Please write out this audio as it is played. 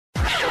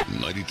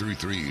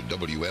93.3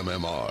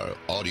 WMMR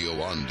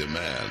Audio on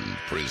Demand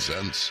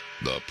presents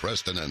the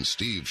Preston and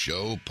Steve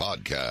Show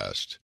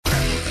podcast.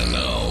 And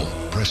now,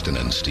 Preston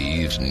and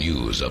Steve's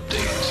news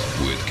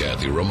update with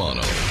Kathy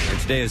Romano. And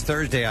today is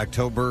Thursday,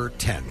 October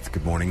 10th.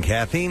 Good morning,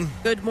 Kathy.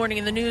 Good morning.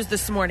 In the news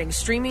this morning,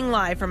 streaming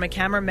live from a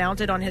camera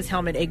mounted on his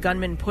helmet, a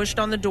gunman pushed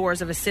on the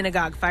doors of a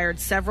synagogue, fired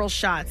several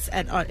shots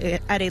at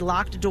a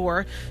locked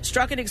door,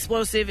 struck an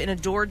explosive in a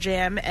door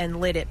jamb,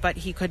 and lit it, but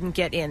he couldn't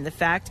get in. The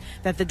fact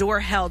that the door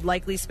held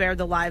likely spared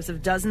the lives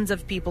of dozens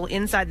of people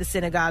inside the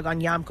synagogue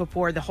on Yom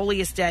Kippur, the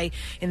holiest day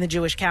in the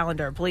Jewish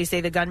calendar. Police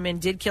say the gunman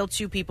did kill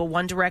two people,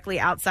 one directly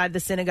outside the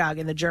synagogue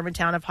in the German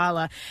town of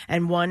Halle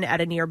and one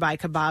at a nearby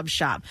kebab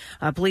shop.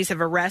 Police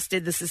have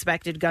arrested the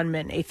suspected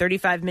gunman. A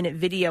 35-minute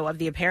video of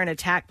the apparent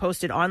attack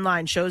posted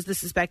online shows the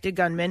suspected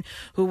gunman,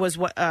 who was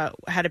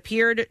had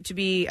appeared to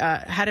be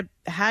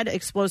had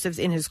explosives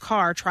in his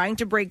car, trying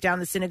to break down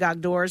the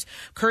synagogue doors,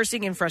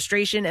 cursing in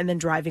frustration, and then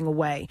driving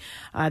away.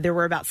 There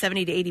were about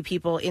 70 to 80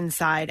 people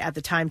inside at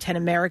the time. 10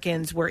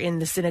 Americans were in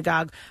the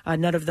synagogue.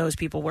 None of those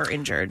people were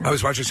injured. I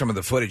was watching some of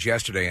the footage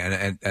yesterday,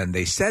 and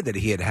they said that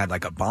he had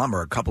like a bomb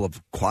or a couple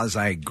of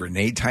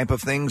quasi-grenade type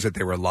of things that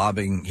they were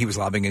lobbing. He was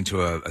lobbing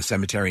into a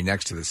cemetery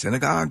next to the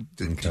synagogue.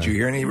 Did you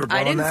hear any report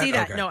on that? I didn't see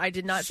that. Okay. No, I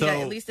did not see that,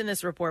 at least in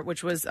this report,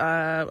 which was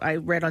I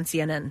read on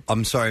CNN.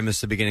 I'm sorry, I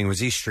missed the beginning. Was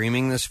he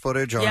streaming this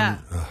footage on?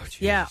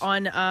 Yeah,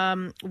 on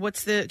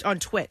on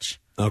Twitch.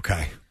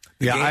 Okay.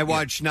 Yeah, I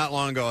watched not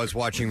long ago. I was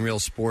watching Real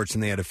Sports,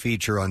 and they had a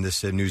feature on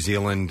this New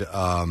Zealand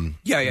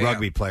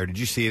rugby player. Did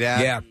you see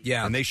that?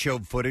 Yeah. And they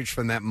showed footage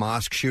from that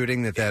mosque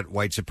shooting that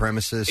white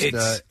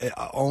supremacist.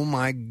 Oh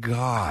my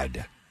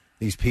God,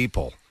 these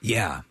people.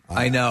 Yeah,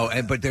 I know.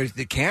 But there's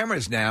the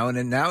cameras now,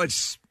 and now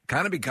it's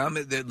kind of become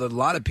a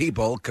lot of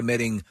people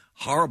committing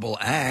horrible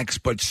acts,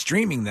 but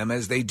streaming them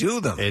as they do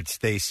them.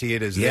 They see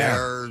it as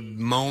their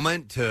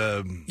moment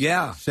to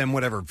send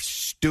whatever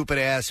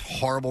stupid-ass,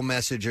 horrible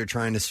message they're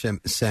trying to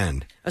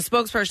send. A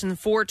spokesperson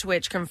for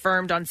Twitch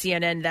confirmed on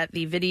CNN that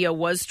the video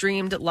was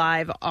streamed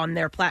live on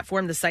their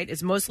platform. The site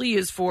is mostly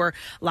used for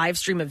live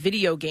stream of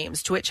video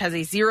games. Twitch has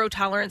a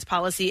zero-tolerance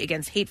policy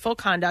against hateful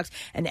conduct,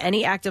 and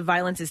any act of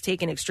violence is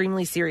taken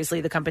extremely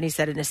seriously, the company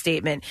said in a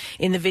statement.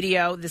 In the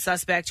video, the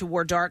suspect, who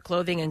wore dark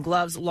clothing and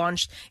gloves,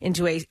 launched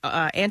into a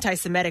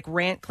anti-Semitic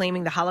rant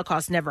claiming the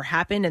Holocaust never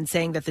happened and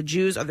saying that the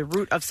Jews are the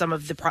root of some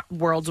of the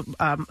world's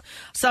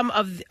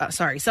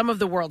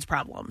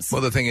problems.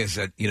 Well, the thing is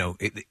that,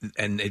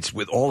 and it's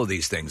with all of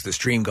these things, the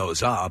stream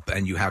goes up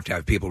and you have to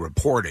have people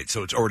report it.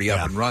 So it's already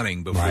up and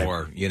running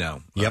before, you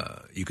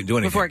can do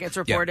anything. Before it gets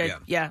reported.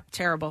 Yeah,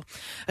 terrible.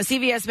 A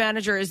CVS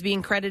manager is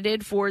being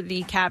credited for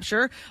the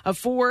capture of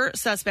 4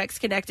 suspects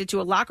connected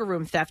to a locker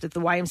room theft at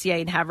the YMCA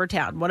in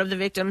Havertown. One of the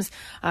victims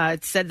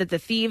said that the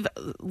thief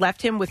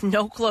left him with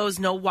no clothes,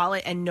 no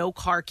wallet, and no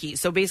car keys.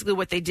 So basically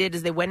what they did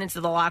is they went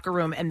into the locker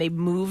room and they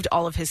moved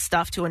all of his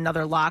stuff to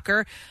another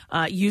locker,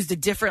 used a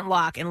different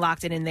lock and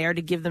locked it in there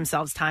to give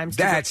themselves time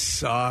to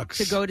sucks.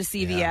 To go to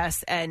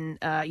CVS and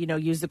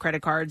use the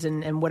credit cards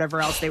and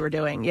whatever else they were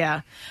doing.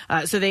 Yeah.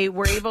 So they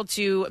were able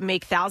to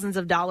make thousands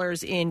of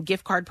dollars in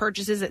gift card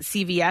purchases at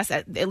CVS,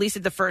 at least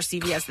at the first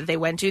CVS that they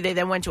went to. They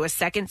then went to a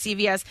second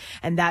CVS,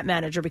 and that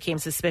manager became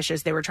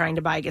suspicious. They were trying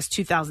to buy, I guess,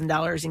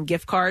 $2,000 in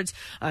gift cards.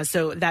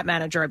 So that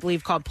manager, I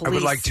believe, called police. I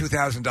would like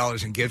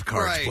 $2,000 in gift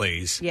cards,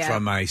 please,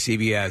 from my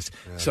CVS.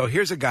 Yeah. So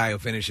here's a guy who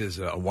finishes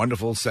a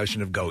wonderful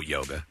session of goat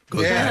yoga.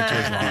 Goes back to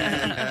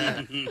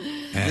his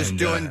lawn. Just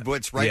doing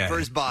what's right for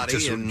his body.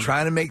 Just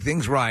trying to make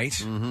things right.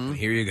 Mm-hmm.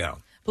 Here you go.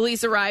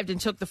 Police arrived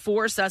and took the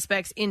 4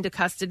 suspects into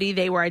custody.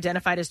 They were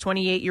identified as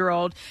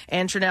 28-year-old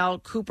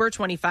Antronell Cooper,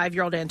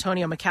 25-year-old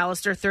Antonio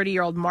McAllister,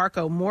 30-year-old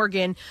Marco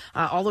Morgan.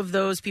 All of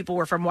those people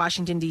were from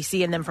Washington,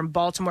 D.C., and then from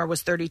Baltimore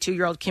was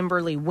 32-year-old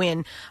Kimberly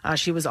Wynn.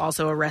 She was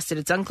also arrested.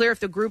 It's unclear if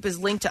the group is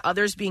linked to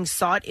others being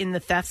sought in the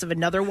thefts of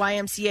another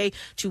YMCA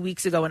 2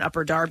 weeks ago in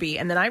Upper Darby.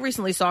 And then I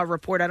recently saw a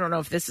report, I don't know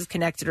if this is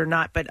connected or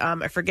not, but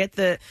I forget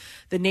the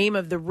name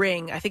of the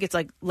ring. I think it's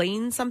like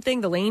Lane something,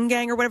 the Lane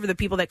Gang or whatever, the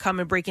people that come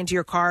and break into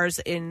your cars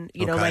in,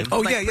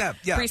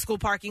 preschool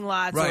parking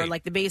lots or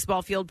like the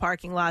baseball field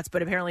parking lots,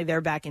 but apparently they're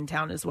back in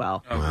town as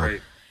well. Oh,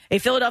 great. A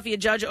Philadelphia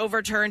judge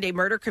overturned a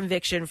murder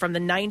conviction from the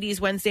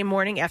 90s Wednesday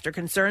morning after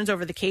concerns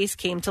over the case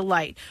came to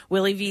light.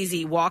 Willie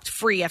Veazey walked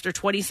free after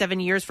 27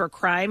 years for a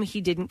crime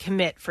he didn't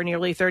commit. For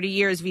nearly 30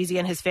 years, Veazey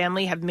and his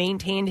family have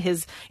maintained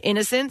his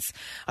innocence.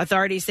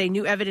 Authorities say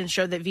new evidence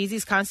showed that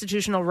Veazey's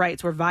constitutional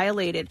rights were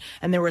violated,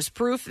 and there was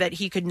proof that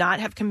he could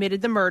not have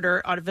committed the murder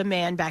of a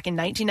man back in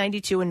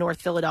 1992 in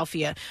North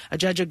Philadelphia. A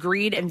judge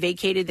agreed and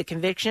vacated the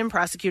conviction.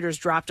 Prosecutors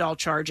dropped all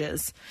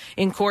charges.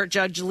 In court,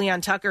 Judge Leon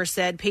Tucker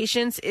said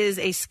patience is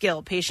a skill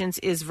skill. Patience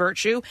is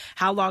virtue.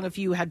 How long have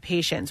you had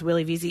patience?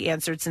 Willie Veazey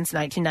answered, since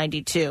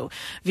 1992.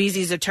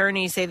 Veazey's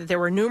attorneys say that there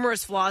were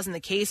numerous flaws in the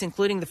case,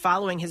 including the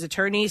following. His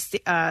attorney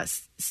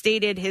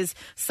stated his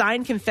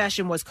signed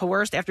confession was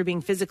coerced after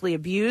being physically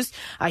abused.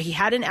 He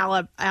had an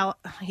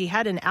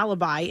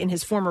alibi in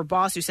his former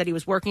boss, who said he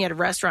was working at a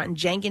restaurant in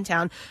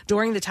Jenkintown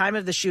during the time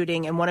of the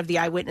shooting, and one of the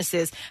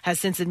eyewitnesses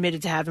has since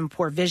admitted to having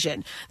poor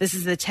vision. This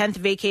is the 10th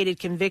vacated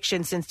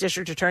conviction since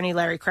District Attorney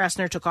Larry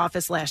Krasner took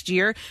office last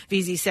year.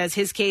 Veazey says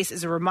his case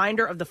is a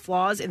reminder of the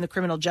flaws in the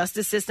criminal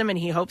justice system, and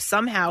he hopes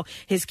somehow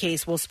his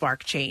case will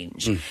spark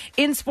change.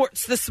 In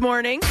sports this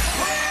morning...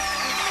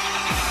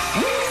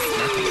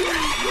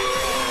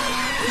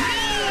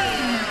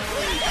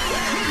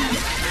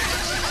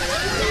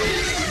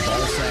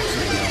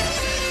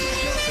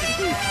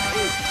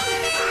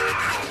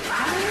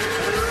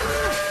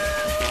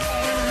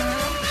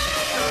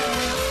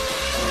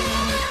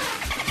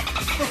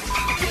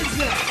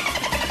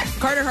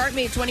 Carter Hart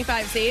made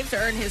 25 saves to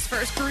earn his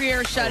first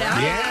career shutout.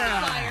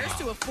 Yeah. Flyers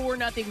to a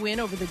 4-0 win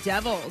over the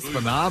Devils.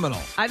 Phenomenal.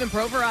 Ivan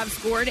Provorov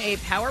scored a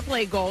power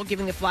play goal,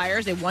 giving the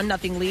Flyers a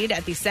 1-0 lead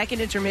at the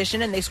second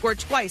intermission, and they scored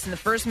twice in the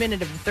first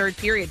minute of the third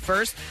period.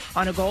 First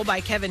on a goal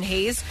by Kevin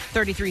Hayes,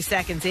 33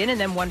 seconds in, and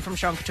then one from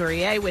Sean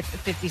Couturier with a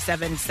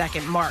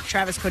 57-second mark.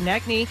 Travis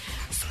Konechny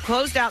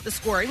closed out the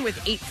scoring with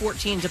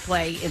 8:14 to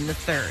play in the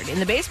third. In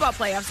the baseball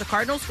playoffs, the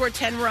Cardinals scored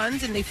 10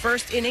 runs in the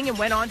first inning and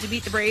went on to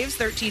beat the Braves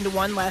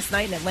 13-1 last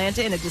night in Atlanta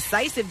in a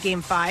decisive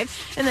Game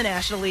 5 in the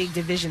National League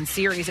Division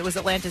Series. It was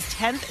Atlanta's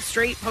 10th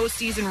straight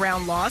postseason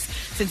round loss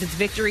since its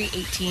victory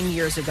 18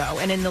 years ago.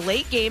 And in the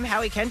late game,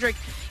 Howie Kendrick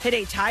hit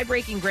a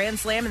tie-breaking grand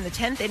slam in the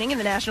 10th inning, and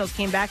the Nationals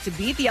came back to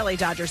beat the LA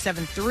Dodgers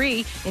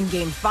 7-3 in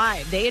Game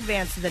 5. They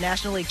advanced to the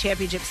National League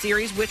Championship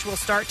Series, which will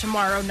start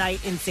tomorrow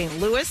night in St.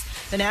 Louis.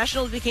 The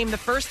Nationals became the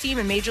first team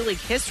in Major League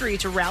history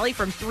to rally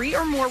from 3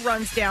 or more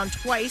runs down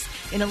twice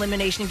in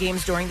elimination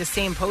games during the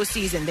same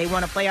postseason. They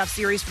won a playoff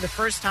series for the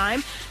first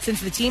time since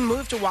the team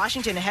moved to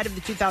Washington ahead of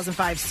the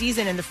 2005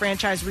 season, and the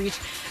franchise reached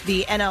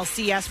the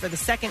NLCS for the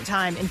second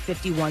time in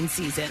 51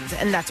 seasons.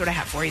 And that's what I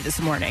have for you this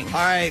morning. All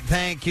right,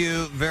 thank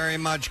you very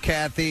much,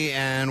 Kathy,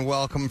 and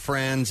welcome,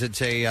 friends.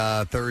 It's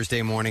a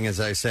Thursday morning, as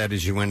I said.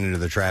 As you went into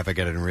the traffic,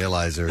 I didn't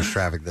realize there was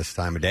traffic this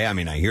time of day. I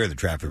mean, I hear the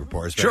traffic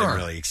reports, but I didn't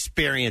really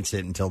experience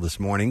it until this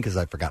morning because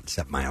I forgot to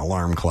set my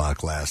alarm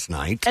clock last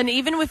night. And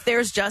even if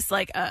there's just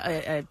like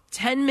a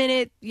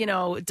 10-minute,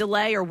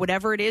 delay or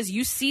whatever it is,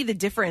 you see the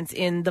difference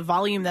in the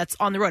volume that's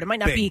on the road. It might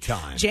not be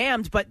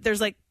jammed, but there's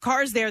like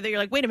cars there that you're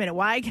like, wait a minute,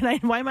 why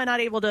am I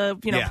not able to,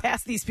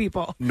 pass these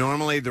people?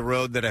 Normally, the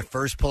road that I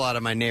first pull out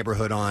of my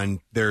neighborhood on,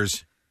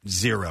 there's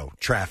zero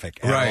traffic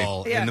at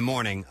all. Yeah. In the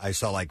morning, I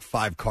saw like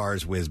 5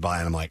 cars whiz by,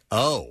 and I'm like,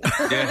 oh,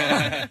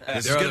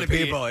 this is going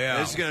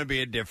to be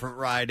a different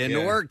ride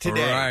into work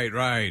today.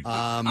 Right.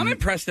 I'm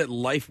impressed that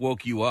life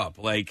woke you up.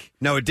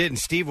 No, it didn't.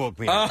 Steve woke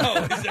me up.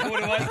 Oh, is that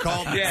what it was? He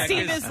called me. Yeah,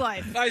 Steve is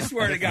life. I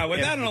swear to God,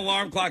 without an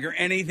alarm clock or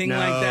anything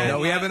like that. No,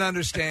 we have an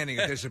understanding.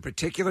 If there's a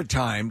particular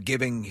time,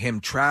 giving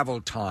him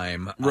travel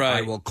time,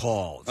 I will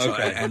call. So,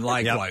 okay. And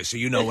likewise. So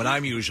when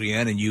I'm usually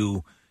in, and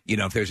you...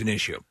 if there's an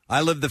issue.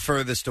 I live the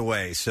furthest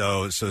away,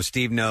 so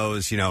Steve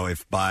knows,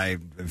 if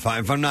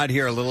I'm not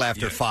here a little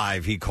after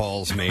 5, he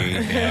calls me.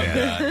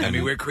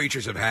 And, we're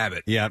creatures of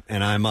habit. Yep,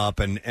 and I'm up,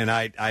 and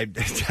I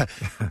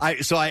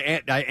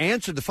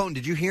answered the phone.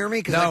 Did you hear me?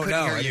 Because I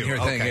couldn't hear you. I didn't hear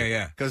a thing.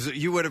 Yeah. Because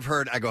you would have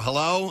heard. I go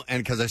hello,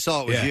 and because I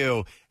saw it was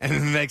you, and the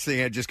next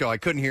thing I just go, I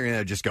couldn't hear you. And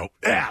I just go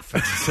F,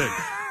 and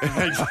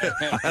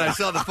I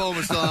saw the phone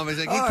was still on. I was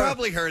like, you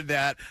probably heard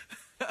that.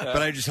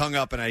 But I just hung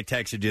up and I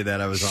texted you that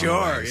I was on the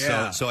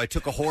way. So I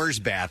took a horse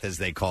bath, as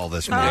they call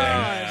this morning.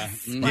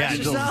 Little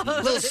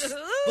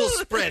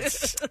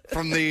spritz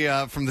from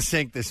the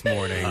sink this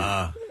morning.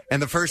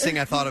 And the first thing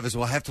I thought of is,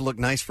 well, I have to look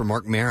nice for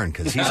Mark Maron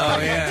because he's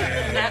coming.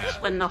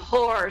 That's when the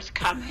whores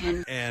come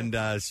in.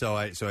 And so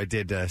I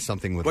did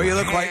something with. Well, you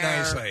look hair. quite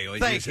nicely.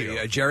 Thank you.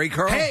 A Jerry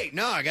curl. Hey,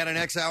 no, I got an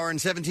X hour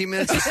and 17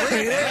 minutes of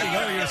sleep.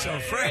 You're so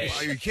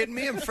fresh. Are you kidding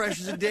me? I'm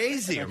fresh as a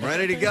daisy. I'm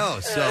ready to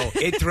go. So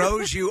it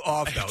throws you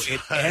off, though. It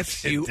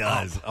F's you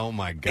up. Oh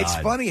my God! It's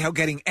funny how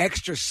getting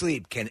extra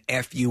sleep can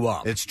F you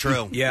up. It's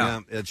true. Yeah,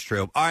 it's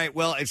true. All right.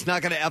 Well, it's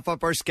not going to F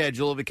up our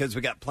schedule because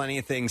we got plenty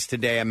of things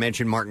today. I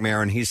mentioned Mark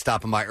Maron. He's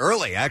stopping by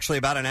early. Actually,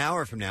 about an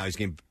hour from now, he's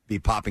going to be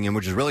popping in,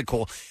 which is really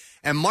cool.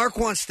 And Mark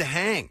wants to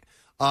hang,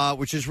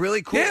 which is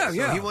really cool.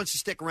 Yeah. He wants to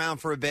stick around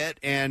for a bit,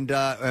 and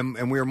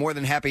we are more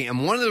than happy.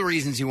 And one of the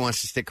reasons he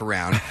wants to stick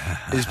around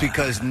is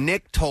because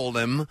Nick told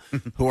him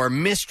who our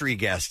mystery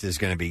guest is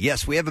going to be.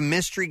 Yes, we have a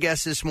mystery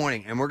guest this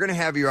morning, and we're going to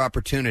have your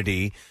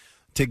opportunity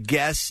to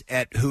guess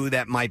at who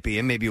that might be,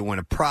 and maybe you'll win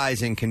a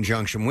prize in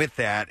conjunction with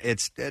that.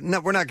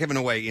 We're not giving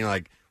away,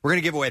 we're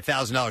going to give away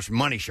 $1,000 from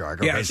Money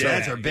Shark. Okay? So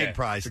that's our big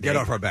prize. Get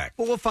off our back.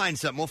 Well, we'll find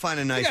something. We'll find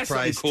a nice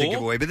prize to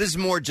give away. But this is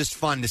more just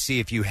fun to see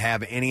if you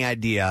have any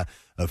idea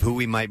of who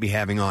we might be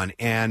having on.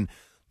 And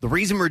The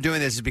reason we're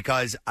doing this is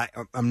because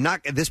I'm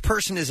not. This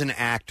person is an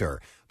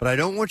actor, but I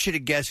don't want you to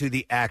guess who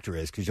the actor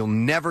is because you'll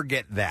never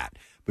get that.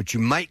 But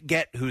you might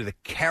get who the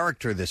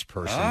character this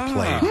person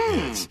played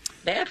is.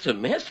 That's a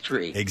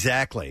mystery.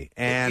 Exactly.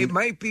 And it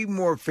might be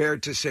more fair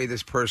to say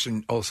this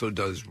person also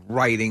does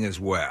writing as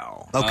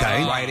well.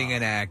 Okay. Writing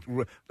and act.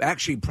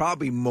 Actually,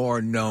 probably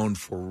more known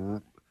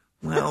for,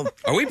 well...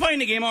 Are we playing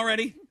the game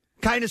already?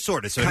 Kind of,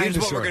 sort of. So Kinda, here's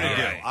what we're sorta. going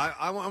to do.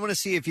 I want to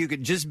see if you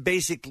could just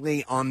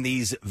basically on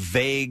these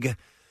vague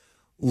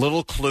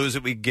little clues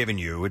that we've given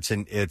you. It's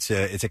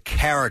a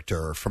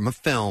character from a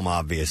film,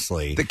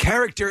 obviously. The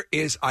character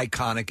is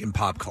iconic in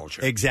pop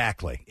culture.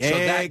 Exactly. So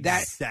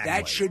exactly.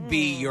 that should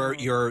be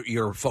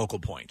your focal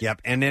point.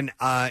 Yep. And then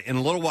in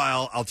a little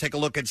while, I'll take a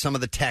look at some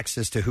of the texts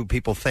as to who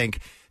people think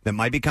that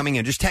might be coming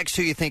in. Just text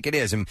who you think it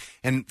is,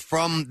 and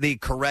from the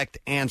correct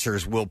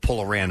answers, we'll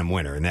pull a random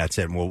winner, and that's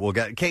it. And we'll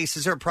get. Case,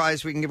 is there a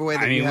prize we can give away?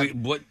 That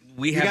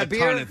we have a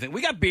ton of things.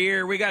 We got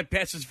beer. We got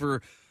passes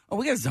for. Oh,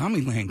 we got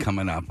Zombieland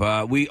coming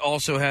up. We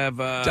also have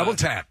Double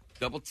Tap.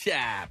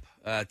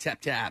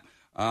 Tap.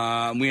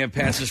 We have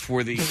passes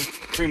for the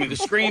Cream of the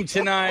Scream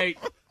tonight.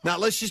 Now,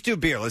 let's just do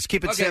beer. Let's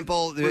keep it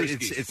simple.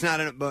 It's not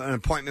an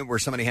appointment where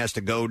somebody has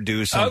to go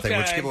do something. Okay.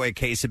 Let's give away a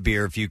case of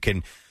beer if you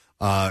can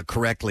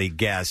correctly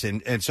guess.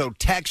 And so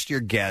text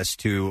your guess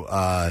to,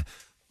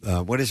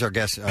 what is our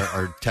guess?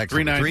 Our text?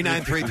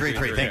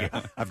 39333. Thank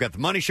you. I've got the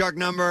Money Shark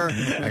number.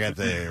 I got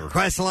the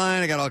request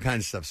line. I got all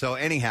kinds of stuff. So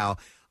anyhow,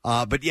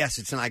 but yes,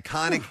 it's an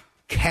iconic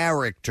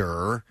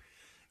character.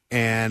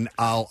 And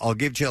I'll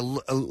give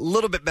you a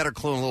little bit better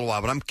clue in a little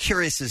while, but I'm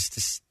curious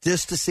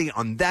just to see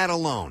on that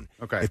alone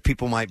if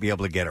people might be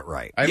able to get it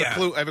right. I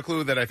have a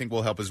clue that I think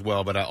will help as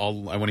well, but I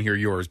want to hear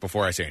yours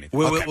before I say anything.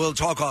 We'll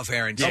talk off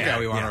air and see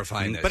how we want to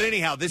refine this. But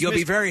anyhow, you'll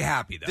be very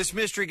happy, though. This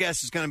mystery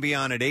guest is going to be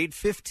on at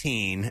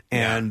 8:15,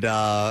 and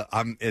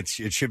it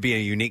should be a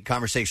unique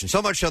conversation.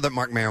 So much so that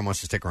Mark Maron wants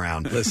to stick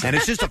around. And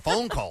it's just a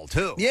phone call,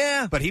 too.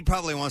 Yeah. But he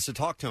probably wants to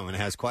talk to him and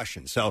has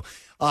questions. So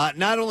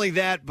not only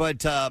that,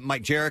 but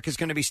Mike Jarek is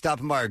going to be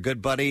stopping by. Our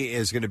good buddy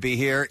is going to be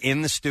here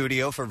in the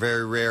studio for a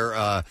very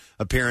rare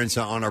appearance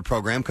on our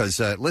program because,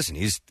 listen,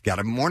 he's got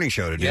a morning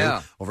show to do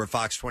over at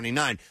Fox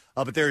 29.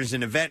 But there's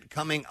an event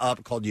coming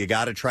up called You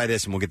Gotta Try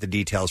This, and we'll get the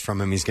details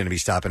from him. He's going to be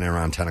stopping in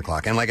around 10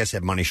 o'clock. And like I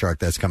said, Money Shark,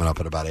 that's coming up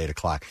at about 8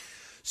 o'clock.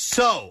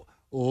 So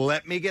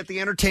let me get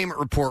the entertainment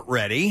report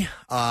ready.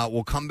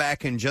 We'll come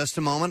back in just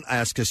a moment,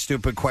 ask a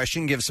stupid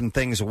question, give some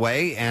things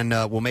away, and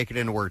we'll make it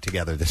into work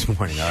together this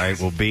morning. All right,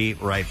 we'll be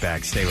right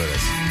back. Stay with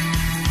us.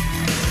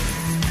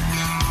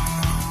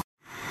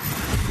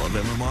 Love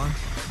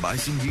MMR? Buy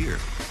some gear.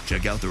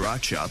 Check out the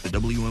rock shop at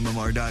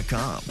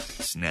WMMR.com.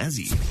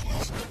 Snazzy.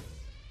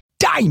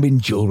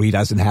 Diamond jewelry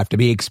doesn't have to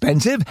be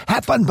expensive.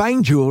 Have fun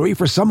buying jewelry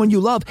for someone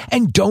you love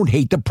and don't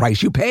hate the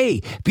price you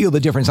pay. Feel the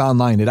difference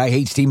online at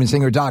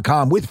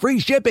IHateStevensinger.com with free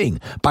shipping.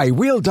 Buy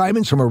real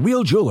diamonds from a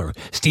real jeweler.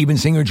 Steven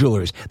Singer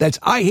Jewelers. That's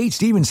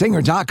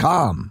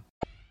IHateStevensinger.com.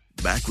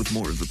 Back with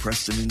more of the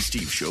Preston and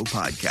Steve Show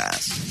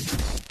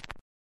podcast.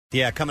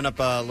 Yeah, coming up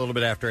a little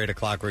bit after 8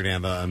 o'clock, we're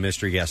going to have a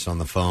mystery guest on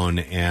the phone,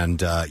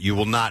 and you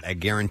will not, I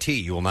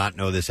guarantee, you will not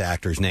know this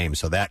actor's name,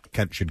 so that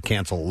should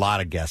cancel a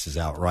lot of guesses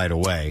out right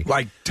away.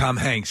 Like Tom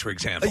Hanks, for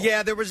example.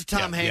 Yeah, there was a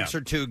Tom Hanks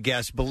or two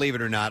guests, believe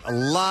it or not. A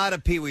lot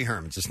of Pee Wee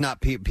Hermans. It's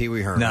not Pee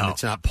Wee Herman. No.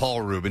 It's not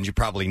Paul Rubens. You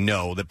probably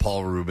know that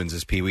Paul Rubens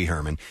is Pee Wee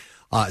Herman.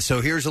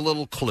 So here's a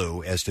little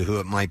clue as to who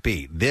it might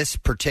be. This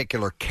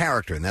particular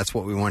character, and that's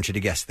what we want you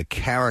to guess, the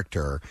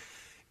character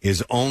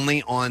is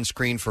only on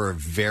screen for a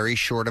very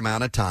short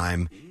amount of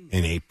time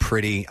in a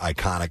pretty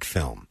iconic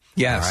film.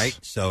 Yes. All right?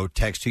 So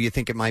text who you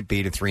think it might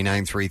be to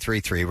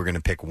 39333. We're going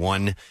to pick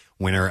one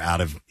winner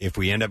out of, if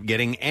we end up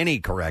getting any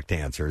correct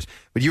answers.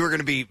 But you are going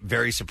to be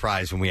very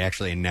surprised when we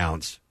actually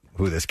announce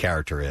who this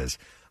character is.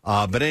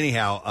 But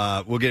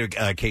anyhow, we'll get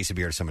a case of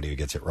beer to somebody who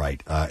gets it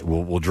right.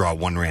 We'll draw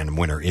one random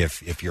winner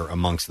if you're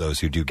amongst those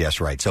who do guess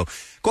right. So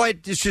go ahead.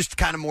 It's just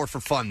kind of more for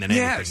fun than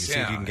anything to see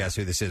if you can guess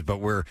who this is. But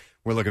we're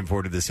looking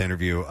forward to this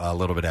interview a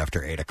little bit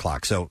after 8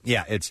 o'clock. So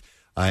yeah, it's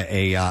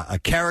a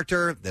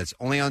character that's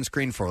only on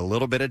screen for a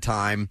little bit of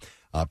time.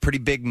 A pretty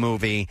big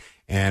movie,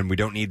 and we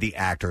don't need the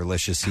actor.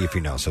 Let's just see if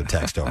you know. So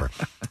text over.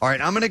 All right,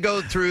 I'm going to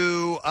go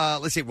through.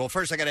 Let's see. Well,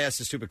 first I got to ask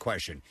the stupid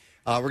question.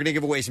 We're going to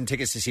give away some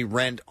tickets to see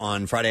Rent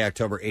on Friday,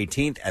 October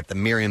 18th at the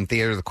Miriam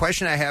Theater. The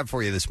question I have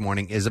for you this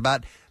morning is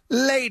about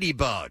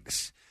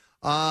ladybugs.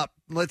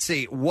 Let's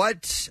see.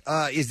 What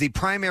is the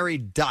primary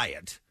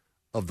diet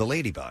of the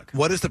ladybug?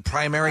 What is the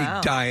primary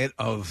diet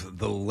of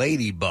the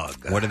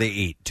ladybug? What do they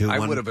eat? I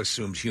would have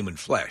assumed human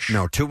flesh.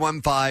 No,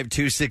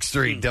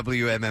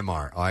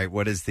 215-263-WMMR. All right,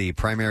 what is the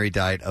primary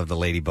diet of the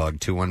ladybug?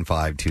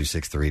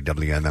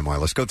 215-263-WMMR.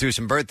 Let's go through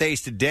some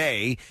birthdays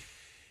today.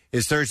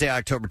 It's Thursday,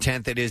 October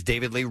 10th. It is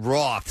David Lee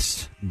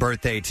Roth's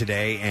birthday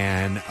today,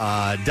 and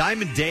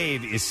Diamond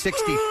Dave is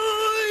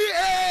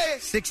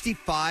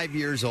 65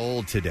 years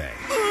old today.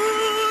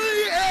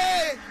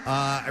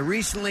 I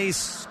recently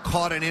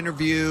caught an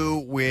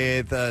interview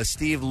with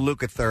Steve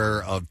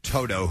Lukather of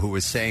Toto, who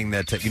was saying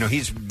that,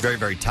 he's very,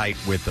 very tight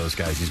with those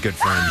guys. He's good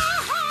friends.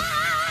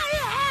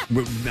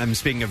 I'm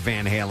speaking of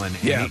Van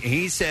Halen. Yeah.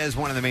 He says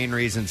one of the main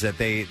reasons that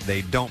they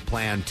don't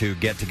plan to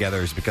get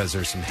together is because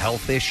there's some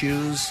health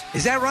issues.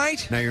 Is that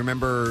right? Now, you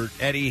remember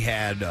Eddie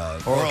had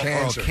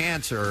oral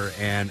cancer,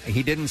 and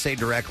he didn't say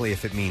directly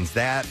if it means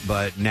that,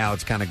 but now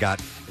it's kind of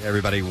got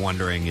everybody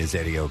wondering, is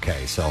Eddie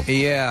okay? So,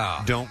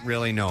 yeah, don't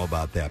really know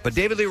about that. But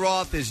David Lee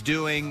Roth is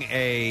doing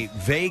a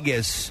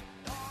Vegas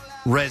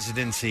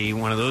residency,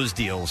 one of those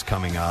deals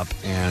coming up,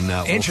 and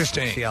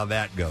interesting. We'll see how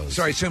that goes.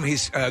 So I assume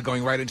he's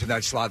going right into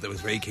that slot that was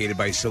vacated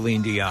by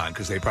Celine Dion,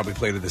 because they probably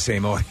played at the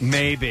same audience.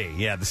 Maybe,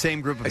 yeah, the same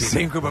group of people. The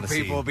same group of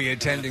people will be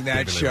attending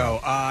that show.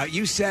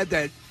 You said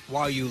that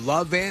while you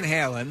love Van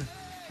Halen,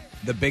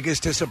 the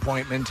biggest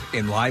disappointment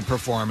in live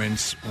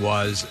performance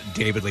was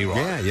David Lee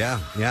Roth. Yeah,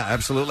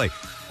 absolutely.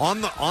 On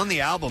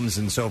the albums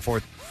and so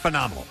forth,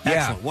 phenomenal,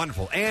 excellent,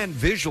 wonderful, and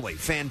visually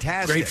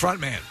fantastic. Great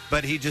frontman.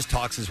 But he just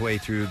talks his way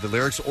through the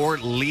lyrics or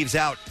leaves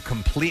out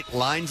complete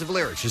lines of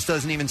lyrics. Just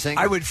doesn't even sing.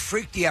 I would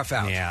freak the F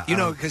out. Yeah,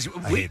 because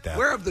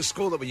we're of the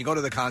school that when you go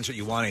to the concert,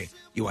 you want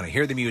to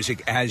hear the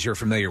music as you're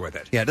familiar with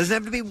it. Yeah, it doesn't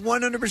have to be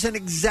 100%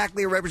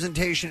 exactly a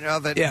representation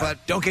of it. Yeah,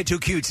 but don't get too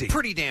cutesy.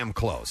 Pretty damn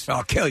close.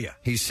 I'll kill you.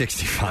 He's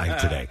 65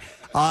 today.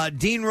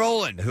 Dean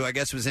Rowland, who I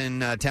guess was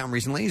in town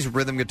recently, he's a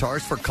rhythm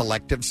guitarist for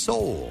Collective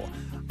Soul.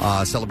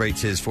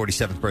 Celebrates his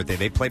 47th birthday.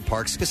 They play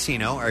Parks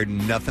Casino. Heard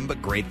nothing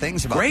but great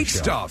things about Great the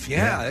show. stuff,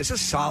 yeah. It's a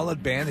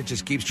solid band that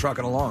just keeps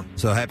trucking along.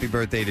 So happy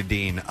birthday to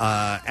Dean.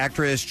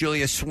 Actress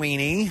Julia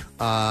Sweeney,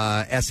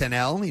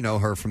 SNL, you know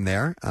her from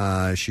there.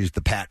 She's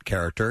the Pat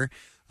character.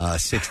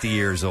 60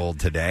 years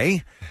old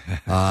today.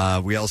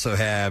 We also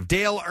have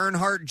Dale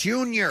Earnhardt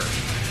Jr.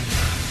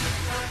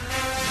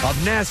 of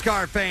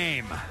NASCAR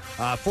fame.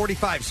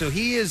 45. So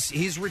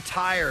he's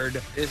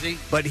retired. Is he?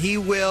 But he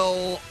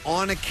will,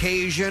 on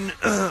occasion,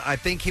 I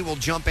think he will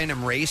jump in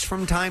and race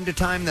from time to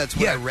time. That's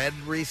what I read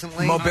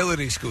recently.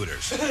 Mobility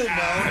scooters. No,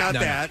 not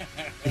that.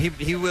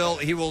 He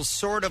will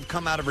sort of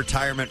come out of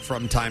retirement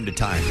from time to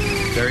time.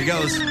 There he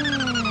goes.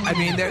 I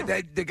mean,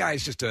 the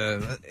guy's just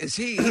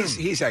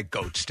he's at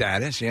GOAT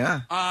status,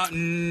 yeah?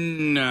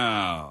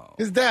 No.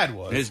 His dad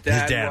was. His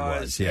dad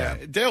was, yeah.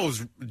 Dale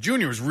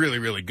Jr. was really,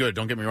 really good,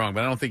 don't get me wrong,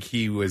 but I don't think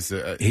he was...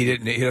 He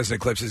doesn't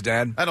eclipse his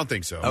dad? I don't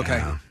think so.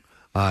 Okay.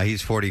 No.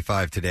 He's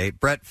 45 today.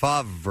 Brett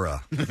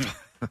Favre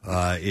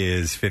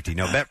is 50.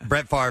 No,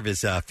 Brett Favre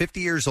is 50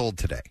 years old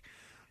today.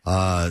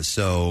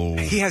 So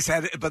he has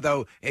had, but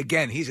though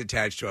again, he's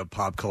attached to a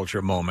pop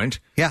culture moment,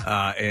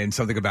 and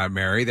something about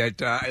Mary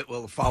that it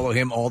will follow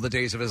him all the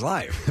days of his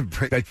life.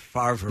 Brett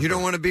Favre. You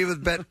don't want to be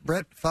with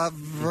Brett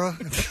Favre?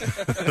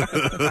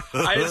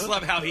 I just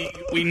love how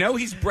we know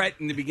he's Brett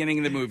in the beginning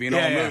of the movie,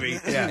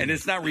 and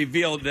it's not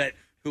revealed that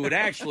who it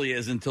actually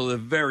is until the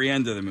very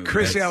end of the movie.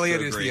 Chris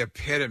Elliott is the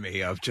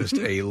epitome of just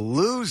a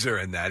loser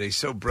in that. He's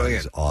so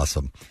brilliant. He's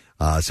awesome.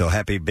 So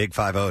happy Big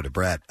 5-0 to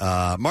Brett.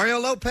 Mario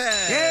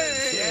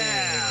Lopez.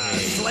 Yeah.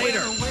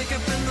 Slater.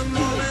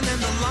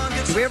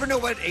 Do we ever know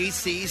what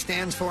AC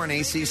stands for in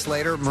AC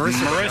Slater?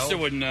 Marissa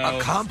would know.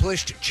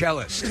 Accomplished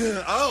cellist.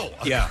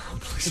 Yeah.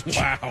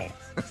 Wow.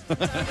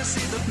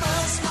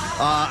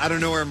 I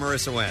don't know where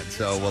Marissa went,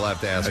 so we'll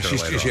have to ask her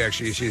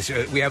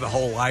later. We have a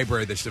whole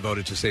library that's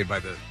devoted to Saved by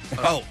the...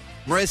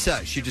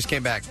 Marissa, she just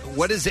came back.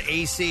 What does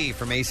AC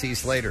from AC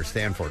Slater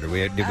stand for? Did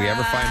we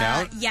ever find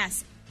out?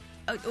 Yes.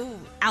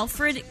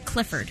 Alfred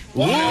Clifford.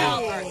 Whoa.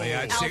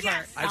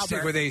 I'd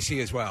stick with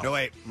AC as well. No,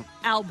 wait.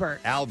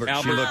 Albert. She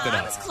looked it up.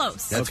 That was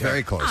close. That's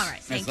very close. All right,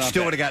 thank you.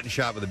 Still would have gotten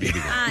shot with a BB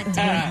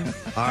gun.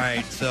 All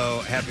right, so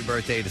happy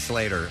birthday to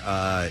Slater.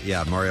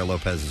 Mario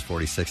Lopez is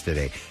 46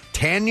 today.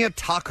 Tanya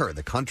Tucker,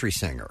 the country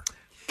singer.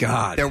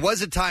 God. There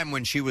was a time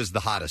when she was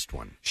the hottest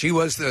one. She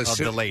was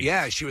the ladies.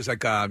 Yeah, she was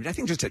like, I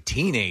think just a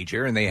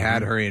teenager, and they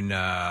had her in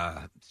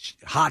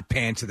hot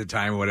pants at the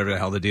time or whatever the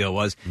hell the deal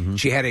was. Mm-hmm.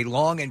 She had a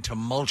long and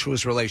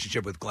tumultuous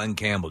relationship with Glenn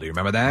Campbell. Do you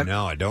remember that?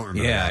 No, I don't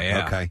remember that.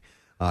 Yeah. Okay.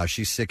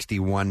 She's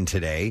 61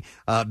 today.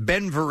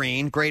 Ben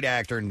Vereen, great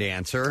actor and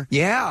dancer.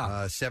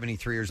 Yeah.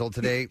 73 years old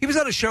today. He was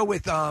on a show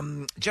with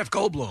Jeff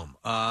Goldblum.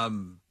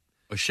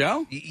 A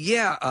show?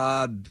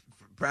 Yeah.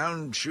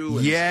 Brown Shoe.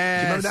 Yes. Do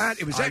you remember that?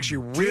 It was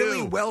actually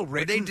really well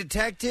written. Were they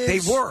detectives? They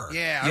were.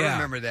 Yeah, I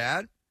remember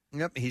that.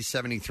 Yep, he's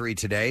 73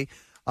 today.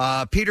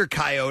 Peter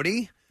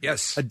Coyote.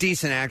 Yes. A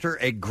decent actor,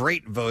 a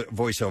great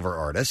voiceover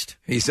artist.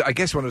 I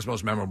guess one of his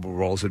most memorable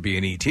roles would be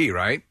in E.T.,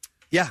 right?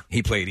 Yeah.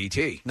 He played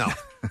E.T. No,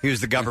 he was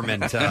the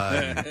government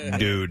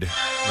dude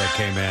that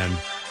came in.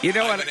 You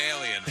know I'm an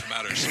alien from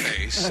outer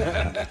space,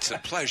 and it's a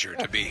pleasure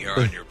to be here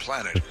on your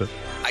planet.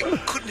 I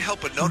couldn't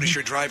help but notice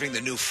you're driving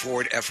the new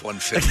Ford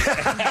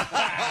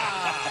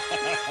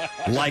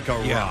F-150. Like a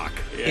rock.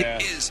 Yeah.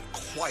 It is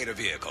quite a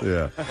vehicle.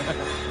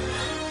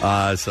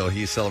 Yeah. So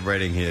he's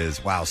celebrating his,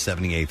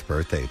 78th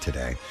birthday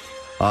today.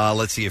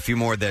 Let's see, a few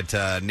more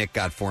that Nick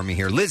got for me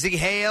here. Lizzie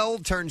Hale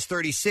turns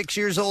 36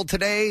 years old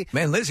today.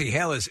 Man, Lizzie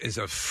Hale is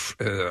a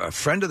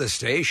friend of the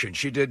station.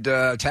 She did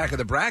Attack of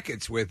the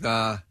Brackets with...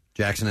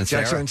 Jackson and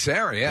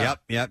Sarah. Yeah.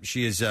 Yep.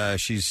 She is.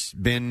 She's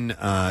been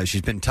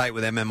tight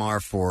with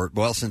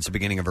MMR since the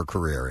beginning of her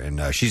career, and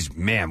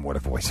what a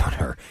voice on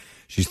her.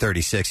 She's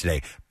 36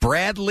 today.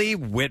 Bradley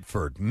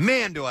Whitford.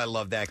 Man, do I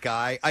love that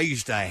guy. I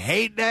used to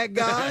hate that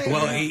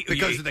guy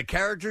because of the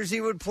characters he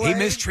would play. He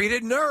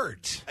mistreated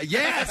nerds.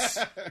 Yes.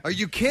 Are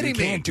you kidding me?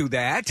 You can't do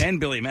that.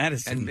 And Billy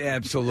Madison.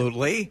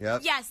 Absolutely.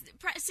 Yep. Yes,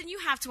 Preston, you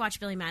have to watch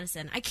Billy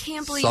Madison. I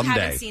can't believe Someday. you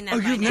haven't seen that. Oh,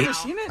 you've by never now.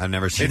 seen it? I've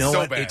never seen You know it.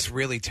 what? bad. It's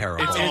really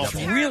terrible. It's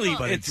really,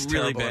 but it's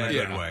really terrible bad.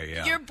 in a good way.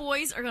 Yeah. Your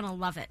boys are gonna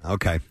love it.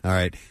 Okay. All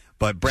right.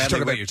 But Just Bradley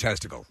talk about your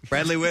testicle.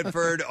 Bradley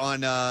Whitford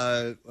on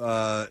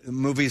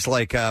movies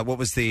like what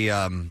was the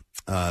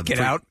Get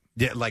Out?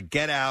 Yeah, like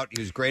Get Out.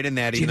 He was great in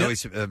that. Even though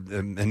he's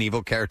an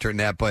evil character in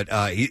that, but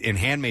in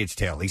 *Handmaid's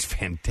Tale*, he's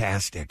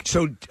fantastic.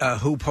 So,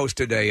 who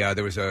posted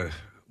there was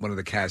one of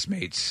the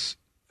castmates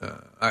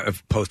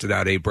posted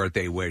out a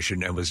birthday wish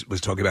and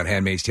was talking about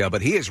 *Handmaid's Tale*,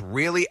 but he is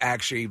really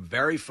actually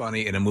very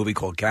funny in a movie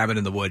called *Cabin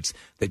in the Woods*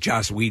 that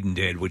Joss Whedon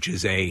did, which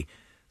is a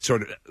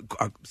sort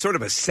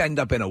of a send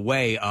up in a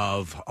way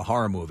of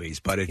horror movies,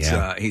 but it's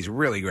he's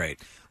really great.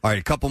 All right,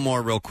 a couple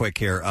more real quick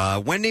here.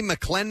 Wendy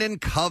McClendon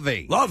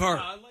Covey. Love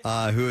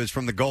her. Who is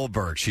from the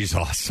Goldbergs. She's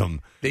awesome.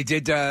 They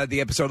did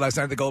the episode last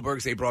night of the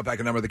Goldbergs. They brought back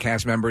a number of the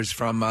cast members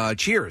from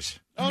Cheers.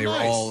 Oh, they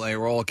nice.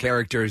 were all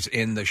characters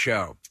in the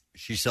show.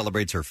 She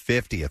celebrates her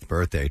 50th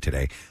birthday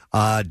today.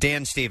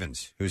 Dan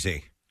Stevens. Who's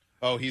he?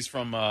 Oh, he's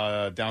from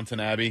Downtown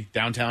Abbey.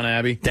 Downtown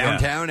Abbey.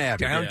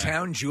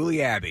 Downtown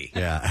Julie Abbey.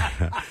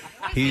 Yeah.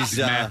 He's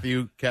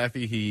Matthew,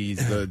 Kathy.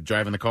 He's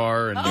driving the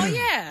car. And,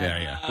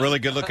 yeah. Really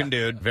good looking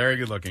dude. Very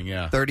good looking,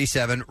 yeah.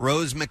 37.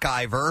 Rose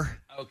McIver.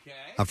 Okay.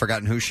 I've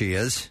forgotten who she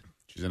is.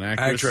 She's an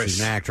actress. She's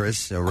an actress.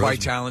 So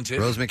Quite talented.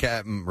 Rose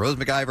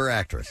McIver,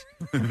 actress.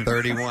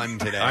 31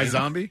 today.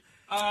 iZombie?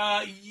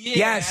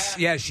 Yes,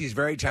 she's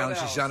very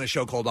talented. She's on a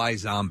show called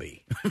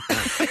iZombie.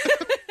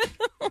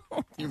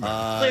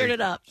 Cleared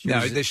it up.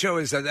 No, the show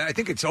is, I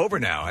think it's over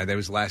now. That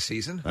was last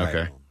season.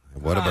 Okay.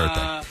 What a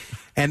birthday.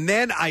 And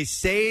then I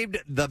saved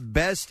the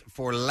best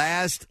for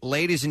last.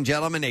 Ladies and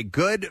gentlemen, a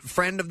good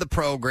friend of the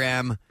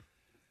program,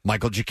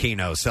 Michael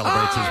Giacchino,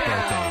 celebrates his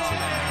birthday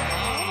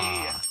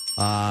today.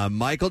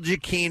 Michael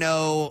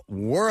Giacchino,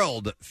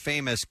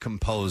 world-famous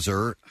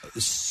composer.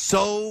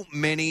 So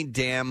many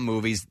damn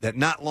movies that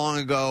not long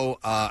ago,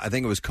 I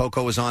think it was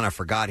Coco was on. I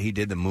forgot he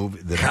did the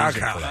movie. The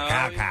music for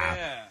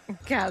that.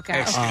 Cow.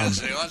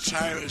 Excuse me, what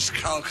time is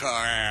Coco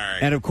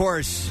airing? And of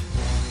course,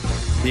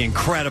 The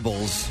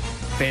Incredibles.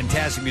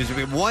 Fantastic music.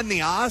 We won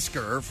the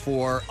Oscar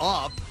for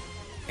Up.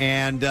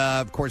 And,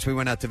 of course, we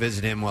went out to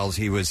visit him while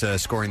he was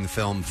scoring the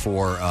film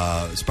for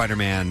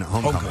Spider-Man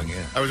Homecoming.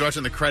 Yeah. I was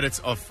watching the credits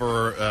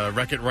for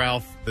Wreck-It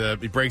Ralph.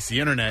 He breaks the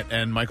internet,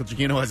 and Michael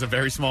Giacchino has a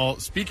very small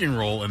speaking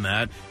role in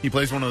that. He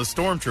plays one of the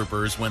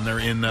stormtroopers when they're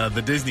in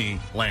the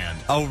Disneyland.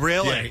 Oh,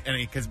 really? Yeah, and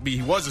because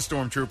he was a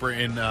stormtrooper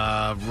in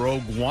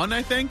Rogue One,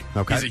 I think.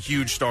 Okay. He's a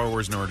huge Star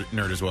Wars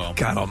nerd as well.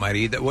 God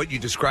Almighty! What you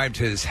described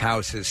his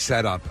house, his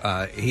setup,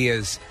 he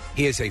is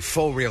a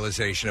full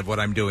realization of what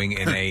I'm doing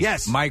in a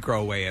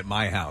micro way at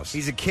my house.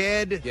 He's a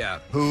kid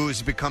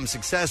who's become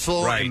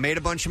successful and made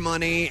a bunch of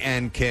money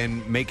and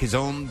can make his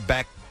own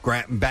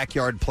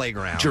backyard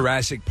playground.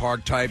 Jurassic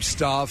Park type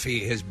stuff.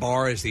 His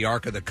bar is the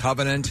Ark of the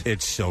Covenant.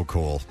 It's so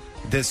cool.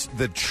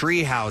 The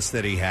tree house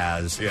that he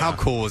has. Yeah. How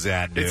cool is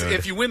that, dude?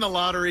 If you win the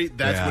lottery,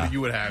 that's what you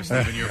would have,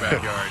 Steve, in your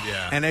backyard.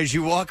 Yeah. And as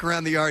you walk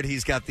around the yard,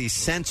 he's got these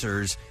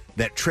sensors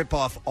that trip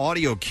off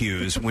audio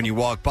cues when you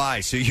walk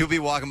by. So you'll be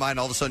walking by, and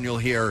all of a sudden you'll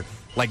hear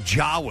like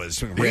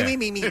Jawas and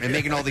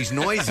making all these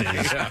noises,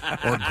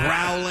 or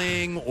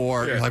growling,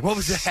 or you're like, what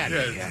was that?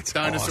 Yeah, it's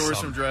dinosaurs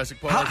awesome. from Jurassic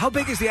Park. How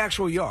big is the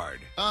actual yard?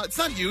 It's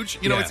not huge.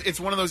 You know, it's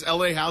one of those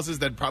LA houses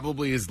that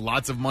probably is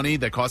lots of money,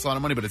 that costs a lot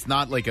of money, but it's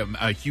not like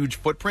a huge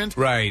footprint.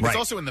 Right. It's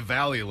also in the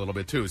valley a little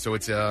bit too, so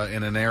it's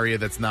in an area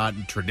that's not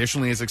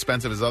traditionally as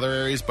expensive as other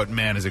areas. But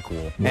man, is it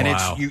cool! And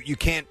it's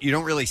you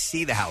don't really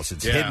see the house;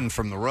 it's hidden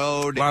from the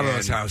road. A lot of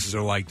those houses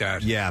are like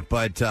that. Yeah,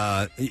 but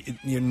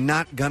you're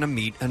not gonna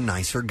meet a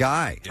nicer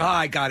guy. Oh,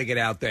 I got to get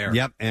out there.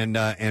 Yep,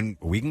 and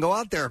we can go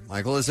out there.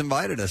 Michael has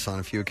invited us on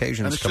a few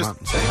occasions to come out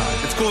and say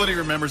hi. It's cool that he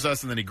remembers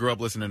us and that he grew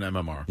up listening to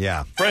MMR.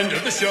 Yeah. Friend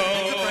of the show.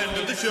 Friend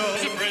of the show.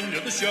 He's a friend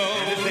of the show.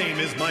 And his name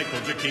is Michael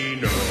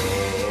Giacchino.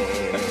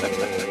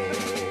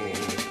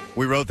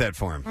 We wrote that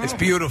for him. It's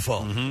beautiful.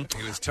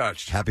 Mm-hmm. He was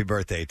touched. Happy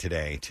birthday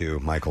today to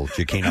Michael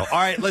Giacchino. All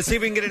right, let's see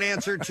if we can get an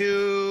answer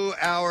to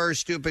our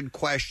stupid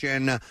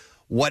question.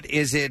 What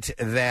is it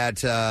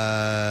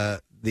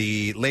that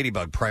the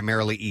ladybug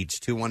primarily eats?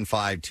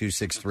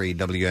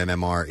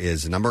 215-263-WMMR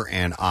is the number,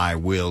 and I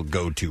will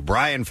go to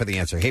Brian for the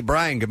answer. Hey,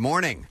 Brian, good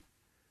morning.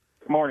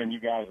 Good morning. You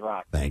guys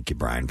rock. Thank you,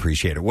 Brian.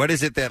 Appreciate it. What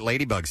is it that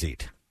ladybugs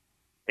eat?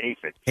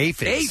 Aphids.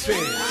 Aphids. Yep.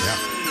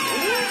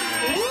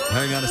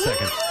 Hang on a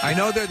second. I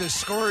know they're the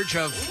scourge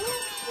of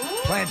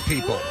plant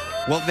people.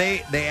 Well,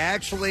 they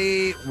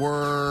actually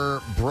were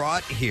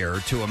brought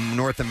here to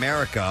North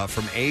America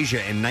from Asia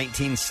in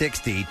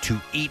 1960 to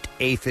eat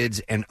aphids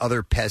and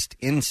other pest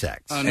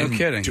insects. Oh, no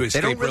kidding. To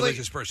escape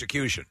religious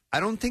persecution. I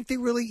don't think they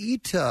really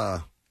eat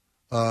human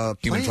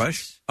plants.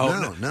 flesh.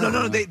 Oh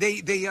no.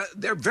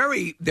 They're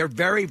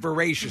very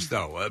voracious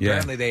though.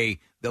 Apparently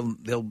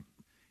they'll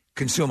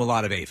consume a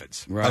lot of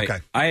aphids. Right.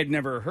 Okay. I had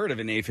never heard of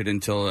an aphid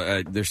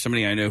until there's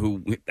somebody I know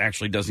who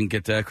actually doesn't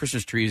get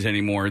Christmas trees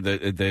anymore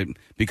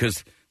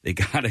because they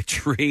got a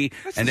tree.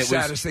 That's and the it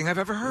saddest was, thing I've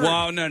ever heard.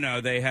 Well,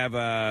 no. They have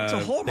It's a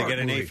Hallmark They get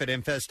an aphid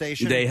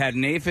infestation? They had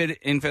an aphid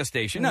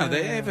infestation. No,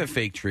 they have a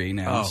fake tree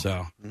now. Oh.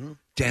 So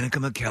Danica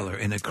McKellar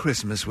in A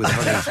Christmas with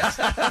Aphids.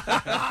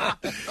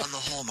 On the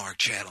Hallmark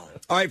Channel.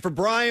 All right, for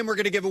Brian, we're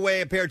going to give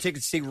away a pair of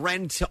tickets to see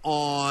Rent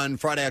on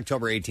Friday,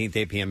 October 18th,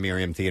 8 p.m.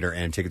 Miriam Theater,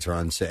 and tickets are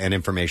on and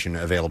information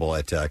available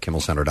at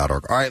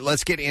KimmelCenter.org. All right,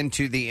 let's get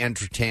into the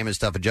entertainment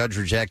stuff. A judge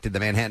rejected the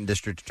Manhattan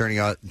District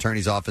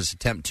Attorney's Office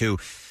attempt to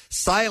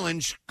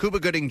silence Cuba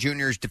Gooding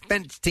Jr.'s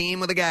defense team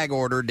with a gag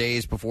order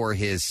days before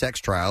his sex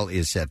trial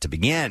is set to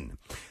begin.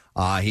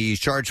 He's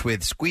charged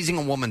with squeezing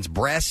a woman's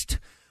breast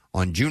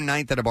on June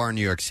 9th at a bar in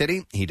New York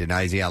City. He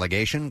denies the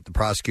allegation. The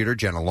prosecutor,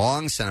 Jenna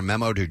Long, sent a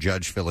memo to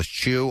Judge Phyllis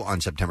Chu on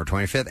September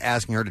 25th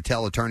asking her to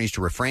tell attorneys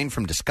to refrain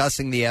from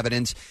discussing the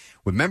evidence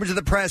with members of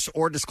the press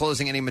or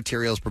disclosing any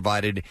materials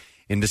provided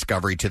in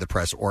discovery to the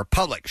press or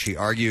public. She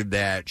argued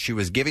that she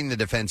was giving the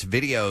defense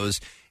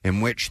videos in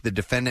which the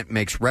defendant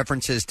makes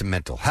references to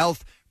mental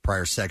health,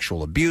 prior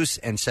sexual abuse,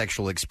 and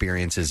sexual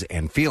experiences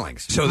and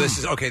feelings. So this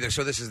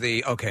is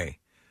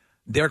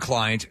their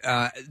client.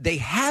 They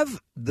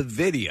have the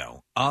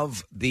video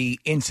of the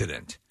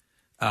incident.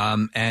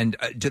 And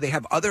do they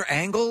have other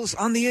angles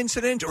on the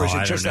incident, or is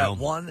it just that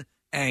one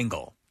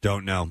angle?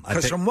 Don't know.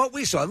 Because from what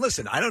we saw, and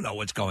listen, I don't know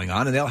what's going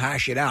on, and they'll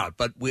hash it out,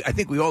 but I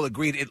think we all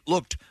agreed it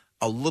looked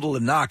a little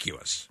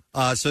innocuous.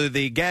 So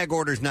the gag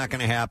order is not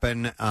going to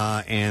happen,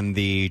 and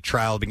the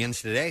trial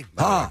begins today.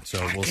 So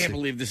I can't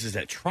believe this is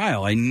at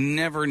trial. I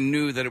never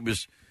knew that it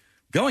was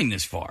going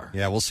this far.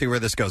 Yeah, we'll see where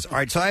this goes. All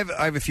right, so I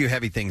have a few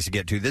heavy things to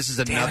get to. This is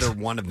another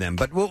one of them,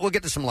 but we'll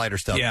get to some lighter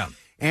stuff. Yeah.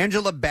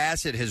 Angela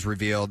Bassett has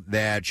revealed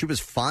that she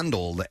was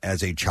fondled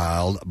as a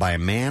child by a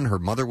man her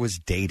mother was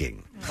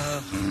dating.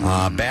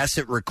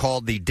 Bassett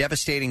recalled the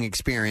devastating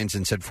experience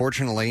and said,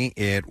 fortunately,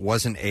 it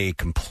wasn't a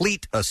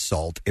complete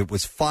assault. It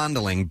was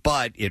fondling,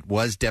 but it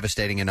was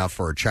devastating enough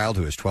for a child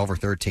who is 12 or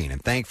 13.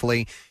 And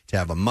thankfully, to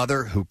have a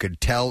mother who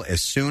could tell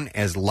as soon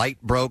as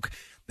light broke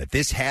that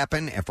this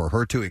happened, and for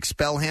her to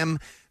expel him,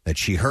 that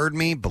she heard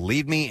me,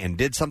 believed me, and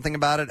did something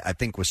about it, I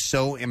think was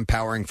so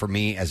empowering for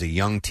me as a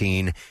young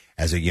teen,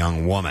 as a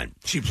young woman.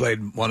 She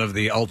played one of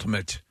the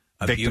ultimate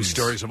abuse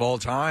stories of all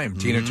time,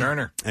 Tina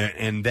Turner.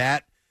 And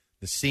that,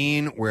 the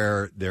scene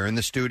where they're in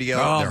the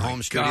studio, their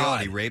home studio,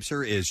 and he rapes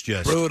her is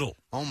just brutal.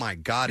 Oh, my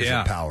God, is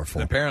it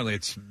powerful. Apparently,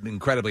 it's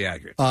incredibly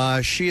accurate.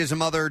 She is a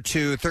mother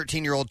to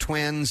 13-year-old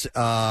twins,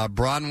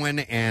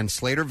 Bronwyn and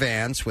Slater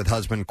Vance, with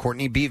husband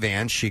Courtney B.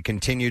 Vance. She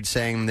continued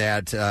saying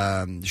that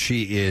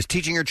she is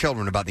teaching her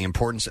children about the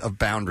importance of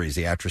boundaries.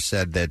 The actress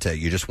said that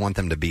you just want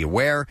them to be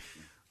aware.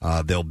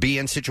 They'll be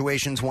in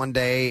situations one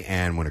day,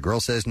 and when a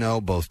girl says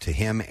no, both to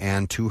him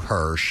and to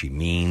her, she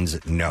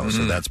means no.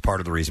 So that's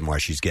part of the reason why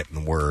she's getting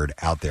the word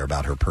out there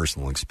about her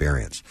personal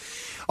experience.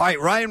 All right,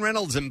 Ryan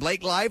Reynolds and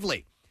Blake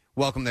Lively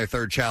welcomed their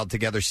third child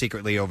together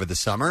secretly over the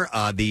summer.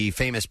 The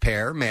famous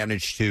pair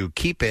managed to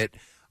keep it,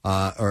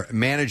 or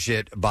managed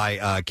it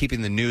by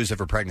keeping the news of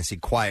her pregnancy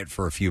quiet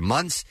for a few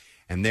months,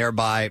 and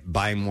thereby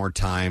buying more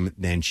time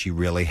than she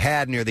really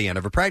had near the end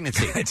of her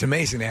pregnancy. It's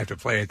amazing they have to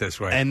play it this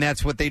way. And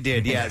that's what they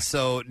did, yeah.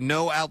 So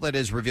no outlet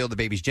has revealed the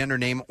baby's gender,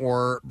 name,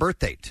 or birth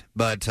date.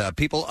 But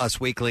People, Us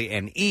Weekly,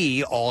 and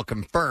E! all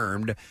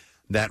confirmed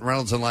that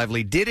Reynolds and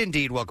Lively did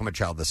indeed welcome a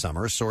child this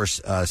summer. A source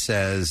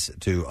says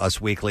to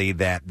Us Weekly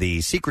that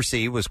the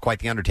secrecy was quite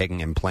the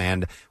undertaking and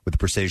planned with the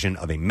precision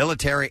of a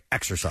military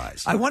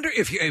exercise. I wonder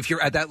if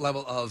you're at that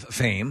level of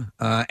fame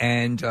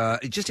and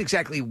just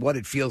exactly what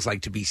it feels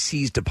like to be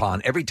seized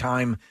upon every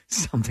time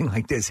something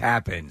like this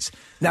happens.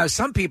 Now,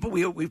 some people,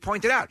 we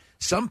pointed out,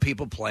 some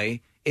people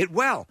play it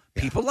well.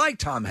 People like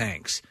Tom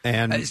Hanks,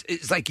 and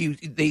it's like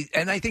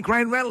and I think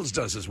Ryan Reynolds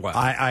does as well.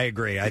 I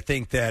agree. I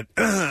think that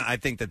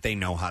they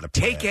know how to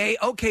play.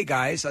 Okay,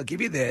 guys, I'll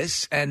give you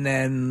this, and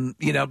then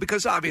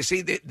because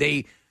obviously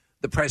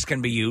the press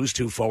can be used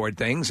to forward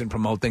things and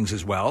promote things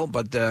as well,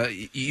 but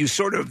they're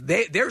sort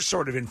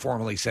of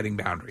informally setting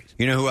boundaries.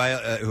 You know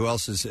who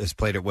else has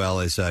played it well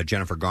is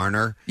Jennifer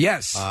Garner.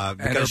 Yes,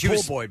 because she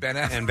was boy Ben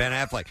Affleck. And Ben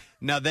Affleck.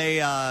 Now they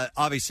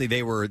obviously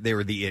they were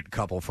the it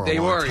couple for a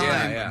long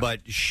time, yeah. But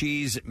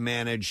she's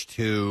managed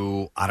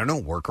to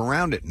work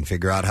around it and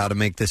figure out how to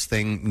make this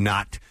thing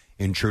not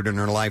intrude in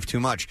her life too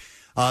much.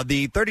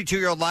 The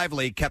 32-year-old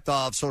Lively kept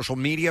off social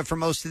media for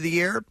most of the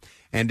year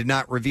and did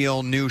not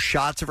reveal new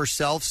shots of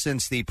herself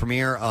since the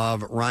premiere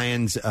of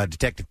Ryan's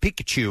Detective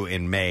Pikachu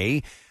in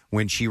May.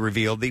 When she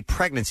revealed the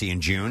pregnancy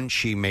in June,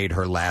 she made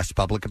her last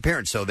public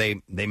appearance. So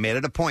they made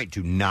it a point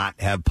to not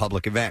have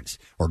public events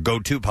or go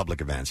to public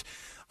events.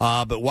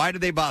 But why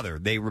did they bother?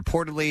 They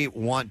reportedly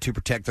want to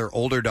protect their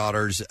older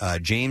daughters,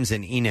 James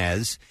and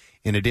Inez,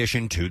 in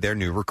addition to their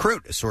new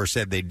recruit. A source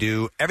said they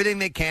do everything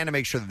they can to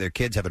make sure that their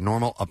kids have a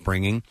normal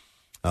upbringing.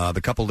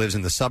 The couple lives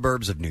in the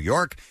suburbs of New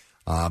York.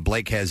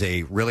 Blake has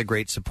a really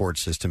great support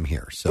system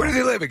here. So. Where do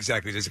they live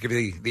exactly? Does it give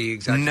you the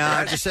exact? No,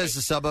 address? it just says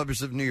the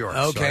suburbs of New York.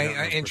 Okay,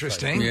 so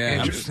interesting. Yeah,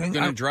 interesting. I'm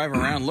going to drive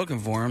around looking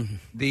for him.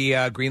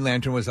 The Green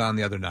Lantern was on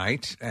the other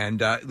night,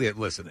 and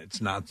listen,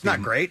 it's not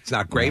great. It's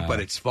not great, No. but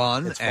it's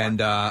fun. It's fun.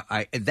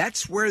 And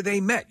that's where they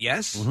met.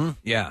 Yes,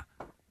 yeah.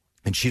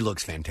 And she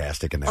looks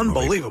fantastic in that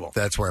Unbelievable. movie.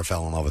 That's where I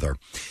fell in love with her.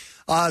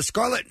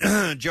 Scarlett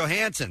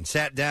Johansson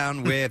sat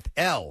down with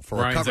Elle for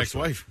a Ryan's cover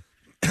ex-wife.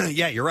 story.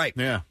 Yeah, you're right.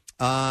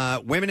 Yeah.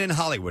 Women in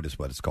Hollywood is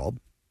what it's called.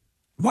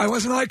 Why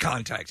wasn't I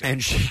contacted?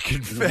 And she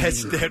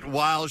confessed that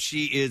while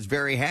she is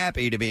very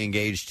happy to be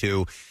engaged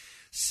to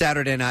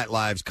Saturday Night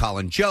Live's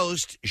Colin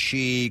Jost,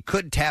 she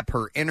could tap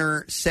her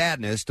inner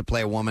sadness to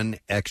play a woman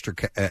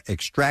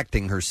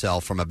extracting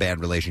herself from a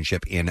bad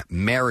relationship in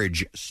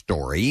Marriage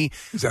Story.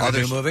 Is that a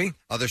new movie?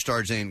 Other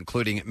stars,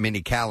 including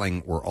Mindy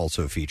Kaling, were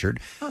also featured.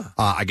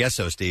 I guess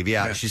so, Steve.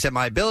 Yeah. She said,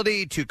 my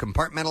ability to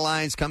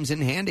compartmentalize comes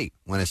in handy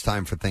when it's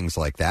time for things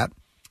like that.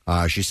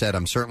 She said,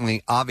 I'm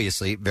certainly,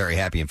 obviously, very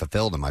happy and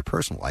fulfilled in my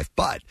personal life,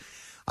 but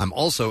I'm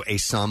also a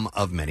sum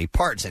of many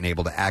parts and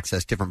able to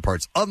access different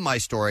parts of my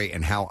story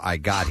and how I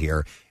got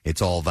here.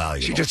 It's all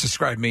valuable. She just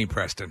described me,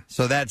 Preston.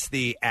 So that's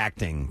the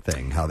acting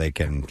thing, how they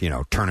can,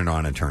 turn it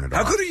on and turn it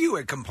off. How good are you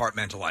at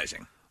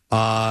compartmentalizing?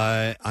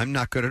 I'm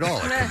not good at all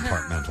at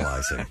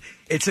compartmentalizing.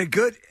 It's a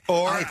good,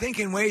 I think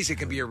in ways it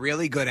can be a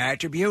really good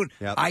attribute.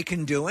 Yep. I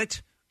can do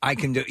it.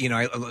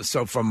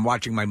 So from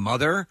watching my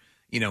mother,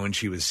 when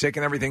she was sick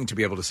and everything, to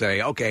be able to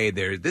say, okay,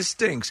 this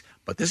stinks,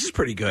 but this is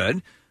pretty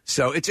good.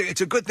 So it's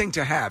a good thing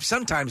to have.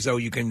 Sometimes, though,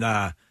 you can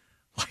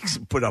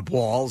put up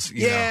walls.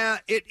 You know.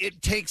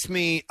 It takes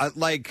me,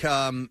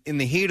 in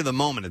the heat of the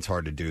moment, it's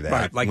hard to do that.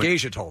 Right, like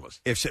Asia told us.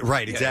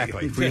 Right,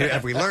 exactly.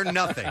 If we learn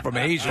nothing from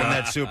Asia, from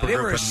that super they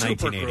group were in a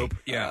super 1980. group.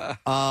 Yeah.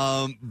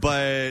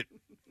 But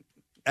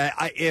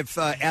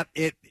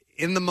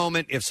in the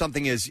moment, if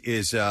something is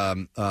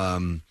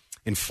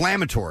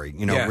inflammatory,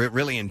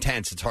 really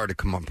intense, it's hard to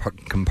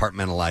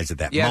compartmentalize at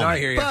that moment. Yeah, no, I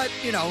hear you. But,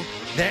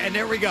 and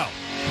there we go.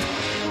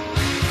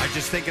 I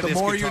just think of the this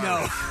more you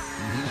guitar know.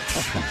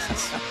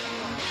 riff.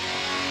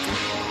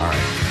 All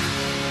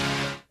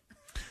right.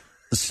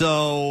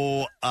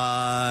 So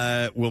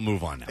we'll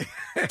move on now.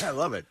 I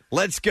love it.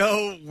 Let's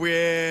go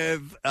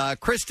with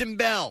Kristen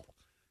Bell.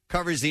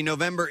 Covers the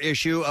November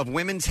issue of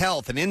Women's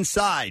Health, and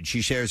inside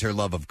she shares her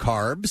love of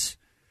carbs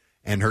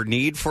and her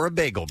need for a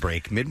bagel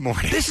break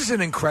mid-morning. This is an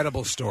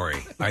incredible story,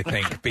 I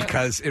think,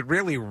 because it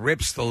really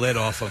rips the lid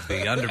off of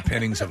the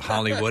underpinnings of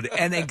Hollywood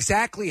and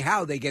exactly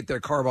how they get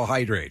their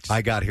carbohydrates.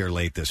 I got here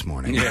late this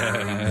morning. Yeah.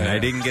 And I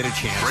didn't get a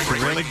chance to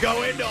really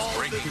go into all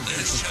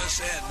This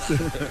just in.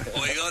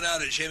 We go down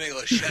to Jimmy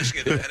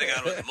Lashevsky, depending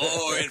on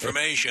more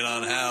information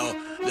on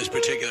how this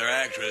particular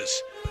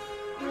actress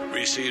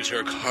receives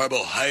her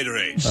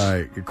carbohydrates. All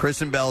right.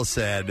 Kristen Bell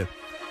said,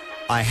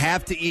 I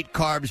have to eat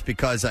carbs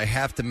because I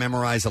have to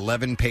memorize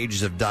 11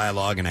 pages of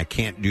dialogue, and I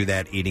can't do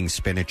that eating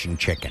spinach and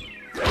chicken.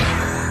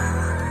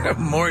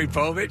 Maury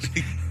Povich?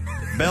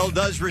 Bell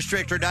does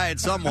restrict her diet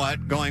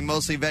somewhat, going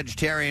mostly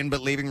vegetarian but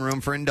leaving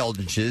room for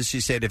indulgences. She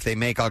said, if they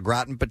make au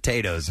gratin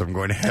potatoes, I'm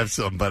going to have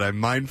some, but I'm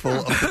mindful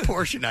of the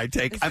portion I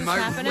take. Am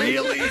I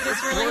really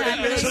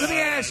recording this? So let me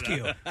ask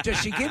you, does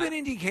she give an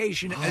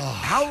indication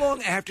how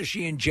long after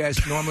she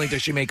ingests normally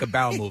does she make a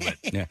bowel movement?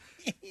 Yeah.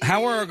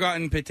 How are au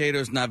gratin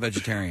potatoes not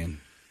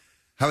vegetarian?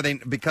 How are they?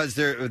 Because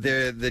they're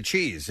the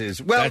cheese is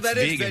that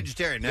is vegan.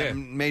 vegetarian. Yeah.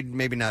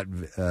 Maybe not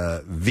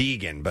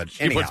vegan, but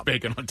She anyhow. puts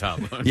bacon on top.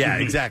 Yeah,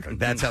 exactly.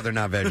 That's how they're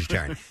not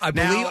vegetarian.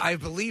 I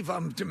believe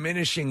I'm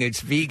diminishing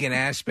its vegan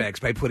aspects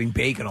by putting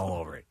bacon all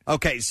over it.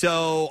 Okay,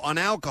 so on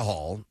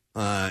alcohol,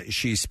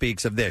 she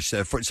speaks of this.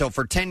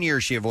 For 10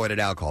 years, she avoided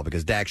alcohol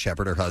because Dax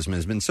Shepard, her husband,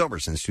 has been sober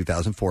since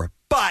 2004.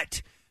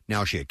 But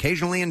now she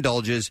occasionally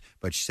indulges,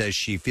 but she says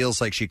she feels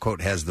like she,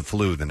 quote, has the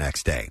flu the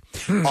next day.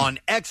 On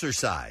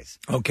exercise.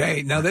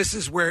 Okay, now this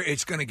is where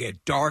it's going to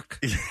get dark.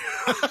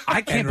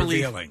 I can't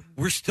believe revealing.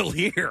 we're still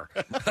here.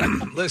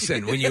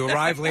 Listen, when you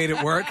arrive late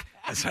at work,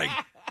 it's like,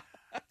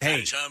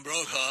 Hey, Tom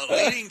Brokaw,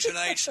 leading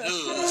tonight's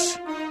news.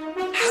 How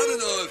to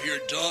know if your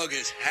dog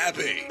is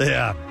happy.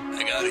 Yeah.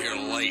 I got here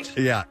late.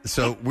 Yeah,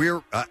 so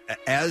we're,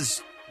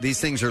 as these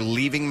things are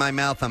leaving my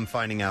mouth, I'm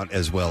finding out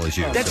as well as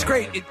you. That's So-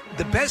 great.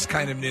 The best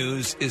kind of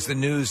news is the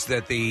news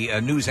that the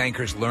news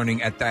anchor's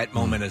learning at that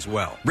moment as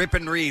well. Rip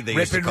and read, they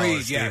Rip used to and call read,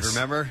 it, Steve, yes.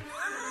 remember?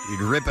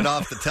 You'd rip it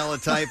off the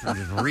teletype and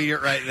just read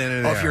it right then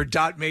and there. Off your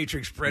dot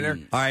matrix printer.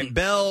 All right,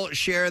 Bell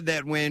shared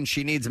that when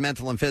she needs a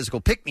mental and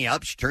physical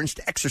pick-me-up, she turns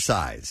to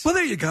exercise. Well,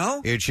 there you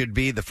go. It should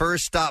be the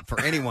first stop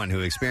for anyone who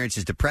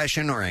experiences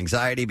depression or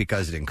anxiety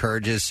because it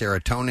encourages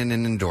serotonin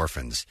and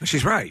endorphins.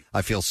 She's right.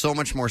 I feel so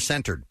much more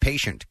centered,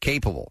 patient,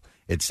 capable.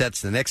 It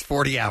sets the next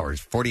 48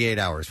 hours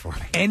for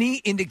me. Any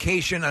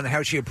indication on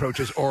how she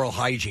approaches oral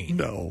hygiene?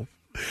 No.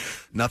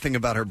 Nothing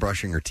about her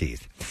brushing her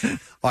teeth.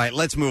 All right,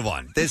 let's move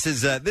on. This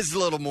is a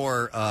little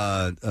more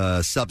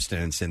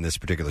substance in this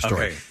particular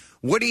story. Okay.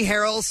 Woody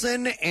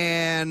Harrelson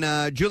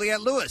and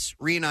Juliette Lewis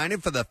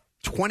reunited for the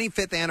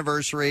 25th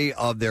anniversary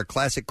of their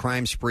classic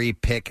crime spree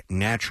pick,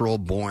 Natural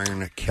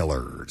Born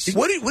Killers.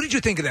 What did you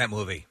think of that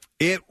movie?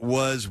 It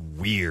was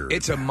weird.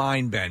 It's a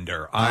mind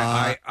bender.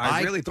 I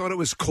really thought it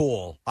was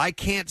cool. I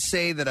can't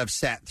say that I've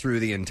sat through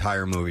the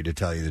entire movie, to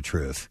tell you the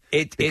truth.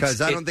 Because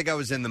I don't think I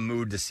was in the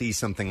mood to see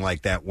something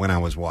like that when I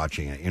was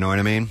watching it. You know what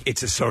I mean?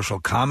 It's a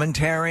social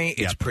commentary.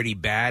 It's pretty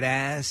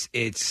badass.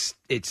 It's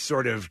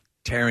sort of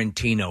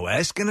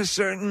Tarantino-esque in a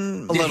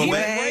certain Did he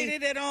way. write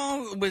it at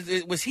all?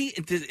 Was he?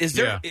 Is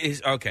there? Yeah.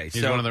 Okay,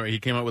 He's so one of he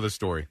came up with a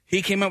story.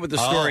 he came up with the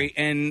story,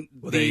 and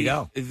there you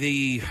go.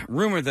 The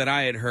rumor that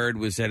I had heard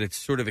was that it's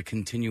sort of a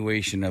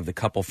continuation of the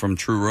couple from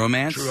True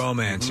Romance. True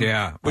Romance,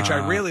 yeah. Which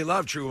I really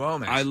love. True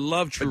Romance. I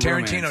love True But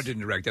Tarantino Romance.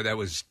 didn't direct that. That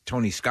was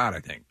Tony Scott, I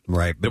think.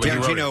 Right. But But he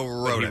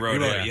Tarantino wrote it.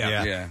 wrote it.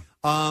 Yeah.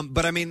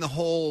 But I mean, the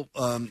whole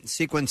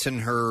sequence in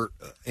her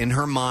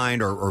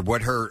mind, or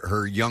what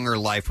her younger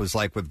life was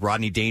like with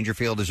Rodney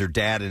Dangerfield as her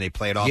dad, and they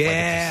play it off like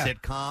it's a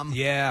sitcom.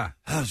 Yeah,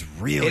 that was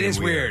really. It is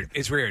weird.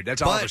 It's weird.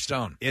 That's But Oliver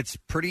Stone. It's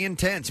pretty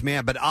intense,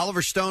 man. But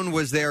Oliver Stone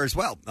was there as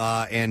well,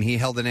 and he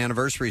held an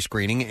anniversary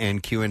screening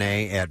and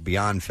Q&A at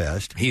Beyond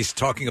Fest. He's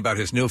talking about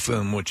his new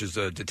film, which is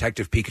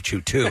Detective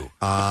Pikachu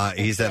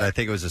 2. He said, I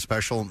think it was a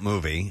special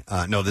movie.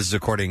 No, this is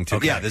according to...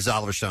 Okay. Yeah, this is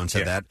Oliver Stone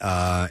said that.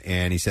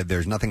 And he said,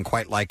 there's nothing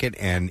quite like it,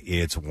 and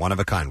it's one of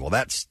a kind. Well,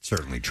 that's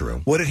certainly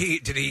true. What did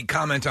he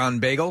comment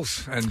on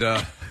bagels and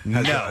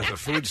as a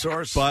food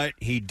source? But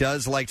he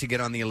does like to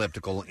get on the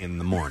elliptical in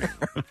the morning.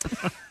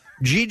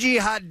 Gigi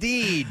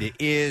Hadid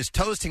is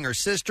toasting her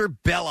sister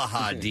Bella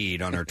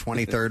Hadid on her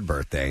 23rd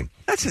birthday.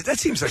 That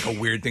seems like a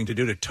weird thing to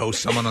do, to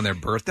toast someone on their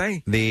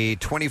birthday. The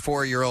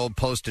 24-year-old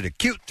posted a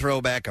cute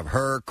throwback of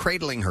her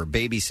cradling her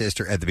baby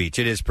sister at the beach.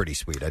 It is pretty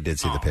sweet. I did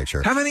see the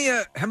picture. How many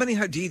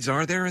Hadids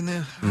are there in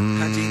the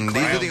Hadid These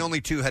clan? are the only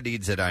two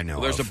Hadids that I know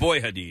Well, there's of. a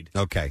boy Hadid.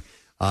 Okay.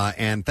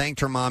 And thanked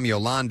her mom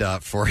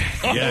Yolanda for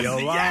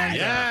Yolanda.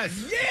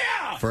 Yes.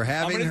 Yeah. for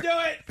having I'm gonna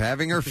do it.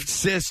 having her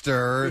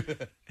sister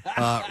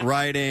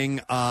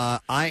writing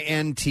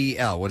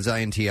INTL. What does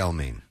INTL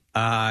mean?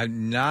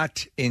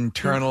 Not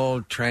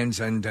internal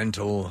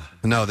transcendental.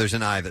 No, there's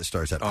an I that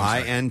starts at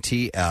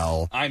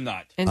INTL. I'm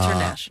not.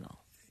 International.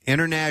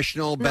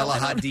 International Bella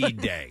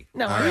Hadid Day.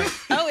 No. All right.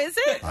 Oh, is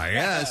it?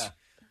 Yes.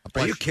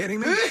 Are you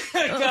kidding me?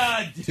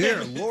 God.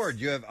 Dear Lord,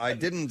 I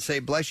didn't say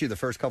bless you the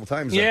first couple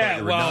times. I Yeah, thought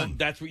you were well, done.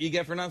 that's what you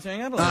get for not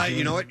saying I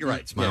You know what? You're right.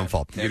 It's my own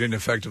fault. You didn't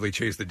effectively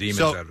chase the demons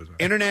So, out of his mouth.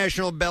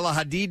 International Bella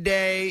Hadid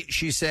Day,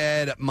 she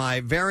said,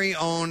 my very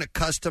own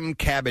custom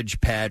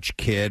Cabbage Patch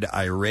Kid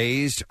I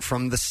raised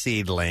from the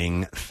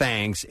seedling.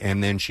 Thanks.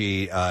 And then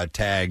she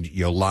tagged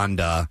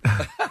Yolanda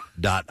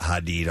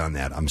Hadid on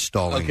that. I'm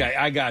stalling. Okay,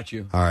 I got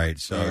you. All right.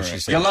 So she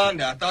said,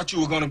 Yolanda, I thought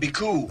you were going to be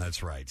cool.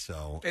 That's right.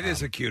 So It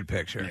is a cute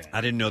picture.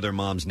 I didn't know their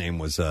mom's name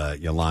was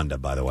Yolanda,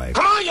 by the way.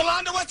 Come on,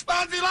 Yolanda, what's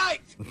Fonzie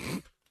like?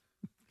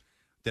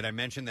 Did I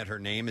mention that her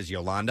name is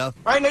Yolanda?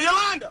 Right now,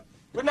 Yolanda,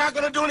 we're not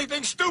going to do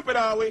anything stupid,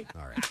 are we?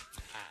 All right.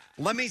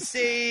 Let me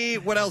see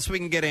what else we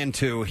can get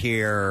into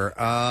here.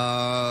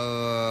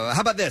 How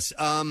about this?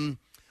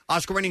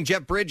 Oscar-winning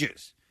Jeff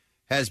Bridges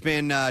has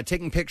been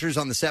taking pictures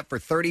on the set for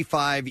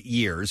 35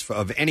 years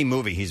of any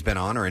movie he's been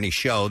on or any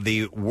show.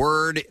 The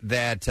word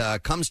that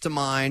comes to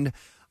mind,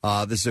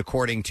 this is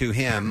according to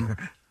him,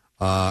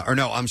 of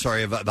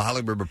the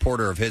Hollywood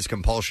Reporter, of his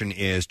compulsion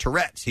is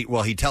Tourette's.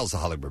 He tells the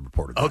Hollywood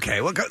Reporter that.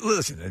 Okay, well,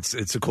 listen,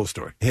 it's a cool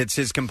story. It's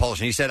his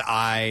compulsion. He said,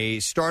 I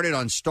started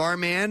on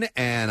Starman,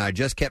 and I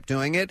just kept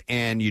doing it,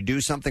 and you do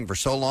something for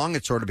so long,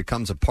 it sort of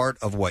becomes a part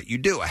of what you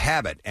do, a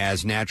habit,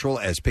 as natural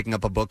as picking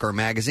up a book or a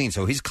magazine.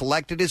 So he's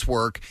collected his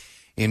work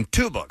in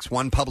 2 books,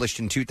 one published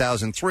in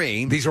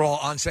 2003. These are all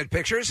on-set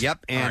pictures?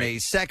 Yep, and a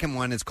second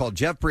one is called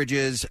Jeff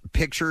Bridges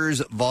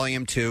Pictures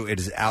Volume 2. It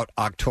is out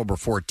October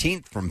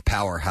 14th from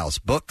Powerhouse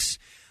Books.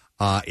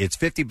 It's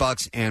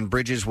 $50, and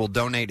Bridges will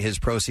donate his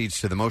proceeds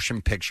to the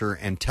Motion Picture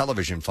and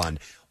Television Fund.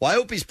 Well, I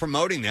hope he's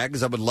promoting that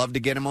because I would love to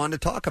get him on to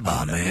talk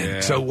about it. Man. Yeah.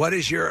 So what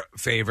is your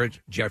favorite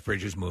Jeff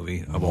Bridges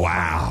movie of all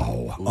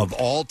time? Of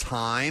all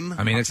time?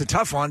 I mean, it's a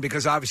tough one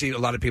because obviously a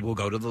lot of people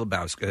go to the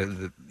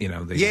Lebowski,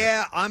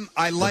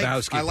 I like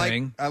Lebowski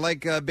thing. I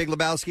like Big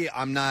Lebowski.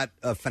 I'm not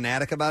a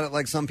fanatic about it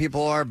like some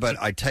people are, but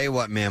I tell you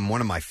what, man,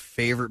 one of my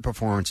favorite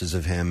performances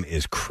of him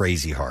is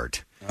Crazy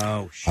Heart.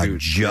 Oh,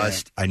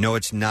 shoot. I know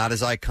it's not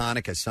as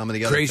iconic as some of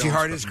the other Crazy films,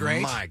 Heart but is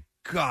great. My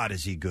God,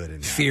 is he good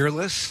in that.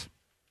 Fearless,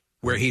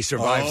 where he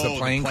survives the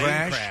plane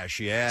crash.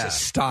 Yeah. It's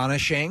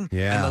astonishing.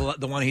 Yeah.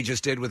 And the one he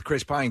just did with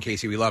Chris Pine,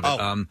 Casey, we love it.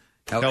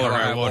 Hell Hell or or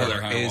High High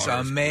Water. Water is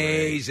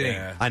amazing.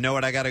 I know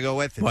what I got to go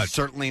with. It's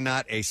certainly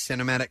not a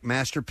cinematic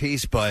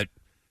masterpiece, but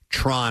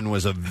Tron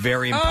was a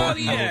very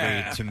important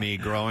movie to me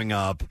growing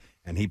up,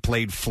 and he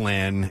played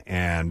Flynn,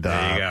 and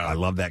I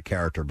love that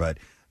character. But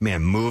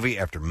man, movie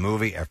after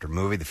movie after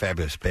movie, the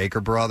Fabulous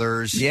Baker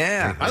Brothers.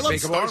 Yeah, I loved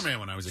Baker Brothers.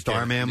 Starman when I was a kid.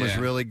 Starman was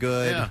really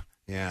good. Yeah.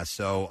 Yeah,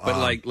 so... But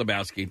like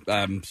Lebowski,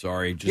 I'm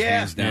sorry, just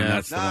hands down,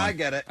 that's the one. I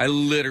get it. I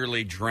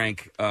literally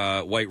drank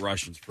White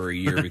Russians for a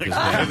year because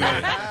of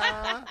it.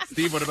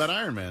 Steve, what about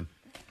Iron Man?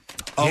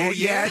 Oh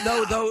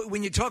yeah. Though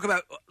when you talk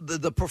about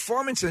the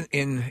performance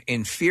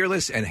in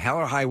Fearless and Hell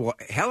or High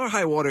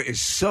Water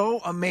is so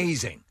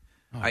amazing.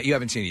 You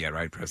haven't seen it yet,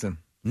 right, Preston?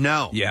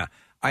 No. Yeah.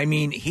 I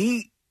mean,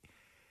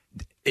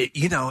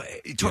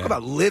 talk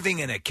about living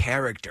in a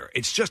character.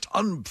 It's just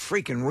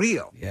unfreaking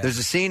real. Yeah. There's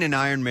a scene in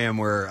Iron Man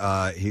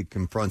where he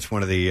confronts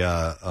one of the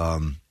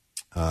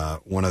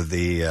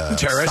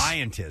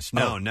scientists.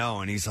 No,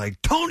 and he's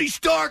like, Tony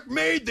Stark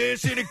made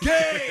this in a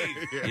cave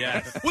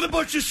with a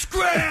bunch of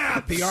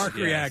scrap. The arc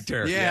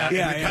reactor. Yeah. And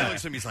he kind of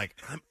looks at him. He's like,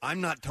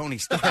 I'm not Tony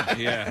Stark.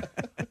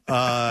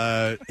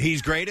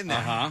 He's great in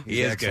that.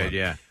 He is excellent. good.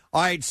 Yeah.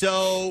 All right,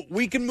 so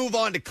we can move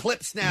on to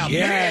clips now.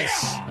 Yes.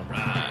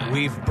 Yeah!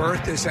 We've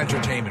birthed this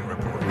entertainment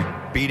report. We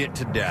beat it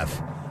to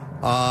death.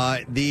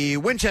 The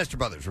Winchester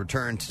brothers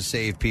return to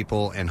save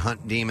people and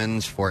hunt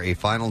demons for a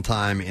final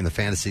time in the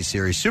fantasy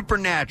series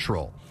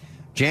Supernatural.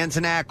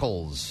 Jansen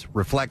Ackles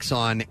reflects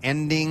on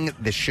ending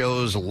the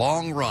show's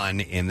long run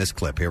in this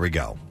clip. Here we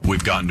go.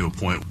 We've gotten to a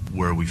point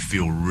where we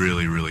feel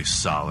really, really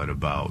solid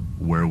about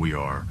where we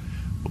are.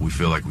 But we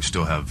feel like we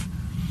still have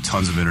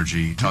tons of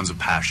energy, tons of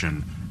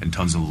passion, and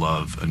tons of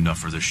love, enough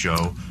for the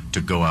show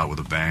to go out with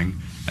a bang.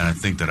 And I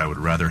think that I would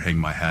rather hang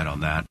my hat on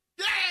that.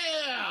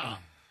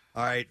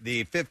 All right,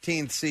 the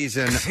 15th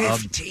season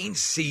 15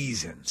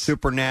 seasons.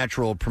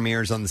 Supernatural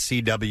premieres on the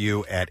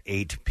CW at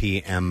 8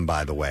 p.m.,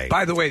 by the way.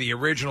 By the way, the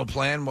original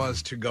plan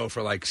was to go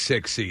for like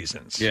 6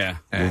 seasons. Yeah.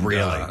 And,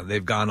 really?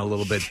 They've gone a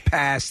little bit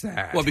past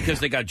that. Well, because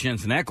they got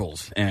Jensen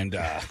Ackles. And,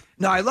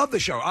 no, I love the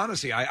show.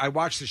 Honestly, I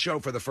watched the show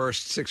for the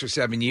first 6 or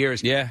 7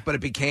 years. Yeah.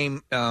 But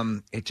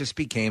it just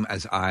became,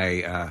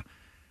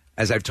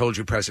 as I've told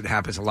you, Preston, it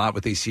happens a lot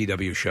with these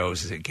CW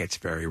shows, is it gets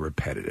very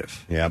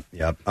repetitive. Yep.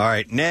 All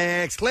right,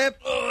 next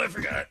clip. Oh, I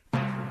forgot.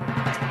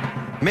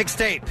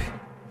 Mixtape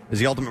is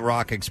the ultimate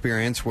rock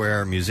experience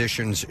where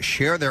musicians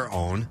share their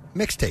own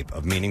mixtape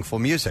of meaningful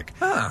music.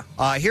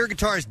 Here,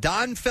 guitarist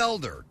Don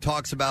Felder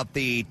talks about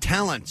the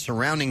talent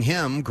surrounding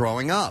him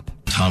growing up.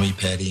 Tommy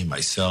Petty,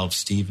 myself,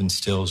 Stephen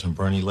Stills, and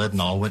Bernie Ledden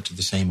all went to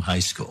the same high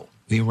school.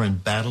 We were in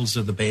battles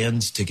of the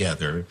bands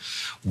together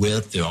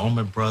with the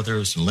Allman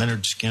Brothers and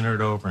Leonard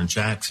Skinner over in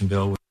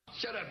Jacksonville.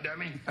 Shut up,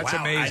 dummy. That's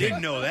wow, amazing. I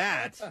didn't know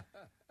that.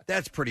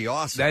 That's pretty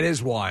awesome. That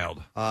is wild.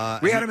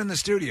 We had him in the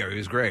studio. He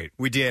was great.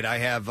 We did.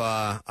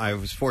 I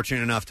was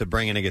fortunate enough to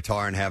bring in a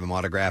guitar and have him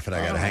autograph it.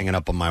 I got to hang it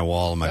up on my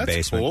wall in my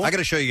basement. Cool. I got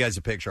to show you guys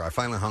a picture. I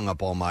finally hung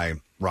up all my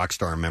rock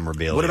star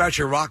memorabilia. What about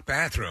your rock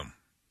bathroom?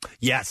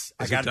 Yes,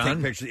 I got to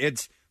take pictures.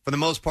 It's for the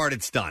most part,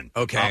 it's done.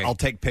 Okay, I'll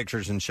take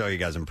pictures and show you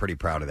guys. I'm pretty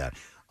proud of that.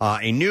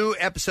 A new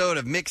episode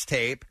of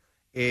Mixtape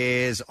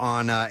is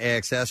on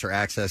AXS or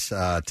Access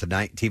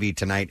TV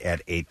tonight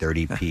at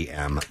 8:30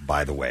 p.m.,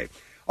 by the way.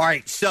 All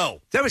right,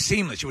 so... That was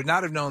seamless. You would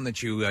not have known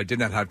that you did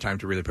not have time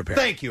to really prepare.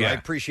 Thank you. Yeah. I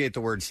appreciate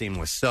the word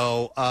seamless.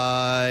 So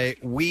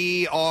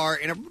we are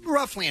in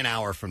roughly an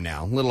hour from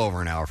now, a little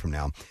over an hour from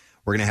now,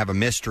 we're going to have a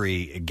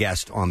mystery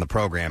guest on the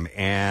program,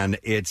 and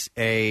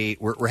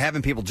we're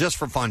having people just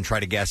for fun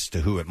try to guess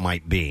to who it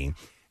might be,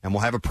 and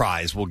we'll have a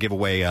prize. We'll give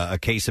away a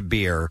case of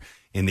beer.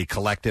 In the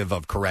collective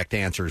of correct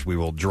answers, we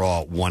will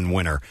draw one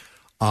winner.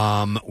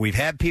 We've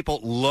had people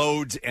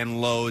loads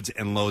and loads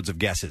and loads of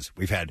guesses.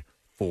 We've had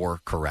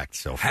 4 correct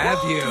so far.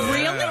 Have you?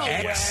 Really?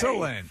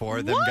 Excellent. 4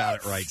 of them got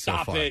it right so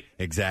far. It.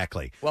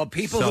 Exactly. Well,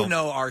 people who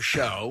know our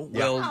show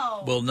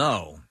will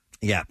know.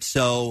 Yeah.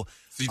 So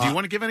do you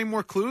want to give any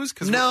more clues?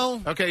 No.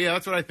 Okay, yeah,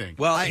 that's what I think.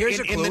 Well, here's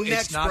a clue. In the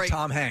next it's not break,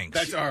 Tom Hanks.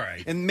 That's all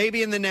right. And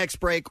maybe in the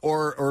next break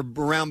or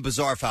around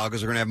Bizarre File,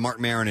 because we're going to have Mark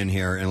Maron in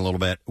here in a little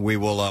bit,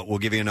 we'll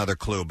give you another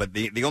clue. But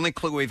the only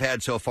clue we've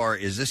had so far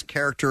is this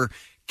character,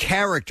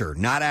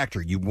 not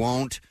actor. You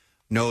won't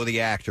know the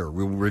actor.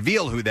 We'll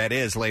reveal who that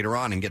is later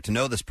on and get to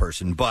know this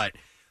person. But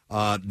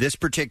this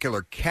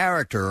particular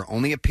character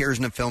only appears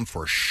in a film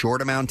for a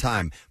short amount of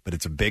time, but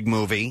it's a big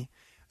movie.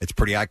 It's a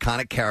pretty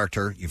iconic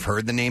character. You've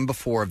heard the name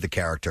before of the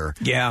character.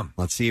 Yeah.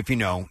 Let's see if you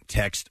know.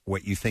 Text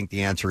what you think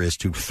the answer is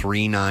to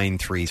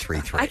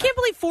 39333. I can't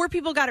believe 4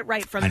 people got it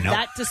right from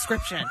that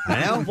description.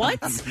 I know. What?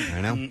 I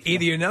know.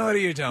 Either you know it or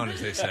you don't,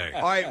 as they say.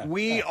 All right,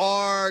 we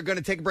are going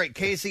to take a break.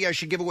 Casey, I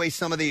should give away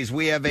some of these.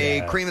 We have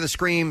a Cream of the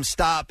Scream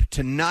stop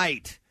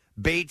tonight.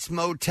 Bates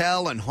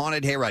Motel and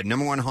Haunted Hayride.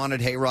 Number 1 haunted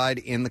hayride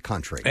in the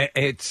country.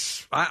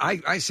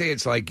 I say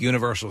it's like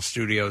Universal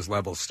Studios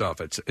level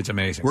stuff. It's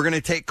amazing. We're going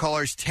to take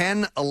callers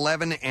 10,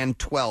 11, and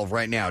 12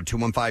 right now.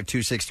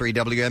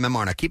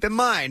 215-263-WMMR. Now, keep in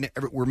mind,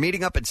 we're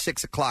meeting up at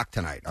 6 o'clock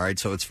tonight. All right,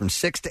 so it's from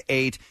 6 to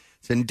 8.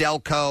 It's in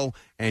Delco,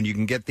 and you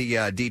can get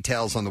the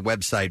details on the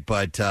website.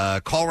 But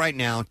call right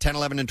now, 10,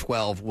 11, and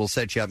 12. We'll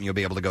set you up, and you'll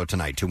be able to go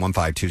tonight.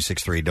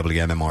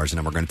 215-263-WMMR is the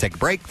number. We're going to take a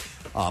break.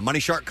 Money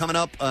Shark coming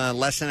up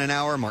less than an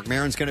hour. Mark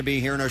Maron's going to be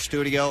here in our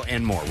studio,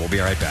 and more. We'll be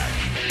right back.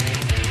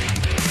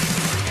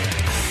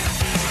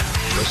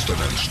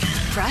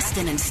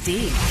 Preston and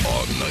Steve.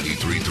 On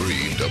 93.3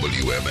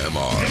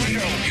 WMMR.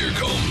 Here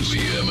comes the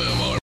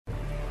MMR.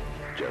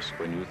 Just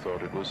when you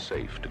thought it was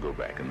safe to go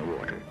back in the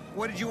water.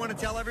 What did you want to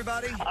tell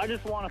everybody? I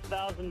just want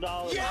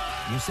 $1,000.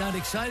 You sound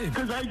excited.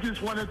 Because I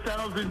just won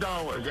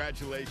 $1,000.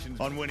 Congratulations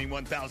on winning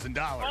 $1,000.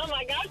 Oh,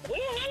 my gosh.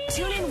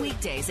 Tune in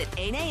weekdays at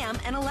 8 a.m.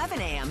 and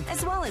 11 a.m.,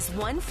 as well as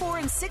 1, 4,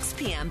 and 6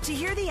 p.m. to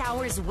hear the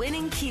hour's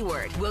winning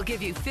keyword. We'll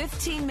give you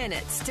 15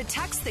 minutes to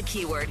text the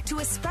keyword to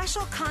a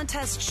special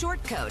contest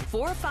short code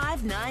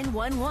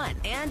 45911.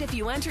 And if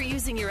you enter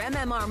using your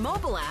MMR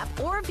mobile app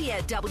or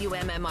via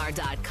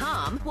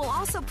WMMR.com, we'll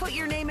also put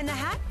your name in the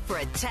hat for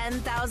a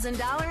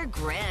 $10,000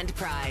 grand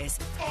prize.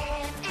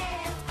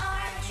 MMR.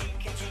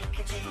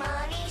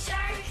 Money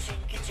Shark.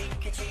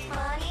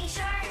 Money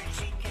Shark.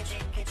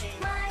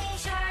 Money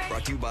Shark.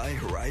 Brought to you by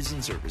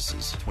Horizon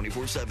Services,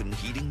 24/7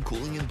 heating,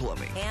 cooling, and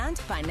plumbing.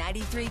 And by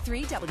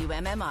 93.3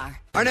 WMMR.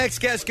 Our next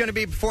guest is going to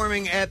be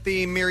performing at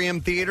the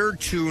Miriam Theater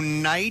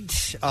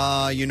tonight.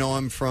 You know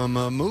him from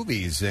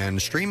movies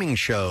and streaming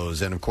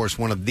shows, and of course,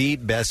 one of the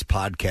best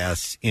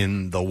podcasts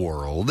in the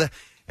world.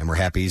 And we're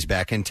happy he's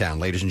back in town.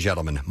 Ladies and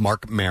gentlemen,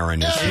 Mark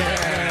Maron is here.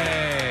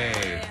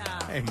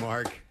 Hey,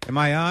 Mark. Am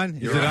I on?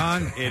 Is it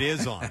on? It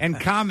is on. And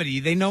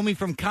comedy. They know me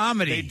from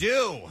comedy. They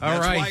do.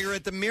 That's why you're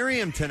at the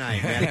Miriam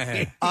tonight,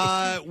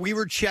 man. We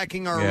were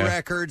checking our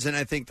records, and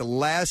I think the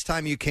last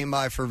time you came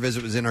by for a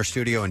visit was in our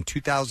studio in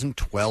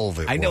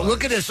 2012. I know.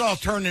 Look at us all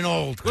turning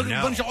old. Look at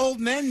a bunch of old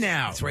men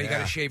now. That's why you got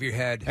to shave your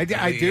head. I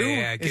do?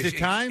 Yeah, is it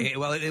time?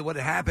 What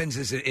happens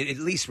is it at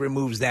least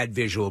removes that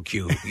visual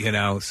cue, you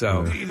know,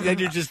 so. Then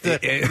you're just the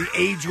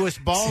ageless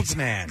bald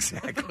man.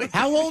 Exactly.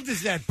 How old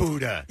is that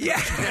Buddha? Yeah.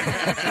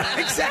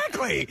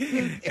 Exactly.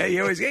 Yeah,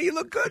 you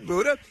look good,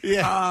 Buddha.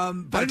 Yeah.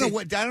 But I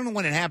don't know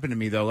when it happened to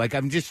me though. Like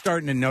I'm just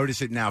starting to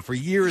notice it now. For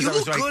years, you I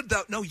was look like, good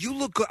though. No, you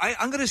look good.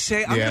 I'm going to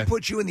say I'm going to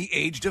put you in the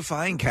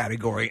age-defying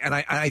category, and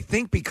I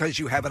think because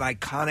you have an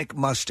iconic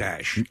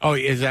mustache. Oh,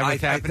 is that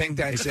what's happening? I think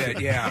that's it.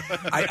 Yeah.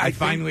 I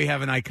finally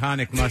have an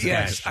iconic mustache.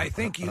 Yes, I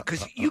think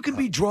because you can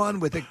be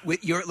drawn with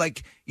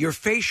your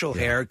facial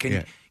hair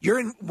can. You're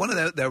in one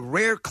of the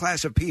rare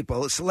class of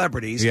people,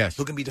 celebrities,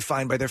 who can be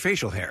defined by their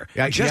facial hair.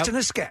 Just in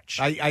a sketch.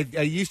 I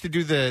used to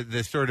do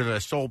the sort of a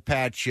soul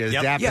patch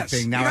zapper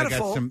thing. Now I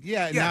got some.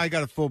 Now I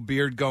got a full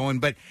beard going.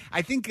 But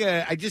I think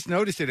I just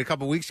noticed it a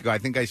couple weeks ago. I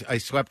think I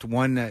slept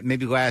one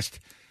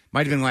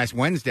might have been last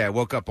Wednesday. I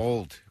woke up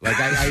old.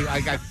 Like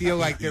I feel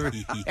like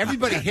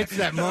everybody hits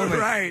that moment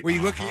right. where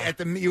you look at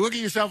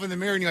yourself in the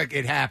mirror and you're like,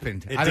 it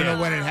happened. I don't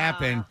know when it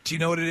happened. Do you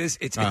know what it is?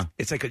 It's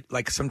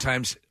like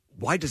sometimes.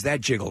 Why does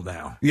that jiggle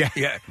now? Yeah.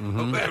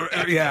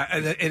 Mm-hmm. Yeah.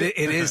 And it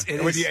is.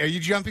 Are you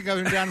jumping up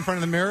and down in front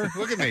of the mirror?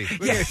 Look at me.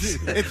 Yes.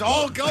 It's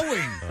all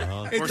going.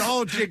 It's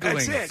all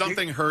jiggling. That's it.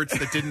 Something hurts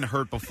that didn't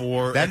hurt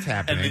before. That's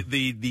happening.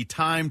 And the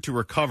time to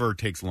recover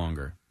takes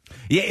longer.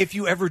 Yeah, if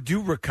you ever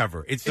do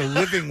recover, it's the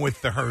living with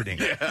the hurting.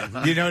 You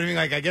know what I mean?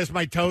 Like, I guess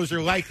my toes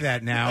are like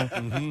that now.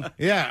 Mm-hmm.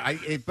 Yeah,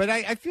 but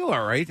I feel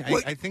all right.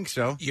 I think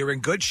so. You're in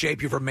good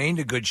shape. You've remained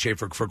in good shape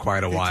for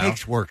quite a while. It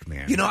takes work,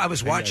 man. You know, I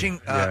was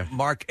watching,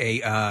 Mark,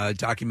 a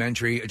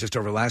documentary just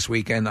over last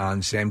weekend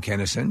on Sam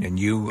Kinison, and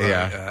you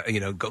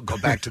go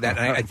back to that.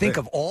 And I think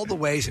of all the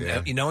ways,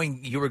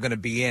 knowing you were going to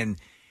be in,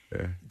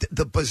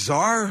 the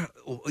bizarre,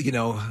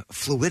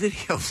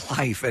 fluidity of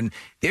life, and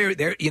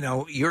you're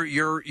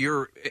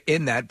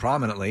in that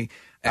prominently.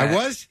 I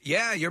was,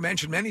 you're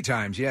mentioned many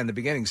times, in the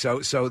beginning. So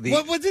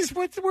the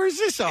where's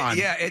this on?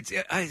 Yeah,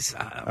 it's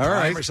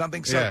Prime or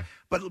something. So,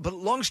 but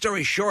long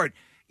story short,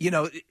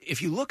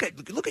 if you look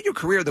at your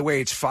career the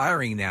way it's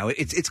firing now,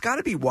 it's got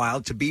to be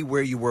wild to be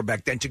where you were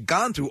back then, to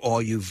gone through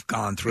all you've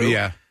gone through.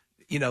 Yeah.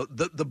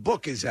 The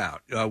book is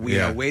out. We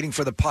are waiting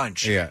for the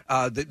punch. Yeah.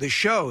 The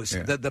shows,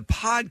 the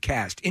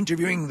podcast,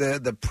 interviewing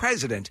the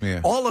president,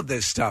 all of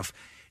this stuff.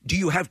 Do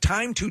you have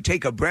time to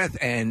take a breath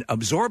and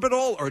absorb it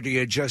all, or do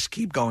you just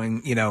keep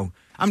going?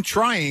 I'm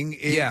trying.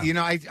 Yeah.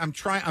 I'm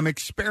trying. I'm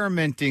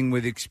experimenting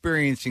with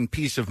experiencing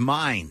peace of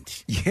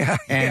mind. Yeah.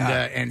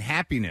 And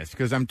happiness,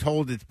 because I'm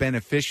told it's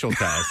beneficial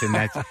to us, and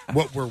that's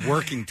what we're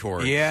working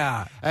towards.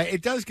 Yeah.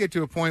 It does get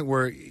to a point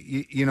where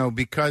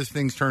because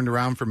things turned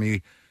around for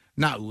me.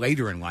 Not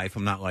later in life.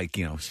 I'm not like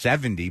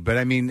 70, but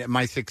I mean,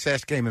 my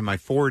success came in my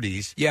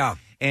 40s. Yeah.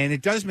 And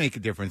it does make a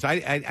difference.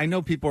 I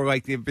know people are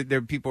like,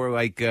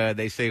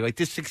 they say, like,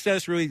 does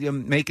success really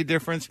make a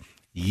difference?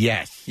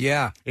 Yes.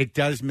 Yeah. It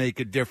does make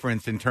a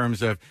difference in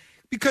terms of,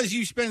 because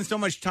you spend so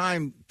much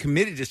time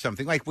committed to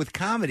something. Like with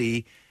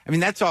comedy, I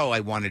mean, that's all I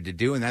wanted to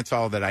do, and that's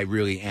all that I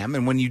really am.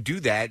 And when you do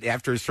that,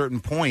 after a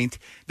certain point,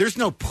 there's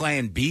no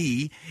plan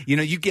B.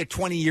 You get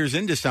 20 years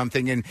into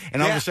something, and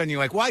all of a sudden you're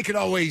like, well, I could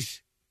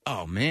always...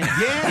 Oh, man.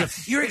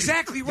 Yes, you're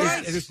exactly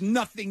right. There's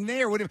nothing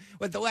there. What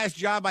the last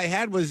job I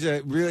had was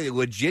a really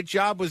legit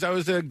job. I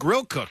was a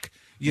grill cook,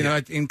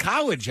 in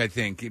college, I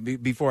think,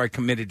 before I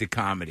committed to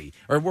comedy.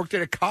 Or worked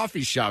at a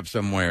coffee shop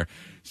somewhere.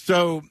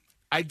 So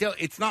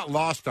it's not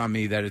lost on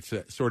me that it's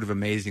sort of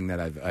amazing that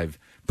I've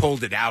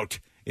pulled it out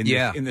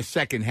in the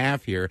second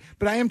half here,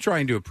 but I am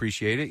trying to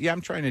appreciate it. Yeah, I'm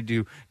trying to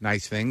do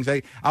nice things.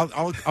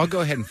 I'll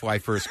go ahead and fly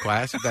first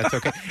class if that's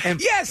okay. And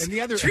yes, and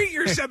the other treat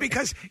yourself,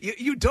 because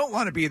you don't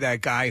want to be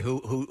that guy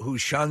who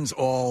shuns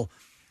all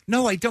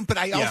No, I don't. But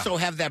I also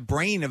have that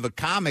brain of a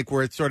comic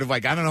where it's sort of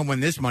like, I don't know when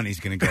this money's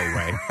going to go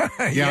away.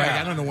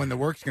 I don't know when the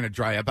work's going to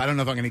dry up. I don't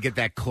know if I'm going to get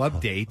that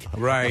club date.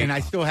 Right. And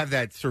I still have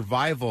that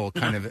survival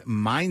kind of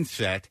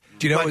mindset.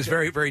 Do you know what was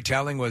very, very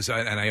telling was,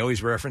 and I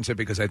always reference it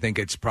because I think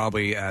it's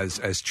probably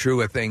as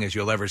true a thing as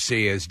you'll ever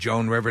see, is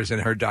Joan Rivers in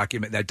her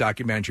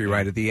documentary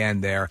right at the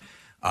end there.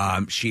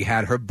 She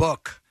had her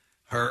book,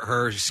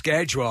 her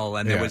schedule,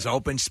 and there was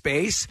open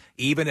space,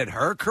 even at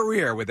her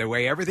career with the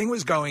way everything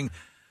was going.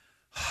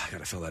 I got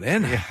to fill that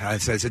in. Yeah.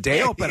 It's a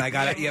day open. I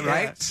got it.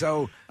 Right?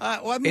 So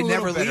I'm it a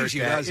never little leaves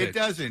you, better at does that. it? It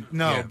doesn't.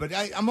 No, but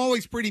I'm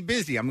always pretty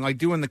busy. I'm like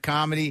doing the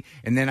comedy,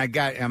 and then I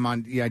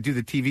do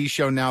the TV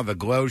show now, The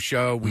Glow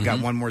Show. We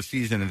got one more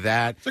season of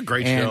that. It's a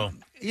great show.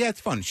 Yeah,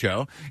 it's a fun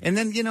show. And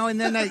then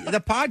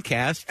the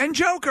podcast and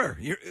Joker.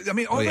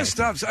 All this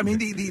stuff. I mean,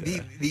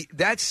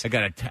 that's. I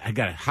got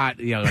a hot,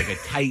 like a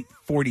tight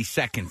 40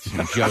 seconds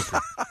in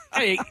Joker.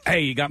 Hey,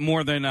 you got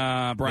more than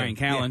Brian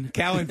Callen. Yeah.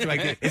 Callen's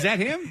like, is that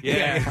him?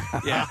 Yeah.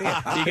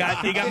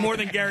 He got more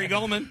than Gary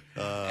Goldman.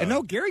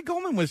 No, Gary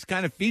Goldman was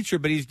kind of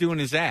featured, but he's doing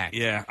his act.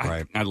 Yeah,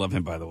 right. I love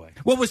him, by the way.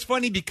 Well, it was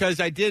funny because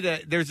I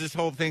did there's this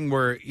whole thing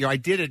where I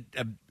did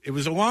it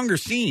was a longer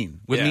scene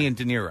with me and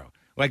De Niro.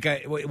 Like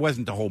it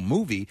wasn't the whole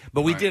movie,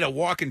 but we did a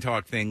walk and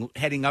talk thing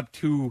heading up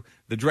to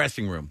the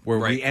dressing room where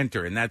we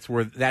enter, and that's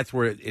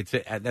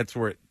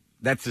the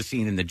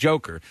scene in the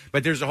Joker.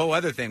 But there's a whole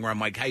other thing where I'm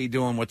like, "How you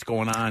doing? What's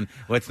going on?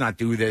 Let's not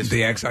do this."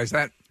 They excise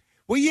that.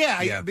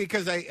 Well,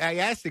 because I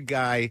asked the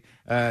guy,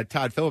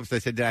 Todd Phillips, I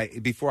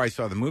said, before I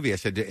saw the movie, I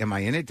said, am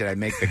I in it? Did I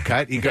make the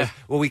cut? He goes,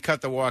 well, we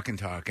cut the walk and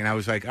talk. And I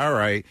was like, all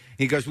right.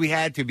 He goes, we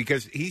had to,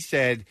 because he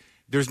said,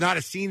 there's not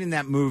a scene in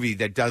that movie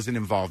that doesn't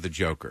involve the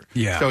Joker.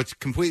 Yeah. So it's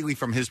completely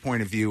from his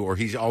point of view, or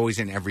he's always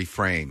in every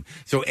frame.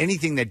 So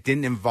anything that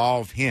didn't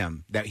involve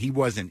him, that he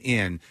wasn't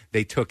in,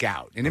 they took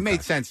out. And it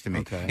made sense to me.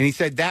 Okay. And he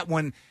said that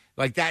one,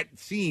 like that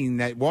scene,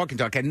 that walk and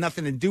talk, had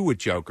nothing to do with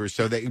Joker.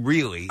 So they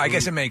really... I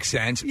guess it makes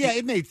sense. Yeah,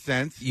 it made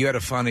sense. You had a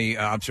funny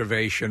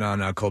observation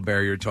on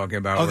Colbert you were talking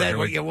about.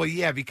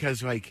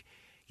 Because like...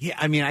 Yeah,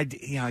 I mean, I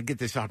get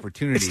this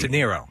opportunity. It's De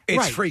Niro.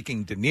 It's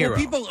freaking De Niro. Well,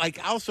 people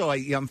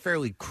I'm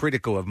fairly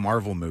critical of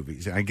Marvel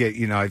movies. I get,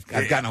 I've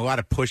gotten a lot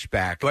of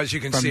pushback. Well, as you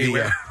can from see,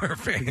 we're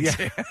fans.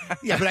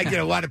 Yeah, but I get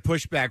a lot of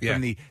pushback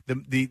from the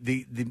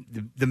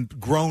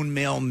grown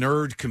male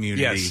nerd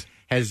community. Yes.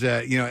 Has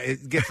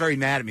it gets very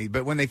mad at me.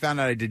 But when they found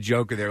out I did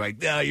Joker, they're like,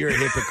 "No, you're a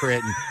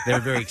hypocrite," and they're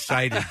very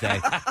excited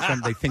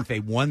that they think they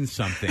won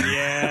something.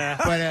 Yeah,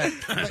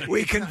 but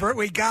we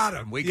got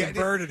him. We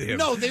converted him.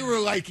 No, they were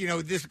like,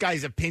 this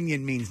guy's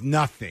opinion means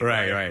nothing.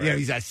 Right.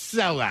 He's a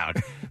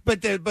sellout.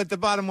 But the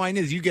bottom line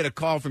is, you get a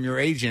call from your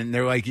agent, and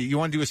they're like, "You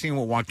want to do a scene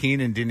with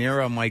Joaquin and De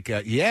Niro?" I'm like,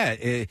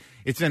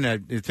 it's in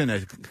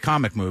a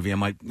comic movie.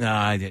 I'm like,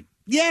 I didn't.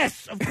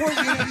 Yes, of course.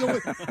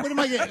 What am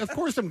I? Of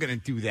course, I'm going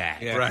to do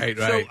that. Yeah. Right.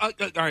 So, all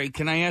right.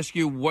 Can I ask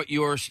you what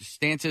your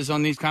stance is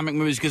on these comic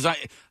movies? Because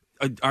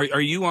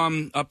are you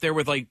up there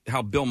with like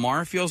how Bill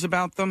Maher feels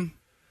about them?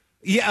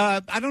 Yeah,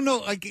 I don't know.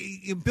 Like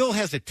Bill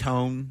has a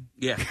tone.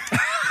 Yeah.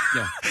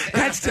 Yeah,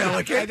 that's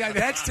delicate.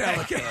 That's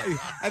delicate.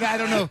 And I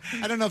don't know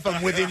if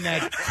I'm within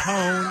that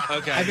tone.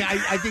 Okay. I mean,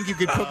 I think you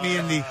could put me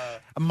in the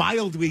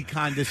mildly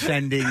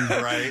condescending.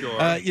 Right.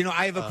 Sure.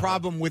 I have a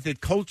problem with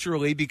it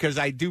culturally because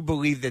I do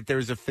believe that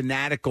there's a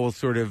fanatical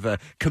sort of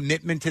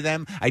commitment to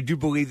them. I do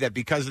believe that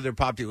because of their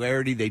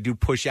popularity, they do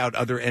push out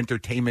other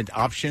entertainment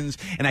options.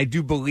 And I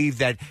do believe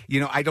that,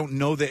 I don't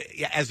know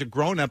that as a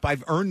grown-up,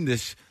 I've earned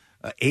this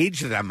age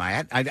that I'm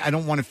at. I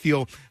don't want to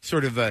feel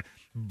sort of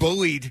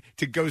bullied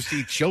to go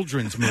see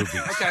children's movies.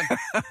 Okay.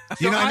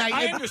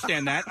 I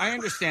understand that. I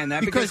understand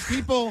that because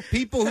people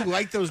who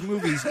like those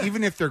movies,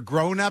 even if they're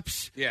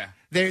grown-ups,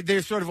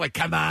 they're sort of like,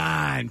 come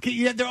on.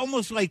 They're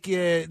almost like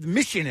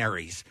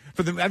missionaries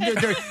for them.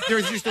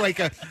 There's just like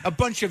a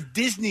bunch of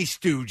Disney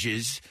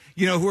stooges,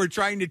 who are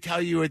trying to tell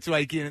you it's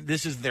like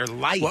this is their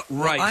life. Well,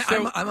 right.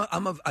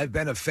 I've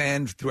been a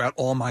fan throughout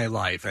all my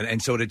life,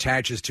 and so it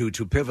attaches to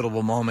pivotal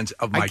moments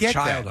of my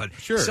childhood.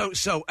 That. Sure.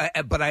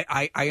 But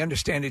I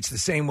understand it's the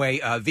same way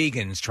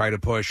vegans try to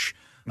push.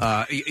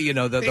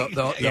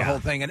 The whole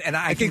thing, and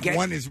I think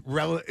one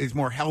is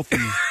more healthy.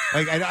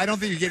 Like I don't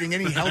think you're getting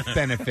any health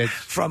benefits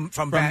from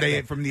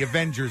the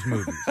Avengers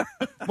movies.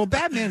 Well,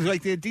 Batman's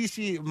like the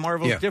DC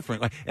Marvel's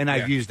different. And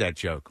I've used that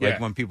joke. Like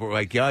when people were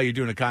like, "Yeah, you're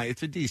doing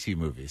it's a DC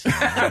movie." So,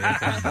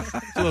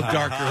 it's a little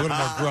darker, a little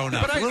more grown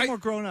up. A little more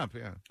grown up.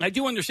 Yeah, I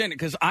do understand it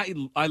because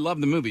I love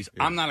the movies.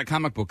 Yeah. I'm not a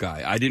comic book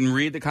guy. I didn't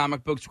read the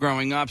comic books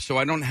growing up, so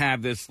I don't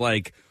have this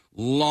like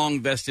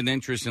long vested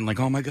interest in like,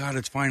 oh my God,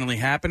 it's finally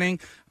happening.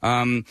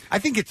 I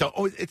think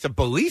it's a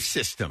belief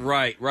system.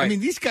 Right. I mean,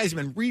 these guys have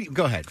been reading.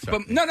 Go ahead. Sorry.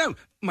 But no,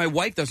 my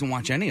wife doesn't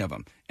watch any of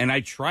them, and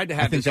I tried to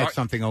have. I think that's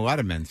something a lot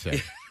of men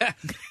say.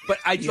 But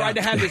I tried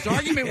to have this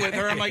argument with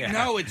her. I'm like,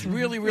 no, it's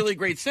really, really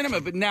great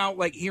cinema. But now,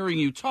 like hearing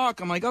you talk,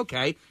 I'm like,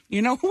 okay,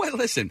 you know what?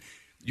 Listen.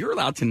 you're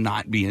allowed to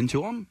not be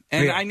into them,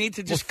 and Yeah. I need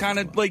to just kind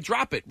of like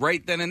drop it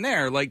right then and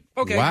there. Like,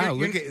 okay, wow,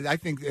 you're- I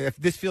think if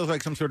this feels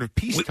like some sort of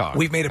peace talk.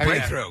 we've made a I mean,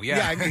 breakthrough,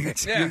 yeah. I mean, you're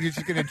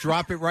just going to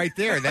drop it right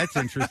there. That's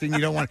interesting.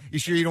 You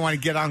sure you don't want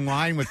to get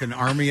online with an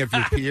army of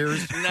your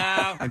peers?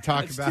 No, and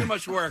talk it's about too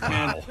much work,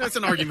 man. That's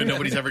an argument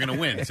nobody's ever going to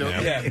win. So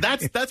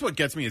that's what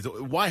gets me is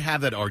why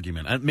have that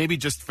argument? Maybe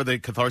just for the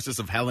catharsis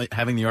of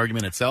having the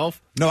argument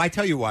itself. No, I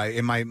tell you why.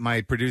 And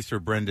my producer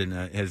Brendan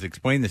has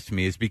explained this to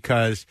me is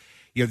because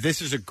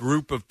this is a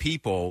group of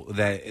people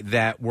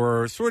that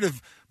were sort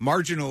of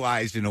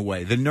marginalized in a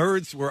way. The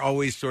nerds were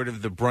always sort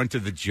of the brunt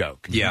of the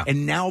joke. Yeah.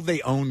 And now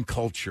they own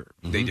culture.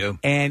 They do.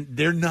 And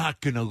they're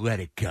not going to let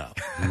it go.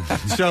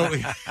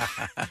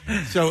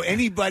 So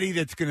anybody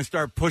that's going to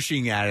start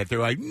pushing at it, they're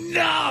like,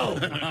 no!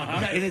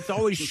 And it's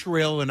always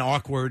shrill and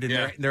awkward,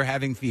 and they're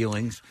having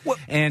feelings.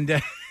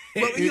 And...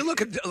 Well, you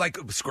look at like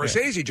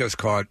Scorsese just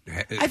caught.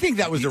 I think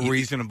that was a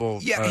reasonable.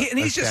 And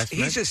he's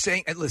assessment. just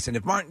saying. Listen,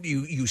 if Martin,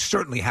 you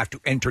certainly have to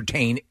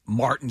entertain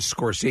Martin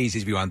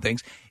Scorsese's view on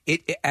things.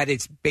 It at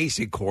its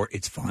basic core,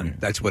 it's fun.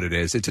 That's what it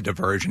is. It's a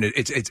diversion.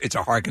 It's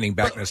a harkening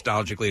back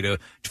nostalgically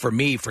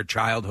for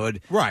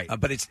childhood. Right.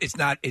 But it's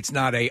not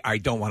a I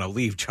don't want to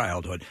leave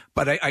childhood.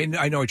 But I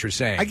know what you're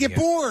saying. I get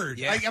bored.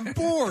 Yeah. I'm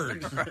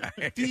bored.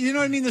 Do you know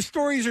what I mean? The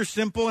stories are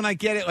simple, and I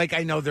get it. Like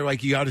I know they're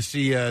like you ought to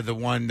see the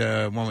one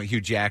with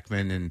Hugh Jackman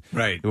and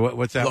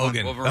what's that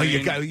Logan. one? Oh,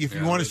 if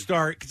you want to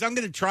start, because I'm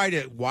going to try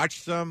to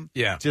watch some.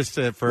 Yeah. Just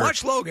for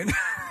watch Logan.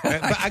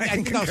 But I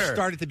think I'll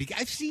start at the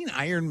beginning. I've seen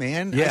Iron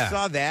Man. Yeah. I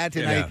saw that,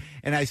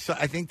 and I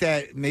think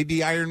that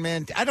maybe Iron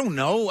Man. I don't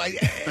know.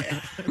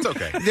 It's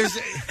okay.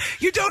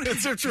 You don't.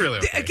 It's really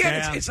okay.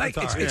 Again,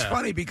 it's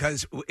funny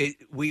because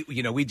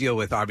we deal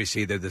with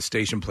obviously the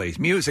station plays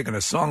music and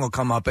a song will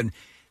come up and.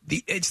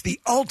 It's the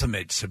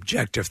ultimate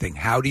subjective thing.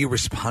 How do you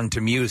respond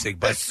to music?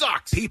 But this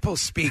sucks. People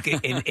speak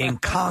in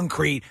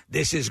concrete.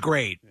 This is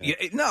great.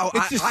 No,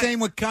 it's the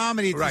same with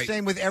comedy. It's the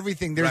same with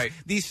everything.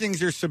 These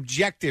things are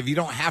subjective. You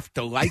don't have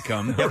to like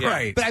them.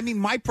 Right. But I mean,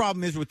 my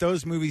problem is with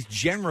those movies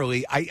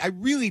generally, I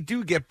really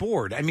do get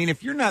bored. I mean,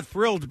 if you're not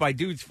thrilled by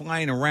dudes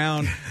flying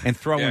around and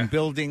throwing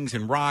buildings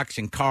and rocks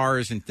and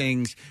cars and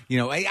things,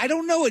 I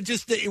don't know.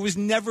 It was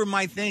never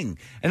my thing.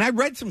 And I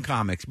read some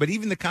comics, but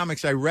even the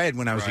comics I read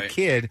when I was a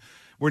kid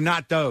were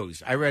not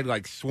those. I read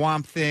like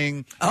Swamp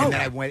Thing, and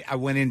then I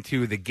went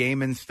into the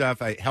Gaiman stuff,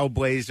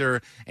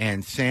 Hellblazer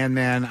and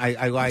Sandman.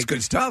 I liked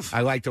good stuff.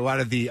 I liked a lot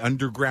of the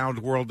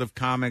underground world of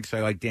comics. I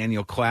like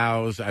Daniel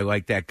Clowes. I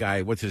like that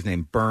guy. What's his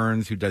name?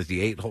 Burns, who does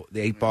the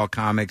 8-ball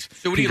comics.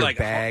 So what do you Peter like?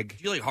 Bag.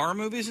 Do you like horror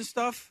movies and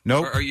stuff?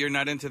 Nope. Or you're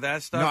not into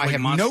that stuff? No, I Like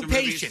have monster no movies?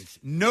 patience.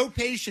 No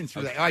patience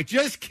for that. I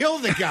just kill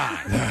the guy.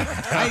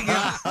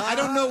 I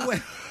don't know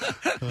what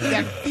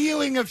that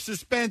feeling of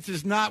suspense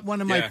is not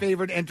one of my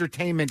favorite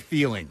entertainment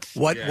feelings.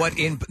 What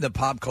in the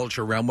pop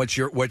culture realm? What's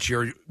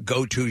your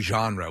go-to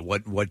genre?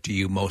 What do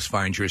you most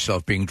find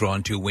yourself being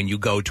drawn to when you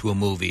go to a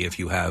movie? If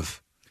you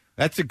have,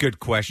 that's a good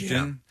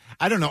question.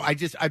 I don't know.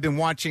 I've been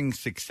watching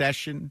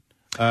Succession.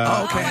 Okay.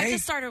 I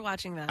just started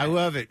watching that. I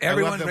love it.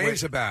 Everyone the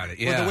raves way, about it.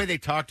 Well, Yeah. the way they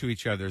talk to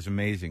each other is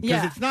amazing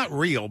because it's not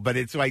real, but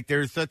it's like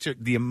there's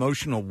the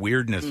emotional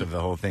weirdness of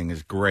the whole thing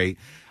is great.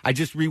 I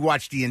just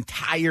rewatched the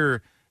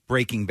entire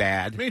Breaking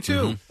Bad. Me too.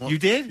 Mm-hmm. You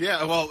did?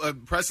 Yeah. Well,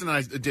 Preston and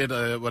I did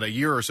a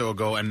year or so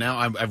ago, and now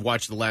I've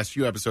watched the last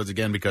few episodes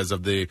again because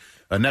of the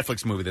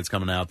Netflix movie that's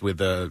coming out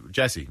with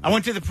Jesse. I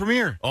went to the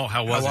premiere. Oh,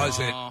 how was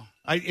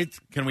it?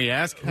 Can we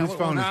ask whose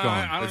phone is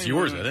going? It's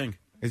yours, I think.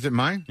 Is it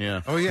mine?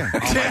 Yeah. Oh yeah. Oh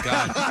my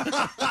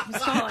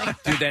god,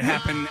 dude, that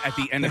happened at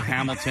the end of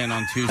Hamilton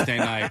on Tuesday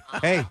night.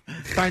 Hey,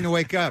 it's time to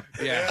wake up.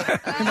 Yeah.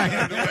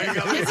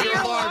 Is it your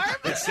alarm?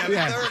 It's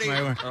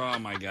 7:30. Oh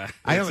my god.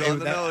 I It's on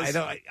the nose.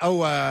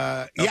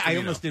 I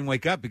almost didn't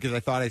wake up because I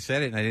thought I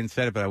said it and I didn't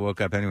say it, but I woke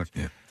up anyways.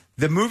 Yeah.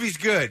 The movie's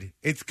good.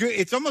 It's good.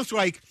 It's almost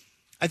like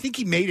I think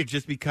he made it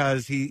just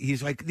because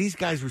he's like these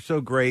guys were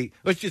so great.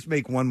 Let's just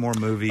make one more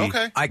movie.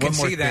 Okay, I can one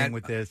more see thing that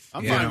with this.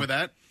 I'm fine with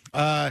that.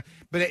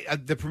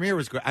 But the premiere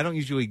was great. I don't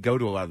usually go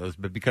to a lot of those,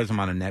 but because I'm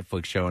on a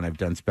Netflix show and I've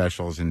done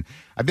specials and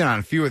I've been on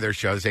a few of their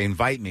shows, they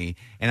invite me,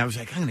 and I was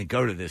like, I'm going to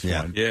go to this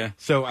one. Yeah.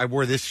 So I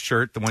wore this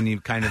shirt, the one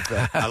you kind of.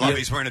 I love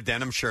he's wearing a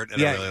denim shirt that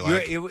I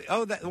really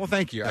like. Well,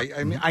 thank you.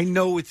 I mean, I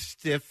know it's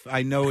stiff.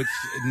 I know it's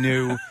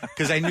new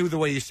because I knew the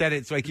way you said it.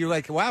 It's like you're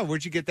like, wow,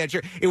 where'd you get that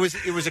shirt? It was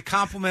a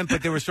compliment,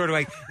 but there was sort of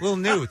like a little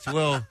new. It's a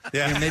little.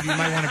 Yeah. Maybe you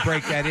might want to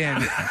break that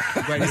in.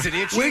 But Is it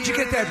itchy? Where'd you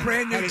get that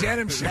brand new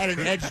denim It shirt? had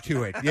an edge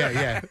to it.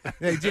 Yeah.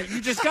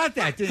 You just got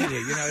that, didn't you?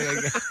 You know,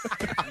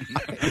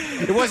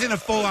 it wasn't a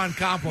full-on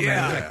compliment.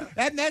 Yeah.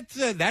 It was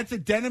like, that's a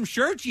denim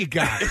shirt you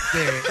got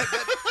there.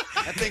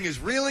 That thing is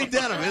really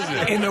denim, isn't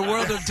it? In the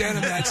world of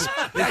denim, that's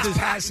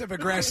passive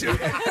aggressive.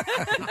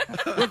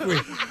 Look,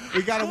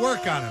 we got to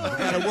work on it. We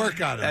got to work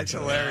on it. That's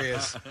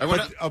hilarious.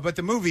 But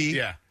the movie,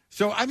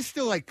 So I'm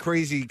still like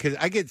crazy because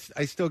I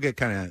still get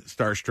kind of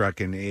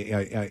starstruck, and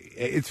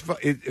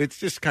it's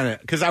just kind of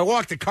because I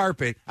walk the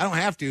carpet. I don't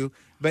have to,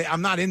 but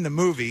I'm not in the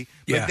movie.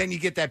 But then you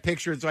get that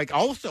picture. It's like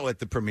also at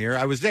the premiere,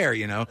 I was there.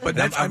 But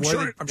I'm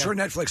sure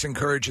Netflix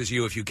encourages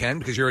you if you can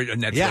because you're a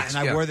Netflix. Yeah, and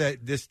I wore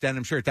this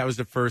denim shirt. That was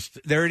the first.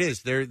 There it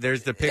is.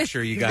 There's the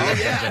picture you guys.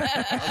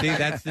 See,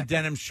 that's the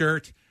denim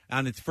shirt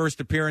on its first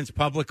appearance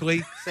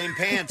publicly. Same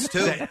pants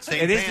too.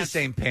 It is the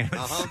same pants.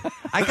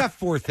 I got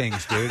 4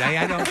 things, dude.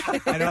 I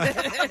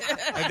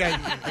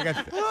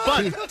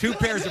got 2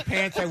 pairs of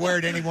pants I wear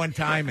at any one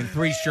time and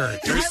 3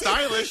 shirts. You're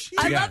stylish.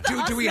 I love the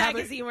Us do we have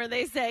magazine where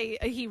they say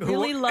he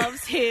really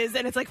loves his,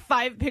 and it's like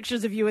 5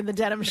 pictures of you in the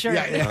denim shirt.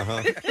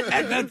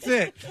 And that's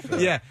it.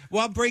 Yeah.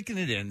 Well, I'm breaking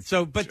it in.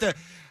 So,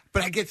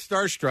 But I get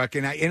starstruck,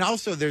 and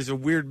also there's a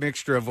weird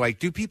mixture of like,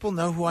 do people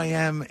know who I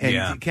am,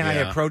 and can I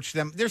approach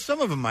them? There's some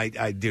of them I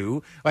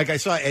do. Like I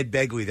saw Ed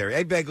Begley there.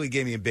 Ed Begley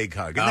gave me a big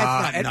hug. And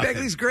that's not Ed nothing.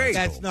 Begley's great.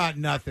 That's not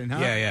nothing, huh?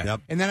 Yeah.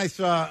 Yep. And then I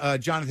saw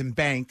Jonathan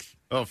Banks.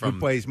 Who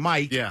plays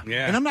Mike. Yeah.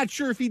 And I'm not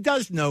sure if he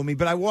does know me,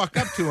 but I walk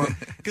up to him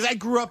because I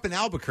grew up in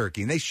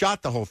Albuquerque, and they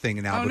shot the whole thing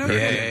in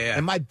Albuquerque.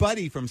 And my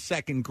buddy from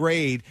second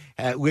grade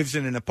lives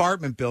in an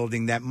apartment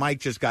building that Mike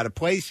just got a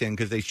place in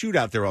because they shoot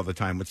out there all the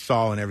time with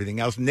Saul and everything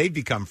else, and they've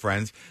become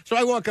friends. So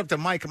I walk up to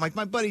Mike. I'm like,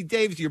 my buddy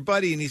Dave's your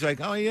buddy. And he's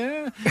like, oh,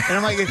 yeah? And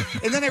I'm like,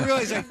 and then I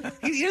realize like,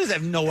 he doesn't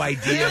have no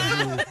idea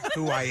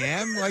who I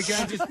am.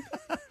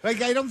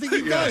 I don't think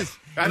he does.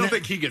 I don't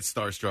think he gets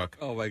starstruck.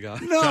 Oh my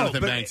God, no,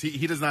 Jonathan Banks.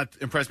 He does not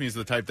impress me as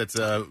the type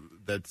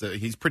that's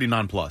he's pretty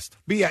nonplussed.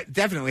 But yeah,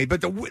 definitely.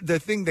 But the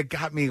thing that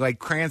got me, like,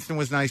 Cranston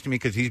was nice to me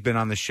because he's been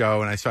on the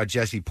show, and I saw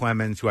Jesse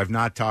Plemons, who I've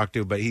not talked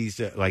to, but he's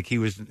he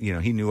was,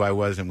 he knew I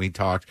was, and we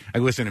talked. I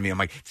listened to me. I'm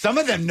like, some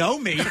of them know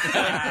me.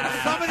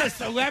 Some of the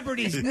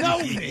celebrities know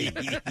me.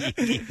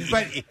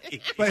 but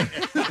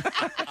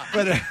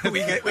we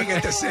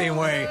get the same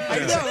way. I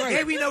know, right?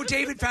 Hey, we know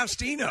David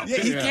Faustino. Yeah,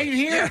 he came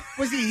here. Yeah.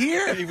 Was he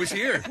here? He was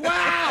here.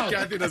 Wow.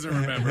 Kathy doesn't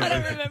remember. I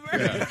don't remember.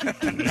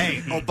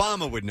 Hey,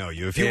 Obama would know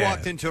you. If you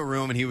walked into a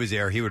room and he was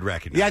there, he would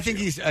recognize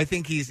you. I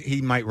think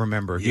he might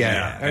remember.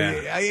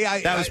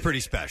 That was pretty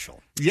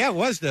special. Yeah, it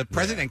was. The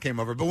president came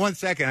over. But 1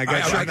 second,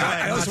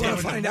 I also want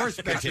to find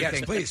out.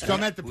 Yes, please. So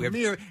I'm at the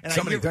premiere, and I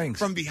hear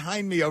from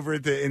behind me over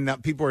at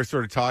and people are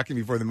sort of talking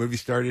before the movie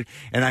started,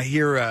 and I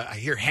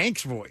hear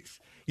Hank's voice.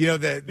 You know,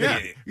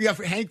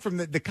 Hank from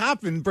the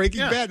cop in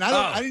Breaking Bad. And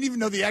I didn't even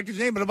know the actor's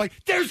name, but I'm like,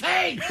 there's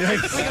Hank!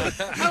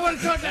 I want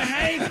to talk to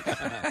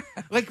Hank!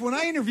 Like, when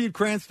I interviewed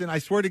Cranston, I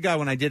swear to God,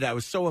 when I did it, I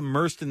was so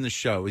immersed in the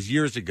show, it was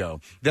years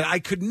ago, that I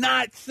could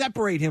not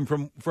separate him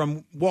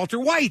from Walter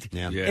White.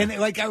 Yeah. And,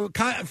 like,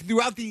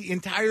 throughout the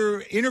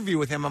entire interview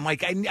with him, I'm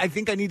like, I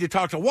think I need to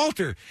talk to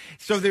Walter.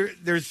 So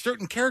there's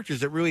certain characters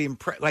that really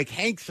impress. Like,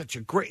 Hank's such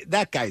a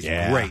that guy's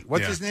great.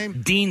 What's his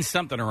name? Dean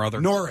something or other.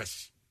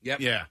 Norris.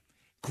 Yep. Yeah.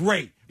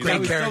 Great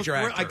character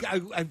actor.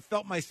 I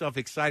felt myself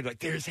excited. Like,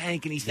 there's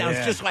Hank, and he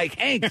sounds just like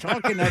Hank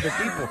talking to other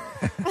people.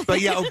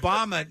 But yeah,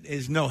 Obama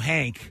is no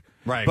Hank,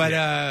 right?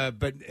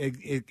 But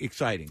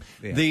exciting.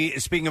 Yeah.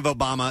 Speaking of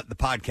Obama, the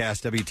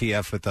podcast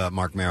WTF with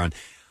Mark Maron,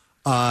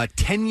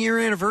 10-year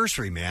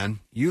anniversary, man.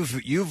 You've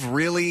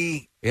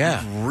really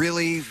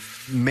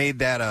made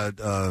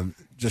that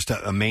just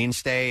a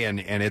mainstay, and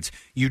it's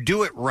you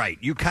do it right.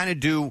 You kind of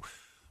do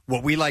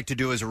what we like to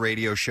do as a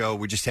radio show.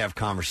 We just have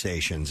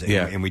conversations,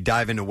 and we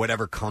dive into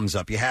whatever comes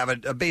up. You have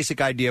a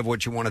basic idea of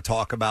what you want to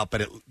talk about,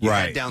 but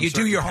you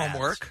do your paths.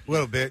 homework a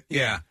little bit.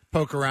 Yeah.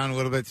 Poke around a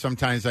little bit.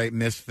 Sometimes I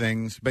miss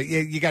things, but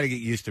you got to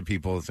get used to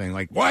people saying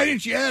like, "Why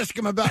didn't you ask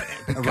him about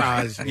it?"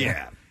 Because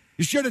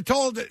you should have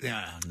told it.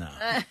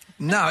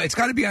 No, it's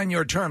got to be on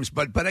your terms.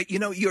 But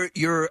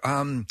you're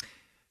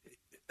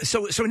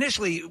so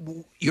initially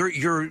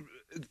your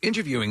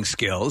interviewing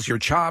skills, your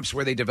chops,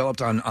 were they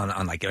developed on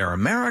like Air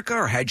America,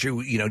 or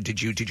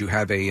did you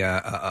have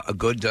a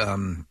good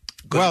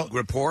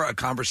rapport, a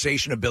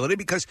conversation ability?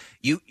 Because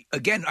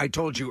I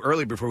told you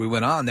earlier before we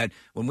went on that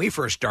when we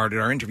first started,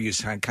 our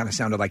interviews kind of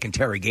sounded like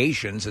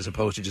interrogations as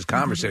opposed to just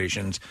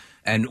conversations.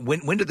 And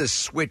when did this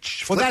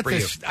switch flip for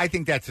you? I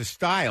think that's a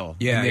style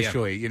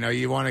initially. Yeah.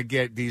 You want to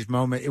get these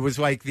moments. It was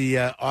like the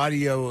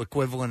audio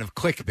equivalent of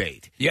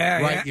clickbait. Yeah,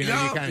 right.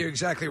 Yeah. You're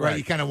exactly right.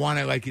 You kind of want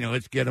to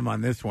let's get them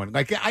on this one.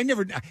 Like I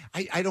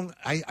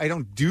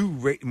don't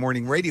do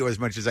morning radio as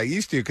much as I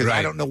used to because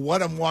I don't know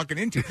what I'm walking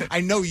into. I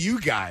know you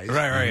guys,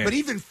 right. But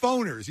even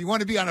phoners, you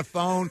want to be on a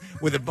phone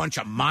with a bunch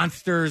of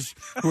monsters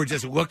who are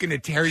just looking to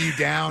tear you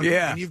down.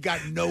 Yeah, and you've got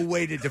no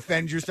way to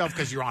defend yourself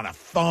because you're on a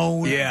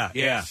phone.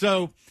 Yeah.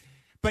 So.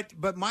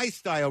 But my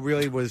style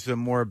really was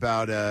more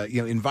about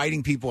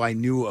inviting people I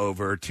knew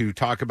over to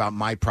talk about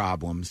my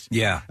problems.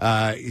 Yeah.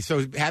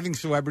 So having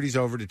celebrities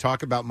over to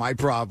talk about my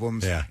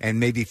problems and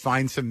maybe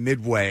find some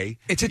midway.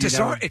 It's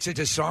a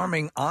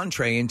disarming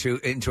entree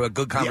into a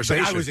good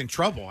conversation. But I was in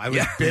trouble. I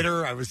was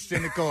bitter. I was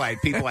cynical. I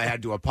had people I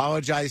had to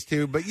apologize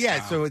to. But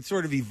so it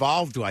sort of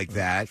evolved like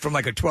that. From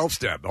like a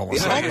 12-step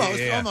almost.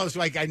 Almost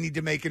like I need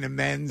to make an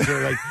amends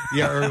or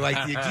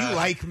like do you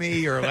like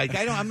me or like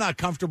I'm not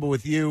comfortable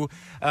with you.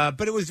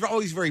 But it was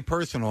always very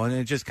personal, and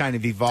it just kind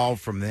of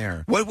evolved from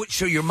there.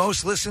 So your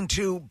most listened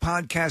to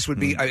podcast would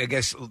be, I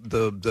guess,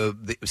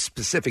 the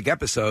specific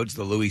episodes,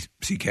 the Louis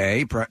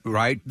C.K.,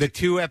 right? The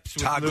 2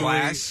 episodes. Todd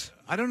Glass.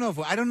 I don't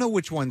know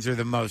which ones are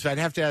the most. I'd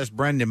have to ask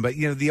Brendan, but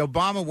the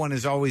Obama one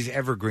is always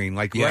evergreen.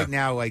 Like right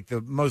now, like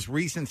the most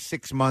recent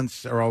 6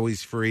 months are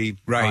always free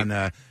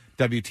on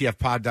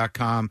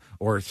WTFpod.com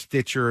or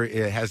Stitcher.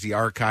 It has the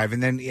archive.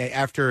 And then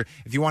after,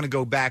 if you want to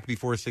go back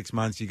before 6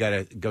 months, you got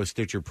to go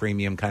Stitcher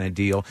Premium kind of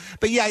deal.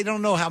 But I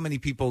don't know how many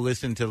people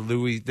listen to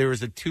Louis. There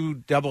was a 2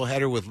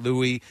 doubleheader with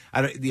Louis.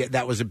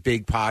 That was a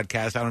big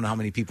podcast. I don't know how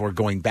many people are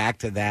going back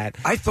to that.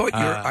 I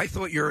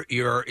thought your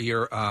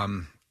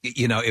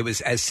it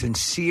was as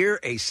sincere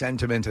a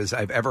sentiment as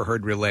I've ever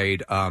heard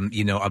relayed,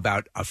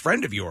 about a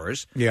friend of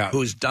yours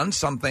who's done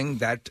something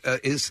that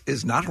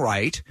is not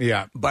right.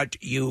 Yeah. But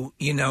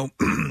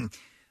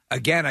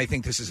again, I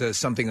think this is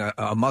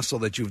a muscle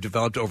that you've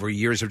developed over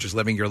years of just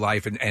living your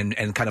life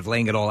and kind of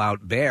laying it all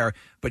out bare.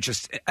 But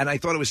and I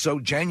thought it was so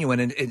genuine.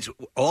 And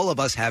all of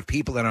us have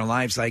people in our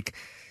lives like,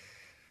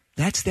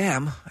 that's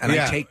them, and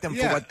I take them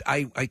for what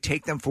I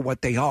take them for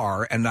what they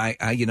are, and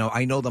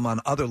I know them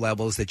on other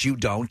levels that you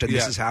don't, and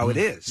this is how it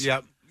is.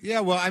 Yep. Yeah.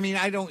 Well, I mean,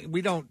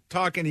 we don't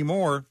talk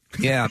anymore.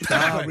 Yeah.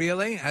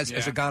 Really? Has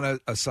it gone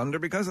asunder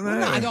because of that?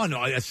 No, I don't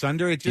know.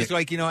 Asunder. It's just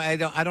I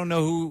don't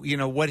know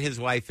who what his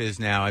life is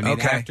now. I mean,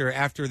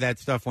 after that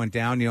stuff went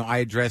down, I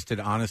addressed it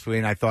honestly,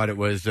 and I thought it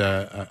was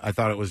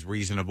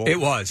reasonable.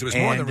 It was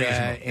more than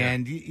reasonable.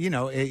 And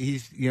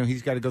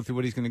he's got to go through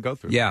what he's going to go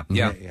through. Yeah.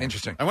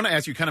 Interesting. I want to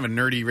ask you kind of a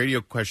nerdy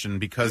radio question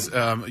because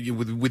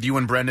with you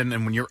and Brendan,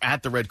 and when you're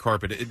at the red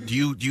carpet, do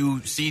you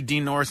see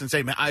Dean Norris and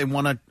say, "Man, I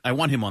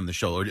want him on the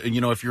show"? Or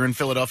if you're in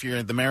Philadelphia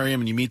at the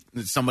Merriam and you meet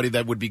somebody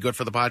that would be good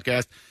for the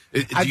podcast,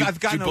 do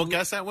you book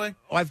guests that way?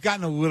 I've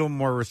gotten a little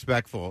more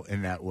respectful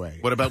in that way.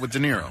 What about with De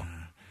Niro?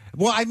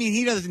 Well, I mean,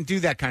 he doesn't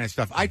do that kind of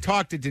stuff. I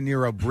talked to De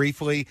Niro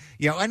briefly,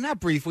 and not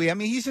briefly. I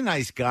mean, he's a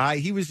nice guy.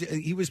 He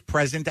was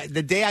present.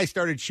 The day I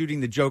started shooting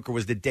the Joker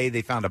was the day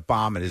they found a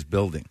bomb at his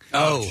building.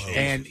 Oh.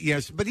 And,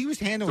 but he was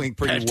handling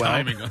pretty well.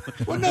 Timing.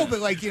 Well, no,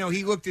 but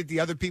he looked at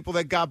the other people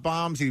that got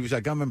bombs. He was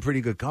like, I'm in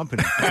pretty good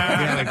company.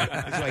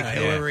 It's like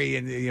Hillary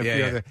and a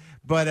few other.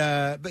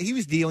 But he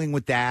was dealing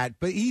with that.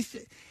 But he's,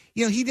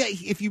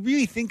 if you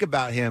really think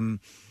about him,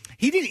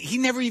 he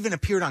never even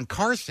appeared on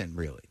Carson,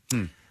 really.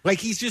 Like,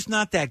 he's just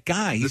not that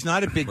guy. He's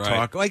not a big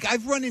talker. Like,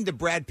 I've run into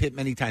Brad Pitt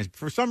many times.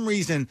 For some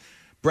reason,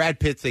 Brad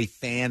Pitt's a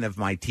fan of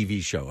my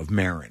TV show, of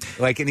Marin.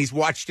 Like, and he's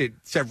watched it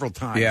several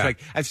times. Yeah. Like,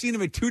 I've seen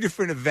him at 2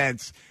 different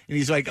events, and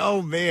he's like,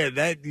 oh, man,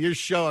 your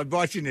show, I'm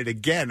watching it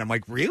again. I'm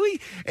like, really?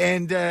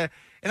 And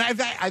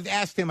I've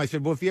asked him, I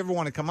said, well, if you ever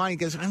want to come on, he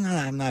goes,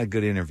 I'm not a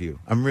good interview.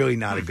 I'm really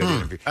not a good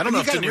interview. I don't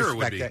know if De Niro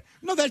would be. That.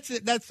 No,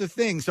 that's the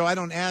thing. So I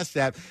don't ask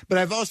that. But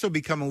I've also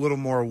become a little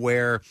more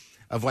aware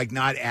of, like,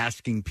 not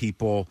asking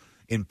people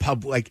in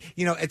public.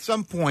 Like, at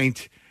some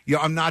point,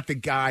 I'm not the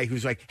guy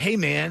who's like, hey,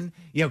 man,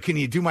 can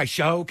you do my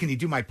show? Can you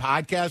do my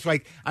podcast?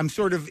 Like, I'm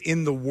sort of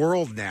in the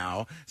world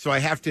now. So I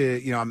have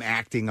to, I'm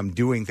acting, I'm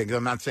doing things.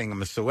 I'm not saying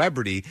I'm a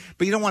celebrity,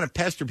 but you don't want to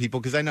pester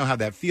people because I know how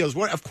that feels.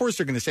 Of course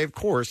they're going to say, of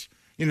course.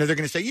 They're going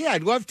to say, yeah,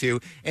 I'd love to.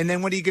 And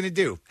then what are you going to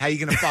do? How are you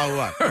going to follow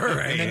up?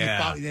 Right,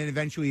 and then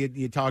eventually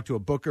you talk to a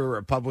booker or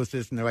a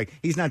publicist, and they're like,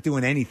 he's not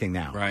doing anything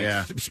now. Right.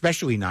 Yeah.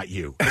 Especially not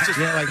you. It's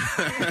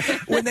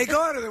just, when they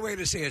go out of their way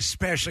to say,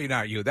 especially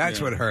not you, that's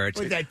what hurts.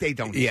 Well, that they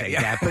don't say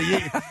that.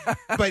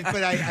 But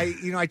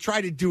I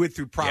try to do it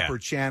through proper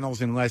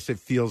channels unless it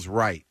feels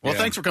right. Well,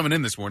 thanks for coming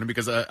in this morning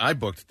because I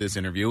booked this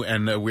interview,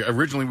 and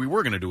originally we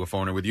were going to do a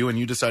phoner with you, and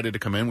you decided to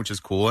come in, which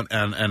is cool.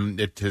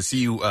 And to see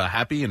you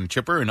happy and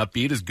chipper and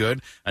upbeat is good.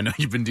 I know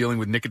you've been dealing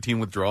with nicotine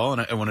withdrawal,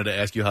 and I wanted to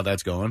ask you how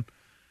that's going.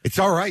 It's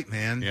all right,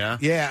 man. Yeah?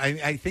 Yeah,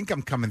 I think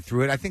I'm coming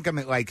through it. I think I'm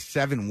at like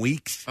 7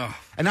 weeks. Oh,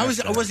 and I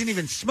wasn't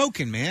even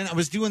smoking, man. I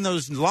was doing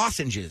those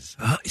lozenges.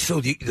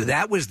 So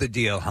that was the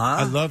deal, huh?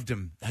 I loved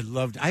them. I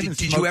haven't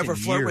Did smoked you ever in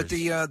flirt years. with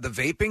the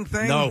vaping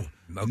thing? No.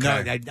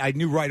 Okay. No, I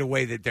knew right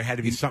away that there had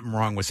to be something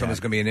wrong with Something's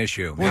going to be an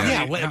issue.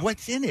 Well,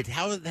 what's in it?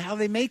 How are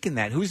they making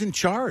that? Who's in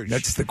charge?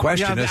 That's the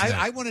question, isn't it?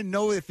 I want to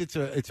know if it's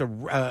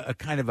a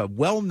kind of a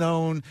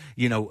well-known,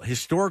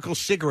 historical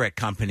cigarette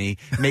company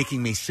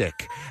making me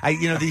sick.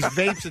 These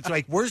vapes, it's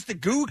like, where's the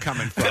goo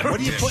coming from? What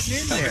are you putting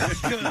in there?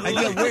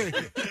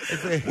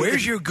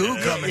 Where's your goo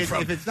coming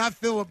from? If it's not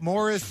Philip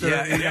Morris or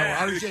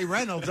R.J.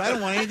 Reynolds, I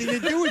don't want anything to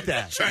do with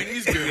that.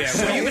 Chinese goo.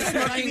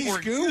 Chinese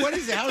goo? What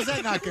is it? How is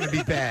that not going to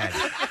be bad?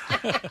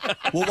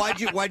 Well,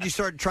 why'd you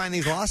start trying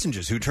these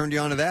lozenges? Who turned you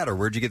on to that, or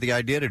where'd you get the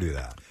idea to do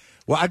that?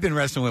 Well, I've been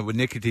wrestling with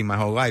nicotine my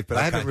whole life, but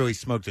I haven't really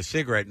smoked a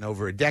cigarette in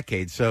over a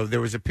decade. So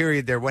there was a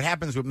period there. What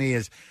happens with me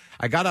is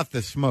I got off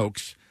the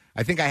smokes.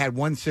 I think I had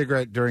one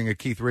cigarette during a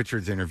Keith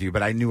Richards interview,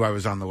 but I knew I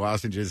was on the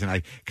lozenges,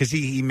 and because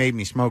he made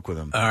me smoke with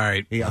him. All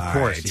right, of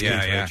course, Keith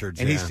Richards,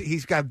 and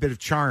he's got a bit of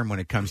charm when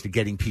it comes to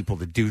getting people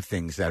to do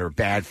things that are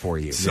bad for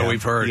you. So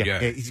we've heard,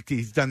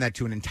 he's done that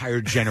to an entire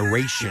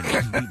generation,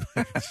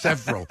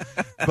 several,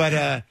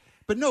 but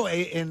no,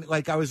 and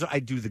like I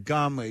do the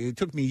gum. It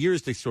took me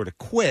years to sort of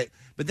quit,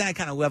 But then I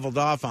kind of leveled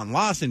off on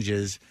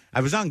lozenges.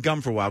 I was on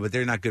gum for a while, but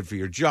they're not good for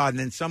your jaw. And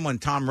then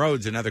Tom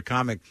Rhodes, another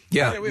comic.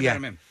 Yeah, we've had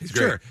him in. He's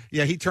sure. great.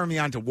 Yeah, he turned me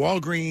on to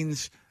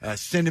Walgreens,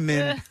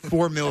 cinnamon,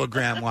 4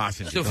 milligram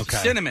lozenges. So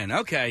cinnamon,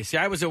 okay. See,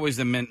 I was always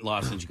the mint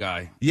lozenge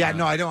guy. Yeah,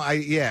 no, I don't.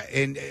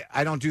 And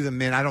I don't do the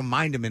mint. I don't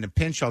mind them in a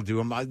pinch. I'll do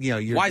them.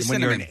 Why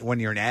cinnamon? When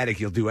you're an addict,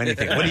 you'll do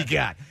anything. What do you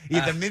got?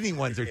 Yeah, the mini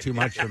ones are too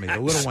much for me. The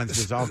little ones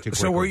dissolve too quickly.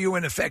 So were you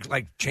in effect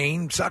like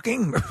chain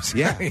sucking?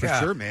 Yeah, for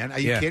sure, man. Are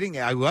you kidding?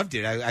 I loved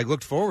it. I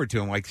looked forward to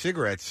them like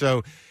cigarettes.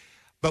 So.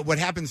 But what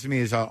happens to me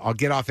is I'll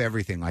get off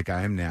everything like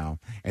I am now,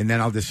 and then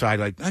I'll decide,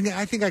 like,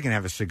 I think I can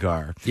have a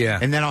cigar. Yeah.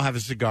 And then I'll have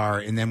a cigar,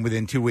 and then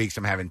within 2 weeks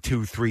I'm having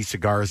 2-3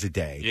 cigars a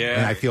day. Yeah.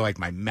 And I feel like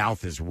my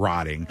mouth is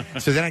rotting.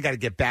 So then I got to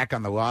get back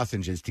on the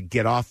lozenges to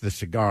get off the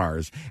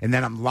cigars, and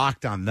then I'm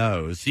locked on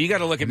those. So you got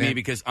to look at me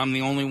because I'm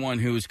the only one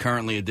who's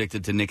currently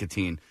addicted to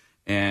nicotine,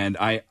 and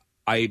I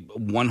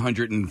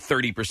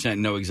 130%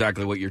 know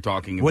exactly what you're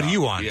talking about. What are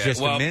you on? Yeah.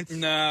 Just well, a mint?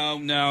 No.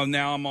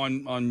 Now I'm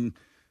on.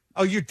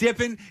 Oh, you're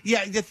dipping?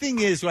 Yeah, the thing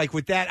is, like,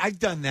 with that, I've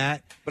done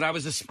that. But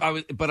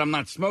but I'm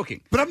not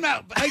smoking. But I'm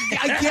not.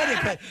 I get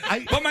it.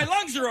 But my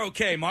lungs are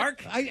okay,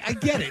 Mark. I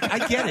get it.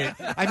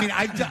 I mean,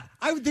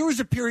 there was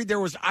a period.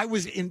 I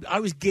was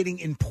getting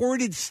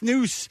imported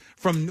snus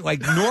from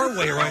like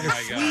Norway or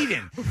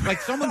Sweden.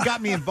 Like someone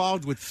got me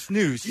involved with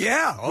snus.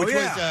 Yeah. Which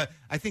was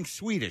I think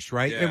Swedish,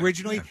 right? Yeah.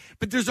 Originally. Yeah.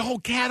 But there's a whole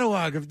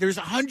catalog of there's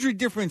 100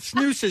 different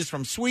snuses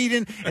from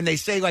Sweden, and they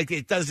say like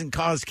it doesn't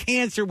cause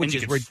cancer, which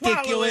is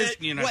ridiculous.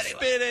 You're not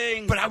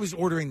spitting. But I was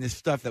ordering this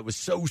stuff that was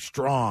so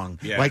strong,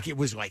 like it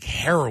was like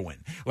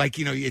heroin. Like,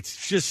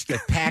 it's just a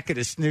packet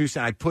of snus,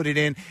 and I put it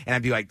in, and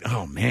I'd be like,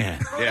 oh,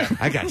 man,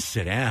 I got to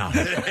sit down.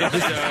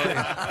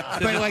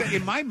 But, like,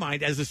 in my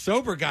mind, as a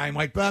sober guy, I'm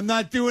like, but I'm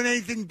not doing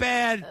anything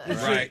bad.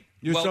 Right.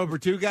 You're sober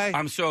too, guy?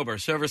 I'm sober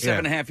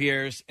 7.5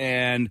 years,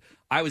 and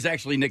I was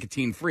actually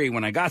nicotine-free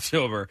when I got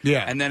sober.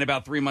 Yeah. And then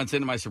about 3 months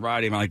into my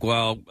sobriety, I'm like,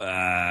 well,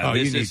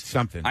 you need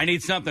something. I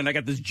need something. I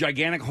got this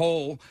gigantic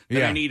hole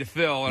that I need to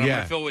fill, and I'm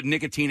going to fill it with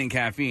nicotine and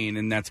caffeine,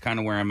 and that's kind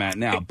of where I'm at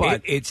now.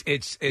 But it's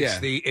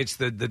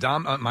the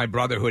dom. My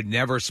brother, who had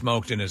never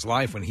smoked in his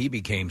life, when he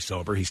became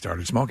sober, he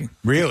started smoking.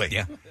 Really?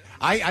 Yeah.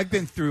 I've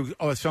been through.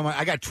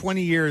 I got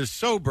 20 years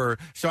sober,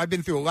 so I've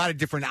been through a lot of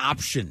different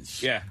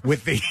options. Yeah.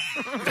 With the.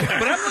 But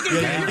I'm looking.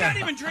 You're not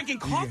even drinking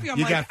coffee. I'm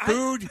you like, got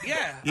food.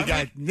 You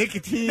got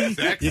nicotine.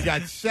 You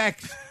got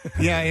sex.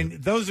 Yeah, and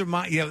those are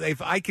my.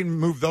 If I can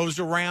move those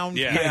around,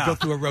 go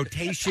through a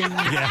rotation.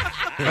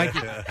 Like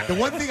the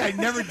one thing I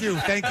never do,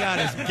 thank God,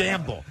 is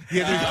gamble.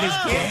 Yeah,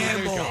 there's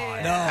gamble.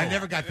 No, I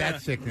never got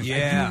that sickness.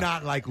 I do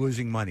not like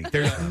losing money.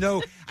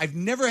 I've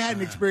never had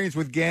an experience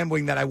with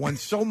gambling that I won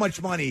so much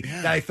money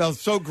that I felt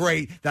so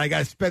great that I got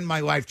to spend my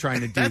life trying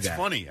to do that. That's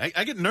funny.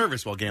 I get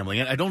nervous while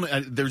gambling. I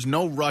don't. There's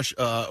no rush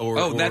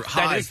or that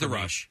high is the for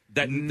me. rush.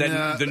 The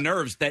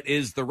nerves. That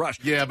is the rush.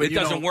 Yeah, but it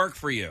doesn't work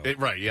for you.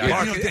 Right? Yeah.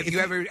 Mark, have you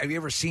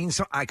ever seen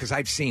some? Because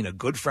I've seen a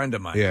good friend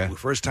of mine. Yeah. The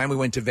first time we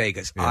went to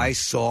Vegas, I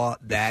saw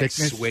that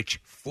switch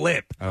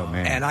flip. Oh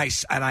man! And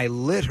I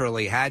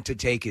literally had to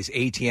take his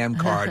ATM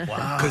card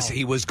because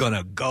he was going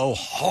to go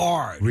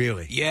hard.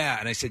 Really? Yeah.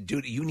 And I said,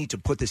 dude, you need to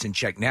put this in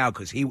check now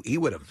because he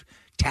would have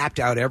tapped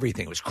out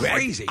everything. It was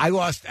crazy. I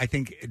lost. I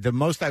think the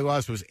most I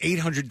lost was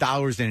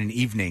 $800 in an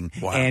evening,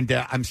 and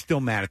I'm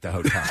still mad at the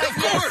hotel. Of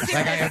course.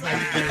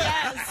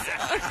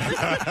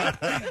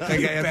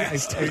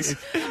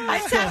 I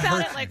tap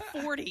out at like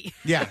 40.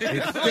 Yeah,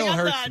 it still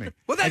hurts me.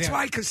 Well, that's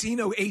why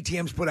casino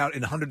ATMs put out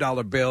in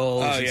 $100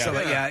 bills. Oh, and yeah. stuff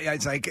like,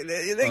 it's like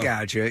they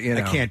got you. You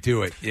know. I can't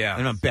do it. Yeah,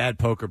 and I'm a bad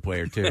poker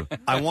player too.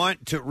 I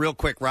want to real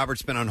quick.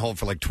 Robert's been on hold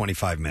for like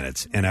 25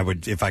 minutes, and I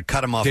would if I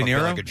cut him off, De I'd feel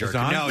Niro like a jerk. is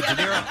on? No, De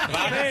Niro.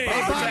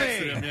 Bobby.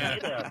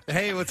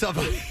 Hey, what's up?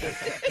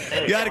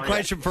 You had a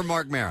question for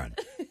Mark Maron.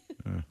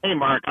 Hey,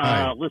 Mark.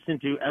 Hi. Listen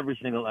to every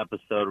single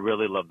episode.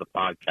 Really love the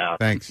podcast.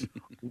 Thanks.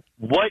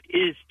 What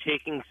is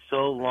taking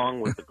so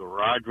long with the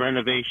garage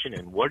renovation,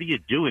 and what are you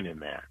doing in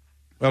there?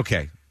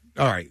 Okay.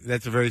 All right.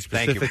 That's a very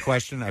Thank specific you.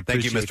 question. I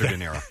Thank you, appreciate Mr. that.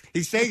 De Niro.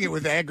 He's saying it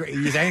with angry.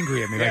 He's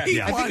angry at me. Like,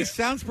 I think it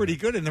sounds pretty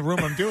good in the room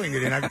I'm doing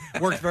it in. I've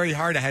worked very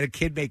hard. I had a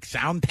kid make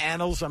sound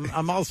panels.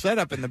 I'm all set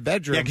up in the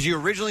bedroom. Yeah, because you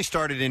originally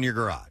started in your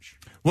garage.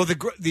 Well,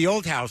 the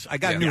old house, I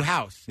got a new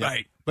house.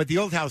 Right. But the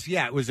old house,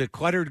 it was a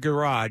cluttered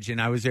garage,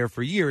 and I was there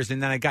for years.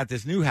 And then I got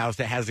this new house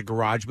that has a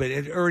garage, but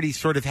it already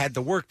sort of had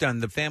the work done.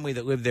 The family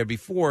that lived there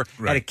before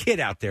had a kid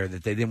out there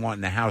that they didn't want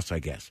in the house, I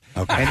guess.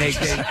 Okay. And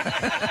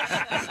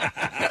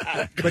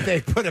but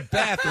they put a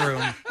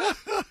bathroom.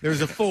 There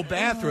was a full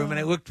bathroom, and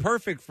it looked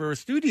perfect for a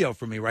studio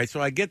for me, right?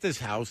 So I get this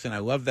house, and I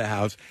love the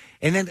house.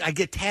 And then I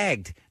get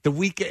tagged the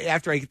week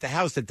after I get the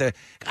house that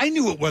I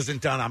knew it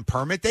wasn't done on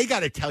permit. They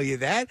got to tell you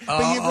that.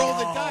 But you roll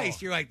the dice.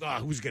 You're like,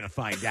 who's going to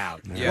find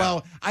out? Yeah.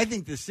 Well, I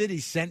think the city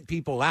sent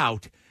people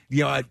out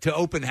to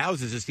open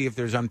houses to see if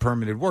there's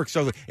unpermitted work.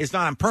 So it's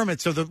not on permit.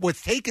 So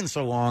what's taken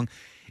so long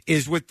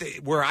is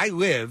where I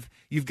live,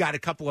 you've got a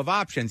couple of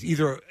options.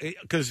 Either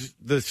because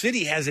the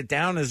city has it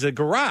down as a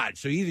garage,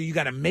 so either you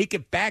got to make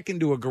it back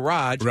into a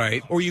garage,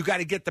 right, or you got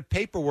to get the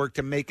paperwork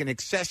to make an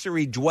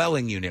accessory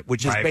dwelling unit,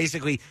 which is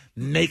basically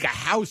make a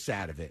house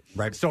out of it.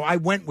 Right. So I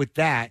went with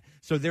that.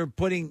 So they're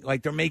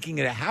they're making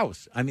it a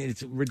house. I mean,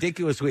 it's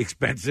ridiculously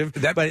expensive.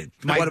 But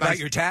what about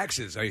your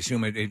taxes? I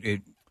assume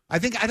it I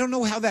don't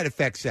know how that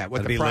affects that.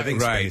 What That'd the be living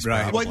space,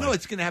 Well, probably. no,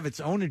 it's going to have its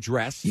own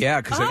address. Yeah,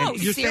 because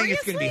you're saying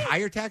it's going to be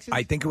higher taxes.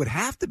 I think it would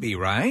have to be,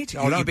 right?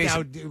 Oh,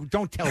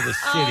 don't tell the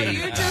city.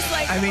 you're just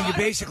like, I mean, you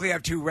basically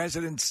have two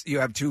residents.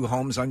 You have two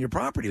homes on your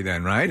property,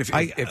 then, right?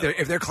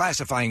 If they're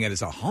classifying it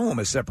as a home,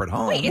 a separate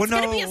home, Wait, it's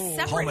going to be a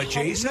separate home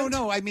adjacent.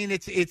 No. I mean,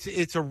 it's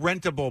a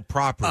rentable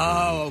property.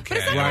 Oh, okay.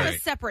 But it's not have a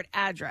separate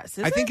address,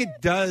 is I think it?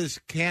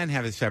 can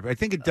have a separate. I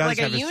think it does Like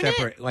a have a unit?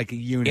 separate, like a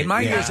unit. In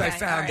my yeah. years, I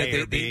found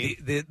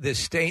that the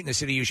state and the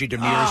city usually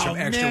demurs from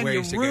extra man,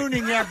 ways you're to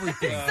ruining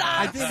everything.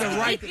 I did the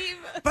right thing.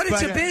 But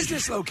it's a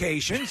business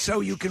location,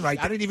 so you can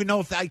write. I don't even know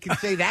if I can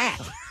say that.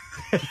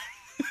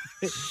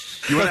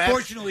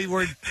 Fortunately,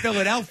 we're in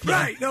Philadelphia.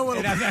 Right. No one.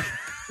 You want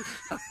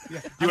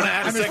to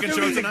add a second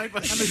show tonight?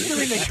 I'm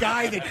assuming the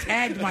guy that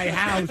tagged my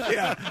house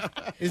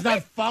is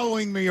not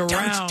following me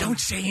around. Don't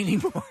say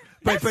anymore.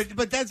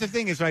 But that's the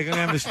thing. Is like I'm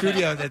gonna have a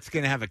studio that's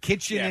gonna have a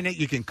kitchen in it.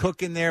 You can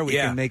cook in there. We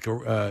can make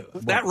a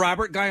that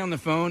Robert guy on the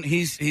phone.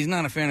 He's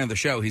not a fan of the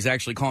show. He's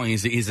actually calling.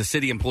 He's a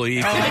city employee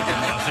in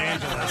Los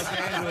Angeles,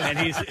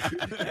 and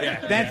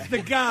that's the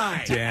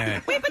guy. Yeah.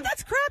 Wait, but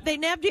that's crap. They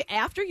nabbed you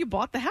after you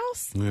bought the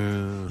house.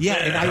 Yeah,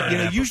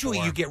 and usually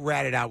you get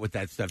ratted out with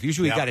that stuff.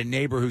 Usually you got a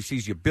neighbor who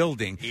sees you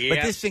building,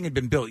 but this thing had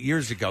been built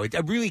years ago. I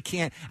really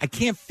can't. I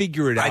can't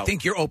figure it out. I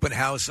think your open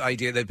house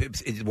idea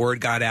that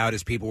word got out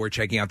as people were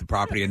checking out the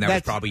property, and that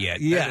was probably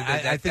it.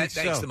 Yeah, I think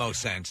that makes the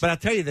most sense. But I'll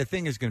tell you, the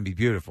thing is going to be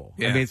beautiful.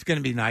 Yeah. I mean, it's going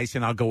to be nice,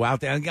 and I'll go out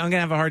there. I'm going to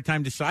have a hard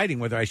time deciding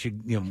whether I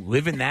should,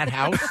 live in that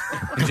house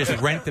and just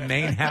rent the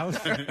main house,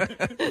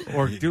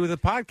 or do the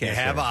podcast. You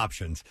have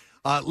options.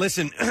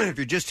 Listen, if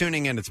you're just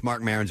tuning in, it's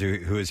Mark Maron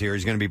who is here.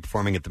 He's going to be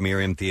performing at the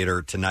Miriam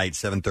Theater tonight,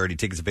 7:30.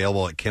 Tickets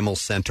available at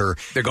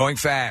KimmelCenter. They're going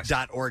fast.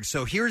 .org.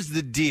 So here's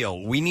the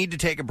deal. We need to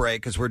take a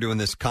break because we're doing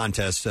this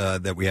contest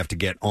that we have to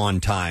get on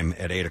time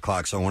at 8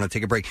 o'clock. So I want to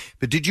take a break.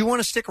 But did you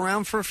want to stick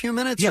around for a few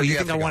minutes? Yeah, or do you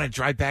think have I to want to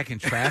drive back in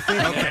traffic?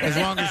 Okay. As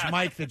long as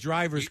Mike, the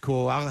driver's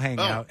cool, I'll hang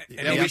out.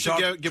 And we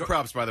should give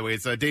props, by the way.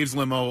 It's Dave's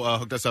Limo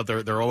hooked us up.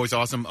 They're always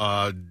awesome.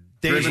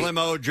 Dave's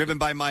Limo, driven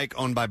by Mike,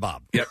 owned by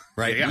Bob. Yep.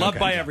 Right? Yeah. Loved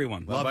by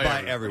everyone. Loved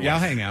by everyone. Yeah, I'll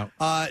hang out.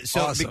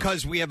 So Awesome.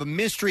 because we have a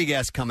mystery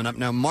guest coming up.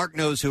 Now, Mark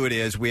knows who it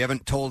is. We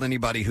haven't told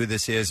anybody who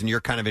this is, and you're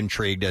kind of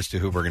intrigued as to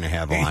who we're going to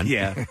have on.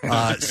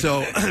 Yeah.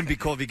 So it'd be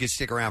cool if you could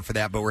stick around for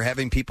that. But we're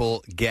having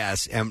people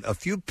guess, and a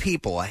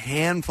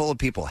handful of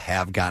people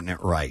have gotten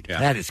it right. Yeah.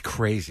 That is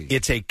crazy.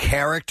 It's a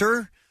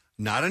character,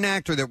 not an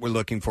actor that we're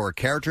looking for, a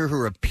character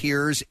who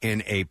appears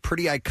in a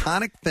pretty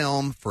iconic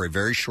film for a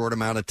very short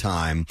amount of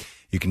time.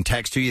 You can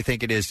text who you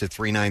think it is to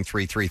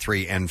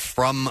 39333, and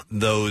from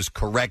those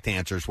correct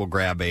answers, we'll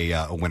grab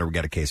a winner. We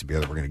got a case of beer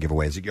that we're going to give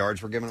away. Is it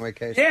Yards we're giving away,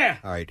 Case? Yeah.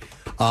 All right.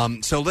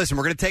 So listen,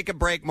 we're going to take a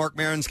break. Mark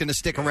Maron's going to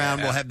stick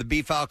around. We'll have the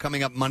B-File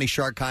coming up. Money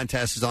Shark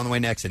Contest is on the way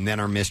next, and then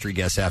our mystery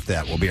guest after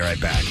that. We'll be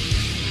right back.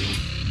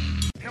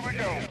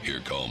 Here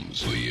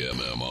comes the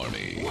MM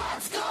Army.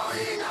 What's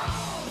going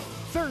on?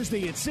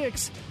 Thursday at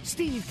 6,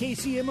 Steve,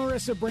 Casey, and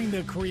Marissa bring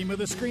the cream of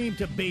the scream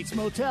to Bates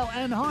Motel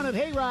and Haunted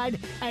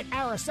Hayride at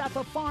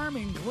Arasatha Farm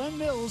in Glen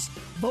Mills,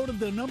 voted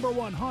the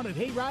 #1 haunted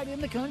hayride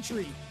in the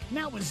country.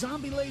 Now with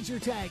zombie laser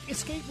tag,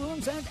 escape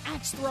rooms, and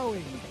axe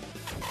throwing.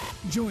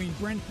 Join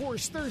Brent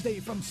Porsche Thursday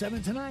from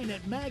 7 to 9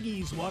 at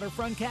Maggie's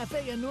Waterfront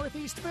Cafe in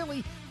Northeast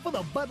Philly for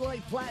the Bud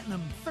Light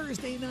Platinum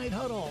Thursday Night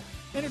Huddle.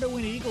 Enter to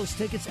win Eagles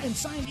tickets and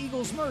signed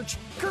Eagles merch,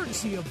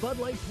 courtesy of Bud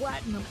Light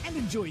Platinum, and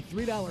enjoy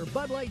 $3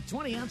 Bud Light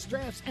 20-ounce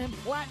drafts and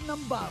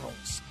Platinum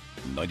bottles.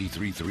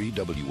 93.3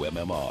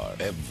 WMMR.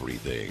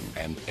 Everything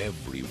and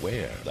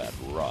everywhere that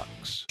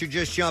rocks. You're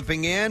just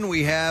jumping in.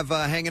 We have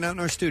hanging out in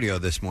our studio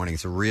this morning.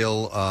 It's a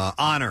real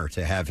honor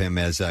to have him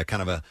as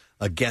kind of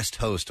a guest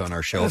host on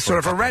our show. Sort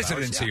of a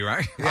residency,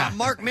 right? Yeah.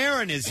 Mark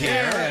Maron is here.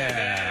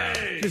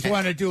 Yeah. Just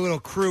want to do a little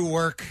crew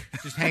work.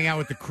 Just hang out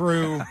with the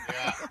crew.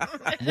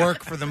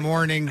 Work for the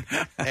morning.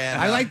 And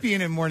I like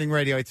being in morning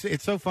radio.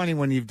 It's so funny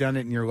when you've done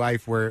it in your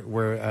life where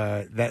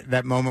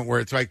that moment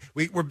where it's like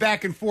we're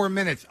back in 4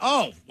 minutes.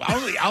 Oh,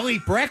 I'll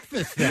eat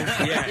breakfast then.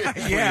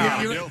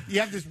 Yeah.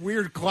 You have this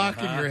weird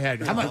clock in your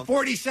head. How about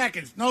 40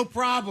 seconds? No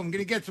problem.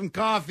 Gonna get some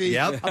coffee.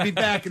 Yep. I'll be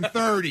back in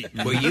 30.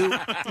 Well,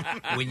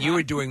 when you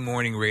were doing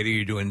morning radio,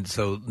 you're doing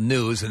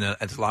news, and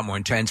it's a lot more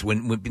intense.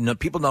 When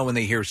people know when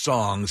they hear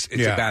songs,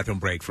 it's a bathroom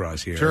break for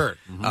us here. Sure.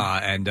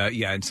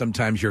 Mm-hmm. And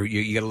sometimes you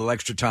get a little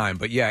extra time,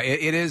 but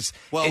it is.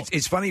 Well,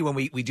 it's funny when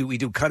we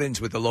do cut-ins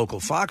with the local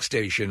Fox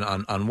station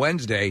on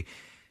Wednesday.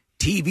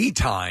 TV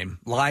time,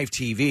 live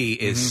TV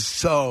is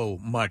so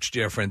much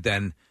different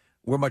than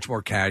we're much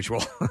more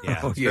casual.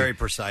 Yeah, it's very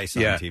precise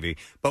on TV.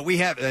 But we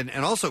have, and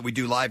also we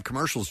do live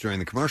commercials during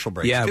the commercial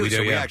breaks. Yeah, too. we do,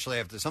 So we yeah. actually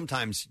have to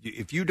sometimes,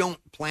 if you don't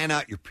plan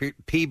out your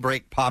pee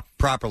break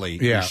properly,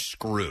 you're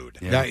screwed.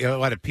 Yeah, a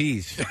lot of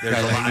peas. There's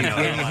a lot. You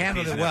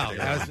handled it well.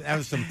 That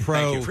was some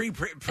pro. On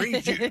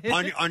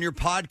your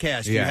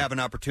podcast, you have an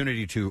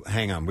opportunity to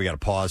hang on. We got to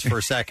pause for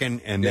a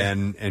second and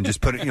then just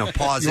put it,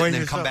 pause it and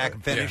then come back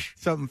and finish.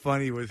 Something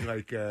funny was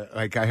like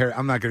I heard.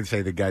 I'm not going to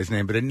say the guy's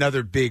name, but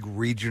another big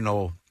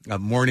regional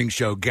morning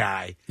show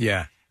guy.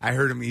 Yeah. I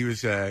heard him. He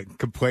was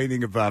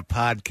complaining about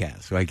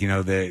podcasts, like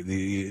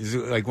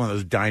the like one of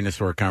those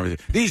dinosaur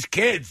conversations. These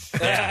kids,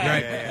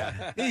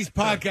 right? These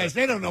podcasts,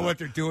 they don't know what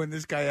they're doing.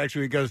 This guy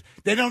actually goes,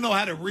 they don't know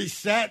how to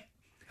reset.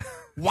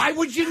 Why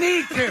would you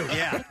need to?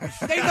 Yeah,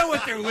 they know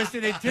what they're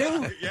listening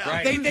to. Yeah.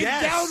 Right. They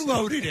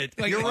downloaded it.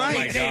 Like, You're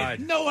right. They had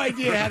no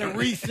idea how to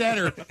reset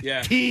or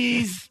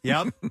tease.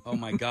 Yep. Oh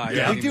my God.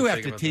 Yeah, we do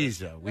have to tease,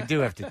 though. We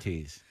do have to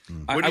tease.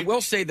 I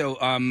will say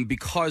though,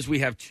 because we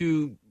have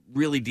two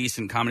really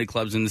decent comedy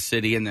clubs in the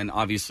city, and then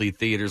obviously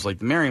theaters like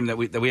the Merriam, that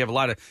we have a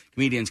lot of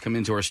comedians come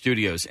into our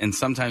studios, and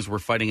sometimes we're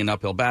fighting an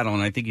uphill battle.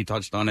 And I think you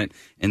touched on it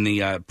in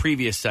the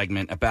previous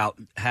segment about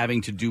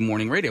having to do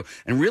morning radio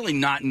and really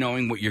not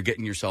knowing what you're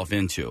getting yourself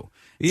into.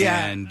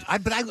 Yeah, and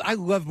I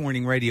love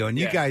morning radio, and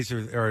you guys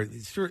are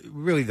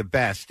really the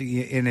best,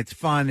 and it's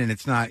fun, and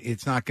it's not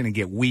going to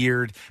get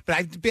weird.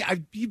 But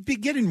you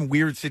get in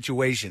weird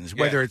situations,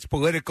 whether it's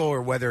political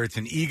or whether it's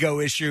an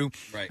ego issue.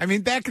 Right. I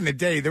mean, back in the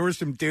day, there were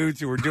some dudes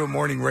who were doing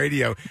morning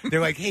radio.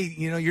 They're like, hey,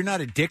 you're not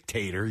a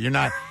dictator. You're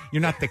not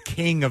the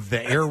king of the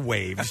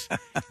airwaves.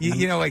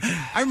 Like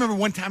I remember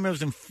one time I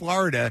was in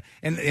Florida,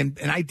 and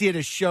I did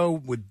a show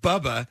with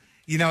Bubba,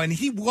 and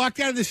he walked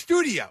out of the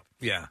studio.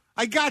 Yeah.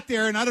 I got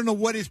there, and I don't know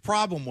what his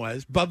problem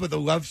was. Bubba the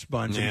Love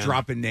Sponge, I'm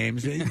dropping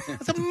names.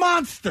 It's a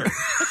monster.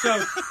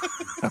 So,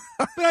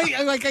 but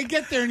I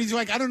get there, and he's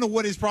like, I don't know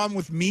what his problem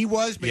with me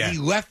was, but he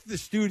left the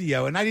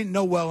studio, and I didn't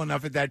know well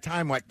enough at that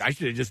time. Like, I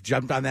should have just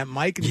jumped on that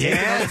mic and taken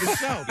over the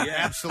show. Yeah,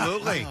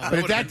 absolutely. But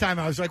at that time,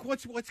 I was like,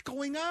 what's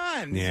going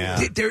on?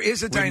 Yeah. There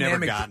is a dynamic. We've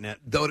never gotten it.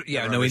 Though,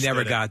 we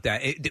never got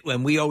that.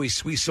 When we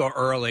saw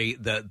early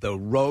the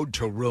road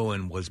to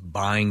ruin was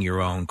buying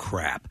your own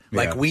crap.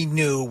 Like we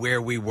knew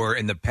where we were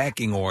in the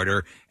pecking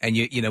order, and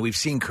we've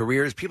seen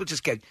careers. People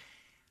just get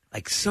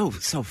like so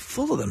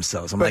full of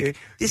themselves. I'm like,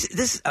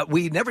 this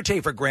we never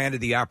take for granted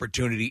the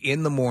opportunity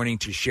in the morning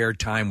to share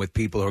time with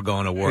people who are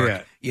going to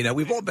work. Yeah.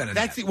 We've all been in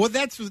that.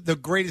 That's the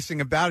greatest thing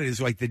about it is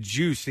like the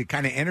juice, the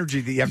kind of energy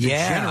that you have to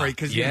generate,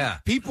 because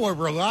people are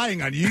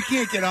relying on you. You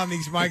can't get on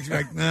these mics and be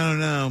like,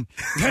 no.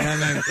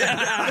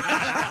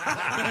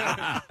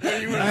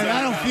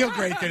 I don't feel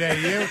great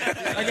today.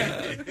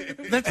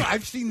 That's what,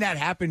 I've seen that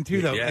happen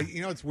too, though. Yeah. Like,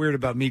 what's weird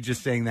about me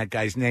just saying that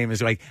guy's name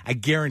is like, I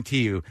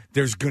guarantee you,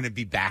 there's going to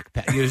be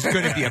there's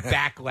going to be a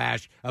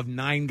backlash of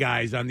 9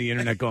 guys on the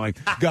internet going,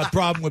 got a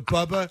problem with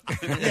Bubba?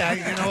 Yeah,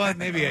 you know what?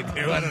 Maybe I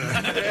do. I don't know.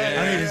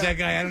 Is that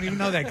guy? I don't even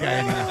know that guy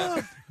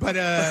anymore. But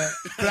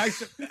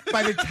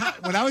by the time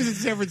when I was in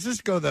San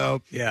Francisco,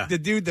 though,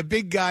 the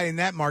big guy in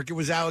that market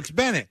was Alex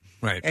Bennett,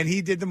 right? And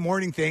he did the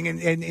morning thing,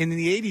 and in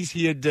the '80s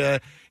he had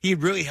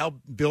really helped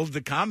build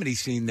the comedy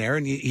scene there,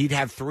 and he'd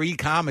have 3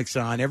 comics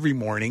on every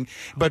morning.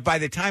 But by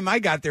the time I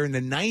got there in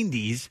the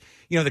 '90s,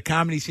 the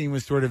comedy scene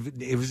was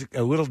it was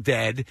a little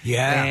dead.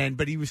 Yeah.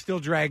 But he was still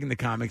dragging the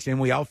comics in.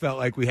 We all felt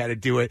like we had to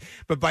do it.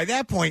 But by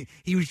that point,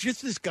 he was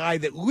just this guy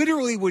that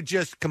literally would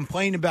just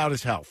complain about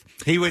his health.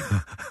 He would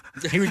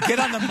get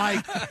on the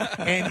mic,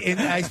 and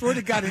I sort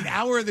of got an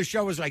hour of the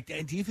show was like,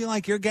 do you feel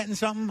like you're getting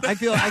something? I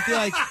feel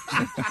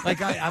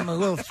like I'm a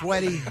little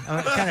sweaty,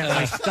 kind of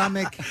my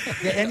stomach.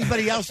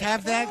 Anybody else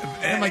have that?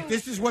 And I'm like,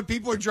 this is what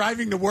people are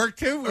driving to work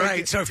to?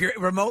 Right. So if you're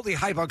remotely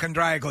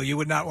hypochondriacal, you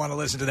would not want to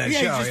listen to that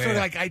show. Yeah, just sort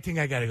of like, I think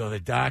I got to go to the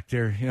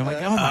doctor. I'm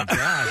like, oh my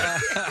God.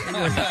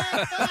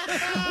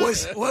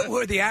 What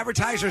were the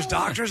advertisers'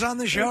 doctors on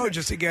the show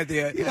just to get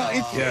the?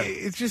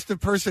 It's just the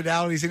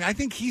personalities, and I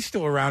think he's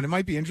still around. It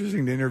might be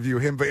interesting to interview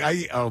him, but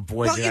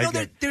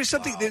there's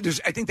something.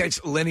 I think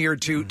that's linear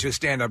to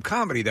stand up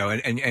comedy though,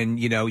 and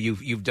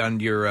you've done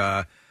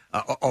your.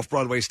 Off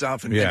Broadway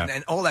stuff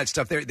and all that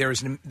stuff.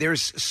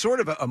 There's sort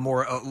of a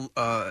more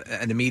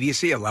an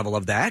immediacy, a level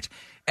of that,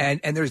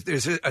 and there's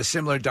a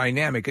similar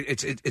dynamic.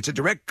 It's a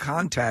direct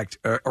contact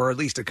or at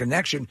least a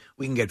connection.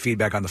 We can get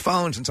feedback on the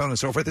phones and so on and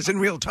so forth. It's in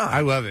real time.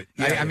 I love it.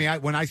 Yeah.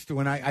 When I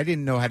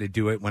didn't know how to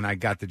do it when I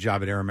got the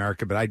job at Air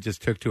America, but I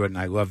just took to it, and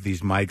I love these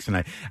mics,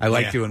 and I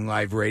like doing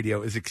live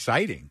radio. It's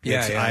exciting.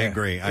 I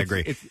agree.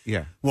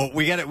 Well,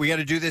 we got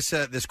to do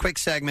this quick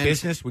segment.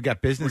 Business. We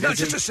got business. No,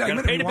 just a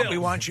segment. We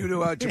want you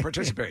to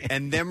participate.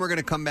 And then we're going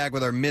to come back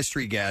with our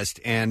mystery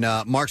guest, and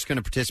Mark's going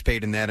to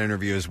participate in that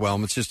interview as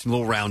well. It's just a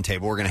little round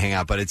table. We're going to hang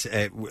out, but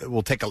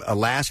we'll take a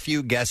last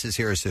few guesses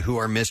here as to who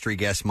our mystery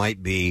guest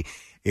might be.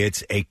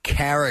 It's a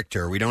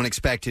character. We don't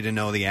expect you to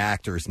know the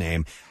actor's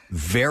name.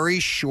 Very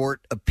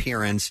short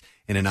appearance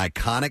in an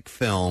iconic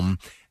film,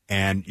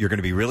 And you're going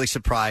to be really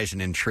surprised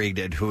and intrigued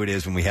at who it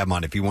is when we have them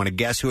on. If you want to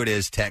guess who it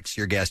is, text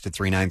your guess to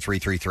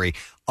 39333.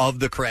 Of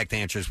the correct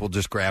answers, we'll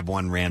just grab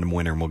one random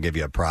winner and we'll give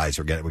you a prize.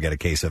 We'll get a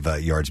case of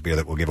Yards beer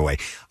that we'll give away.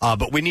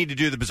 But we need to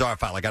do the Bizarre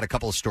File. I got a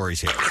couple of stories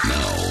here.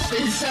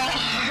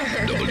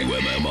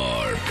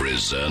 WMMR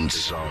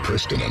presents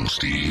Preston and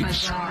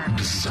Steve's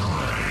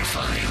Bizarre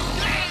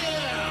File.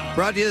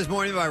 Brought to you this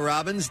morning by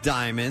Robbins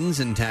Diamonds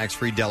in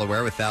tax-free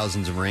Delaware with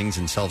thousands of rings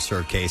and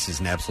self-serve cases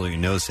and absolutely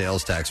no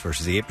sales tax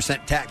versus the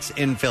 8% tax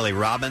in Philly.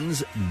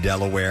 Robbins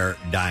Delaware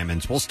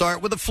Diamonds. We'll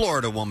start with a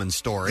Florida woman's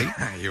story.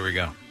 Here we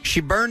go.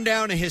 She burned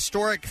down a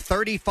historic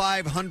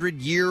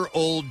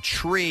 3,500-year-old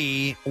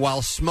tree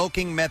while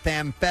smoking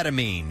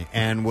methamphetamine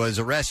and was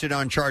arrested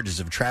on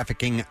charges of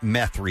trafficking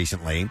meth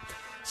recently.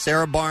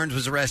 Sarah Barnes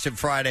was arrested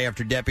Friday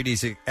after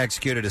deputies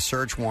executed a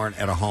search warrant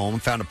at a home,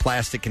 found a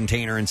plastic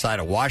container inside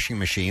a washing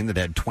machine that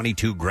had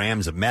 22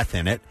 grams of meth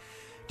in it.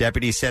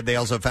 Deputies said they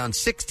also found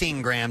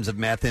 16 grams of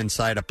meth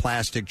inside a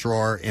plastic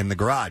drawer in the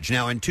garage.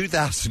 Now, in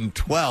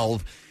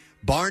 2012,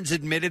 Barnes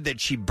admitted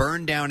that she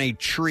burned down a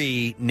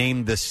tree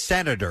named the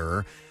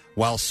Senator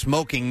while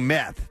smoking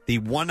meth. The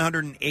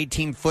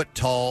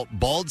 118-foot-tall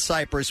bald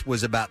cypress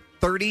was about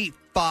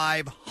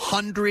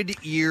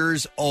 3,500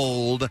 years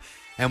old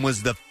and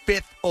was the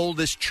fifth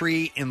oldest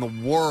tree in the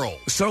world.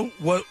 So,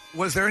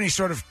 was there any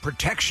sort of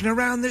protection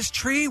around this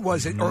tree?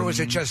 Was it, or was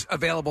it just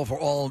available for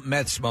all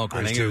meth smokers?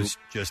 I think it was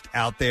just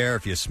out there.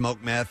 If you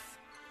smoke meth,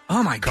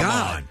 oh my come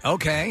God! on.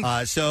 Okay.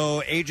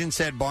 So, agents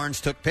said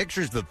Barnes took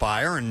pictures of the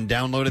fire and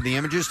downloaded the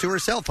images to her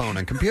cell phone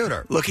and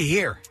computer. Looky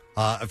here.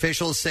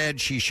 Officials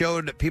said she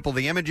showed people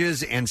the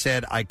images and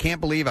said, "I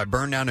can't believe I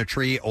burned down a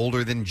tree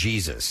older than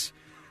Jesus."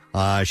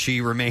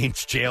 She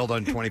remains jailed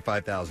on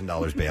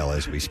 $25,000 bail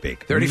as we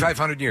speak.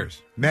 3,500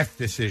 years. Meth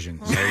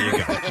decisions. There you go.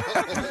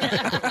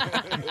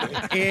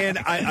 And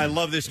I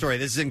love this story.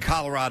 This is in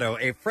Colorado.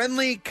 A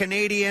friendly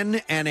Canadian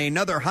and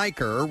another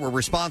hiker were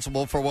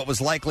responsible for what was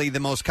likely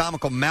the most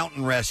comical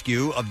mountain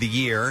rescue of the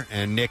year.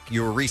 And, Nick,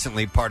 you were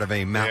recently part of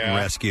a mountain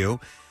rescue.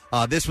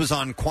 This was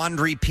on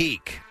Quandary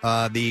Peak.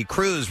 The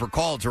crews were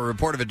called to a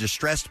report of a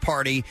distressed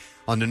party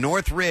on the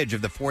north ridge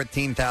of the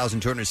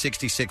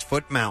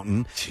 14,266-foot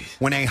mountain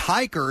when a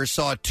hiker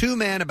saw two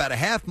men about a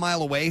half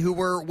mile away who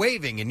were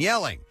waving and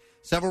yelling.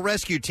 Several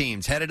rescue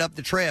teams headed up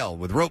the trail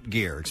with rope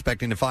gear,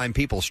 expecting to find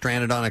people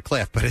stranded on a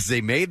cliff. But as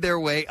they made their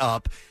way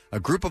up, a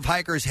group of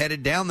hikers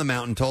headed down the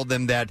mountain told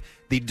them that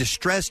the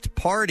distressed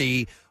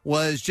party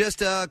was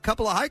just a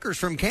couple of hikers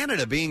from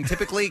Canada being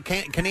typically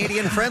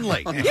Canadian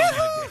friendly.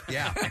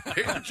 Yeah.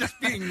 Just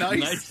being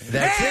nice.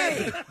 That's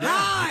hey! it.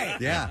 Hi!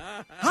 Yeah.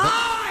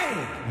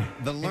 Hi!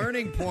 The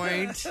learning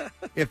point,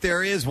 if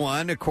there is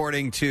one,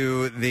 according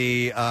to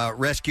the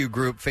rescue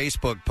group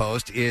Facebook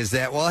post, is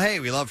that, well, hey,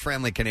 we love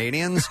friendly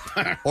Canadians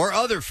or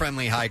other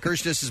friendly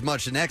hikers just as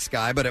much as the next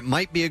guy, but it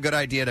might be a good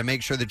idea to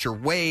make sure that your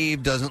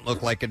wave doesn't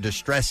look like a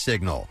distress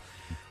signal.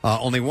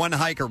 Only one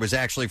hiker was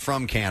actually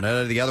from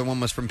Canada. The other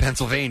one was from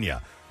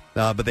Pennsylvania.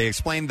 But they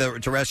explained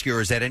to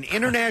rescuers that an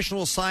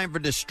international sign for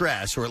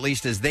distress, or at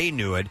least as they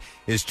knew it,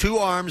 is two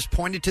arms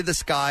pointed to the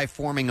sky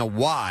forming a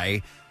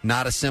Y,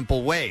 not a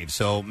simple wave.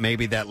 So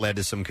maybe that led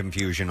to some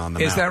confusion on the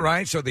mountain. Is that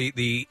right? So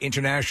the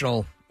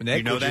international... Nick,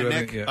 you know that,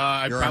 Nick?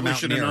 I probably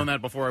should have known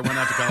that before I went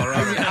out to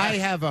Colorado. I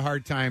have a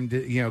hard time,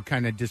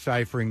 kind of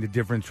deciphering the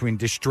difference between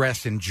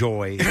distress and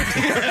joy.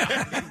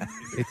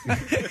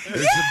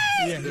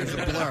 There's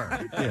a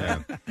blur.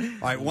 Yeah. All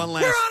right, We're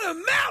on a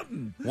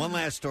mountain! One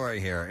last story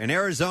here. An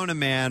Arizona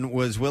man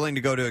was willing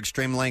to go to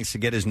extreme lengths to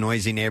get his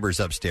noisy neighbors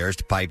upstairs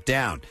to pipe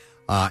down.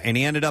 And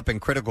he ended up in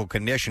critical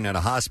condition at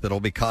a hospital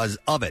because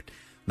of it.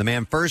 The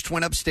man first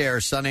went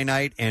upstairs Sunday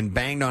night and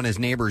banged on his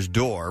neighbor's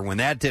door. When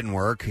that didn't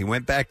work, he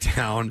went back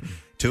down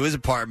to his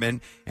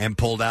apartment and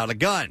pulled out a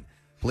gun.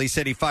 Police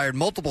said he fired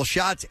multiple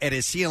shots at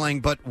his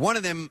ceiling, but one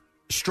of them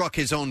struck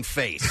his own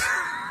face.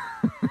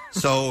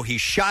 So he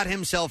shot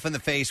himself in the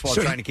face while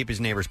trying to keep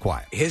his neighbors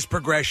quiet. His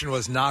progression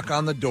was knock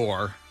on the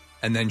door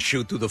and then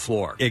shoot through the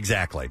floor.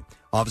 Exactly.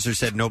 Officers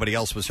said nobody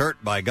else was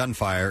hurt by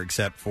gunfire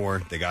except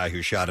for the guy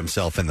who shot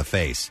himself in the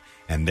face.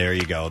 And there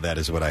you go. That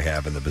is what I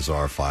have in the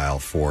Bizarre File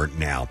for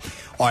now.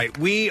 All right,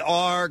 we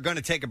are going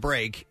to take a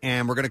break,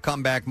 and we're going to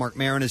come back. Mark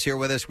Maron is here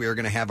with us. We are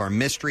going to have our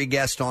mystery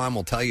guest on.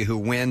 We'll tell you who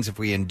wins if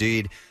we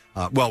indeed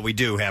we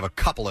do have a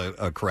couple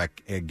of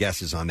correct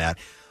guesses on that.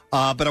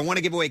 But I want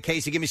to give away,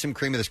 Casey, give me some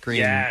cream of the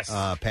screen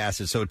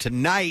passes. So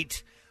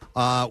tonight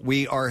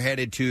we are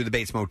headed to the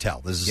Bates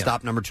Motel. This is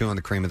stop number 2 on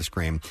the cream of the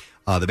screen.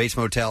 The Bates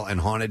Motel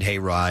and Haunted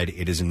Hayride.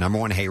 It is the number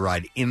 1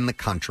 hayride in the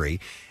country.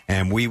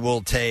 And we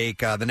will take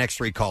the next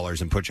 3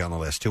 callers and put you on the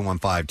list.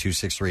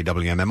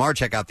 215-263-WMMR.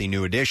 Check out the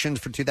new additions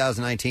for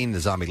 2019. The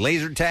Zombie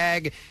Laser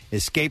Tag,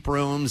 Escape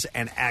Rooms,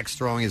 and Axe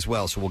Throwing as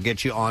well. So we'll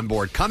get you on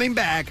board. Coming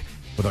back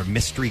with our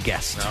mystery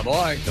guest. Oh,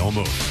 boy. Don't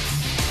move.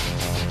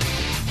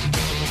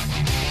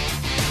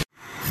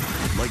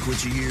 Like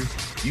what you hear?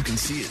 You can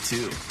see it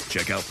too.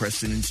 Check out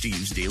Preston and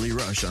Steve's Daily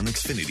Rush on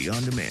Xfinity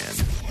On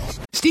Demand.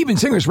 Steven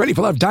Singer's Ready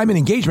for Love diamond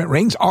engagement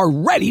rings are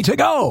ready to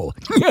go.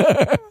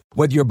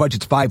 Whether your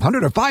budget's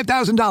 $500 or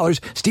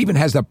 $5,000, Steven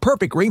has the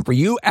perfect ring for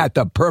you at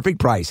the perfect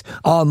price.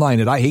 Online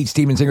at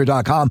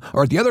IHateStevensinger.com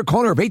or at the other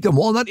corner of 8th and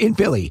Walnut in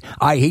Philly.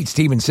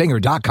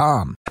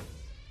 IHateStevensinger.com.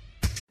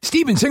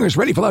 Steven Singer's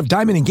Ready for Love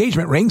diamond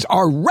engagement rings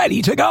are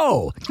ready to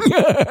go.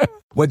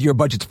 Whether your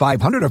budget's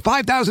 $500 or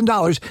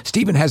 $5,000,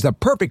 Steven has the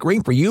perfect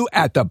ring for you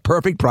at the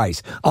perfect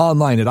price.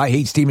 Online at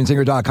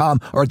IHateStevensinger.com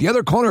or at the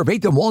other corner of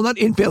 8th and Walnut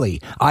in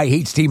Philly.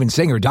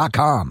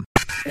 IHateStevensinger.com.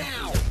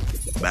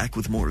 Back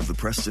with more of the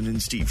Preston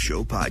and Steve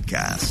Show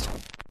podcast.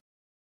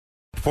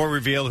 Before we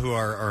reveal who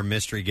our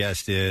mystery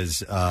guest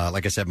is,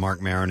 like I said,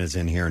 Mark Maron is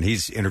in here, and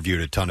he's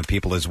interviewed a ton of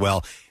people as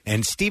well.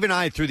 And Steve and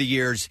I, through the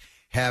years,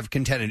 have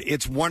contended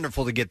it's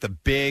wonderful to get the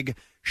big,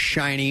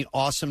 shiny,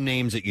 awesome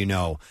names that you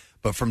know.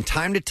 But from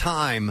time to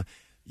time,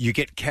 you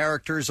get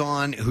characters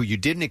on who you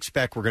didn't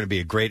expect were going to be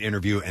a great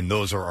interview, and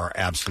those are our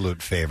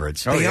absolute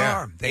favorites. They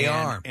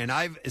are. And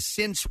I've,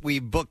 since we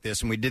booked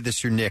this, and we did this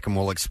through Nick, and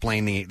we'll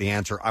explain the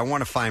answer, I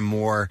want to find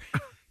more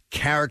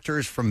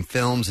characters from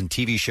films and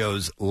TV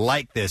shows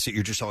like this that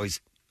you're just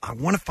always, I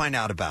want to find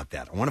out about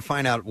that. I want to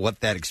find out what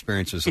that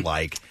experience was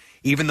like,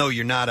 even though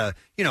you're not a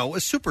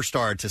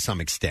superstar to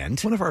some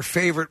extent. One of our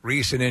favorite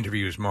recent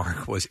interviews,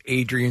 Mark, was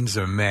Adrian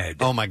Zemed.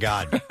 Oh, my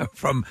God.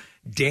 From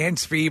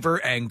Dance Fever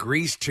and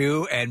Grease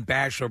 2 and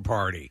Bachelor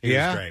Party. He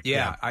was great.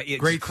 Yeah. It's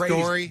Great crazy.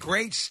 story.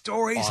 Great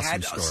stories. Awesome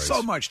Had stories.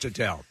 so much to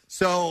tell.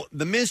 So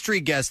the mystery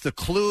guest,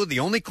 the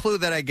only clue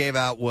that I gave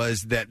out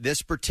was that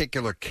this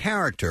particular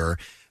character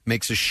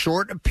makes a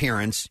short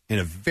appearance in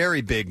a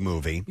very big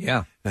movie.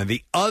 Yeah. Now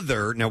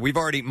we've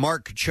already,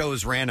 Mark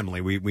chose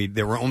randomly.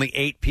 There were only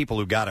 8 people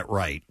who got it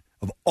right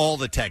of all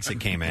the texts that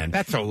came in.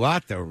 That's a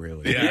lot, though,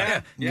 really.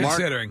 Yeah.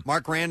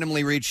 Mark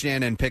randomly reached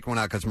in and picked one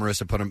out because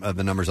Marissa put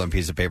the numbers on a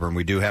piece of paper, and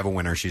we do have a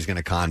winner. She's going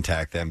to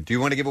contact them. Do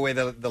you want to give away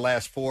the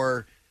last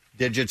 4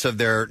 digits of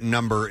their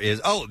number?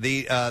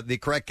 The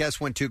correct guess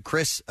went to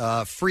Chris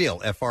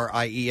Friel,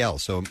 Friel.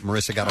 So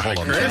Marissa got a hold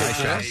of him. Chris. Nice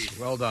job. Nice.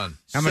 Well done.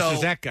 How much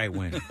does that guy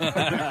win?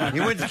 He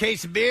wins a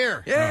case of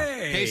beer.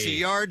 Yay! Case of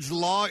Yards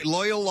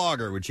Loyal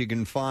Lager, which you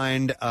can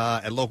find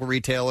at local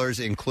retailers,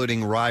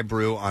 including Rye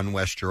Brew on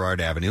West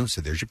Girard Avenue.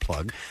 So there's your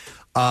plug.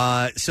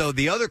 So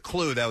the other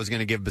clue that I was going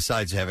to give,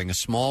 besides having a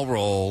small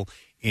role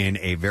in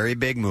a very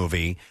big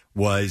movie,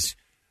 was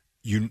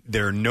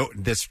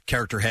this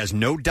character has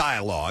no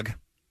dialogue,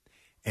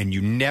 and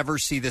you never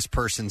see this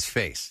person's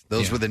face.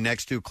 Those were the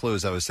next 2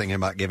 clues I was thinking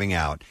about giving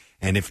out.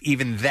 And if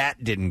even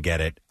that didn't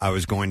get it, I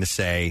was going to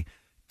say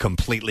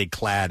completely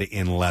clad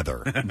in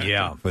leather.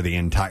 Yeah. For the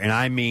entire, and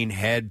I mean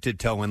head to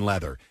toe in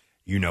leather.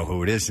 You know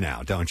who it is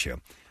now, don't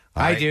you?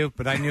 All I right? do,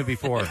 but I knew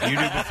before. You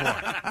knew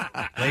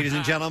before. Ladies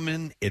and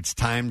gentlemen, it's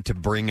time to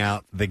bring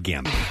out the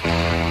Gimp.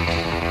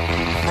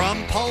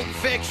 From Pulp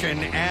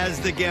Fiction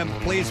as the Gimp,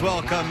 please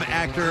welcome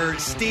actor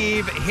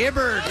Steve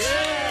Hibbert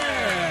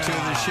to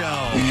the show.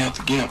 Yeah,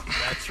 the Gimp.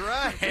 That's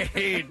right.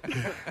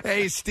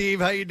 Hey,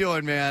 Steve, how you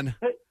doing, man?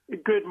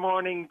 Good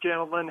morning,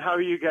 gentlemen. How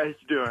are you guys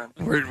doing?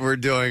 We're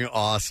doing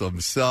awesome.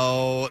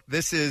 So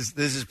this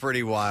is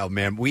pretty wild,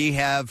 man.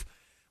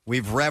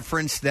 We've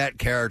referenced that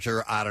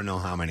character I don't know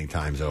how many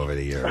times over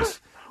the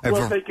years.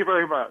 Well, thank you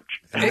very much.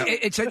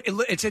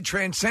 It's a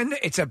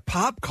transcendent. It's a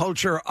pop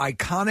culture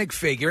iconic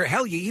figure.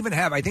 Hell, you even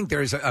have. I think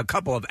there's a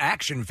couple of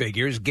action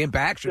figures, Gimp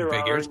action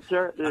figures.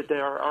 There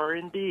are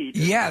indeed.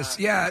 Yes,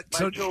 yeah.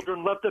 My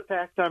children love the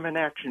fact I'm an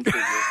action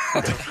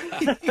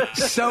figure.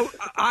 So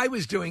I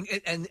was doing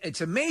it, and it's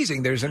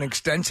amazing. There's an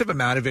extensive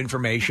amount of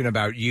information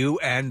about you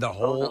and the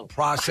whole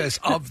process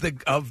of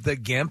the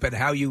Gimp and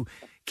how you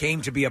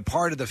came to be a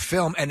part of the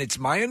film. And it's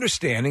my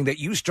understanding that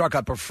you struck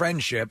up a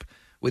friendship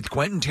with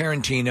Quentin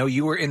Tarantino.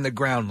 You were in the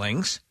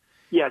Groundlings.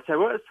 Yes, I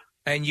was.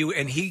 And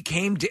he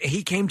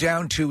came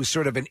down to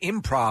sort of an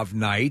improv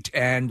night,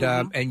 and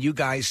and you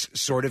guys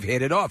sort of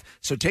hit it off.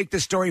 So take the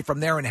story from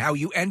there and how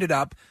you ended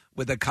up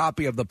with a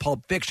copy of the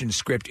Pulp Fiction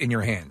script in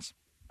your hands.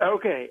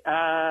 Okay.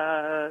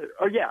 I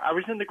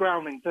was in the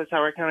Groundlings. That's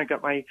how I kind of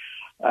got my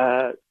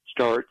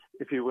start,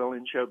 if you will,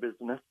 in show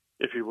business,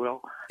 if you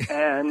will.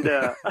 And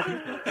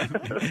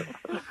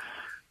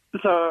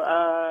So,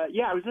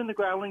 I was in the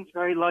Groundlings,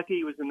 very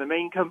lucky. Was in the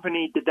main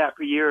company, did that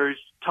for years,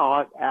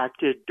 taught,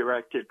 acted,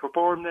 directed,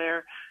 performed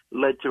there,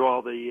 led to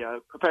all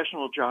the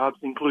professional jobs,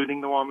 including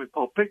the one with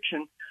Pulp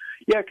Fiction.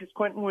 Yeah, because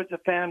Quentin was a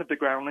fan of the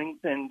Groundlings,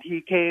 and he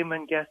came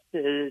and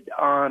guested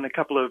on a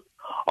couple of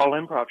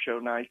all-improv show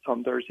nights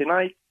on Thursday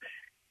nights.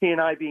 He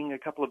and I, being a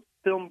couple of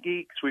film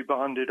geeks, we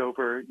bonded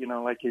over,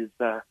 like his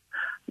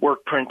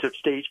work print of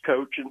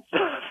Stagecoach and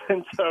stuff.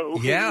 And so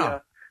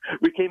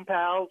we became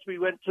pals. We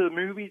went to the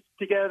movies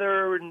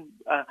together and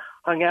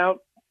hung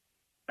out.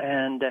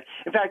 And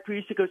in fact, we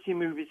used to go see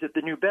movies at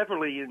the New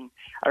Beverly, and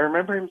I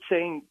remember him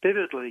saying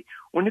vividly,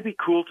 "Wouldn't it be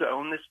cool to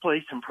own this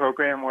place and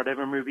program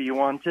whatever movie you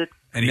wanted?"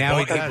 And now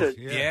he does.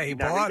 Yeah, He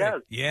bought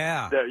it.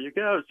 Yeah. There you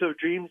go. So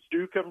dreams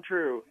do come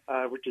true,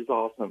 which is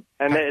awesome.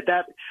 And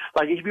that,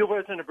 like, if he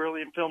wasn't a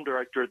brilliant film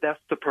director, that's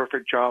the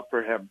perfect job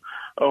for him,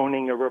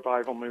 owning a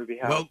revival movie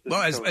house.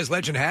 Well, as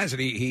legend has it,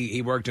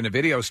 he worked in a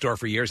video store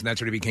for years, and that's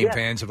where he became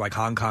fans of like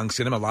Hong Kong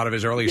cinema. A lot of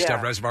his early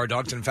stuff, Reservoir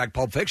Dogs, and in fact,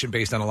 Pulp Fiction,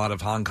 based on a lot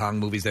of Hong Kong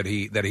movies that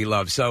he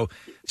loves. So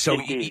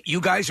you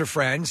guys are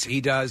friends.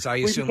 He does, I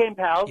assume. We became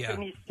pals, Yeah.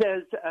 and he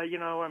says,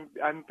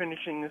 I'm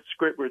finishing this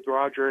script with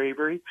Roger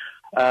Avery,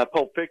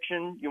 Pulp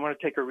Fiction. You want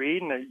to take a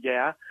read? And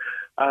yeah.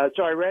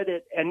 So I read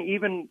it, and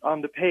even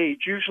on the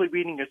page, usually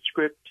reading a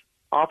script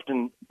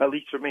often, at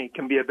least for me,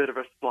 can be a bit of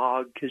a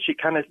slog because you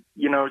kind of,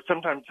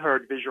 sometimes it's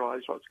hard to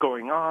visualize what's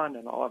going on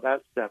and all of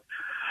that stuff.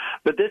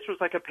 But this was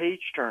like a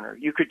page turner.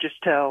 You could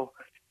just tell,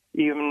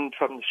 even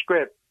from the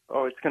script,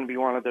 oh, it's going to be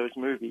one of those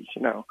movies,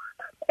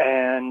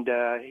 And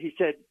he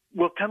said,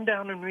 well, come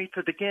down and read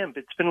for the GIMP.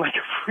 It's been like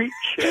a freak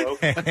show.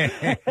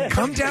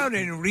 Come down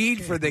and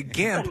read for the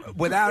GIMP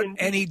without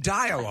any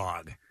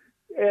dialogue.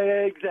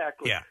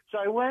 Exactly. Yeah. So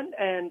I went,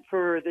 and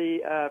for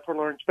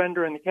Lawrence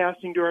Bender and the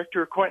casting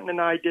director, Quentin and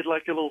I did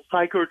like a little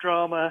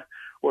psychodrama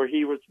where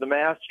he was the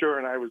master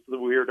and I was the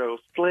weirdo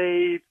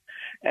slave.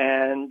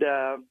 And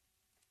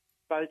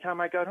by the time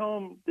I got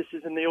home, this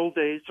is in the old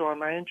days, so on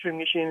my answering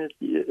machine,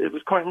 it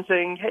was Quentin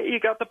saying, "Hey, you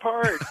got the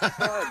part."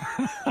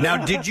 Now,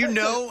 did you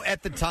know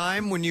at the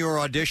time when you were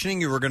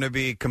auditioning you were going to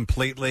be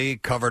completely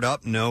covered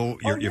up? No,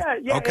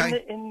 yeah.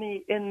 Okay. In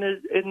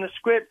the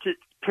script, it's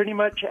pretty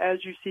much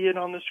as you see it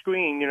on the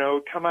screen.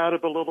 Come out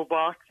of a little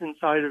box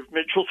inside of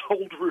Mitchell's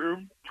old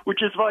room,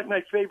 which is like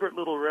my favorite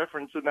little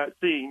reference in that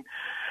scene.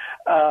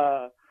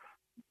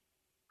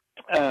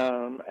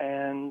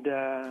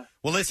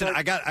 Well, listen,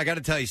 I got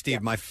to tell you,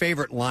 Steve, my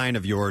favorite line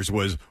of yours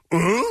was,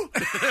 Thank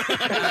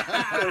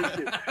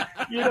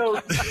you.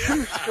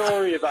 True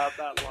story about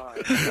that line.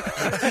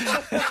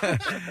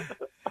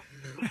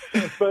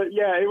 But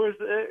yeah, it was,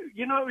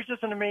 it was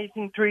just an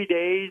amazing 3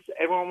 days.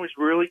 Everyone was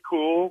really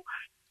cool.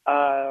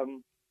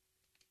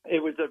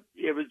 It was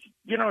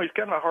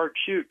kind of a hard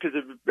shoot because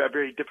of a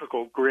very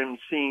difficult, grim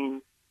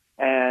scene.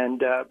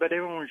 But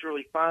everyone was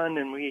really fun,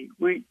 and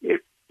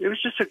it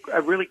was just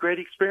a really great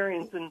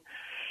experience. And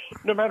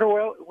no matter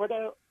what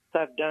else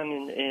I've done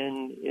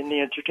in the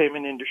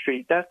entertainment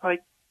industry, that's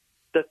like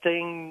the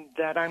thing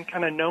that I'm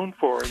kind of known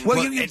for.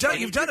 Well,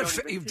 you've done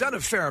a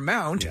fair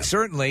amount,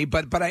 certainly,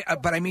 but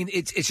I mean,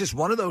 it's just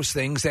one of those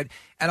things that,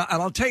 and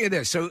I'll tell you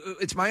this. So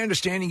it's my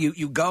understanding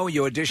you go,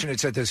 you audition.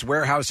 It's at this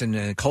warehouse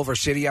in Culver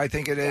City, I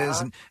think it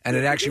is, and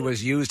it actually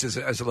was used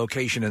as a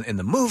location in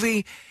the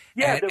movie.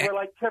 Yeah, there were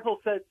like several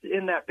sets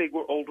in that big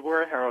old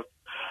warehouse.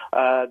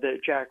 The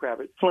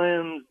Jackrabbit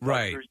Slims,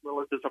 right, Bruce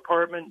Willis's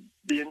apartment,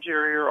 the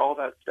interior, all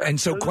that stuff. And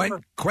so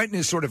Quentin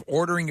is sort of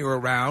ordering you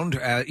around,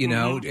 and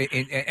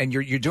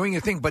you're doing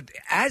your thing. But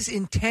as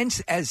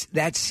intense as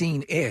that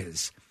scene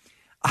is,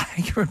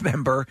 I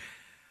remember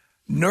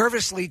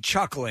nervously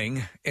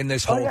chuckling in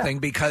this whole thing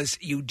because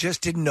you just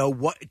didn't know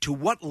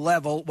what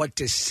level, what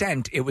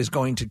descent it was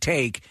going to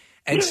take.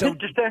 And so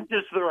descent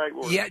is the right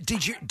word. Yeah.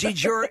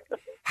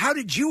 How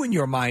did you in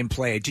your mind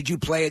play it? Did you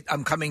play it,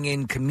 I'm coming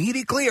in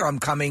comedically, or I'm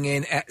coming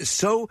in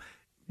so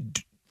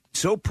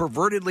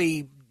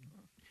pervertedly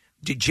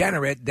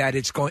degenerate that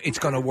it's going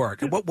to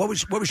work? What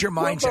was your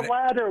mindset? Well, the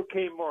latter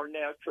came more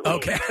naturally.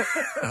 Okay.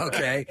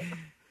 Okay.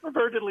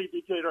 Pervertedly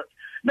degenerate.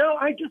 No,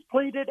 I just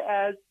played it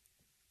as,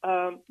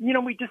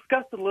 we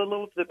discussed a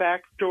little of the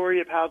backstory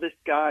of how this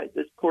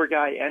poor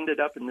guy ended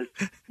up in this,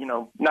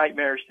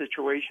 nightmare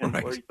situation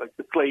where he's like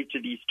the slave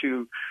to these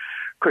two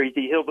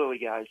crazy hillbilly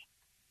guys.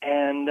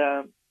 And,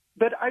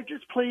 but I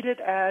just played it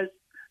as,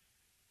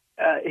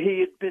 he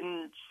had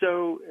been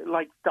so,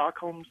 like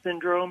Stockholm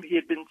Syndrome, he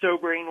had been so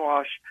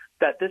brainwashed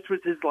that this was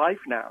his life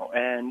now.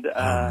 And,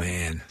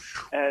 man.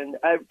 And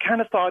I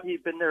kind of thought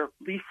he'd been there at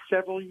least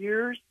several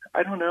years.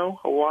 I don't know,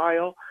 a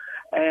while.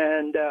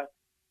 And,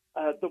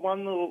 the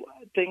one little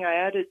thing I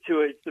added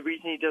to it, the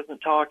reason he doesn't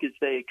talk is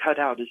they cut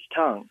out his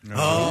tongue.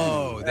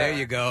 Oh, there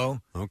you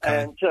go.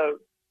 Okay. And so,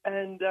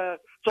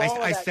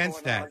 I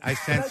sensed that. I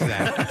sensed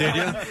that. Did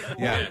you?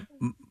 Yeah.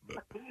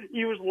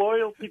 He was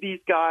loyal to these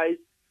guys,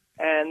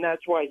 and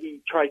that's why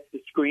he tries to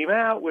scream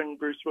out when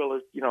Bruce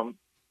Willis,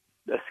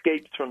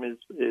 escapes from his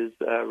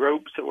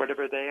ropes or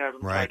whatever they have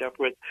him tied up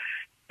with.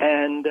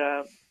 And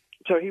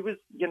so he was,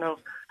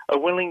 a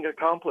willing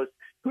accomplice.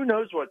 Who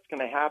knows what's going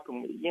to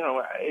happen?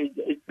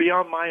 It's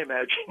beyond my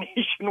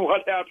imagination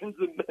what happens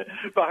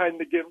behind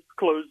the GIMP's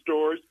closed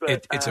doors.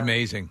 But it's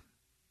amazing.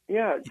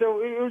 Yeah,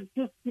 so it was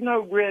just,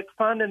 we had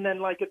fun. And then,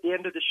 like, at the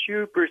end of the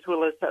shoot, Bruce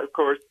Willis, of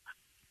course,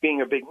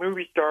 being a big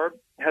movie star,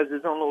 has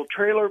his own little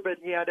trailer, but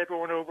he had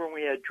everyone over and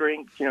we had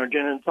drinks, gin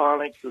and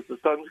tonics as the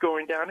sun's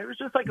going down. It was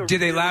just like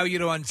Did they allow you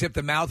to unzip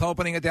the mouth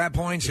opening at that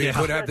point so you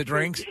could have the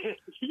drinks?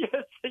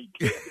 Yes, they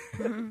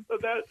So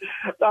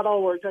that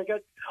all worked. I guess,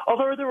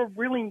 although there were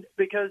really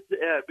because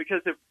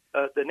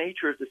of the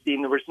nature of the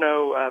scene, there was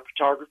no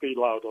photography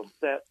allowed on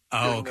set.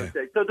 Oh, okay. Those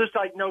days. So there's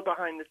like no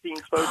behind the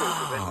scenes photos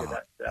of any of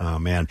that stuff. Oh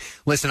man,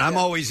 listen, I'm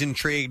always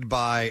intrigued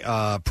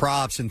by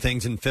props and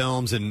things in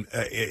films, and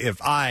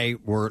if I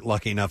were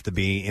lucky enough to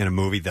be in a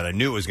movie that I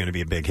knew was going to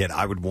be a big hit,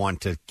 I would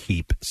want to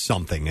keep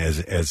something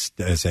as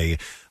a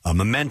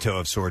memento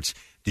of sorts.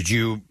 Did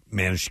you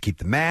manage to keep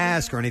the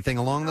mask or anything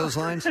along those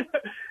lines?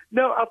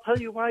 No, I'll tell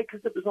you why,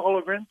 because it was all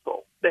a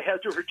rental. They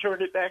had to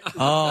return it back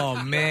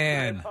to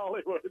man.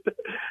 Hollywood.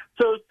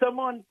 So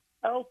someone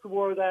else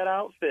wore that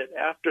outfit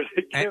after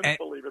the gift,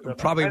 believe it or not.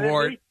 Probably and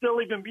wore it may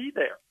still even be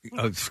there.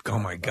 Oh,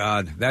 my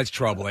God. That's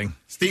troubling.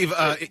 Steve,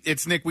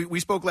 it's Nick. We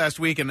spoke last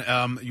week, and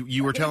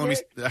you were telling me,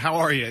 how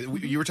are you?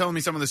 You were telling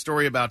me some of the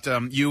story about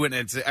you, and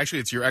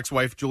it's your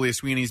ex-wife, Julia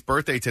Sweeney's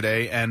birthday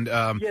today. And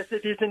yes,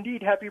 it is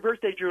indeed. Happy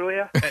birthday,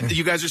 Julia.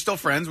 You guys are still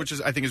friends, which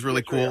I think is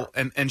really cool.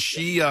 And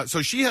she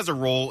has a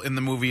role in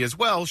the movie as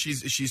well.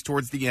 She's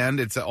towards the end.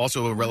 It's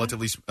also a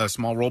relatively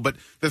small role. But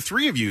the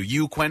three of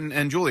you, Quentin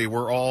and Julia,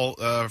 were all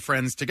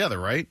friends together,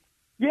 right?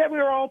 Yeah, we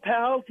were all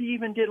pals. He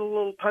even did a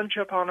little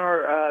punch-up on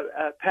our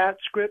Pat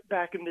script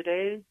back in the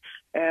day.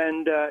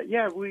 And,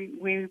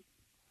 we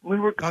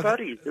were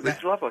buddies. It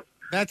was lovely.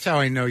 That's how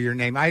I know your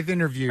name. I've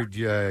interviewed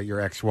your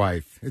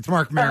ex-wife. It's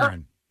Mark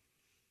Maron.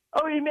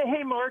 Oh,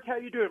 hey, Mark. How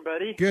you doing,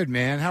 buddy? Good,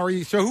 man. How are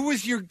you? So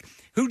who'd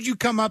you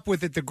come up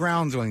with at the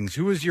Groundlings?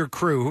 Who was your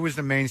crew? Who was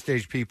the main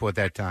stage people at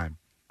that time?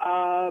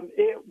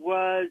 It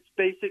was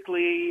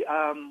basically,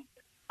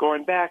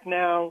 going back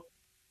now,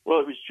 well,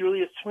 it was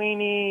Julia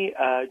Sweeney,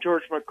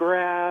 George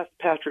McGrath,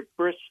 Patrick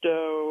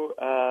Bristow,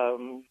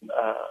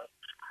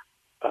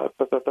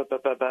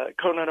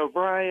 Conan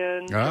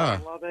O'Brien,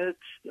 John Lovitz.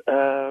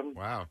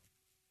 Wow.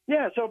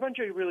 Yeah, so a bunch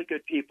of really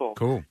good people.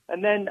 Cool.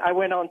 And then I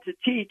went on to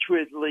teach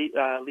with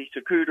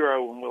Lisa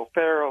Kudrow and Will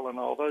Ferrell and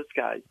all those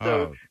guys.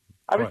 So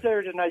I was there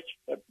at a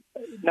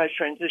nice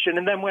transition,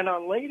 and then went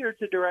on later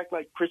to direct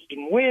like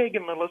Kristen Wiig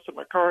and Melissa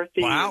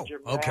McCarthy. Wow. And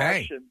Jim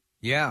Okay. Rash and,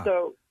 Yeah.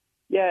 So,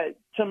 yeah,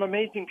 some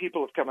amazing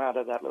people have come out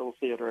of that little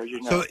theater, as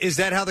you know. So is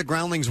that how the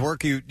Groundlings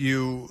work?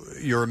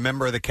 You're a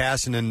member of the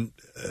cast, and then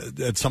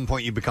at some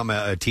point you become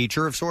a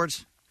teacher of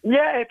sorts?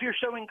 Yeah, if you're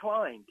so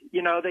inclined. They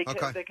kind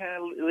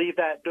of leave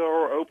that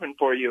door open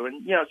for you.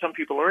 And, some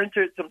people are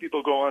into it. Some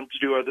people go on to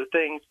do other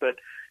things. But,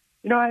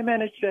 I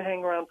managed to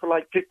hang around for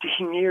like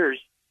 15 years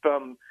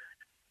from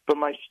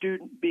my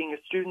being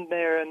a student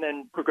there, and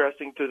then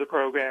progressing through the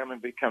program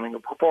and becoming a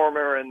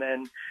performer. And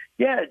then,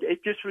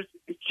 it's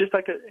just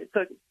like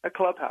a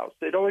clubhouse.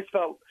 It always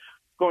felt,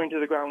 going to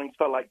the Groundlings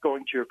felt like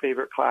going to your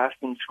favorite class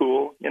in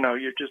school.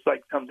 You're just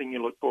like something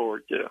you look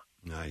forward to.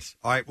 Nice.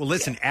 All right. Well,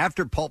 listen,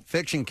 after Pulp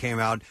Fiction came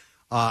out,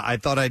 I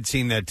thought I'd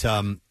seen that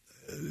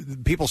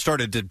people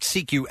started to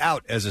seek you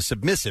out as a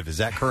submissive. Is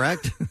that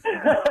correct?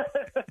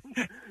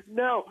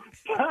 No,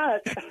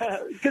 but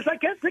because I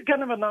guess it's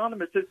kind of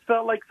anonymous. It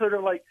felt like sort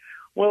of like,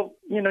 well,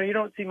 you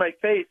don't see my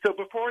face. So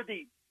before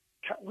the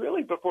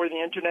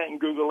internet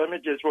and Google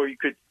Images, where you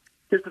could,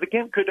 because the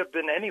GIMP could have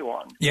been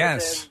anyone.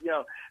 Yes.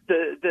 And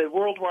then, the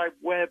World Wide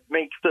Web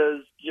makes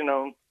us,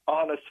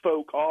 honest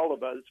folk, all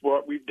of us,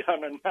 what we've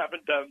done and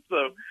haven't done.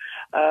 So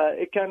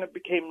it kind of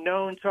became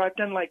known. So I've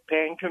done like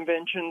fan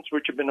conventions,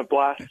 which have been a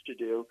blast to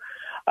do,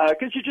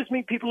 because you just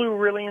meet people who are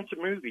really into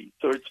movies.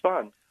 So it's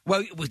fun.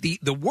 Well,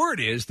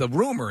 the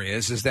rumor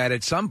is that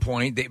at some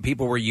point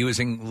people were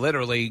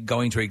literally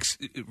going to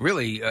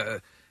really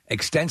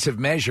extensive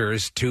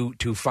measures to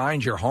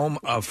find your home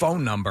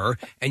phone number,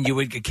 and you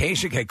would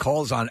occasionally get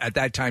calls on, at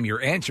that time,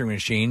 your answering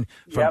machine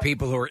from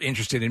people who are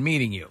interested in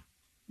meeting you.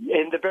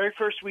 In the very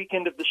first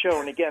weekend of the show,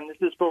 and again, this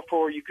is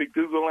before you could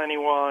Google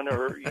anyone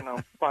or,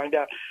 find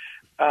out.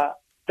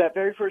 That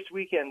very first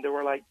weekend, there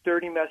were like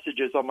 30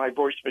 messages on my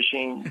voice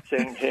machine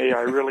saying, "Hey,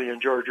 I really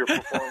enjoyed your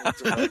performance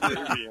in my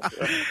movie.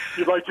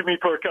 You'd like to meet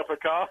for a cup of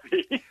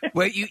coffee?"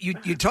 Well,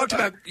 you talked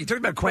about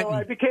Quentin. So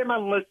I became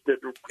unlisted.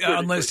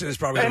 Unlisted is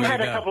probably the way to had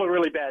go. a couple of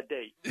really bad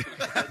dates.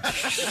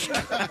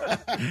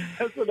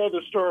 That's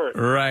another story.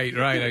 Right.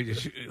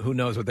 Who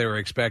knows what they were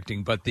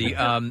expecting? But the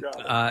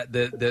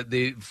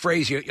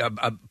phrase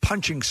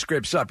punching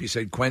scripts up. You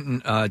said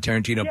Quentin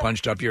Tarantino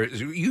punched up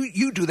yours.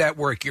 You do that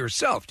work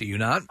yourself, do you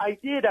not? I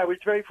did. I was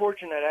very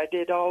fortunate. I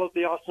did all of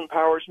the Austin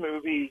Powers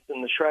movies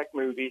and the Shrek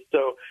movies.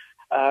 So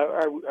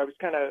I was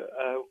kind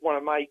of one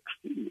of Mike's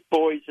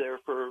boys there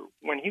for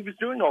when he was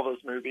doing all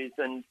those movies,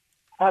 and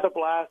had a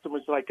blast and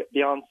was like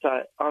the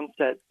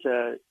onset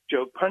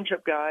joke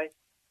punch-up guy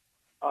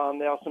on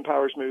the Austin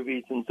Powers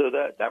movies. And so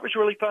that was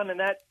really fun. And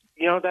that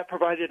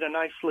provided a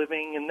nice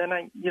living. And then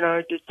I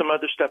did some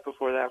other stuff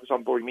before that. I was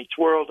on Boy Meets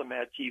World and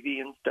Mad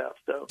TV and stuff.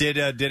 So Did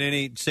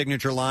any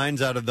signature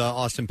lines out of the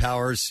Austin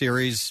Powers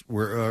series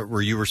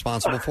were you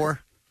responsible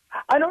for?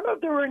 I don't know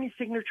if there were any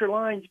signature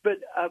lines, but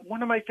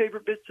one of my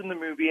favorite bits in the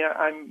movie,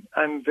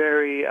 I'm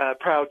very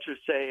proud to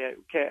say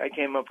I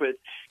came up with.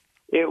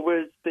 It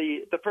was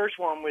the first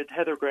one with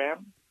Heather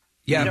Graham.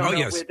 Yeah,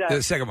 yes, with,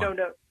 the second one.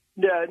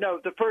 No,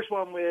 the first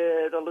one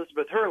with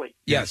Elizabeth Hurley.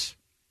 Yes.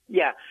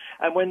 Yeah,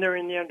 and when they're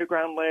in the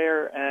underground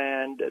lair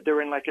and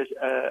they're in like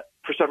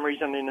for some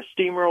reason in a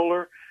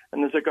steamroller,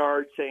 and there's a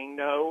guard saying,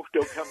 "No,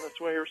 don't come this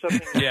way" or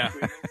something. Yeah.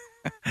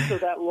 So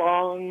that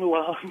long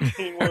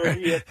scene where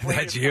he has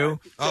That's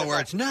you? Oh, where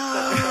it's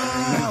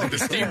no! The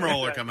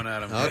steamroller coming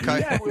at him.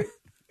 Okay.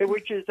 Yeah,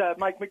 which is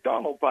Mike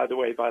McDonald, by the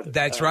way.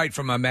 That's right,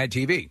 from Mad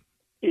TV.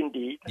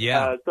 Indeed.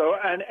 Yeah. So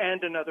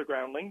and another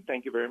groundling.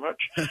 Thank you very much.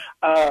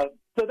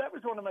 So that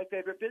was one of my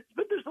favorite bits.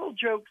 But there's little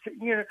jokes.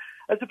 You know,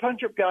 as a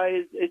punch-up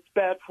guy, it's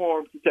bad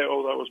form to say,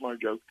 "Oh, that was my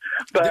joke."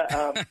 But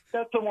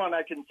that's the one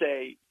I can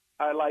say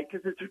I like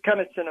because it's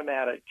kind of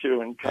cinematic too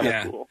and kind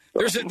of cool.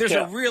 So, There's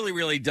a really,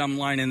 really dumb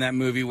line in that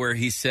movie where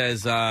he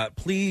says,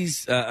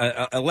 "Please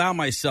allow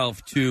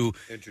myself to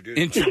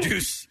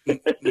introduce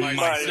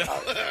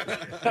myself."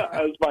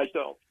 As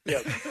myself.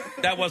 Yes.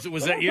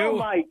 Was that you?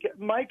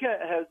 Mike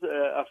has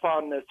a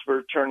fondness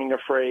for turning a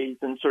phrase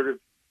and sort of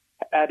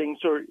adding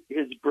sort of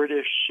his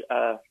British,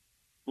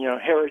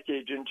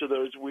 heritage into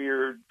those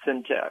weird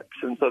syntax,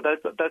 and so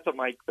that's a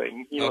Mike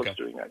thing. He loves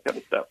doing that kind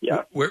of stuff.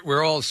 Yeah,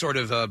 we're all sort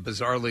of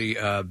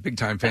bizarrely big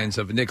time fans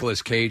of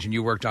Nicolas Cage, and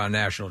you worked on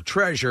National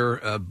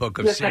Treasure, Book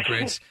of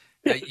Secrets.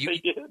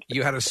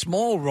 You had a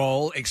small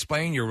role.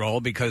 Explain your role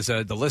because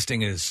the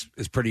listing is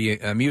pretty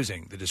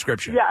amusing. The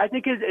description. Yeah, I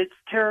think it's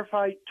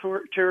terrified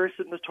tourist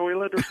in the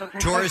toilet or something.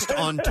 Tourist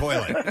on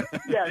toilet.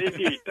 Yeah,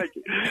 indeed. Thank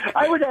you.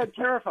 I would add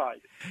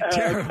terrified.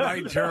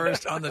 Terrified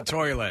tourist on the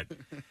toilet.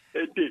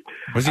 Indeed.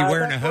 Was he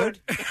wearing a hood?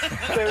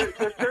 They're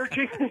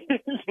searching.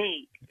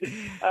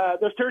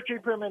 They're searching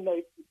for him, and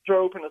they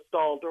throw open a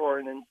stall door,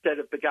 and instead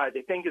of the guy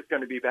they think is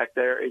going to be back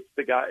there, it's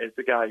the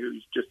guy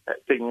who's just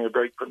taking a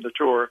break from the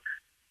tour,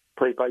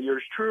 played by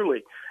yours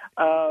truly.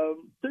 So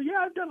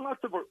yeah, I've done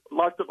lots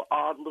of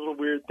odd little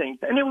weird things.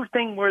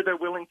 Anything where they're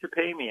willing to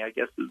pay me, I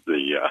guess, is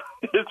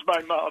is my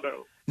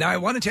motto. Now, I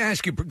wanted to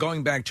ask you,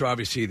 going back to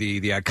obviously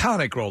the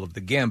iconic role of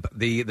the Gimp,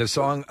 the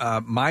song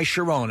 "My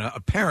Sharona"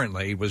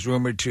 apparently was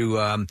rumored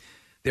to.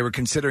 They were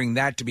considering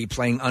that to be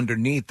playing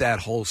underneath that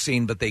whole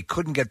scene, but they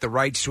couldn't get the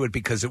rights to it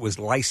because it was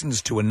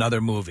licensed to another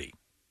movie.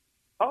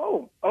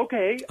 Oh,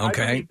 okay. I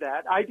believe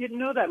that. I didn't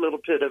know that little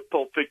bit of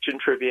Pulp Fiction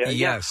trivia.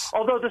 Yes. Yeah.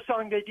 Although the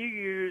song they do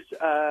use,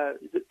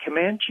 is it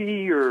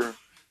Comanche or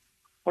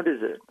what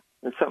is it?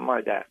 It's something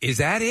like that. Is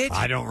that it?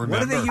 I don't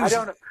remember. What do they use? I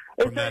don't know.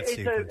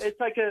 Sequence. It's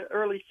like an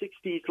early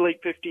 60s,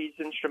 late 50s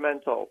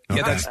instrumental.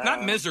 Yeah, that's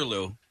not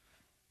Miserloo.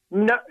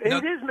 No, it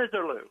is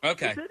Miserloo.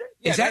 Okay.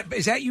 Is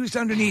Is that used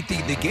underneath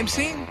the Gimp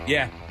scene?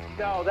 Yeah.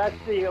 No, that's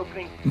the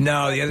opening.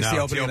 No, that's the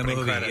opening of the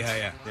movie. Credits.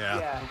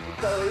 Yeah.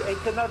 So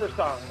it's another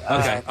song.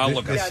 Okay, I'll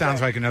look. This sounds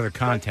like another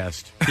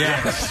contest.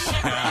 Yes.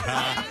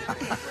 I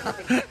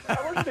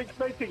wasn't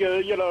expecting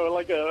a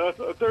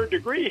third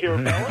degree here,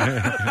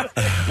 fella.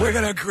 We're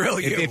gonna grill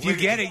you. If you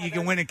get it, you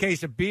can win a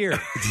case of beer.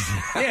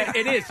 Yeah,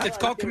 it is. It's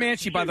called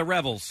Comanche by the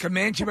Rebels.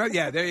 Comanche,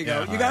 yeah, there you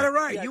go. You got it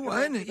right. Yeah, you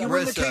won. You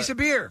won the case of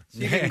beer.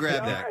 You can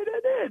grab that. All right, I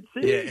did.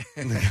 See?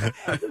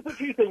 There's a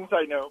few things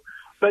I know.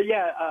 But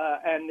yeah,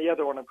 and the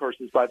other one, of course,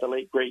 is by the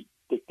late, great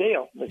Dick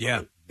Dale.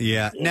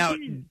 Yeah. Now,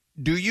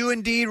 do you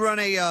indeed run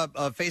a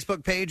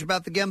Facebook page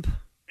about the Gimp?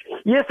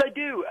 Yes, I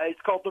do. It's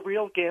called The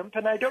Real Gimp,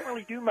 and I don't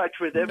really do much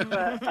with him.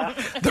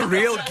 The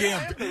Real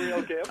Gimp. The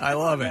Real Gimp. I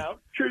love it. Now,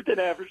 truth in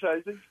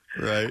advertising.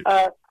 Right.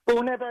 But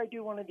whenever I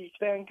do one of these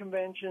fan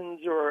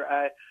conventions or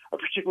a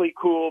particularly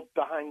cool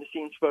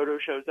behind-the-scenes photo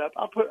shows up,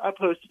 I'll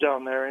post it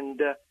on there,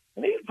 and I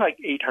think it's like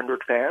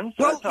 800 fans.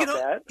 So that's not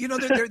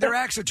bad. There are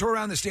acts that tour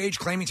around the stage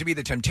claiming to be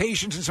the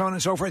Temptations and so on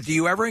and so forth. Do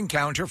you ever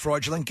encounter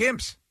fraudulent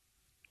Gimps?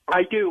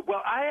 I do.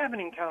 Well, I haven't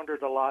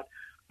encountered a lot,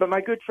 but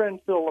my good friend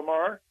Phil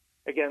Lamar,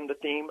 again, the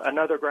theme,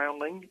 another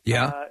groundling,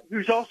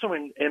 who's also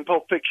in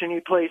Pulp Fiction.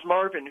 He plays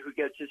Marvin, who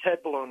gets his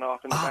head blown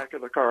off in the back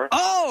of the car.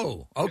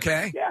 Oh,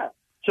 okay. Yeah.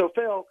 So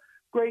Phil,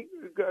 great,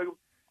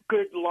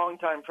 good,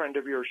 longtime friend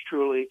of yours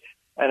truly,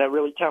 and a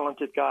really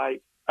talented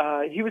guy.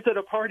 He was at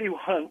a party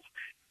once,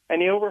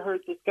 and he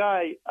overheard this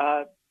guy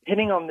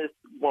hitting on this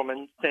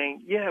woman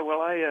saying, "Yeah, well,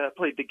 I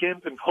played the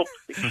Gimp in Pulp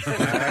Fiction."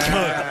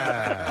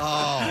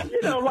 Oh.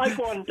 Like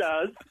one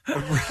does.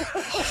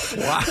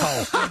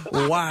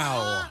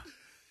 Wow.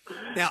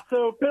 Now,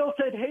 so Bill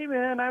said, "Hey,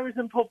 man, I was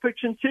in Pulp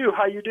Fiction too.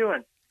 How you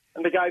doing?"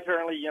 And the guy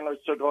apparently,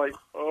 sort of like,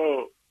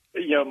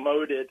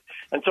 moted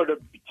and sort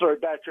of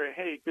backtracked.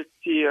 "Hey, good to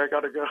see you. I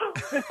gotta go."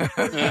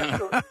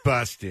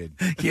 Busted.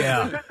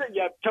 Yeah.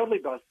 Yeah, totally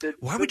busted.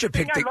 Why would you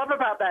pick I love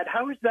about that?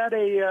 How is that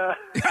a?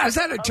 How's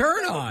that a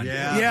turn on?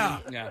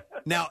 Yeah.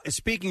 Now,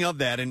 speaking of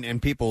that,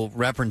 and people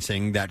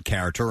referencing that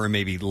character or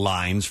maybe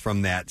lines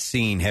from that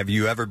scene, have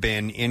you ever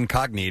been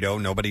incognito?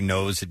 Nobody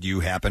knows that you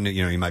happen to,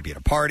 you might be at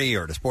a party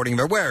or at a sporting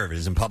event, wherever it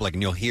is in public,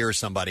 and you'll hear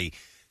somebody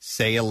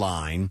say a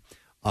line.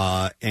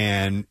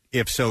 And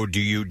if so,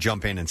 do you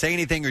jump in and say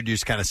anything, or do you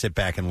just kind of sit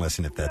back and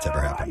listen if that's ever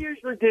happened? I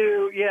usually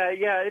do. Yeah.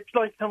 It's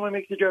like someone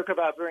makes a joke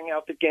about bringing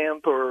out the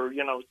Gimp or,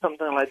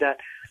 something like that.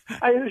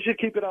 I usually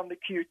keep it on the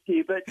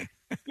QT. But,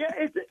 yeah,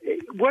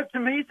 what's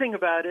amazing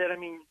about it, I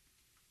mean,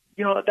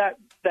 that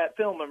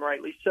film, and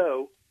rightly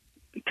so,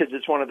 because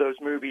it's one of those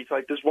movies,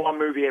 like there's one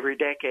movie every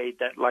decade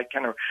that like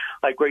kind of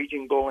like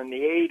Raging Bull in the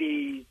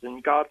 80s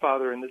and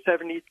Godfather in the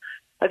 70s.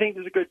 I think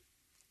there's a good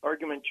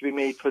argument to be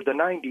made for the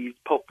 90s.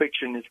 Pulp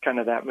Fiction is kind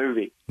of that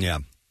movie. Yeah.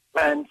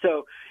 And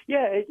so,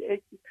 yeah,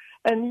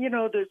 and, you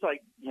know, there's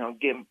like, you know,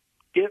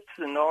 gifts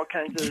and all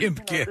kinds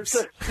of... Gifts.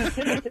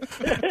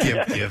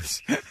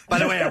 Gifts. By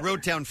the way, I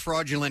wrote down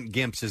Fraudulent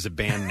Gimps as a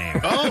band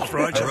name. Oh,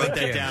 Fraudulent I wrote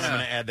that down. I'm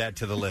going to add that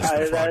to the list.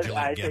 The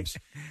Fraudulent Gimps.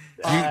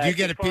 Do you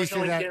get a piece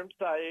of that?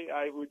 Gimps,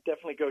 I would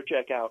definitely go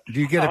check out. Do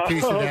you get a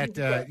piece of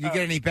that? You get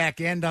any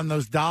back end on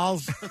those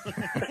dolls?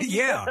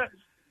 Yeah.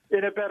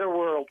 In a better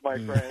world, my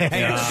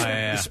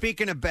friend.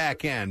 Speaking of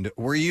back end,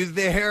 were you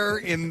there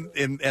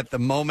in at the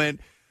moment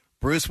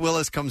Bruce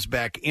Willis comes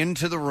back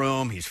into the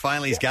room? He's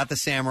got the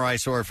samurai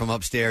sword from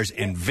upstairs,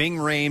 and Ving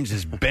Rhames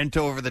is bent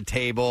over the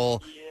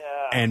table,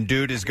 and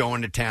dude is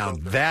going to town.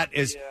 That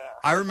is,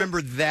 I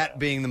remember that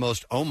being the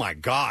most oh my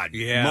god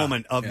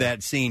moment of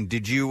that scene.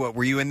 Did you?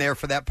 Were you in there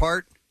for that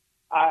part?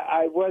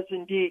 I was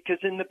indeed,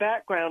 because in the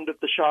background of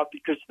the shot,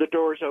 because the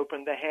door's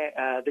open,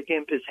 the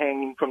gimp is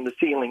hanging from the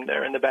ceiling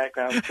there in the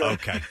background. So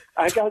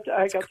I got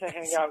to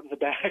hang out in the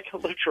back,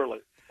 literally.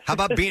 How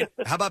about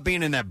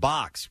being in that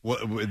box?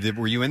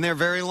 Were you in there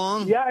very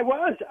long? Yeah, I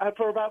was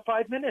for about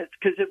 5 minutes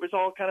because it was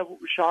all kind of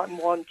shot in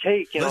one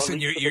take. You Listen,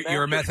 know,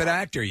 you're a method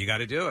actor. You got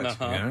to do it.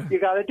 You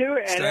got to do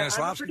it. And I'm a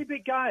Stanislavski. pretty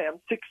big guy. I'm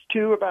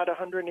 6'2", about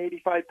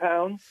 185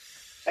 pounds,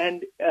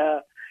 and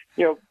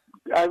you know.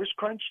 I was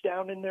crunched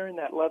down in there in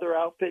that leather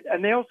outfit,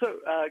 and they also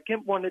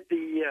Quentin wanted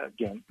the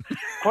Gimp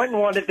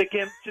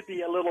to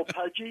be a little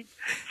pudgy,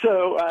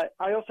 so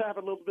I also have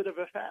a little bit of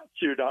a fat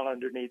suit on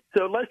underneath.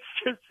 So let's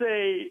just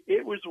say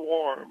it was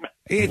warm.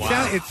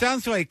 It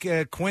sounds like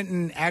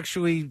Quentin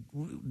actually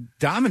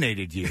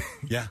dominated you.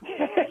 Yeah.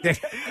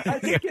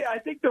 I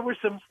think there was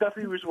some stuff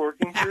he was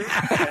working through.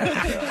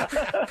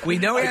 We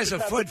know he has a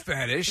foot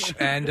fetish,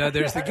 and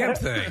there's the Gimp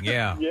thing.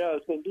 Yeah.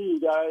 Yes,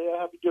 indeed. I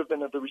happen to have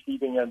been at the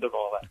receiving end of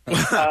all that.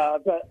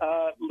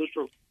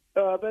 Literal.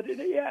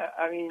 Yeah,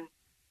 I mean,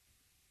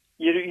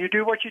 you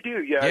do what you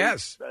do. Yeah.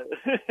 Yes.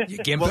 You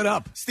gimp it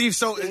up, Steve.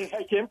 So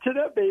I gimped it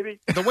up,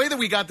 baby. The way that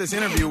we got this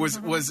interview was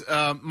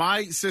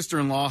my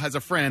sister-in-law has a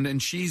friend,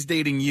 and she's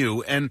dating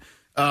you, and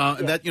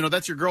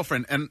that's your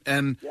girlfriend,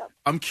 and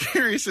I'm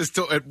curious as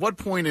to at what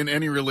point in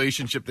any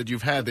relationship that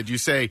you've had that you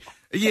say,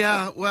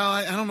 I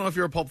don't know if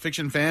you're a Pulp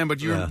Fiction fan, but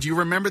do you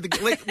remember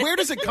where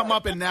does it come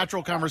up in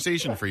natural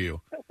conversation for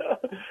you?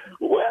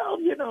 Well,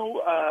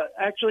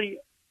 actually,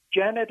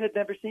 Janet had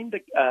never seen the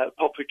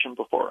Pulp Fiction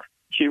before.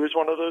 She was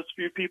one of those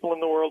few people in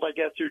the world, I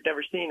guess, who'd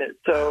never seen it.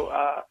 So,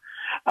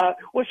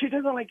 she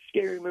doesn't like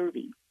scary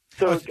movies.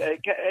 So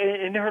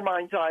in her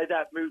mind's eye,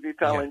 that movie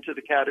fell into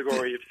the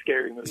category of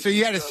scary movies. So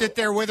you had to sit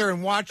there with her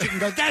and watch it and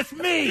go, "That's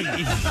me!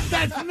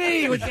 That's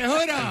me with the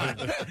hood on."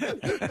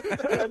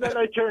 And then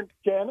I turned,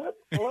 Janet?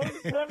 Hello,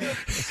 Janet?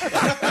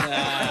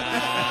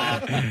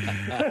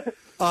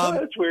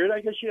 That's weird.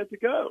 I guess she had to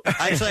go.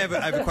 Actually, I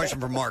have a question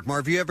for Mark.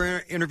 Mark, have you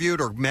ever interviewed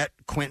or met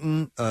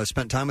Quentin,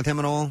 spent time with him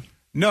at all?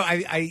 No,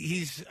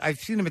 I've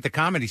seen him at the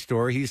Comedy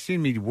Store. He's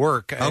seen me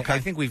work. Okay. I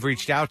think we've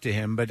reached out to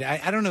him, but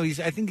I don't know. I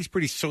think he's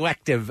pretty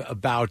selective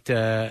about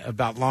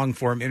long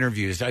form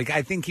interviews.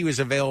 I think he was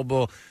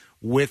available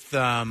with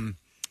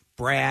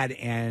Brad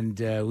and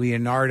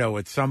Leonardo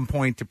at some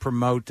point to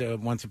promote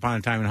Once Upon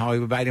a Time in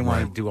Hollywood, but I didn't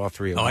want to do all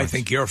three at once. I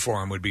think your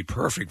forum would be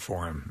perfect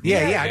for him.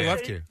 Yeah, I'd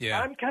love to.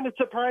 Yeah. I'm kind of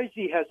surprised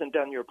he hasn't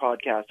done your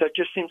podcast. That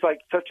just seems like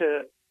such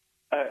a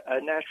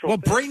natural. Well,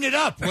 bring it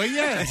up, will you?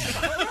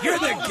 You're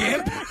the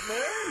Gimp.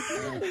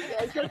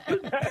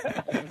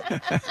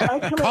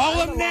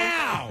 Call him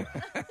now.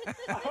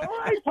 All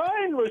right,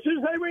 fine. As soon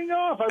as I ring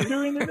off, I'm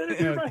doing the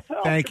interview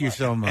myself. Thank you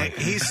so much.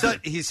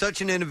 He's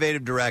such an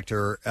innovative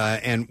director,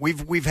 and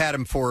we've had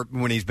him for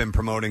when he's been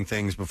promoting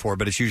things before,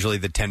 but it's usually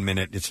the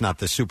 10-minute. It's not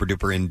the super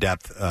duper in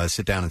depth.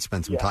 Sit down and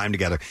spend some time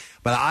together.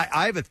 But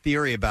I have a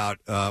theory about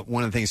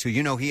one of the things. So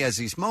he has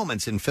these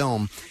moments in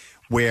film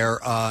where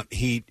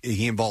he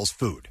involves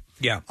food.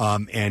 Yeah.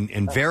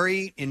 And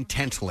very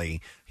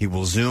intently, he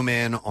will zoom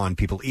in on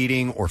people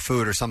eating or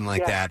food or something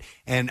like that.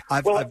 And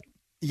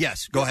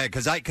yes, go ahead,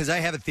 because I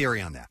have a theory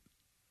on that.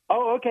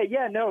 Oh, okay.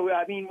 Yeah, no,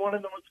 I mean, one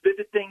of the most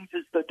vivid things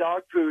is the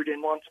dog food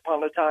in Once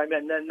Upon a Time,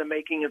 and then the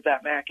making of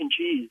that mac and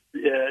cheese.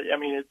 I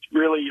mean, it's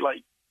really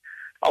like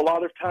a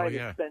lot of time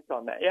is spent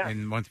on that. Yeah.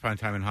 And Once Upon a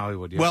Time in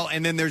Hollywood. Yeah. Well,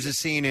 and then there's a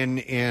scene in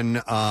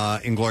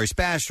Inglourious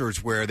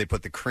Basterds where they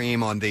put the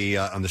cream on the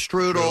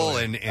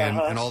strudel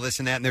and all this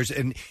and that.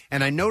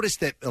 And I noticed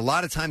that a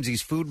lot of times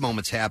these food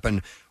moments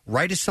happen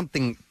right as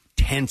something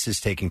tense is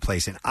taking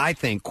place. And I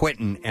think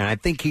Quentin, and I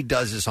think he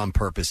does this on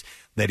purpose,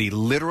 that he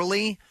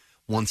literally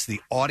wants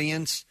the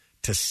audience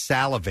to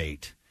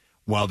salivate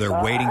while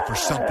they're waiting for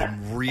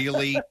something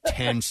really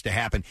tense to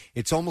happen.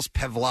 It's almost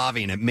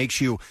Pavlovian. It makes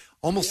you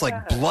almost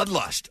like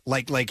bloodlust.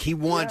 Like he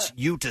wants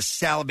you to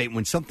salivate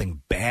when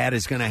something bad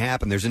is going to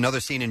happen. There's another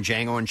scene in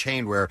Django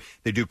Unchained where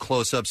they do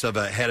close-ups of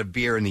a head of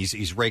beer, and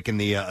he's raking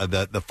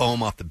the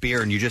foam off the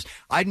beer, and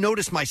I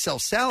noticed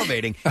myself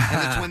salivating, and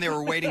that's when they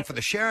were waiting for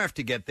the sheriff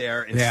to get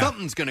there, and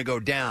something's going to go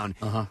down,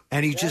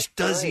 and he just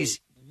does these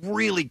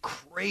really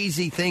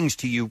crazy things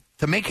to you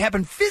to make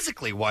happen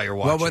physically while you're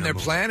watching. Well, when they're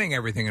planning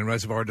everything in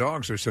Reservoir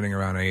Dogs, they're sitting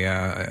around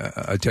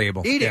a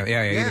table. Eating.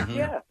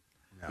 Yeah,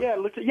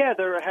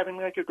 they're having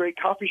like a great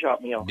coffee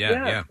shop meal.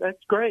 Yeah.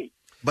 That's great.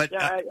 But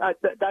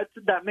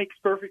that makes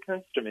perfect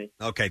sense to me.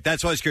 Okay,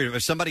 that's what I was curious.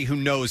 If somebody who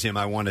knows him,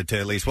 I wanted to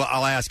at least. Well,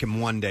 I'll ask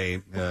him one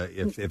day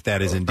if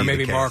that is indeed. Or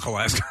maybe the case. Mark will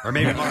ask. Or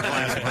maybe Mark will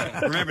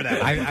ask. Remember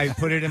that. I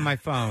put it in my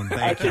phone.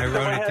 I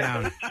wrote it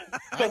down.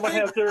 Someone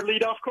has their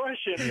lead-off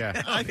question.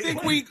 Yeah, I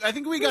think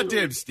we got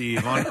dibs,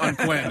 Steve, on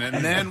Quentin,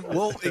 and then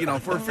we'll,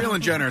 if we're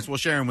feeling generous, we'll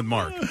share him with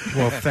Mark.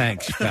 Well,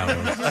 thanks,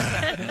 fellas.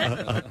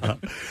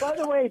 By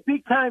the way,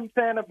 big-time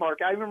fan of Mark.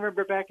 I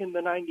remember back in the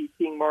 90s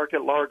seeing Mark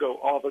at Largo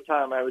all the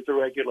time. I was a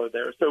regular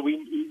there, so we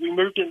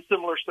moved in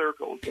similar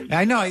circles.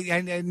 I know.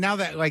 I now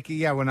that,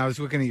 when I was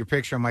looking at your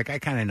picture, I'm like, I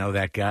kind of know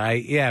that guy.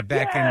 Yeah,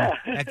 back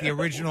at the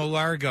original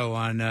Largo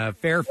on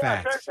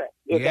Fairfax. Fairfax.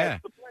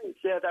 That's the place.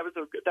 Yeah, that was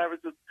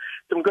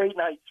some great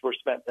nights were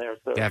spent there.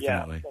 So,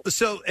 definitely. Yeah.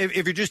 So,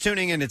 if you're just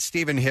tuning in, it's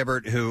Stephen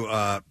Hibbert who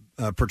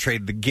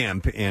portrayed the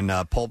Gimp in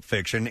Pulp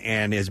Fiction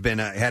and has been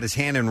had his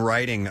hand in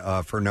writing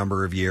for a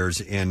number of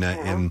years in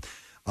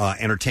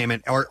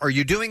entertainment. Are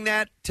you doing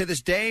that to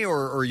this day,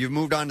 or you've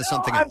moved on to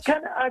something else?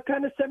 I'm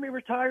kind of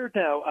semi-retired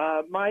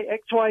now. My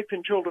ex-wife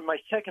and children, my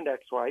second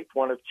ex-wife,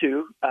 one of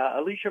two,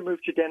 Alicia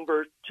moved to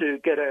Denver to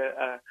get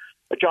a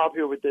job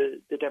here with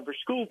the Denver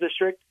School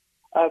District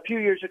a few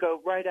years ago,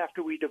 right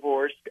after we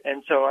divorced.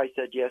 And so I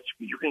said, yes,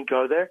 you can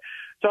go there.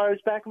 So I was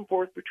back and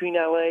forth between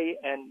L.A.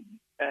 and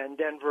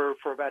Denver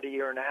for about a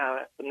year and a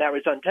half, and that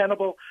was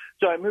untenable.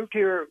 So I moved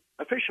here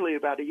officially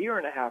about a year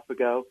and a half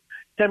ago,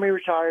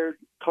 semi-retired,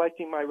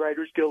 collecting my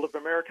Writers Guild of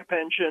America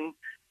pension,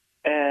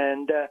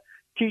 and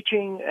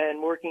teaching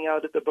and working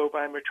out at the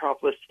Bovine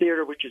Metropolis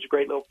Theater, which is a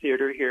great little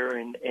theater here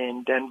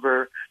in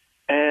Denver,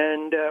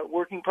 and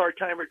working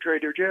part-time at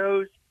Trader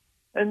Joe's,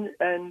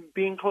 and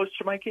being close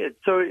to my kids.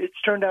 So it's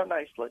turned out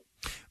nicely.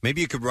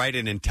 Maybe you could write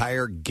an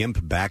entire Gimp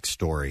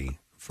backstory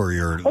for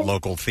your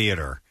local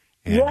theater.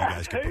 And you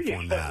guys could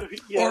perform that.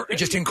 Or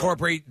just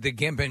incorporate the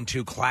Gimp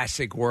into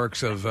classic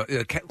works of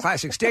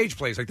classic stage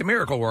plays like The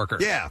Miracle Worker.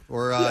 Yeah,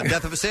 or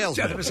Death of a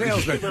Salesman. Death of a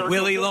Salesman.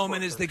 Willie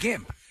Loman is the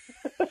Gimp.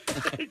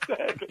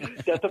 Exactly.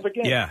 Death of a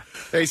Gimp. Yeah.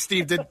 Hey,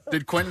 Steve,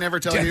 did Quentin ever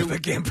tell Death you? of a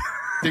Gimp.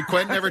 Did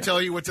Quentin ever tell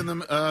you what's in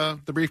the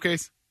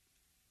briefcase?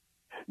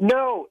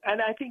 No,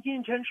 and I think he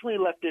intentionally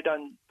left it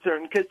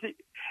uncertain because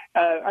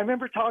I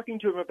remember talking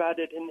to him about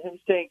it and him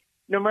saying,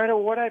 no matter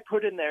what I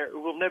put in there, it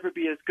will never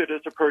be as good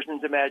as a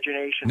person's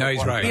imagination. No,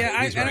 he's right.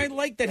 Yeah, He's right. I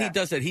like that he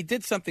does that. He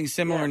did something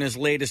similar in his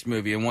latest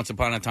movie, in Once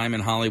Upon a Time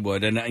in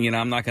Hollywood. And,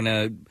 I'm not going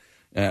to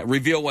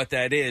reveal what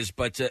that is,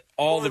 but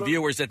all the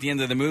viewers at the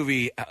end of the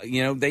movie,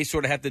 they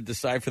sort of have to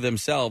decide for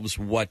themselves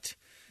what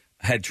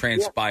had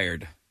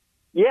transpired.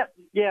 Yeah.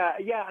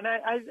 And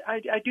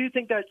I do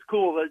think that's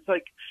cool. It's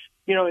like,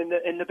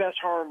 in the best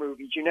horror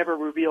movies, you never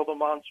reveal the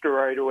monster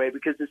right away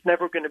because it's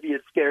never going to be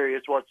as scary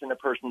as what's in a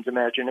person's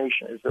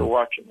imagination as they're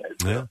watching it.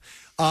 So,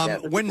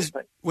 when's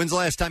the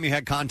last time you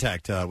had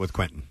contact with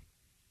Quentin?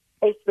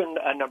 It's been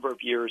a number of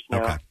years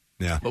now. Okay.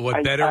 Yeah. But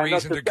what better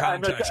reason to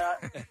contact?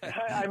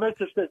 I must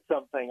have said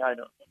something. I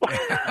don't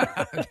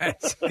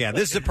know. Yeah,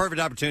 this is a perfect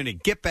opportunity.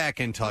 Get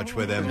back in touch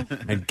with him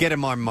and get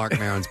him on Mark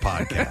Maron's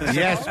podcast.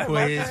 Yes, Mark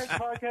please. Maron's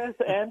podcast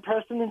and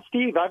Preston and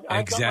Steve.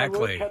 I've got my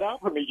work cut out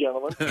for me,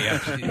 gentlemen.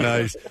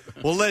 Nice.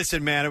 Well,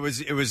 listen, man,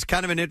 it was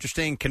kind of an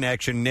interesting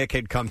connection. Nick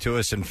had come to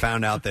us and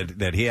found out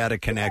that he had a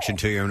connection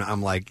to you, and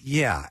I'm like,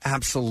 yeah,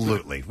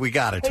 absolutely. We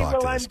got to talk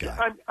to this guy.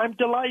 I'm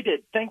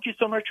delighted. Thank you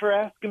so much for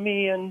asking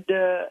me, and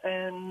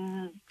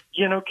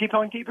keep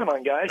on keeping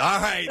on, guys. All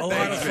right. A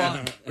lot of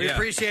fun. We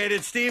appreciate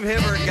it. Steve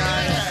Hibbert,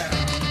 guys.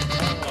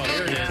 Oh,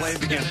 here play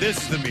it again. This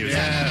is the music.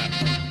 Yeah.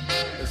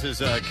 This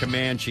is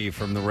Comanche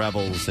from the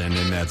Rebels and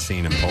in that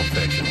scene in Pulp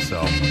Fiction.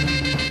 So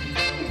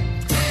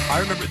I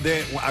remember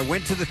I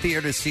went to the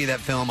theater to see that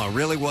film. I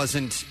really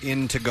wasn't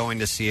into going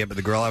to see it, but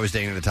the girl I was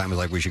dating at the time was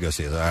like, we should go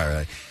see it. All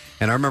right.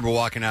 And I remember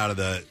walking out of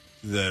the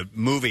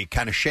movie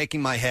kind of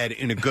shaking my head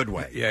in a good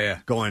way. Yeah.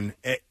 Going,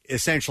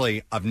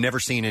 essentially, I've never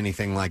seen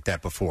anything like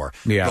that before.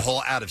 Yeah. The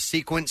whole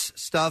out-of-sequence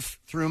stuff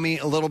threw me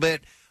a little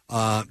bit.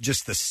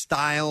 Just the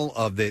style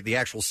of the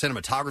actual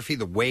cinematography,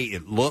 the way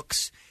it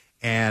looks,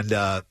 and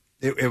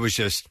it was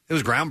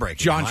groundbreaking.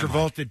 John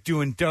Travolta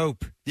doing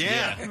dope.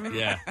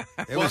 Yeah.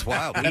 It was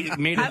wild. He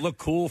made it look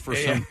cool for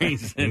some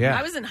reason.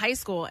 I was in high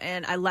school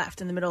and I left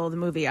in the middle of the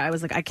movie. I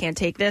was like, I can't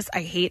take this.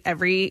 I hate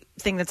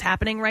everything that's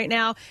happening right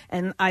now.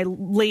 And I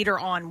later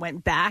on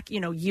went back,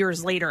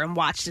 years later and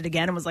watched it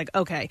again and was like,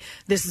 okay,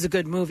 this is a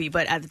good movie.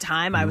 But at the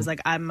time, I was like,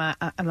 I'm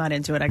not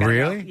into it. I gotta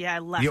Really? go. Yeah, I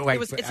left.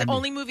 It's the I mean-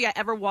 only movie I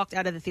ever walked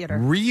out of the theater.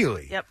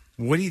 Really? Yep.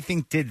 What do you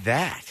think did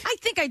that? I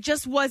think I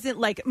just wasn't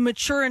like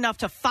mature enough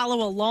to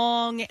follow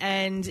along,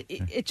 and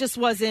it just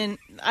wasn't.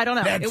 I don't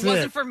know. That's It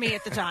wasn't it. for me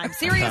at the time.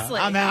 Seriously,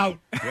 I'm out.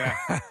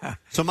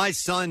 So my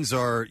sons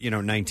are,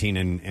 19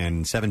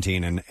 and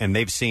 17, and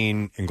they've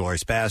seen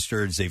Inglourious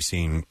Bastards. They've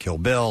seen Kill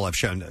Bill. I've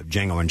shown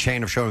Django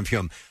Unchained. I've shown them a few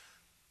of them.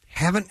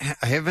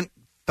 I haven't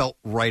felt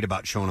right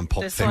about showing them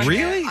Pulp Fiction.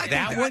 Really? I think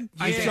That one?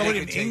 I You think showed they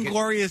him could take it.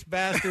 Inglorious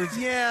Bastards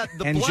Yeah,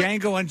 the and blood-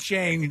 Django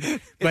Unchained.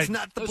 It's But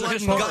not the Those are blood and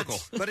historical.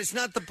 guts, but it's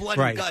not the blood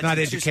Right, and guts. it's not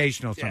It's just-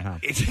 educational somehow.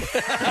 It's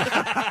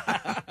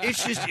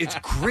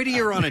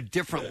grittier on a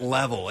different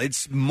level.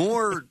 It's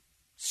more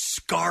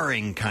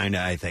scarring, kind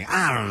of. I think.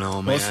 I don't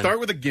know, man. Well, start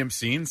with a GIMP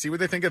scene, see what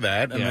they think of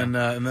that, and then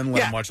let them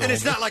watch the and whole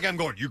it's not like I'm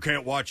going, you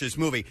can't watch this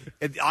movie.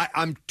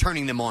 I'm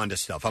turning them on to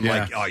stuff. I'm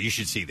Yeah. like, oh, you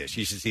should see this.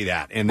 You should see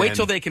that. And Wait then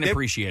till they can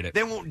appreciate it.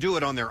 They won't do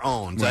it on their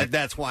own. So Right.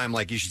 that's why I'm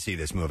like, you should see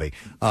this movie.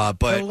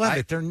 But I love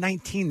it. They're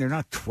 19. They're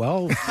not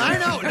 12. I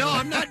know. No,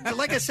 I'm not.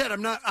 Like I said,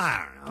 I'm not.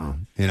 I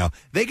don't know.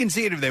 They can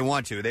see it if they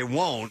want to. They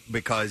won't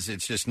because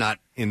it's just not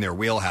in their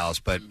wheelhouse.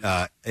 But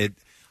I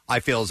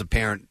feel as a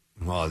parent.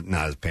 Well,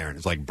 not as a parent.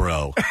 It's like,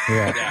 bro.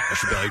 Yeah. I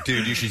should be like,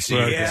 dude, you should see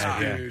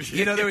this.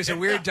 There was a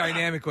weird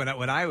dynamic when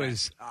I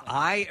was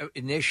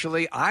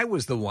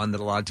the one that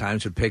a lot of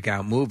times would pick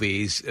out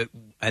movies,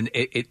 and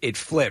it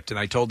flipped. And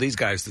I told these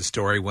guys the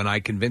story when I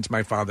convinced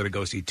my father to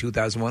go see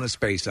 2001: A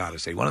Space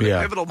Odyssey, one of the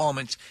pivotal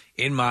moments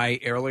in my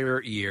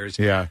earlier years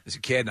as a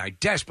kid, and I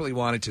desperately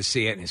wanted to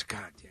see it. And he's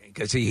God,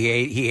 because he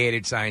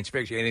hated science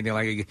fiction, anything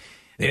like it.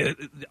 The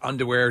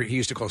underwear, he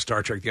used to call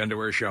Star Trek the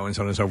underwear show, and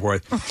so on and so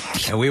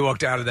forth. And we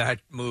walked out of that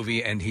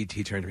movie, and he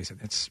turned to me and said,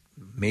 "That's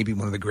maybe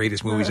one of the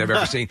greatest movies I've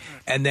ever seen."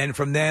 And then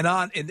from then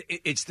on,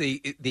 it's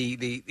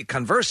the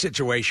converse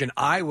situation.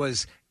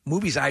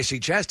 Movies I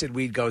suggested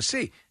we'd go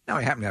see. Now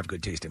I happen to have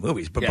good taste in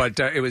movies, but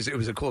it was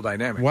a cool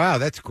dynamic. Wow,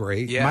 that's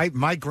great. Yeah.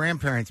 My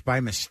grandparents, by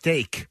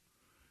mistake,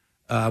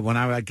 when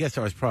I guess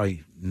I was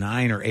probably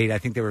 9 or 8, I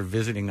think they were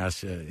visiting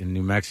us in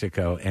New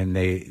Mexico, and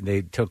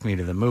they took me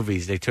to the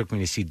movies. They took me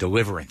to see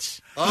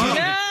Deliverance.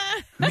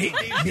 Me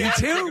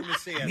too.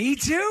 Me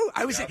too.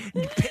 I was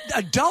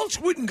adults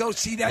wouldn't go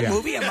see that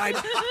movie, and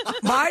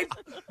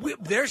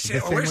we're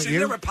sitting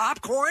there with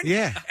popcorn,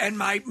 and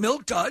my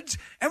milk duds,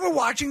 and we're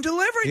watching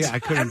Deliverance. Yeah, I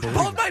couldn't and believe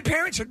both it. my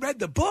parents had read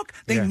the book;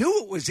 they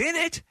knew it was in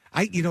it.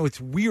 It's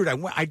weird.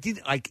 I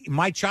did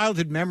my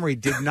childhood memory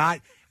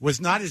was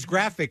not as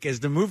graphic as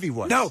the movie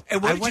was. No,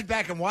 and I went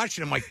back and watched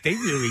it. I'm like, they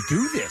really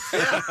do this.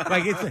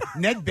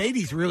 Ned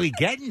Beatty's really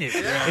getting it.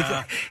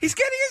 He's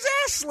getting his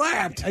ass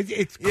slapped.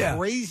 It's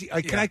crazy.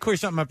 Can I clear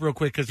something up real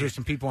quick? Because there's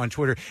some people on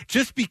Twitter.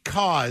 Just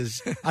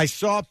because I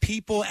saw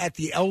people at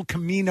the El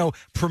Camino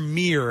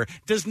premiere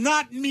does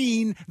not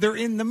mean they're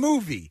in the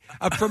movie.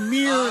 A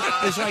premiere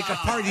is like a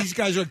party. These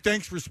guys are like,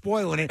 thanks for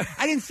spoiling it.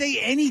 I didn't say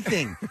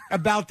anything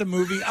about the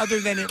movie other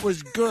than it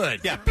was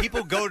good. Yeah,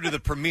 people go to the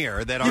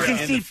premiere that You are can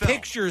in see the film.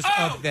 pictures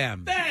of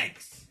them.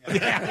 Thanks.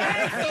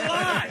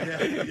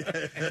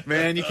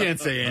 Man, you can't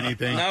say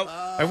anything. Nope.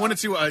 I wanted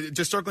to,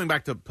 just circling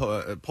back to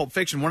Pulp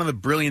Fiction, one of the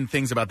brilliant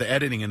things about the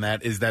editing in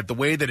that is that the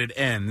way that it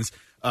ends,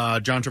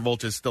 John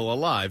Travolta is still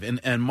alive.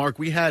 And Mark,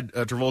 we had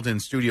Travolta in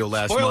studio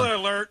last month. Spoiler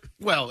alert.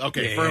 Well,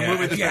 okay, for a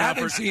movie that's You been out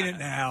haven't for, seen it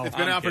now. it's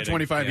been out for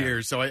 25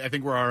 years, so I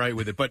think we're all right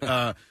with it. But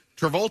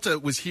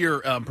Travolta was here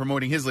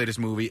promoting his latest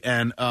movie,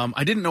 and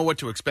I didn't know what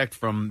to expect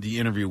from the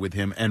interview with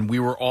him, and we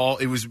were all,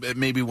 it was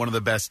maybe one of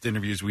the best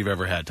interviews we've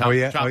ever had. Top 3.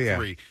 Yep.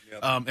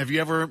 Have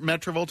you ever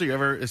met Travolta? You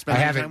ever spent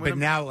I any haven't, time with but him?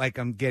 now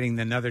I'm getting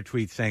another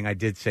tweet saying I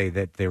did say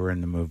that they were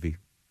in the movie.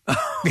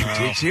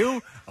 Did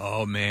you?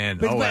 Oh man!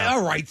 But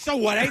all right, so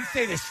what? I didn't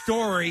say the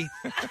story.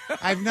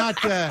 I've not.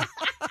 I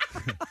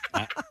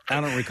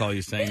don't recall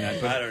you saying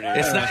that. But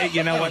it's not.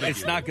 You know what?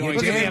 It's not going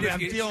Look to. at me, I'm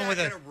dealing with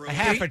a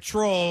half a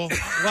troll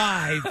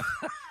live.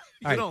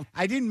 All right.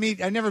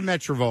 I never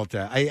met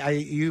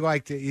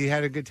Travolta. You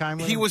had a good time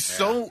with him? He was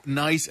so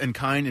nice and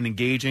kind and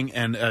engaging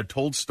and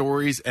told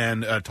stories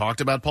and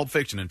talked about Pulp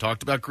Fiction and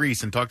talked about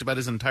Grease and talked about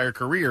his entire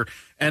career.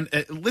 And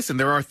listen,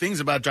 there are things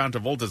about John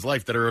Travolta's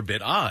life that are a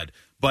bit odd,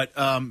 but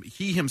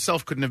he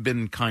himself couldn't have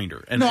been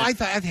kinder. And I've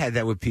had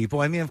that with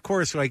people. I mean, of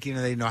course,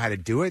 they know how to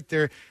do it.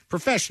 They're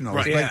professionals.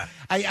 Right. But Yeah.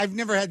 I've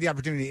never had the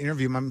opportunity to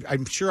interview him.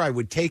 I'm sure I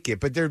would take it,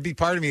 but there'd be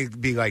part of me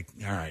that'd be like,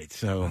 all right,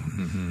 so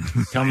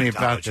tell me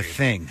about the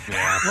thing.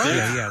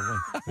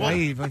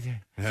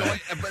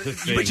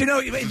 But you know,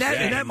 in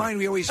that mind,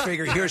 we always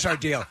figure, here's our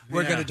deal.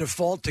 We're going to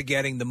default to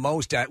getting the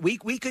most out. We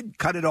could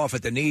cut it off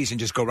at the knees and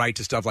just go right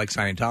to stuff like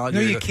Scientology. No,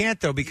 you can't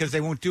though, because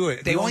they won't do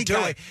it. They The won't only do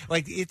guy- it.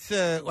 Like it's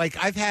like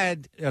I've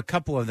had a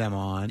couple of them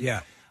on.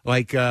 Yeah.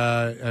 like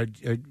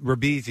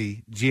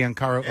Ribisi,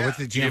 Giancarlo, what's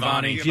it,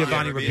 Giovanni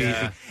Ribisi,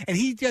 Yeah. and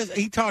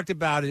he talked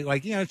about it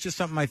like, it's just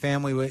something my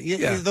family would.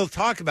 They'll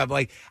talk about. But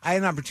like, I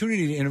had an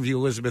opportunity to interview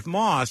Elizabeth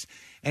Moss,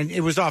 and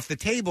it was off the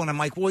table, and I'm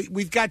like, well,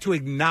 we've got to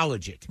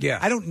acknowledge it. Yeah,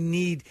 I don't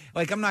need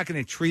I'm not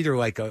going to treat her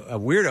like a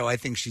weirdo. I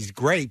think she's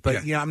great,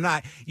 but I'm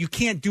not. You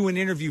can't do an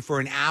interview for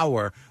an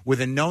hour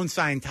with a known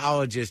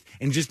Scientologist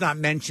and just not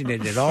mention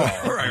it at all.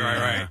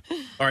 Right.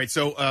 All right,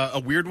 so a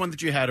weird one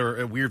that you had,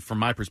 or a weird from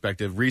my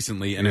perspective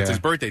recently, and it's his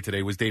birthday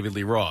today, was David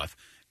Lee Roth.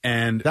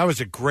 And that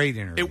was a great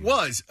interview. It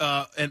was,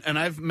 and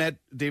I've met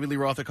David Lee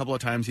Roth a couple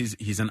of times.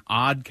 He's an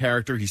odd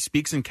character. He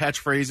speaks in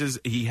catchphrases.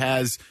 He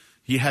has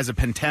a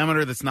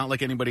pentameter that's not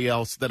like anybody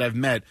else that I've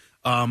met.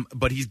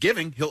 But he's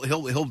giving. He'll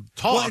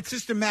talk. Well, it's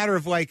just a matter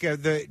of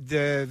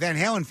the Van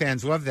Halen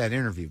fans love that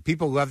interview.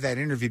 People love that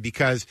interview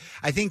because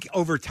I think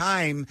over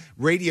time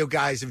radio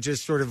guys have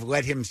just sort of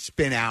let him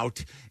spin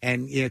out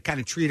and kind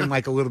of treat him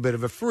like a little bit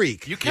of a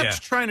freak. You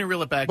kept trying to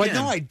reel it back in. But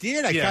no, I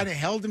did. I kind of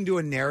held him to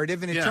a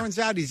narrative, and it turns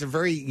out he's a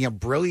very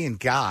brilliant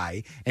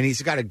guy, and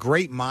he's got a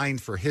great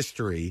mind for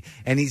history,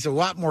 and he's a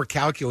lot more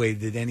calculated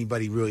than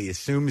anybody really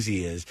assumes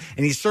he is,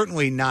 and he's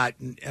certainly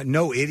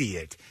no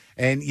idiot.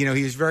 And,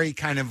 he was very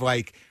kind of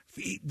like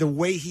the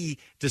way he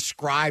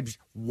describes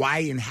why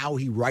and how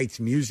he writes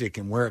music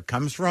and where it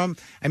comes from.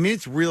 I mean,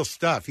 it's real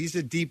stuff. He's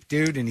a deep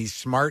dude, and he's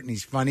smart, and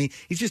he's funny.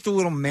 He's just a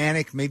little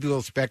manic, maybe a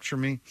little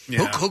spectrum-y.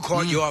 Yeah. Who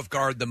caught you off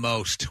guard the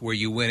most? Where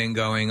you went in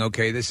going,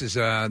 okay, this is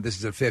a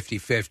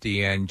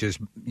 50-50, and just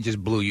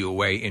blew you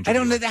away? I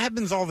don't know. That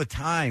happens all the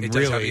time, It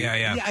really. does happen,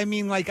 yeah. I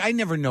mean, I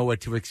never know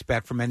what to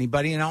expect from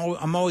anybody, and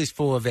I'm always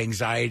full of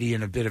anxiety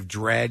and a bit of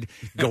dread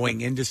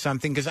going into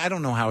something because I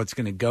don't know how it's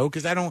going to go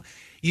because I know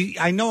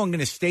I'm going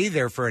to stay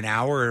there for an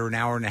hour or an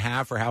hour and a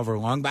half or however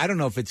long, but I don't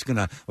know if it's going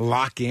to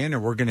lock in or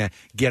we're going to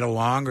get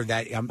along or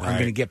that I'm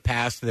going to get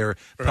past their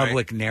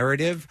public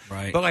narrative.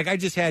 Right. But I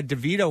just had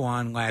DeVito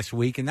on last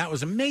week, and that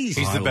was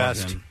amazing. He's the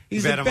best.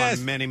 He's We've the had best.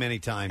 him on many, many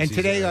times. And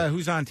today,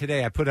 who's on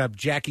today? I put up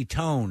Jackie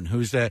Tone,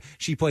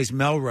 she plays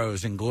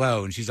Melrose in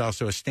Glow, and she's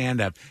also a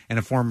stand-up and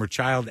a former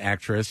child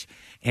actress.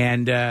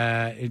 And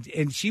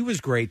she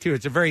was great too.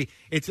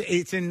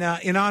 It's in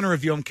honor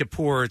of Yom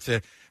Kippur. It's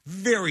a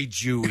very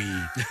Jewy,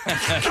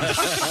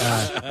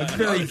 a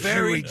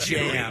very Jewy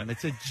jam.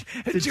 It's a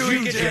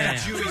Jewy jam.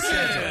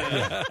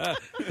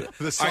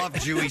 The soft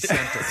Jewy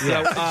center.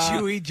 So,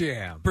 Jewy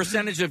jam.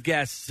 Percentage of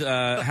guests.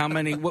 How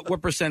many?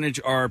 What percentage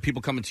are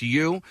people coming to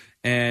you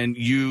and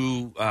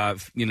you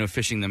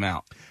fishing them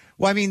out?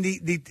 Well, I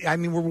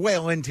mean, we're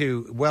well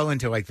into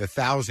like the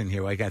 1,000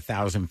 here, like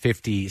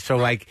 1,050. So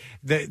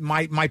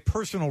my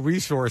personal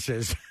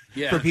resources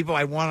for people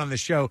I want on the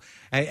show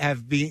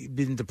have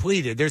been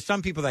depleted. There's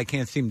some people that I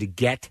can't seem to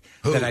get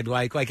that I'd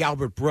like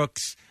Albert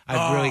Brooks.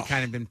 I've really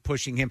kind of been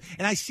pushing him,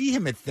 and I see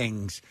him at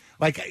things.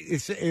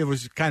 It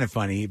was kind of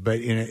funny, but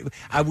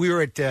we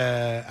were at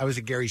I was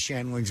at Gary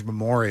Shandling's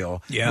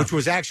memorial, which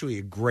was actually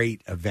a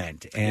great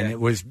event, and it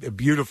was a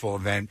beautiful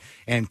event.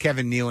 And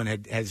Kevin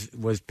Nealon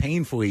was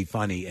painfully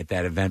funny at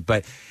that event.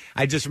 But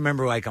I just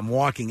remember I'm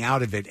walking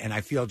out of it, and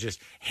I feel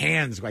just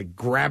hands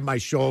grab my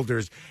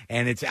shoulders,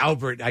 and it's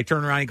Albert. I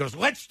turn around, and he goes,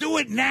 "Let's do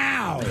it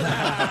now."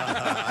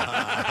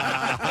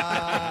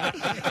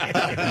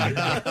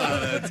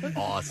 That's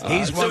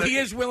awesome. So he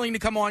is willing to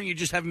come on. You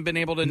just haven't been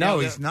able to. No,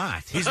 he's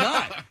not. He's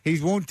not. He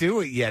won't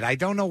do it yet. I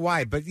don't know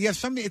why, but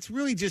it's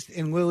really just.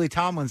 And Lily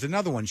Tomlin's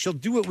another one. She'll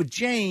do it with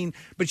Jane,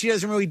 but she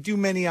doesn't really do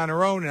many on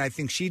her own. And I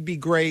think she'd be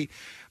great.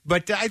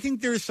 But I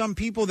think there's some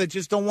people that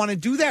just don't want to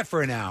do that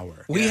for an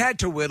hour. We had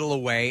to whittle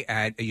away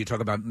at, you talk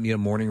about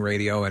morning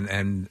radio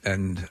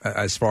and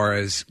as far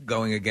as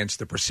going against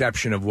the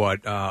perception of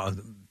what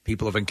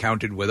people have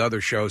encountered with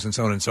other shows and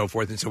so on and so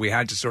forth. And so we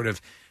had to sort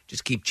of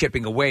just keep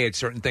chipping away at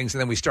certain things.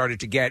 And then we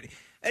started to get,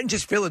 and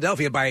just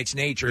Philadelphia by its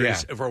nature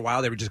is, for a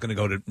while they were just going to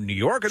go to New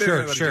York or they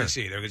were going to go to DC.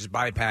 They were going to just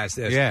bypass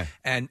this. Yeah.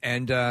 And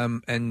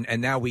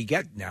now we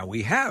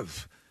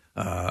have.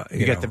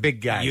 You got the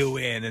big guys, you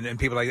in, and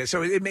people like that.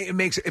 So it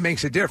makes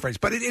a difference,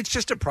 but it's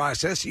just a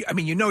process. I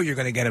mean, you're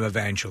going to get them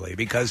eventually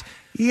because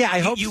I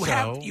hope you so.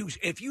 have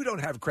if you don't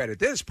have credit at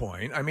this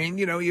point. I mean,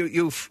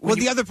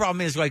 the other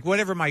problem is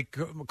whatever my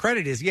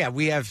credit is. Yeah,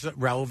 we have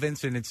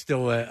relevance, and it's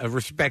still a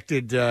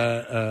respected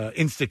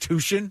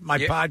institution. My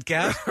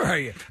podcast,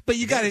 right? But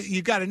you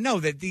got to know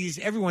that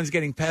everyone's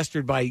getting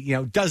pestered by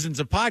dozens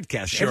of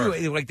podcasts. Sure.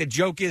 The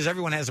joke is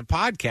everyone has a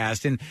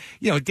podcast, and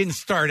it didn't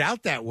start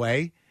out that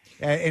way.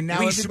 And now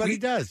everybody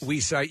does.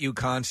 We cite you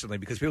constantly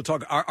because people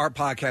talk. Our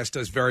podcast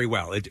does very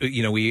well.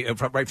 We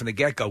right from the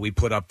get go we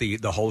put up the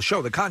whole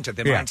show, the content.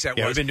 The mindset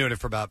was we've been doing it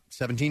for about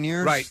 17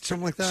 years, right?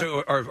 Something like that.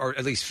 So, or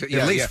at least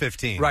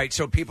 15, right?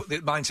 So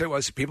the mindset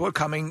was people are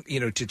coming,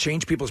 to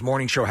change people's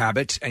morning show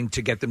habits and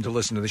to get them to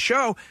listen to the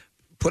show.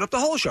 Put up the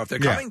whole show if they're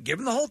coming. Give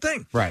them the whole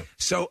thing, right?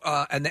 So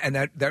and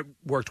that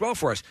worked well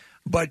for us.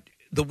 But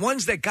the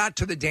ones that got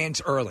to the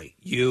dance early,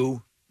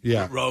 you.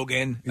 Yeah.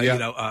 Rogan,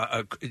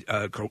 Yeah.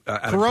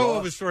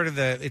 Corolla was sort of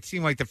it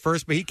seemed like the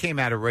first, but he came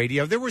out of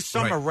radio. There were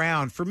some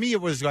around. For me,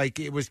 it was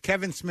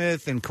Kevin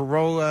Smith and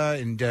Corolla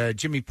and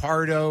Jimmy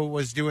Pardo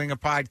was doing a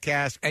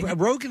podcast. And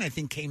Rogan, I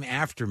think, came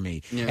after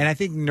me. Yeah. And I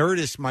think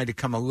Nerdist might have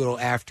come a little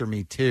after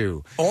me,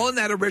 too. All in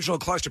that original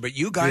cluster, but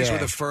you guys were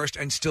the first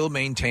and still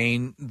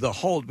maintain the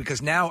hold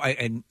because now,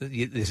 and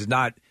this is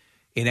not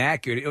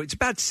inaccurate, it's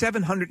about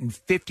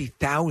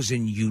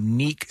 750,000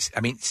 unique,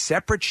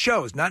 separate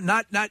shows,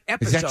 not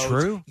episodes. Is that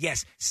true?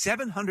 Yes,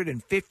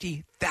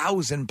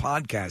 750,000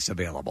 podcasts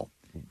available.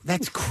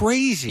 That's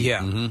crazy.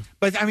 Yeah. Mm-hmm.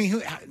 But,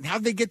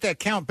 how'd they get that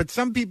count? But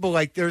some people,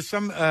 there's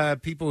some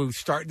people who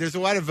start, there's a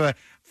lot of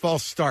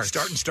false starts.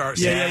 Start and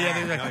starts.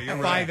 Yeah. There's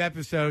like 5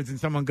 episodes, and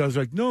someone goes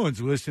no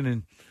one's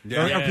listening.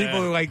 Yeah. Or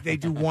people who they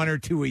do 1 or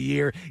 2 a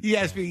year.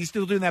 Yes, but you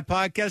still doing that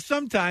podcast?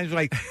 Sometimes,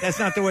 that's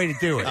not the way to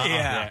do it.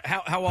 Yeah.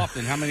 How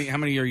often? How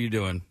many are you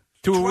doing?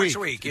 2 a Twice week. a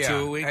week, yeah. 2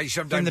 a week.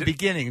 From the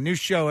beginning, a new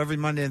show every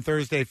Monday and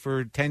Thursday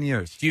for 10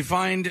 years. Do you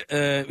find,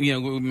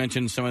 we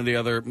mentioned some of the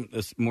other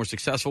more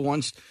successful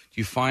ones. Do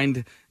you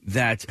find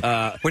that?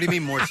 What do you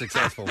mean more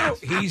successful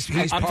ones?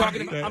 I'm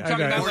talking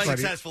about more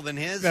successful than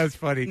his. That's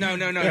funny. No.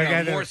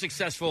 More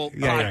successful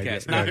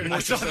podcast. Not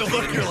more successful. The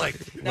look, you're like,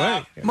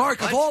 no.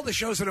 Mark, of all the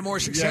shows that are more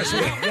successful,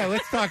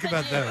 let's talk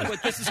about those.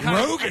 But this is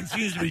Rogan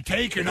seems to be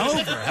taking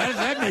over. How does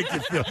that make you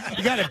feel?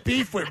 You got a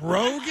beef with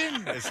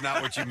Rogan? That's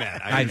not what you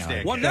meant. I know.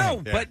 understand. Well,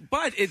 no, but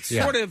it's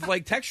sort of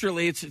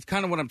texturally, it's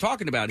kind of what I'm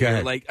talking about Go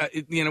here.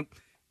 ahead.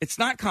 It's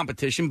not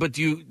competition, but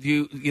do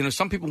you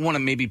some people want to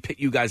maybe pit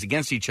you guys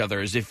against each other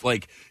as if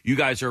you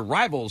guys are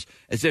rivals,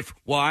 as if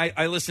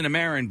I listen to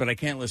Marin but I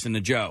can't listen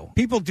to Joe.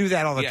 People do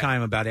that all the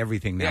time about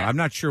everything now. Yeah. I'm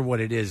not sure what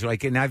it is.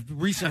 And I've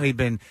recently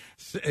been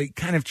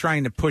kind of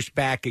trying to push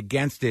back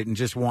against it and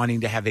just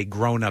wanting to have a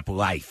grown-up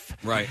life.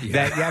 Right.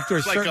 Yeah. That after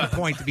a certain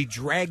point to be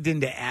dragged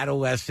into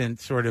adolescent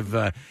sort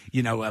of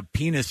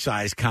penis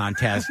size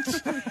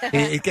contests,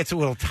 it gets a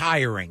little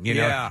tiring.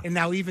 Yeah. And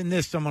now even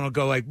this, someone will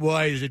go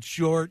why is it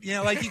short?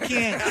 You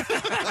can't.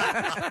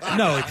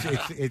 No,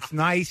 it's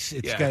nice.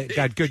 It's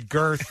got good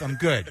girth. I'm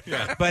good.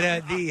 Yeah. But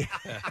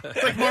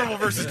it's like Marvel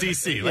versus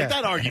DC.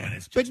 That argument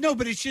is.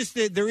 But it's just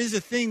that there is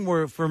a thing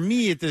where, for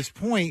me at this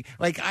point,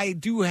 I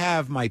do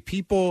have my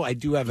people. I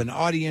do have an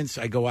audience.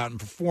 I go out and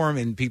perform,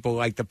 and people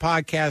like the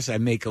podcast. I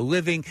make a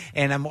living,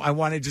 and I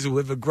want to just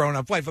live a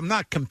grown-up life. I'm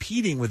not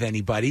competing with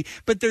anybody,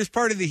 but there's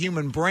part of the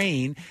human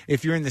brain,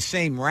 if you're in the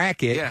same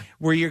racket,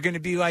 where you're going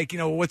to be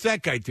what's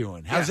that guy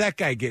doing? How's that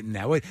guy getting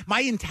that? My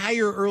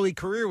entire early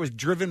career was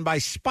driven by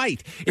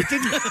spite. It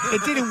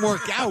didn't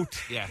work out.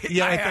 Yeah.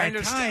 At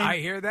that time. I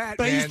hear that.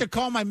 But man. I used to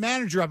call my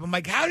manager up. I'm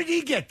like, how did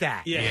he get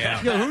that?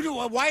 Yeah.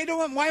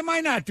 Why am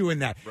I not doing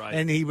that? Right.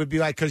 And he would be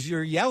like, because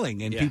you're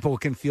yelling and people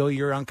can feel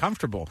you're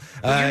uncomfortable.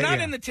 You're not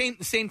in the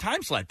same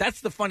time slot. That's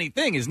the funny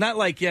thing. It's not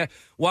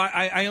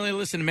I only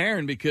listen to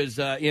Marin because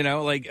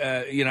No,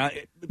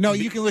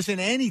 you can listen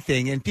to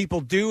anything, and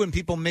people do, and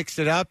people mix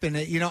it up, and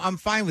I'm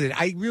fine with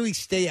it. I really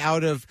stay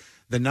out of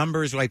the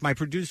numbers. Like my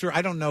producer,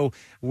 I don't know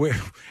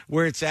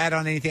where it's at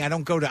on anything. I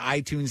don't go to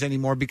iTunes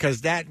anymore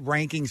because that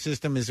ranking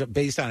system is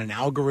based on an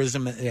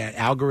algorithm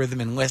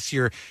unless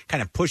you're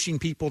kind of pushing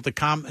people to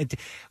comment.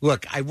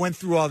 Look, I went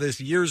through all this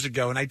years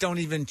ago, and I don't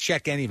even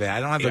check any of it. I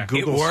don't have a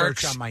Google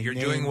search on my You're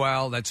name. doing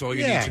well. That's all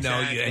you need to know.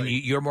 Exactly. And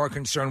you're more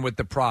concerned with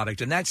the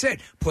product. And that's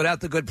it. Put out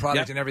the good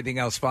product and everything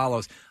else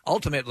follows.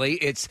 Ultimately,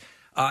 it's,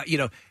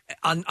 on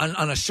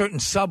a certain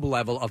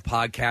sub-level of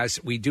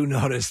podcasts, we do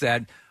notice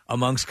that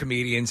amongst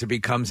comedians, it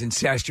becomes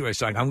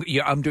incestuous. Like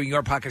I'm doing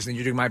your podcast, and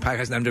you're doing my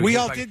podcast, and I'm doing. We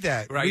your all podcast. did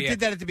that. Right, We did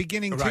that at the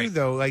beginning too, Right.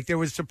 though. There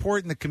was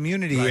support in the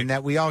community, and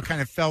that we all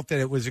kind of felt that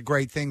it was a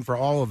great thing for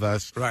all of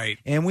us. Right.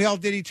 And we all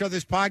did each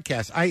other's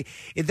podcasts.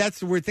 That's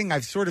the weird thing.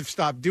 I've sort of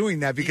stopped doing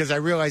that because I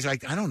realized, I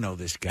don't know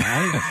this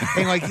guy.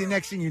 And the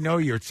next thing you know,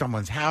 you're at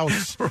someone's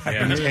house,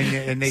 and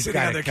they've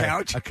Sitting on got their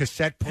couch. a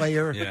cassette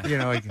player.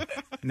 And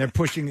they're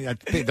pushing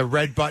the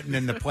red button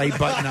and the play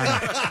button on a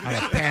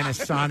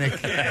Panasonic.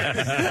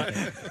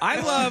 I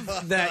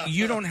love that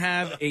you don't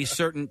have a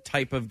certain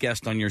type of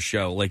guest on your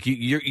show.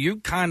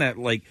 You kind of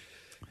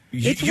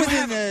It's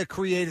within the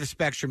creative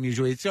spectrum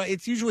usually.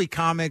 It's usually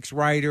comics,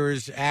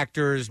 writers,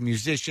 actors,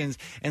 musicians,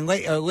 and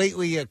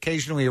lately,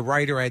 occasionally a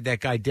writer. I had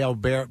that guy Del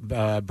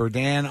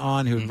Burdan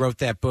on who wrote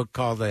that book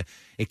called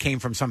 "It Came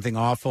from Something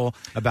Awful"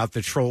 about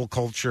the troll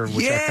culture,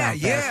 which I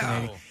found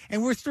fascinating.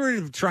 And we're sort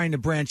of trying to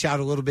branch out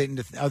a little bit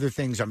into other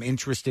things I'm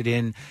interested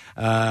in,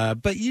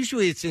 but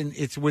usually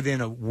it's within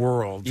a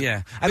world.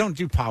 Yeah, I don't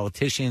do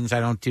politicians.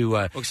 I don't do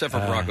except for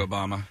Barack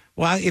Obama.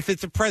 Well, if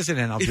it's a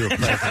president, I'll do a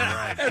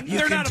president.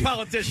 They're not a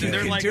politician.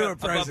 They're like a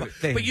president.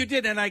 But you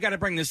did, and I got to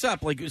bring this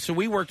up. So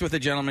we worked with a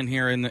gentleman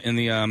here in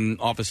the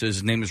offices.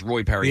 His name is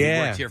Roy Perry. He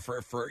worked here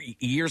for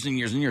years and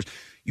years and years.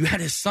 You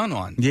had his son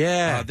on.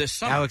 Yeah. This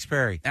summer. Alex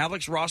Perry.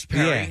 Alex Ross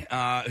Perry,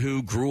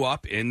 who grew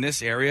up in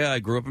this area. I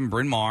grew up in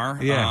Bryn Mawr.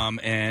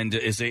 And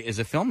is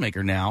a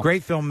filmmaker now.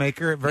 Great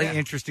filmmaker, very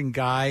interesting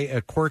guy,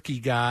 a quirky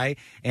guy.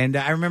 And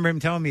I remember him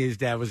telling me his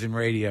dad was in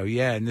radio.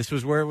 Yeah, and this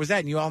was where it was at,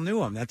 and you all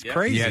knew him. That's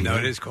crazy. Yeah, no,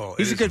 it is cool. wonderful.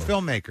 He's It a good is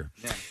filmmaker.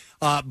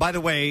 By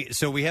the way,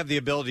 so we have the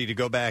ability to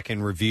go back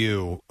and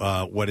review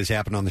what has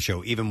happened on the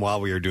show, even while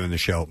we were doing the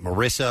show.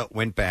 Marissa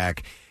went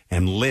back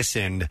and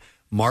listened.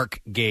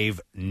 Mark gave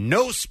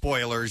no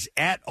spoilers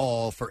at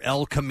all for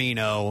El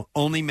Camino,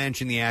 only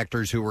mentioned the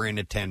actors who were in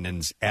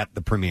attendance at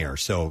the premiere.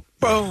 So,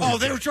 boom. Oh,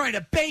 they were trying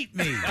to bait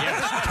me.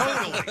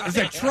 Totally. It's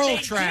a troll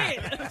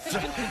trap.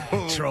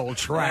 Troll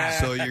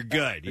trap. So you're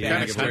good. You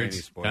didn't give away any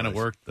spoilers. Kind of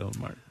worked, though,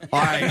 Mark. All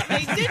right.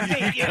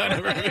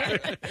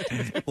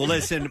 Well,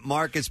 listen,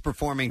 Mark is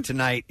performing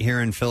tonight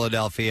here in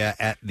Philadelphia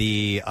at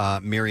the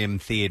Miriam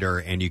Theater,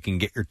 and you can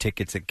get your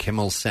tickets at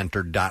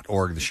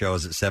kimmelcenter.org. The show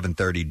is at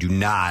 7:30. Do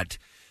not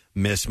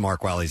miss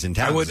Mark while he's in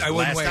town. Last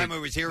time I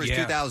was here was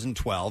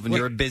 2012, and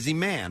you're a busy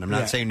man. I'm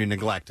not saying you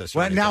neglect us.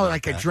 Well, now I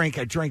drank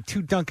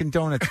 2 Dunkin'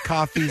 Donuts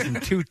coffees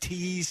and 2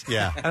 teas.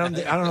 Yeah, I don't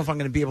know if I'm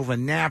going to be able to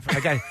nap. I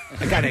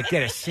got to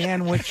get a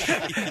sandwich. He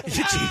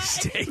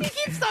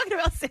keeps talking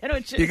about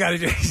sandwiches. You got to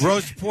do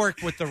roast pork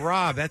with the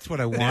raw. That's what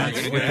I want.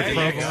 There with the you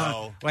provolone.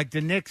 go. Like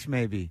the Knicks,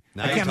 maybe.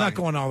 Now I'm you're not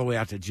talking. going all the way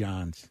out to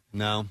John's.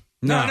 No.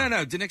 No.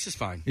 Denix is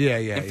fine. Yeah.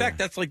 In fact,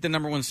 that's like the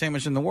number one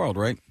sandwich in the world,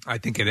 right? I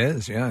think it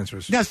is. Yeah.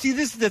 Now, see,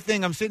 this is the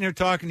thing. I'm sitting here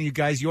talking to you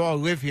guys. You all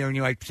live here, and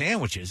you're like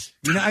sandwiches.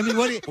 You know, I mean,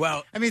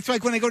 it's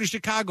like when I go to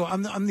Chicago,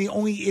 I'm the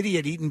only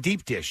idiot eating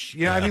deep dish.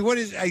 You know, I mean, what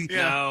is?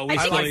 No, I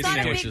think like it's not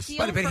sandwiches. a big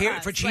deal But here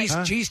us. for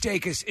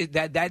cheesesteak is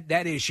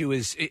that issue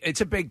is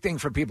it's a big thing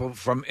for people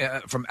from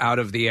out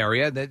of the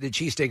area. The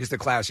cheesesteak is the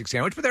classic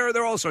sandwich, but there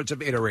are all sorts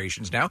of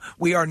iterations now.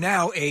 We are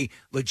now a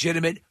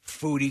legitimate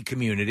foodie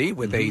community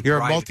with a You're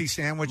a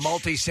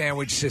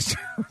multi-sandwich system.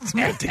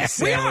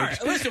 We are.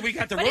 Listen, we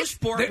got the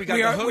roast pork. We got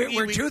the hoagie.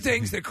 We're two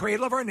things: the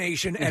cradle of our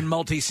nation and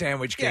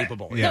multi-sandwich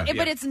capable.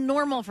 But it's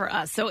normal for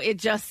us, so it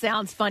just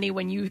sounds funny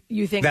when you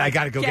think that I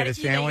got to go get a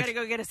sandwich. You got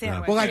to go get a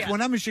sandwich. Well, like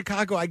when I'm in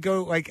Chicago, I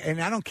go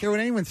and I don't care what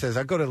anyone says.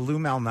 I go to Lou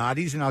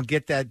Malnati's and I'll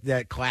get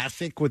that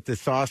classic with the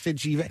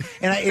sausage. Even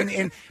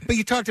but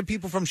you talk to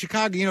people from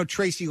Chicago. You know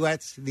Tracy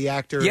Letts, the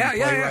actor, and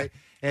playwright.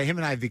 And him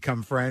and I have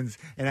become friends,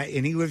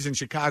 and he lives in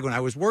Chicago. And I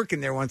was working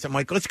there once. I'm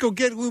like, let's go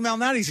get Lou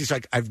Malnati's. He's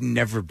like, I've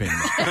never been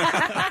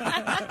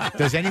there.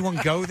 Does anyone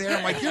go there?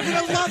 I'm like, you're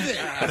gonna love it.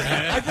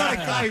 I brought a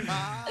guy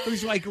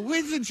who's like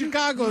lives in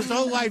Chicago his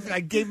whole life, and I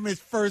gave him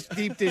his first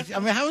deep dish. I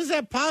mean, how is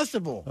that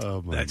possible?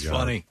 Oh my That's God.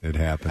 funny. It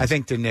happens. I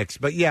think the Knicks,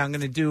 but yeah, I'm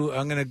gonna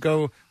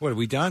go. What are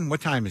we done? What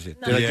time is it?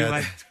 Did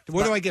I do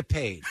what do I get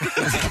paid?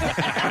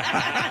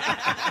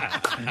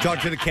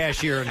 Talk to the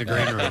cashier in the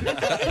green room.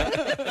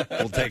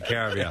 We'll take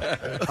care of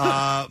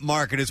you.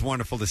 Mark, it is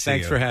wonderful to see you.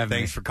 Thanks for having me.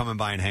 Thanks for coming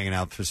by and hanging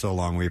out for so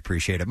long. We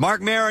appreciate it.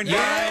 Mark Maron,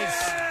 guys.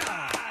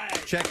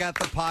 Check out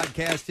the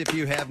podcast if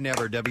you have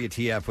never.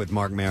 WTF with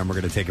Mark Maron. We're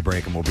going to take a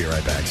break and we'll be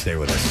right back. Stay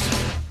with us.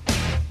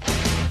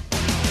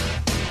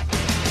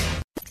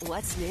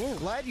 What's new?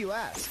 Glad you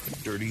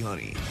asked. Dirty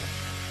Honey.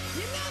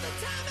 You know the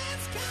time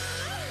has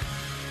come,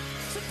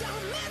 so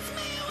don't miss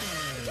me when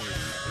I'm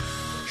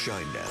gone.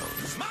 Shine Down.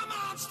 My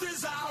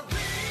monsters are real,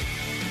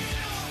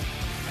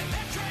 and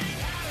they're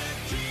trained how to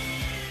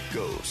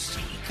kill. Ghost.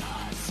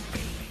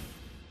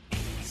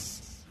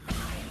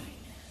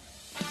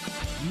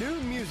 New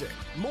music,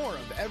 more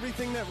of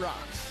everything that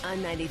rocks. On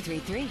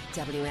 93.3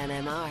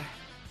 WMMR.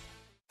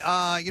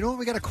 You know what?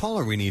 We got a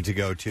caller we need to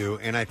go to,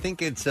 and I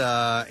think it's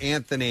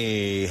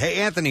Anthony. Hey,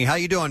 Anthony, how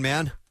you doing,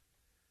 man?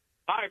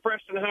 Hi,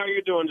 Preston. How are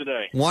you doing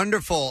today?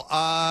 Wonderful.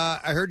 I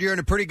heard you're in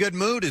a pretty good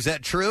mood. Is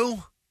that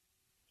true?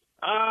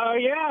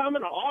 Yeah, I'm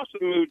in an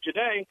awesome mood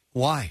today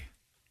Why?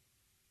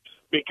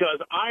 because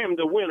I am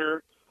the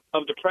winner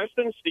of the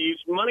Preston and Steve's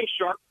Money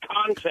Shark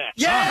contest.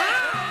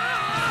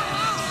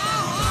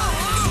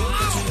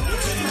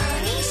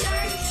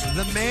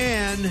 The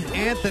man,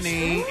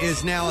 Anthony,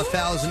 is now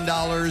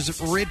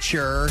 $1,000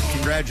 richer.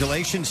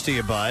 Congratulations to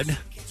you, bud.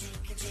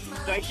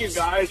 Thank you,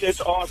 guys. It's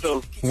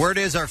awesome. Word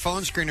is our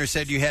phone screener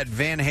said you had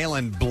Van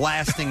Halen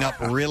blasting up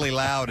really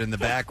loud in the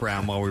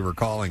background while we were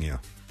calling you.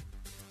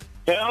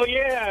 Hell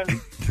yeah.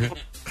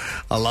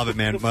 I love it,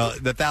 man. Well,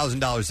 the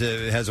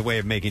 $1,000 has a way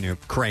of making you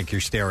crank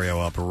your stereo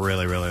up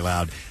really, really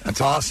loud.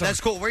 That's awesome.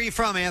 That's cool. Where are you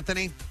from,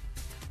 Anthony?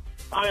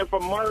 I am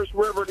from Mars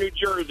River, New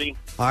Jersey.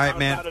 All right,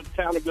 man. Out of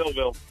the town of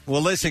Billville.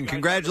 Well, listen,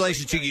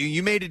 congratulations to you.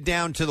 You made it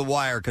down to the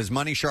wire because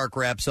Money Shark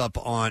wraps up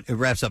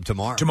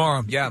tomorrow.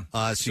 Tomorrow, yeah.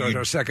 So you-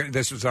 our second.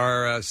 This was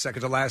our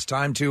second to last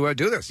time to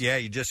do this. Yeah,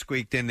 you just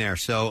squeaked in there.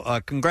 So,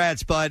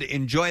 congrats, bud.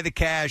 Enjoy the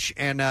cash,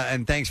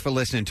 and thanks for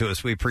listening to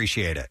us. We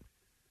appreciate it.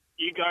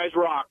 You guys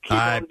rock. Keep All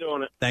on right.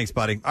 doing it. Thanks,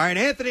 buddy. All right,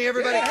 Anthony,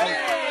 everybody. I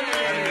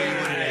know you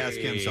wanted to ask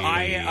him something.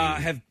 I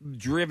have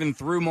driven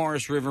through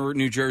Morris River,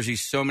 New Jersey,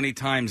 so many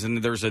times,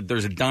 and there's a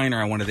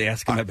diner I wanted to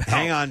ask him about.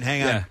 Hang on.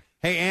 Yeah.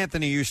 Hey,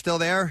 Anthony, you still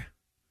there?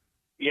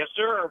 Yes,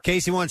 sir.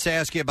 Casey wants to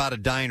ask you about a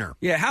diner.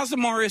 Yeah, how's the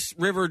Morris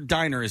River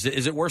Diner? Is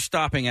it worth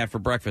stopping at for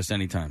breakfast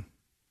anytime?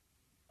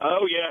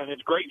 Oh, yeah.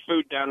 It's great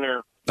food down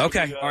there.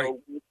 Okay, all right.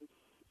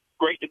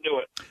 Great to do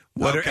it.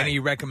 What are any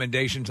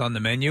recommendations on the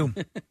menu?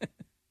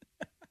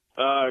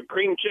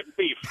 Cream chip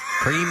beef.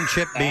 Cream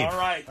chip beef. All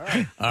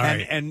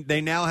right. And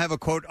they now have a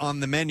quote on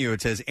the menu.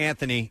 It says,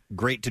 Anthony,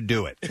 great to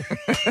do it.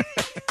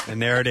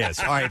 And there it is.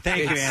 All right,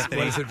 thank you,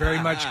 Anthony. Was it very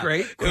much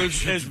great?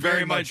 It's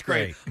very much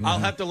great. I'll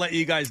have to let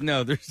you guys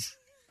know. There's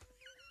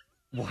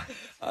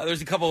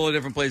a couple of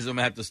different places I'm going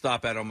to have to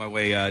stop at on my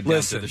way down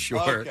to the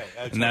shore. Okay,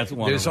 and that's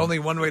one There's of them. only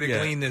one way to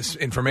glean this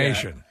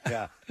information.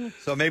 Yeah.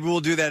 So maybe we'll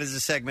do that as a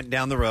segment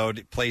down the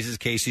road. Places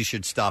Casey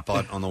should stop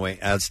at on the way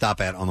down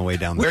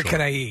the Where shore.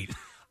 can I eat?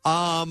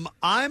 I'm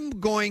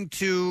going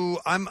to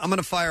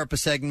fire up a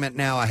segment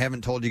now. I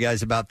haven't told you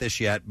guys about this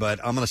yet, but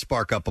I'm going to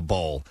spark up a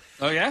bowl.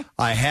 Oh, yeah?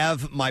 I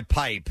have my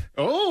pipe.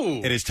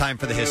 Oh. It is time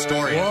for the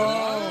historian.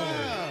 Whoa.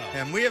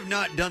 And we have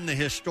not done the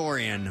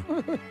historian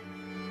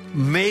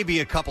maybe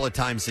a couple of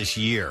times this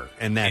year,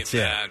 and that's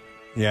it.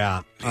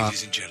 Yeah.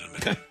 Ladies and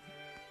gentlemen,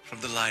 from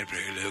the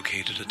library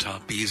located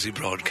atop Easy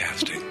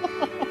Broadcasting,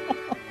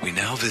 we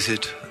now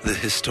visit the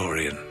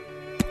historian.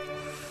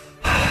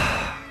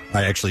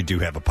 I actually do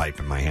have a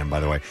pipe in my hand, by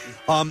the way.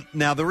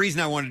 Now, the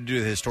reason I wanted to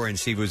do the historian,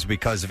 Steve, was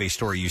because of a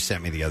story you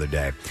sent me the other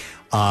day.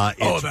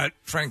 About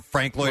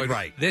Frank Lloyd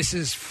Wright. This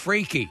is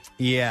freaky.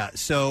 Yeah,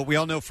 so we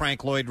all know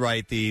Frank Lloyd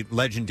Wright, the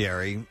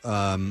legendary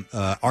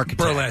architect.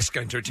 Burlesque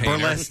entertainer.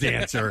 Burlesque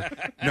dancer.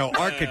 No,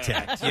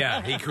 architect.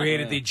 Yeah, he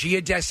created the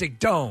geodesic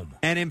dome.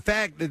 And in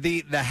fact,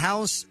 the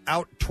house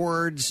out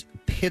towards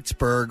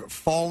Pittsburgh,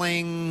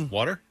 Falling...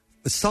 Water?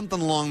 Something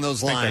along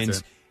those I think that's lines...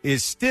 it.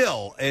 Is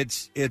still and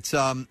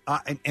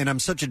I'm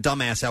such a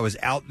dumbass. I was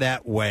out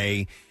that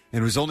way,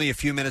 and it was only a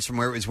few minutes from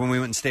where it was when we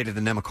went and stayed at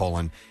the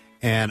Nemacolin,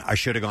 and I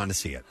should have gone to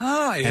see it.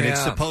 Oh, yeah. And it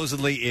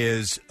supposedly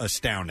is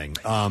astounding.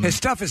 His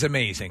stuff is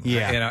amazing.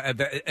 Yeah.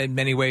 In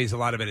many ways, a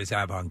lot of it is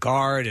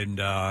avant-garde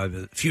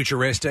and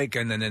futuristic,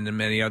 and then in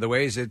many other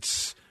ways,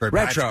 it's Very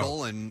retro.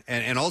 practical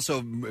and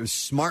also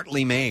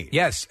smartly made.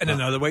 Yes, and in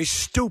another way,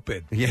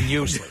 stupid and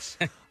useless.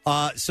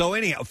 So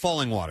anyhow,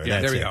 Falling Water. Yeah,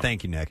 That's there we it. go.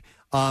 Thank you, Nick.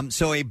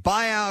 So a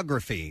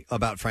biography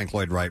about Frank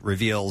Lloyd Wright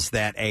reveals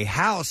that a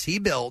house he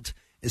built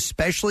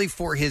especially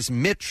for his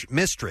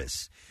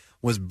mistress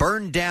was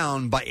burned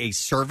down by a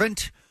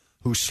servant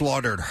who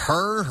slaughtered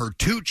her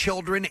 2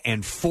 children,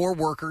 and 4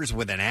 workers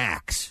with an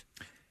axe.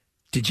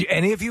 Have you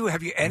any of you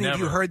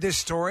heard this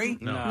story?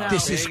 No.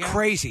 This is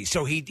crazy.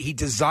 So he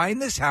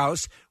designed this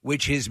house,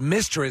 which his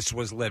mistress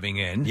was living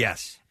in.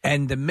 Yes.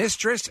 And the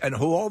mistress, and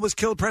who all was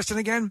killed, Preston,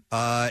 again?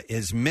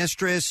 His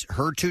mistress,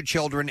 her 2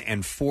 children,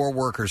 and 4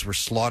 workers were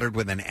slaughtered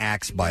with an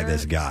axe by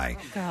this guy.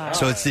 God.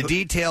 So it's the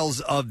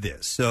details of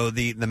this. So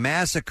the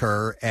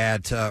massacre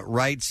at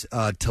Wright's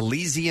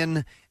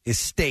Talesian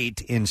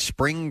estate in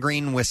Spring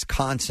Green,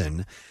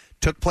 Wisconsin,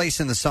 took place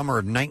in the summer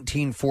of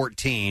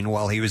 1914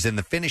 while he was in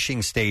the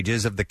finishing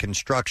stages of the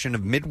construction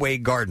of Midway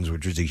Gardens,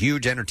 which was a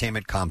huge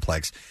entertainment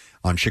complex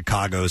on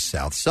Chicago's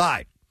South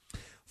Side.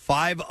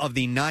 5 of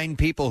the 9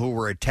 people who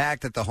were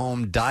attacked at the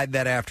home died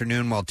that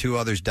afternoon, while 2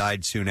 others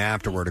died soon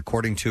afterward,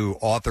 according to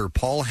author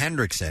Paul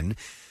Hendrickson,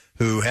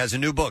 who has a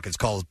new book. It's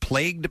called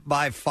Plagued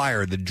by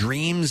Fire, The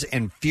Dreams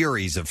and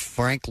Furies of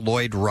Frank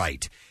Lloyd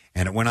Wright,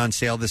 and it went on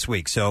sale this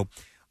week. So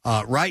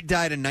Wright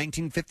died in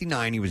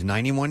 1959. He was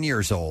 91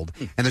 years old.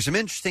 And there's some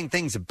interesting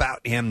things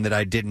about him that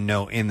I didn't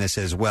know in this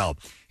as well.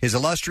 His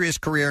illustrious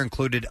career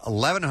included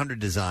 1,100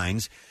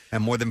 designs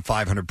and more than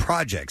 500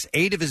 projects.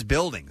 8 of his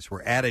buildings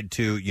were added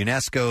to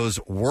UNESCO's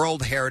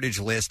World Heritage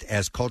List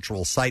as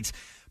cultural sites.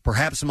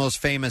 Perhaps the most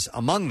famous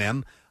among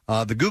them,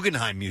 the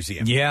Guggenheim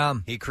Museum. Yeah.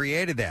 He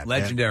created that.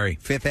 Legendary. At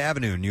 5th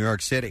Avenue, New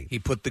York City. He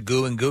put the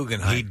goo in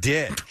Guggenheim. He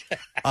did.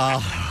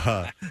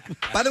 By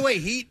the way,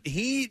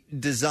 he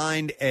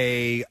designed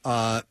a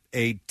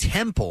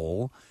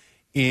temple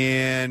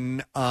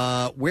in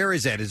where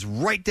is that? It's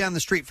right down the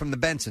street from the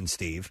Benson,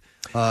 Steve.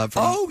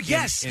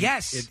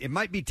 Yes. It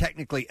might be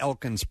technically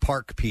Elkins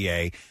Park,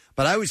 PA,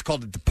 but I always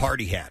called it the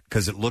Party Hat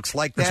because it looks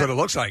like that. That's what it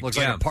looks like. Looks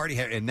yeah. like a party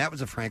hat, and that was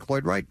a Frank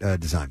Lloyd Wright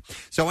design.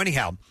 So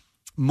anyhow,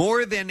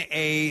 more than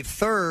a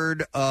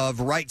third of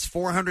Wright's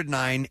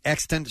 409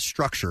 extant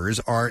structures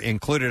are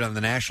included on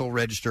the National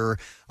Register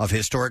of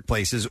Historic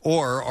Places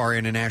or are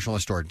in a National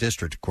Historic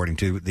District, according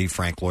to the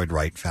Frank Lloyd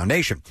Wright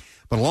Foundation.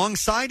 But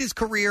alongside his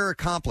career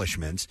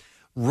accomplishments,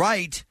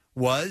 Wright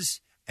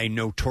was a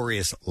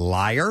notorious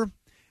liar.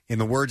 In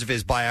the words of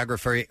his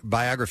biography,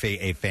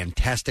 a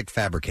fantastic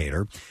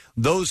fabricator.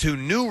 Those who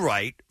knew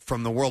Wright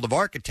from the world of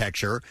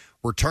architecture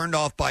were turned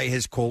off by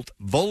his, quote,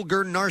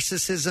 vulgar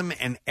narcissism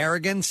and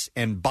arrogance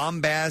and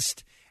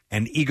bombast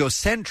and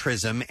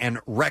egocentrism and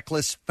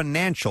reckless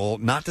financial,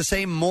 not to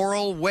say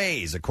moral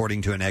ways,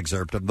 according to an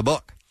excerpt of the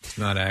book. It's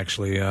not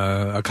actually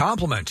a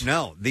compliment.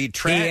 No. He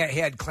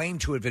had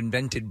claimed to have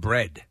invented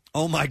bread.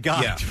 Oh, my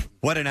God. Yeah.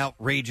 What an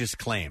outrageous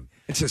claim.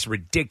 It's just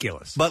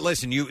ridiculous. But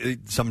listen,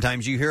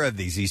 sometimes you hear of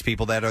these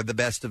people that are the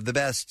best of the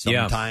best.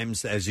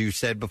 Sometimes, as you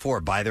said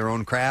before, buy their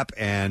own crap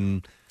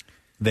and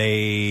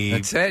they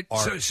That's it.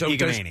 are So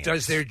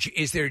egomaniacs.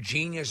 is their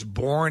genius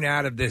born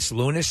out of this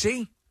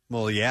lunacy?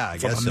 Well, yeah, I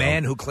From guess a so.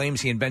 man who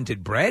claims he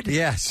invented bread?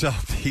 Yeah, so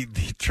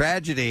the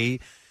tragedy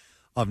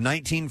of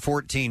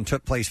 1914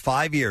 took place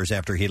 5 years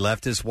after he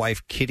left his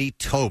wife, Kitty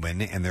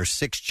Tobin, and their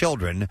 6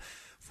 children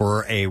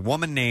for a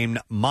woman named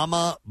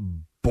Mama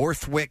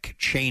Borthwick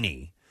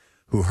Cheney,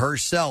 who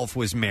herself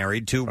was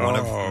married to one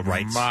of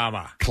Wright's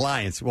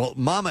clients. Well,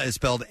 Mama is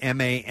spelled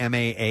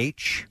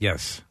M-A-M-A-H.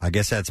 Yes. I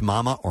guess that's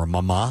Mama or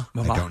Mama.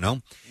 I don't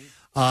know.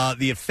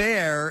 The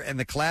affair and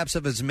the collapse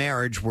of his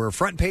marriage were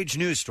front-page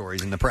news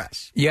stories in the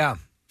press. Yeah.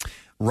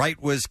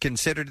 Wright was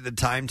considered at the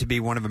time to be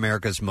one of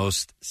America's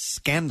most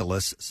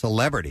scandalous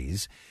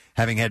celebrities,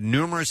 having had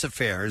numerous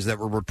affairs that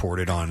were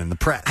reported on in the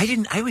press.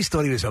 I always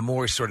thought he was a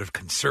more sort of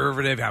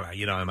conservative.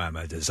 I'm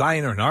a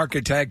designer, an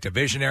architect, a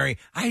visionary.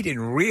 I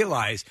didn't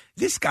realize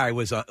this guy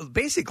was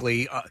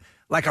basically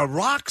like a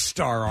rock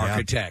star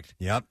architect.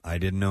 Yep, I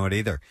didn't know it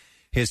either.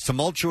 His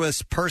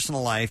tumultuous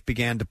personal life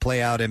began to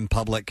play out in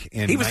public.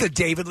 He was the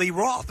David Lee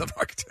Roth of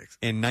architects.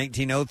 In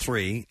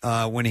 1903,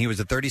 when he was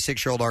a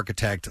 36-year-old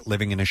architect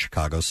living in a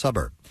Chicago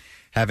suburb.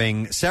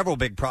 Having several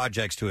big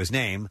projects to his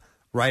name,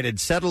 Wright had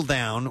settled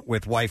down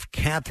with wife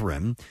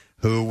Catherine,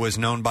 who was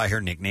known by her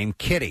nickname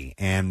Kitty,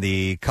 and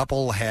the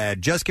couple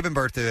had just given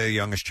birth to their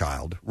youngest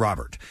child,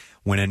 Robert,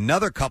 when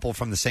another couple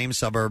from the same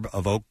suburb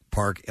of Oak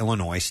Park,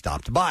 Illinois,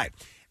 stopped by.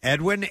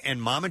 Edwin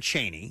and Mama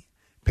Cheney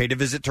paid a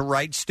visit to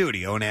Wright's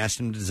studio and asked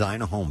him to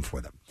design a home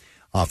for them.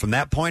 From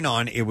that point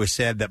on, it was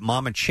said that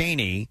Mama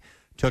Cheney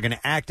took an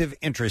active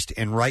interest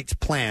in Wright's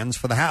plans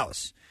for the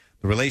house.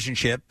 The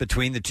relationship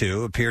between the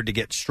two appeared to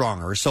get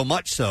stronger, so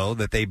much so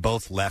that they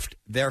both left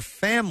their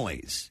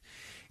families.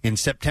 In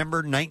September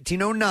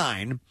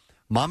 1909,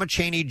 Mama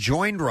Cheney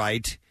joined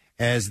Wright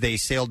as they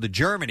sailed to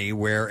Germany,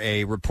 where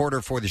a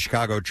reporter for the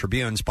Chicago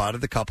Tribune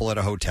spotted the couple at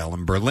a hotel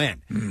in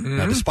Berlin. Mm-hmm.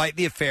 Now, despite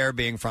the affair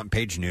being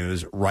front-page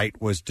news, Wright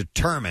was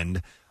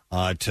determined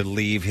to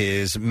leave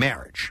his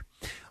marriage.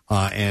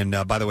 And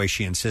by the way,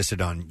 she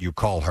insisted on you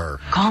call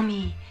her. Call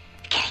me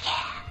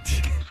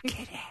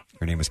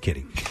Her name was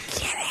Kitty.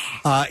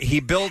 He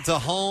built a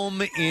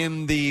home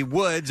in the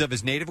woods of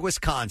his native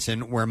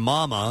Wisconsin, where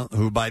Mama,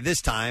 who by this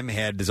time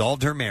had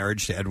dissolved her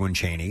marriage to Edwin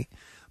Cheney,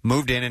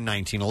 moved in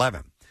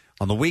 1911.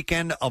 On the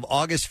weekend of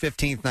August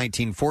 15th,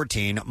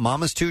 1914,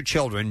 Mama's two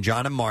children,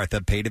 John and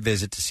Martha, paid a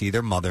visit to see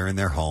their mother in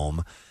their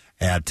home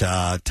at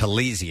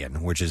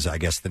Talesian, which is, I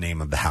guess, the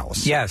name of the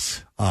house.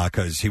 Yes.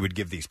 Because he would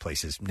give these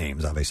places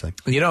names, obviously.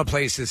 A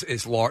place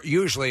is large.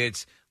 Usually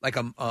it's like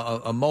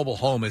a mobile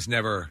home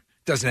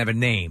doesn't have a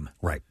name.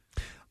 Right.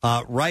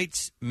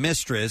 Wright's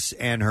mistress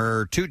and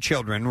her two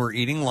children were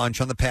eating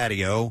lunch on the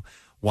patio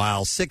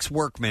while 6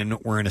 workmen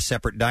were in a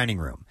separate dining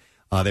room.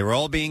 They were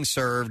all being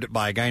served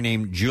by a guy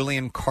named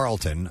Julian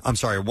Carlton. I'm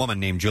sorry, a woman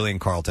named Julian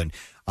Carlton,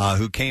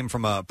 who came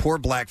from a poor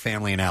black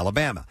family in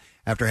Alabama.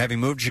 After having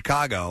moved to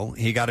Chicago,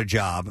 he got a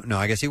job. No,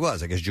 I guess he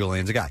was. I guess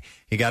Julian's a guy.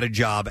 He got a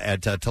job at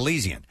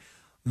Talesian.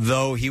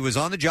 Though he was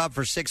on the job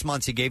for 6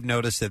 months, he gave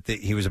notice that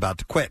he was about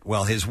to quit.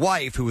 Well, his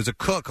wife, who was a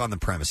cook on the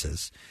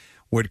premises,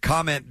 would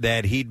comment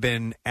that he'd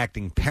been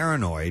acting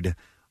paranoid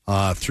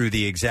though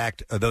the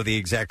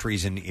exact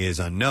reason is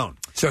unknown.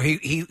 So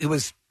he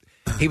was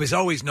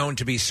always known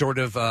to be sort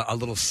of a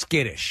little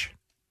skittish.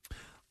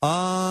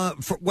 At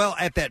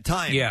that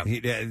time, yeah,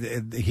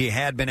 he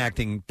had been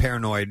acting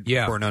paranoid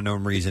for an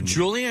unknown reason.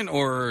 Julian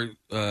or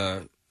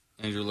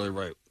Andrew Lloyd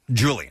Wright?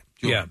 Julian.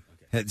 Yeah.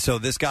 So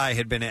this guy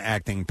had been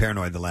acting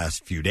paranoid the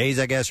last few days,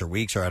 I guess, or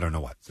weeks, or I don't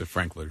know what. So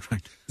Frank Lloyd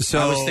Wright. So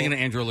I was thinking of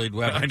Andrew Lloyd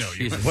Webber. I know.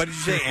 What did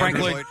you say? Frank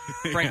Lloyd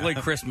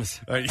Christmas.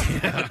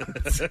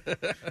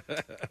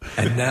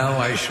 And now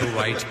I shall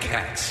write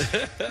cats.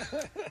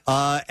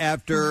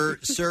 After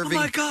serving...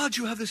 Oh, my God,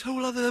 you have this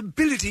whole other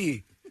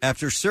ability.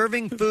 After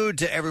serving food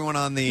to everyone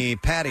on the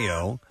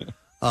patio,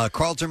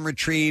 Carlton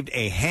retrieved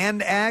a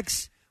hand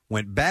axe,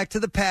 went back to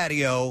the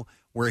patio,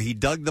 where he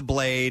dug the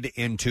blade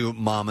into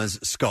Mama's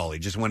skull. He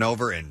just went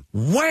over and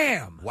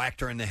wham! Whacked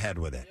her in the head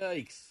with it.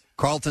 Yikes.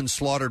 Carlton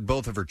slaughtered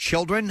both of her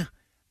children,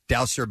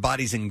 doused their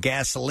bodies in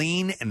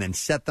gasoline, and then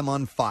set them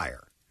on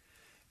fire.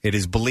 It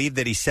is believed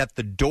that he set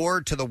the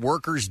door to the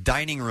workers'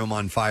 dining room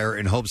on fire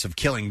in hopes of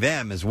killing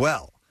them as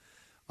well.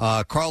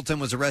 Carlton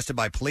was arrested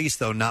by police,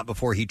 though not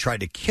before he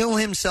tried to kill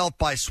himself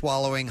by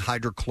swallowing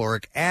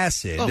hydrochloric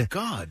acid. Oh,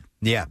 God.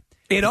 Yeah.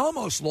 It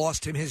almost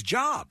lost him his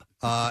job.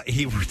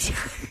 He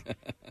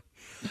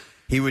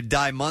would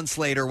die months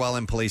later while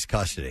in police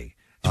custody,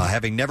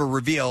 having never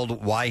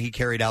revealed why he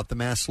carried out the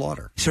mass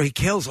slaughter. So he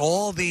kills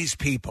all these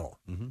people,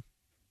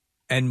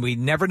 and we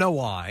never know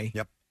why.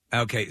 Yep.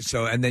 Okay,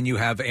 so, and then you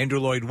have Andrew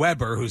Lloyd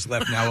Webber, who's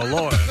left now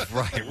alone.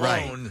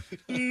 Right.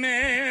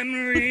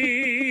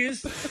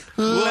 Memories.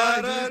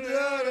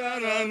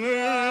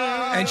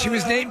 And she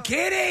was named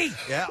Kitty.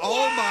 Yeah.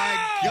 Oh, my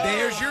God.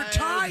 There's your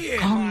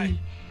tie-in. I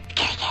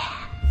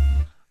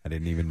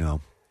didn't even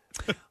know.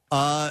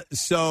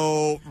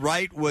 So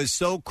Wright was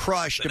so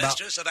crushed The about...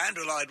 mistress of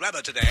Andrew Lloyd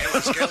Webber today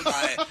was killed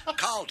by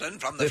Carlton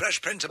from the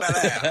Fresh Prince of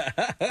Bel-Air.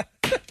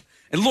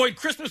 And Lloyd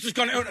Christmas is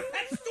going to own a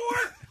pet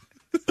store?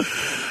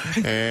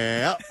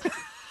 Yep.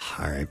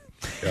 All right.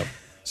 Yep.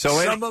 So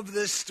some of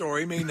this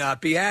story may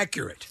not be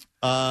accurate.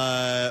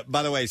 By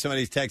the way,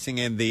 somebody's texting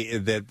in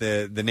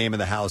the name of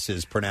the house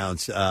is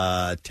pronounced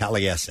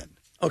Taliesin.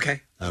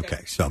 Okay.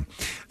 Okay. So,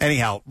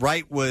 anyhow,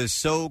 Wright was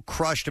so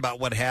crushed about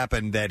what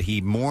happened that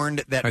he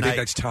mourned that night. I think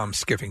that's Tom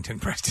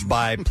Skiffington, Preston.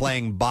 By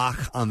playing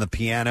Bach on the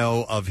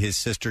piano of his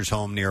sister's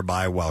home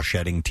nearby while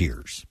shedding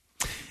tears.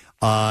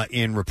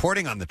 In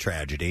reporting on the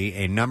tragedy,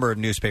 a number of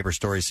newspaper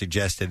stories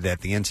suggested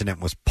that the incident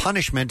was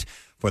punishment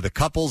for the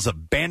couple's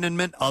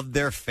abandonment of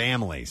their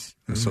families.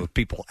 So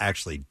people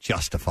actually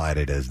justified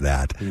it as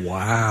that.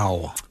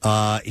 Wow.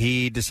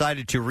 He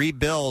decided to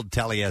rebuild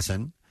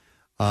Taliesin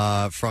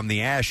from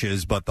the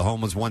ashes, but the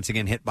home was once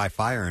again hit by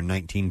fire in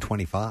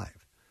 1925.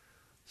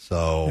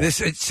 So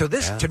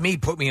this to me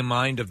put me in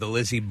mind of the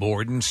Lizzie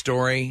Borden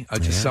story,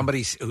 just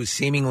somebody who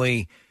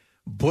seemingly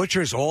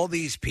butchers all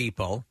these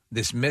people,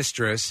 this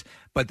mistress.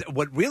 But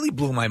what really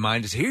blew my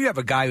mind is here you have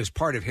a guy who's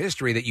part of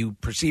history that you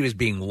perceive as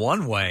being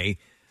one way,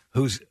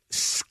 who's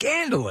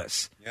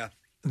scandalous. Yeah.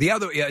 The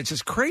other, it's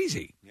just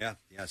crazy. Yeah.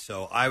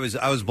 So I was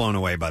blown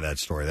away by that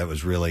story. That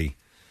was really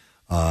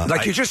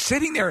you're just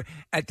sitting there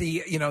at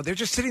the, they're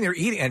just sitting there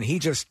eating, and he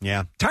just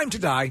time to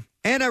die.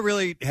 And I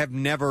really have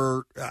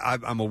never.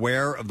 I'm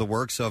aware of the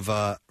works of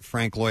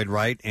Frank Lloyd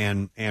Wright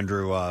and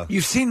Andrew.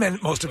 You've seen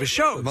most of his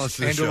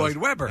shows. Andrew Lloyd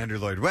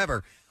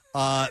Webber,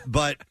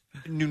 but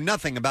knew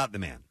nothing about the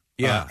man.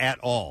 At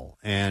all,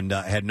 and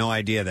had no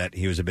idea that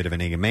he was a bit of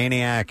an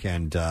egomaniac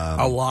and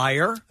a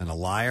liar, and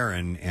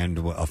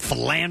a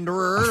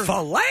philanderer,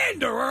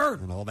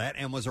 and all that,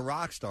 and was a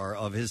rock star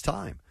of his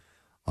time.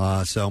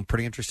 So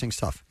pretty interesting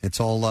stuff.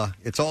 It's all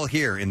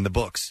here in the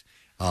books,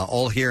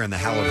 all here in the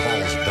Howard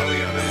Halls of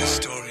WMMR. The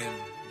historian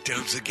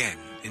delves again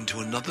into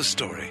another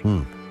story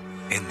in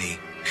the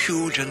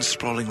huge and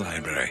sprawling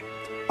library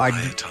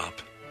high atop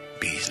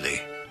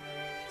Beasley.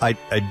 I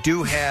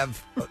do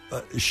have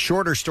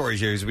shorter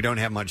stories here because we don't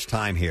have much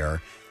time here.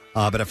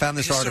 But I found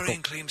this the article.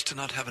 historian claims to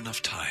not have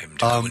enough time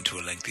to go into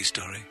a lengthy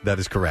story. That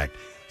is correct.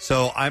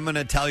 So I'm going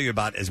to tell you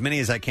about as many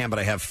as I can, but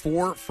I have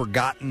 4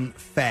 forgotten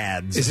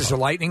fads. Is this a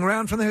lightning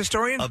round from the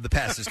historian? Of the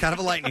past. It's kind of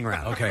a lightning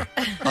round. Okay.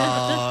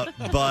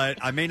 But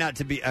I may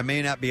not be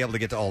able to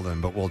get to all of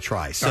them, but we'll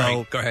try. So all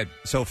right, go ahead.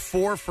 So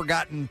 4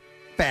 forgotten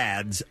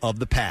fads of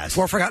the past.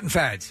 4 forgotten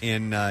fads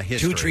in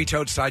history. 2 tree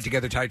toads tied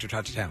together, tied to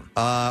town.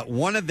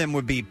 One of them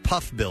would be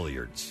puff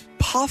billiards.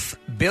 Puff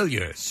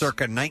billiards,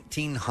 circa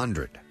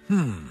 1900.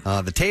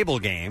 The table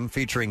game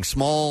featuring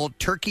small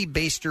turkey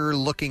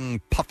baster-looking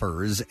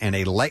puffers and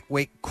a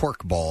lightweight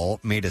cork ball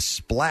made a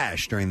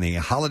splash during the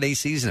holiday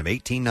season of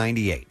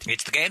 1898.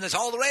 It's the game that's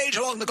all the rage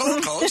along the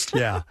Gold Coast.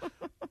 Yeah.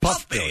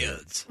 Puff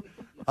billiards.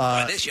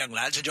 This young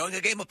lad's enjoying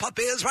a game of puff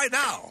billiards right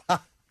now.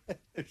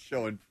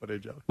 Showing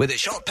footage of with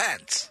his short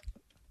pants.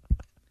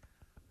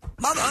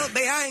 Mother,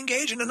 may I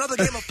engage in another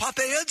game of puff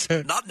billiards?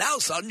 Not now,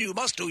 son. You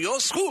must do your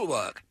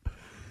schoolwork.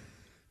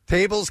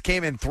 Tables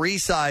came in 3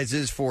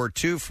 sizes for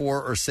 2,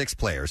 4, or 6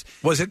 players.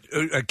 Was it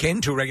akin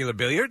to regular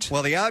billiards?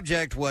 Well, the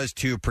object was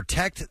to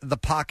protect the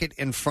pocket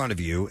in front of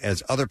you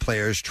as other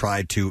players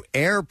tried to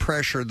air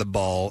pressure the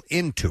ball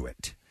into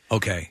it.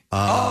 Okay.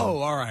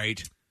 All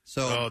right.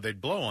 So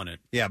they'd blow on it.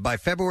 Yeah, by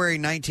February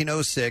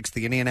 1906,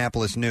 the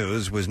Indianapolis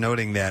News was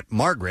noting that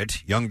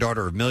Margaret, young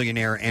daughter of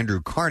millionaire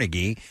Andrew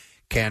Carnegie,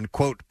 can,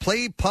 quote,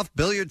 play puff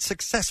billiards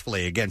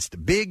successfully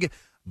against big,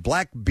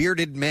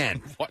 black-bearded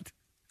men. What?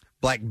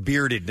 Black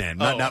bearded men,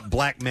 not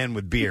black men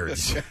with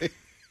beards.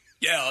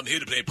 Yeah, I'm here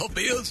to play puff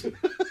billiards.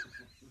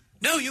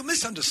 No, you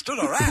misunderstood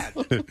our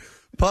ad.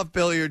 Puff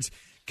billiards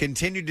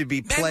continued to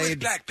be Men played. with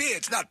black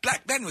beards, not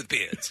black men with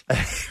beards.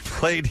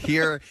 Played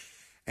here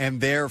and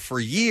there for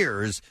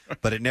years,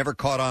 but it never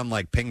caught on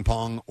like ping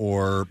pong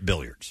or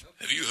billiards.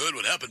 Have you heard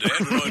what happened to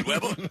Andrew Lloyd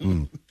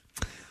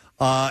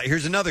Webber?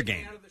 Here's another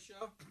game.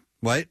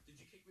 What?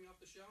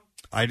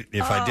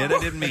 If I did, I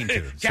didn't mean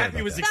to.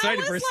 Kathy was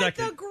excited for a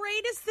second. The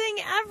greatest thing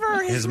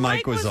ever. His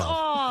mic was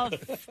off.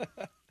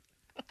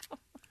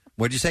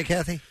 What'd you say,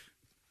 Kathy?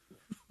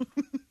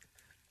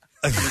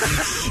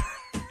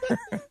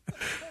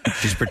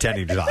 She's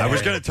pretending to. I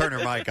was going to turn her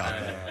mic on.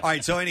 All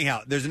right. So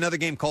anyhow, there's another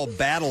game called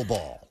Battle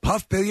Ball.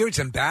 Puff billiards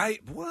and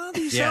well,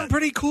 these sound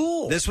pretty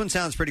cool. This one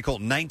sounds pretty cool.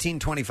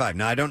 1925.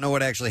 Now I don't know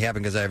what actually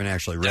happened because I haven't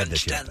actually read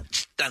this yet.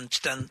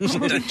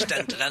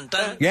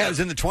 Yeah, it was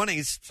in the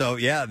 20s. So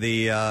yeah,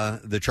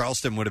 the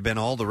Charleston would have been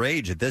all the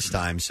rage at this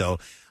time. So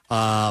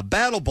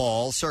Battle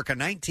Ball, circa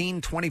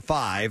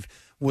 1925,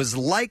 was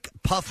like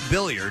puff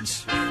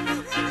billiards,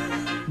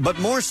 but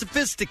more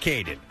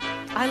sophisticated.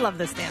 I love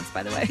this dance,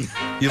 by the way.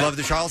 You love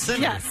the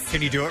Charleston? Yes.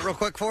 Can you do it real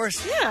quick for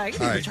us? Yeah, I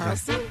can do the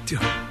Charleston.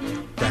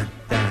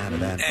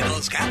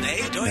 Eccles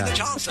Cafe doing the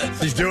Charleston.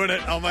 She's doing it.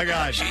 Oh, my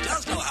gosh. She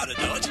does know how to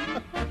do it.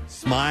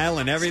 Smile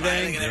and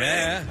everything.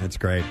 Yeah. That's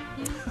great.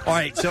 All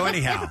right, so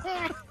anyhow,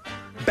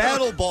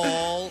 Battle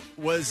Ball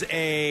was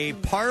a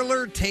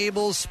parlor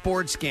table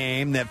sports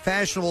game that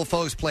fashionable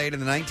folks played in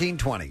the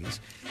 1920s.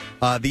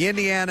 The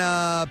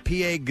Indiana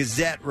PA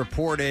Gazette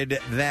reported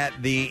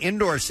that the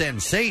indoor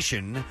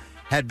sensation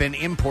had been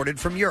imported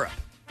from Europe.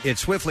 It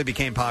swiftly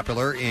became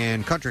popular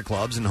in country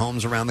clubs and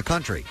homes around the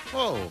country.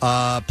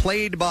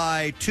 Played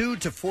by 2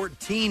 to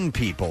 14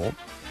 people,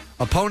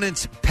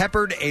 opponents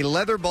peppered a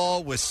leather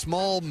ball with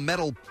small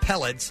metal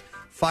pellets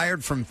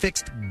fired from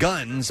fixed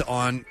guns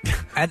on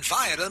and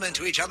fire them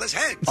into each other's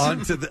heads.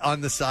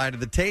 on the side of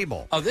the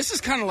table. Oh, this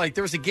is kind of like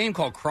there was a game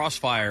called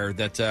Crossfire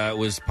that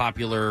was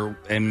popular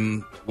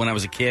when I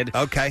was a kid.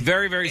 Okay.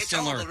 Very, very It's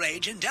similar. all the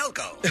rage in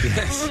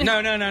Delco.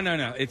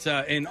 No. It's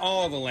in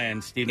all the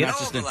land, Steve. In not all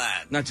just the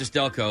land. Not just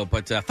Delco,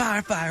 but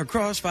Fire,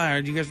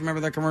 Crossfire. Do you guys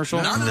remember that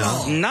commercial?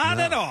 Not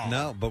at all.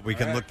 No, but we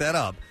can look that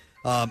up.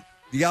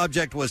 The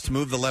object was to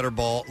move the leather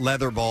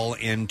ball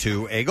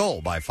into a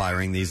goal by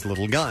firing these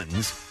little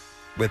guns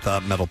with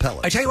metal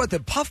pellets. I tell you what, the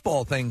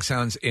puffball thing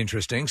sounds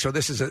interesting. So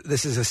this is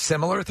a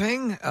similar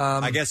thing.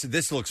 I guess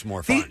this looks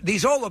more fun.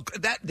 These all look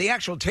the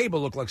actual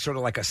table look like sort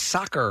of like a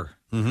soccer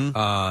table,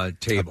 a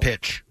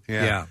pitch.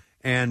 Yeah.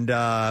 And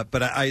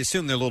but I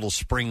assume they're a little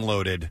spring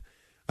loaded.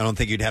 I don't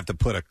think you'd have to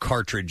put a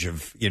cartridge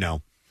of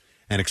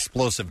an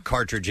explosive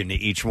cartridge into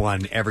each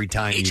one every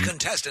time. Each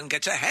contestant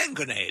gets a hand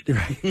grenade.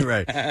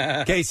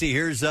 Right. Casey,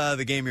 here's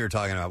the game you were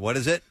talking about. What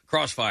is it?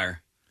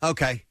 Crossfire.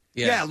 Okay.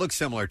 Yeah, it looks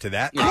similar to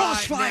that. Yeah.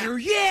 Crossfire,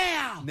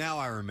 yeah! Now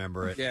I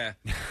remember it. Yeah.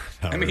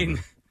 I mean,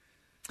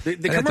 the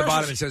and at the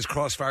bottom it says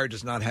Crossfire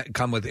does not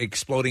come with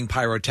exploding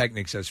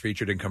pyrotechnics as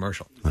featured in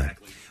commercial.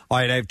 Exactly. All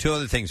right, I have two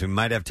other things. We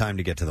might have time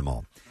to get to them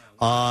all.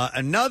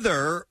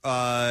 Another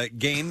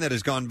game that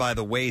has gone by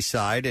the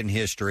wayside in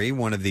history,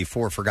 one of the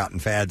 4 forgotten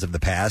fads of the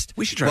past.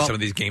 We should try some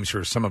of these games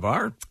for some of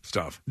our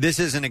stuff. This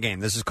isn't a game.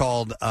 This is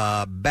called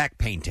back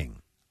painting.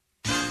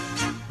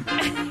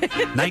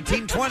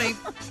 1920.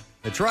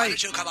 That's right. Why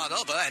don't you come on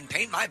over and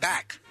paint my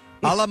back?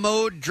 A la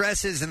mode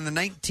dresses in the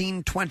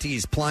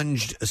 1920s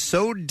plunged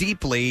so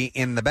deeply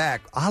in the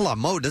back. A la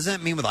mode, doesn't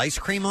that mean with ice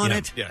cream on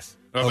it? Yes.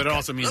 Oh, but it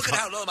also means... Look at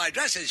how low my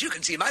dress is. You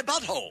can see my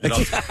butthole.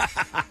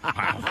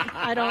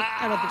 I don't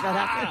think that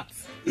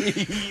happens.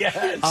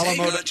 Yes. A la See,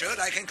 mode. Gertrude,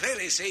 I can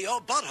clearly see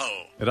your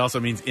butthole. It also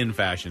means in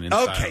fashion. In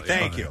Okay, style.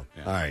 thank you.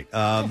 Yeah. All right.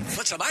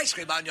 Put some ice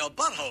cream on your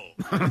butthole.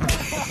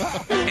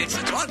 It's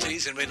the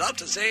 20s, and we love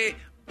to say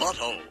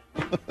butthole.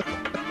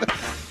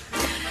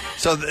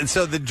 So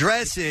the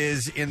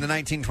dresses in the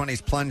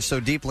 1920s plunged so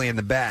deeply in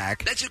the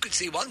back that you could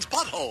see one's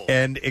butthole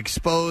and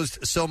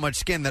exposed so much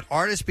skin that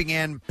artists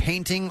began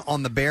painting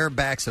on the bare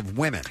backs of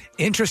women.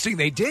 Interesting.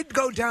 They did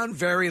go down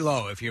very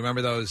low, if you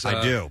remember those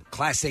I do.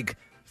 classic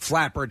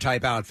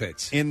flapper-type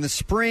outfits. In the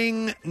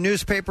spring,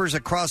 newspapers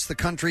across the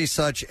country,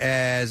 such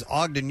as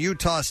Ogden,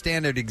 Utah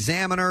Standard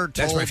Examiner,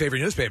 That's my favorite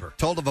newspaper.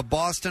 told of a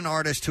Boston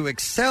artist who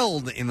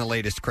excelled in the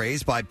latest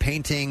craze by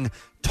painting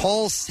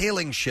tall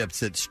sailing ships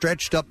that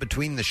stretched up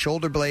between the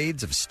shoulder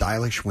blades of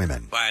stylish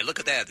women. Why, look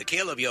at that. The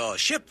keel of your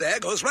ship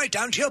there goes right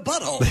down to your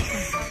butthole.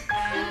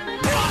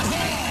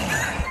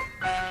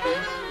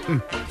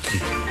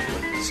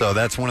 So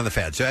that's one of the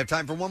fads. Do I have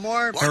time for one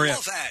more? One more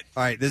fad.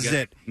 All right, this is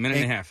it. Minute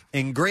and a half.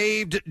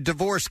 Engraved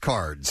divorce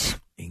cards.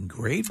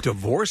 Engraved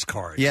divorce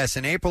cards? Yes,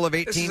 in April of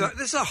This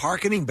is a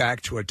hearkening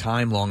back to a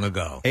time long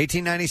ago.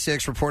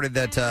 1896 reported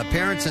that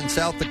parents in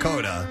South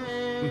Dakota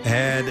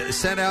had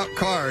sent out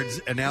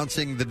cards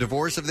announcing the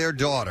divorce of their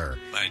daughter.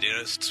 My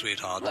dearest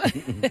sweetheart,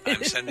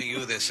 I'm sending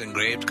you this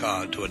engraved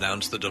card to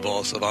announce the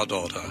divorce of our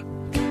daughter.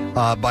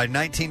 By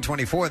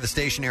 1924, the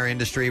stationery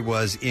industry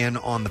was in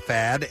on the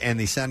fad, and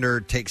the sender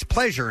takes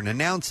pleasure in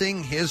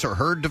announcing his or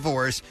her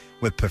divorce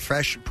with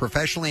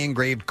professionally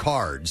engraved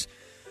cards.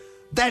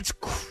 That's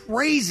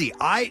crazy.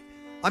 I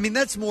mean,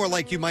 that's more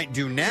like you might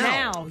do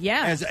now. Now,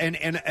 yeah.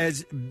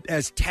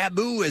 As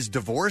taboo as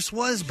divorce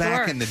was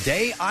back in the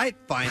day, I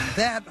find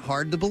that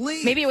hard to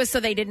believe. Maybe it was so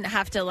they didn't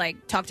have to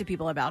talk to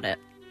people about it.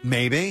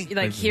 Maybe.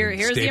 Like here's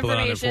the Staple it on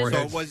their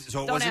information. forehead.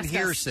 So it Don't wasn't ask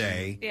us.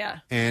 hearsay. Yeah.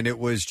 And it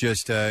was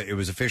just it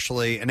was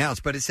officially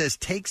announced. But it says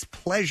takes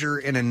pleasure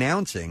in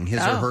announcing his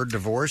or Oh. her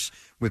divorce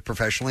with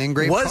professionally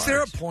engraved Was cards.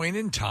 there a point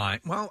in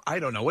time? Well, I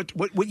don't know.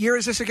 What year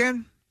is this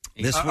again?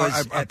 This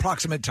was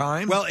approximate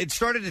time. Well, it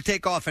started to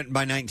take off by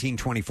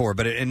 1924,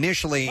 but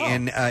initially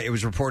it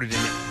was reported in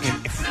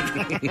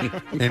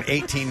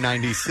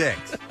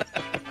 1896.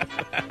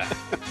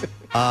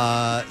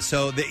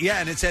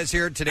 And it says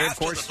here today, After of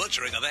course, the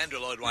butchering of Andrew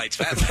Lloyd White's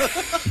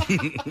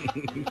family.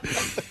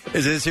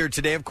 it says here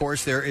today, of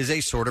course, there is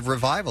a sort of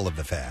revival of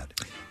the fad.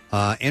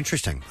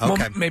 Interesting. Well,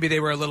 Okay. maybe they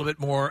were a little bit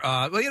more.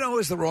 It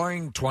was the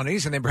Roaring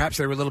 '20s, and then perhaps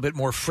they were a little bit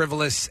more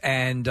frivolous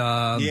and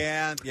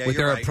with you're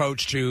their right.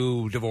 approach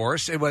to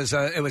divorce. It was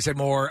a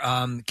more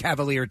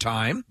cavalier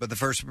time. But the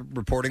first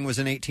reporting was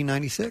in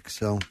 1896,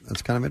 so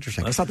that's kind of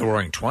interesting. That's not the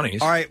Roaring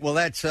 '20s. All right, well,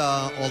 that's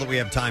all that we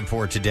have time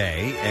for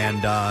today.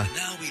 And Now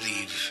we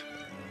leave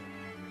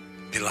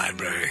the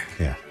library.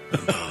 Yeah.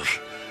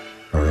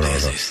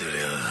 Lazy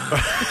Studio.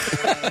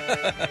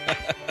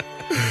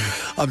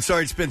 I'm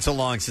sorry it's been so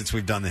long since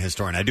we've done the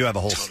historian. I do have a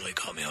whole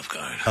Caught me off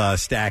guard.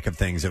 stack of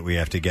things that we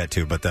have to get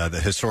to, but the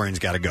historian's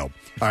got to go. All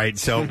right,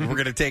 so we're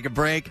going to take a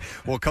break.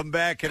 We'll come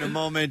back in a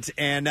moment,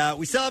 and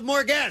we still have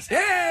more guests.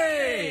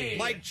 Hey!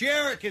 Mike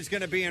Jarek is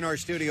going to be in our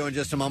studio in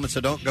just a moment,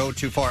 so don't go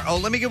too far. Oh,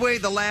 let me give away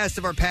the last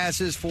of our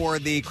passes for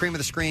the Cream of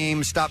the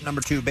Scream, stop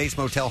number 2, Base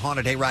Motel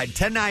Haunted Hayride,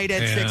 tonight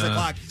at 6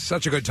 o'clock.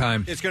 Such a good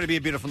time. It's going to be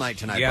a beautiful night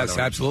tonight. Yes, by the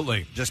way.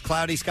 absolutely. Just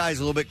cloudy skies,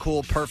 a little bit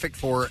cool, perfect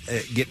for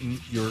getting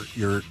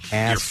your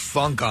ass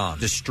funk on.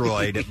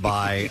 destroyed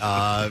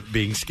by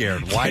being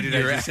scared. Why did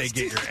I just say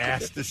get your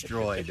ass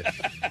destroyed?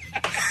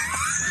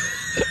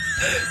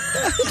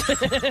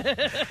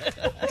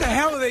 What the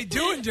hell are they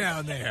doing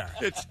down there?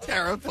 It's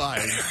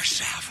terrifying. There's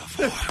half of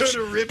They're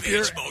gonna rip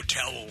your... Bates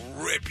Motel will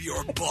rip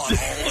your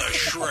butthole to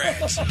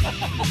shreds.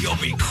 You'll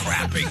be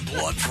crapping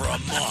blood for a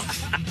month.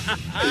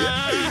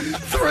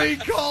 3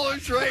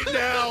 callers right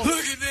now.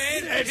 Look at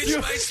that. It's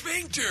my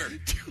sphincter.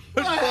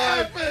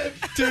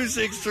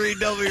 263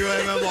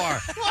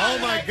 WMMR. Oh,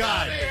 my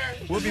God.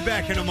 We'll be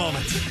back in a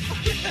moment.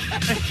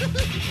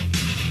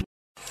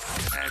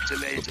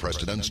 The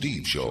Preston and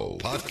Steve Show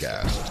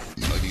podcast.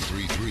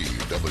 93.3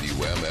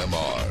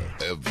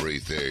 WMMR.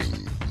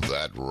 Everything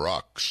that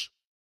rocks.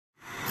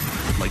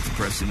 Like the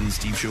Preston and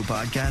Steve Show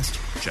podcast?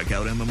 Check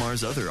out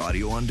MMR's other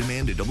audio on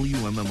demand at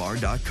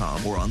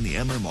WMMR.com or on the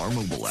MMR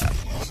mobile app.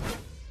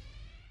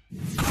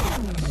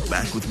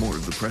 Back with more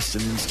of the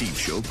Preston and Steve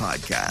Show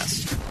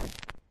podcast.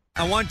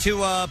 I want to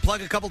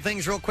plug a couple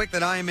things real quick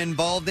that I am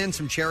involved in,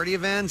 some charity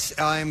events.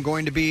 I'm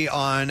going to be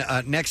on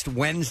next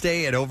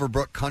Wednesday at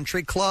Overbrook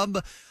Country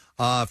Club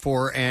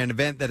for an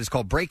event that is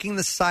called Breaking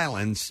the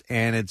Silence,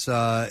 and it's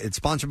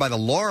sponsored by the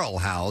Laurel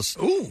House.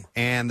 Ooh.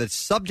 And the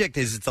subject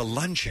is it's a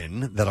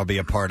luncheon that I'll be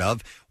a part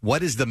of.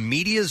 What is the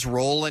media's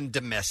role in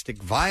domestic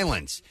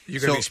violence?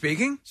 You're going to be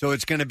speaking? So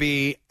it's going to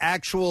be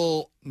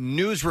actual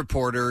news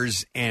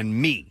reporters and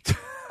me.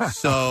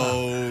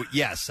 So,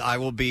 yes, I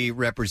will be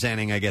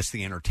representing, I guess,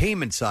 the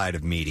entertainment side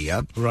of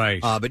media.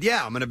 Right. But,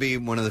 yeah, I'm going to be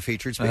one of the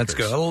featured speakers. That's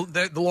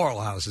good. The Laurel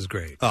House is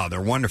great. Oh,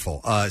 they're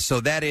wonderful. So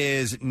that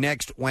is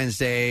next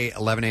Wednesday,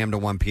 11 a.m. to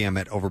 1 p.m.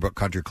 at Overbrook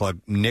Country Club.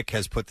 Nick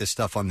has put this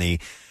stuff on the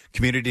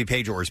community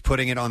page, or is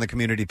putting it on the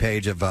community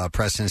page of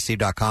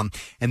PrestonandSteve.com.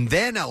 And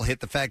then I'll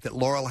hit the fact that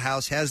Laurel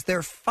House has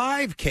their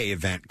 5K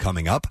event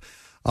coming up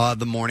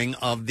the morning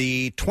of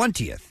the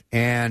 20th.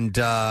 And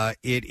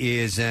it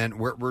is, and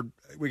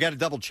we got to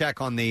double check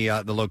on the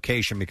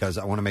location because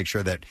I want to make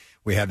sure that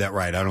we have that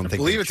right. I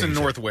believe it's in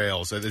North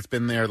Wales. It's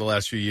been there the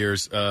last few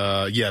years.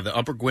 The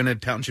Upper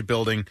Gwynedd Township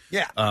Building.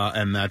 Yeah,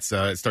 and that's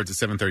it starts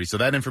at 7:30. So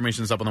that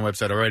information is up on the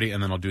website already,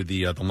 and then I'll do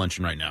the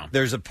luncheon right now.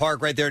 There's a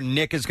park right there.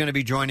 Nick is going to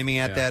be joining me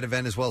at that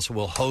event as well, so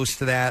we'll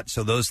host that.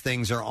 So those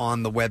things are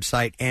on the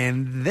website,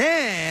 and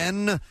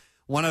then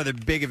one other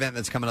big event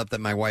that's coming up that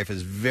my wife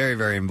is very,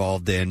 very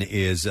involved in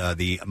is a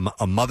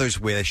Mother's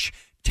Wish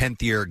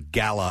 10th year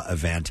gala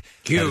event.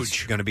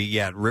 Huge. Going to be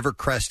at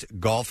Rivercrest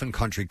Golf and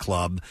Country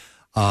Club.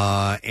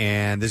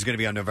 And this is going to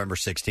be on November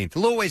 16th. A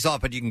little ways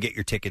off, but you can get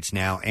your tickets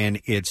now. And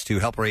it's to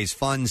help raise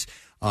funds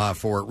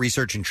for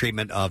research and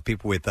treatment of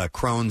people with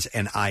Crohn's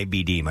and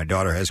IBD. My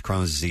daughter has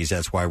Crohn's disease.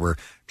 That's why we're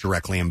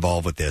directly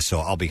involved with this. So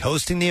I'll be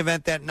hosting the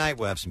event that night.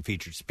 We'll have some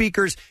featured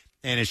speakers.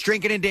 And it's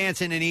drinking and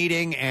dancing and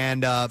eating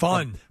and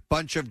fun. A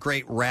bunch of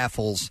great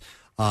raffles.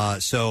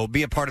 So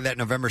be a part of that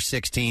November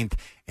 16th.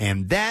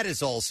 And that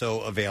is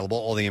also available,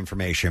 all the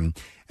information,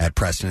 at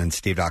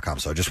PrestonandSteve.com.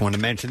 So I just wanted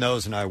to mention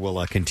those, and I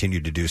will continue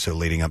to do so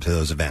leading up to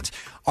those events.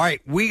 All right,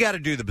 we got to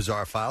do the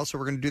Bizarre File, so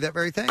we're going to do that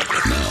very thing.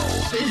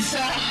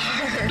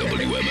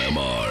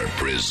 WMMR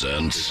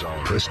presents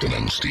Preston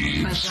and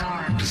Steve's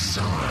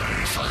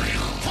Bizarre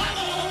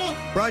File.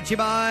 Brought to you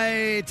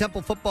by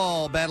Temple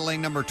Football,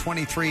 battling number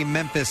 23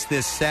 Memphis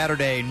this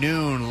Saturday,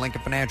 noon,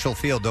 Lincoln Financial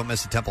Field. Don't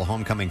miss the Temple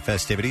homecoming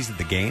festivities at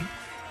the game.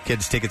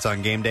 Kids' tickets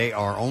on game day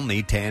are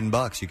only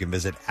 $10. You can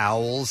visit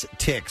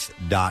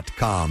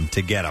owlstix.com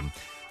to get them.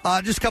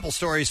 Just a couple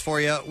stories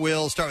for you.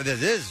 We'll start with this.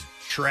 This is a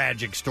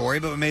tragic story,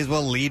 but we may as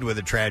well lead with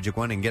a tragic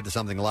one and get to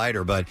something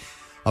lighter. But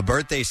a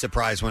birthday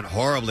surprise went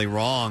horribly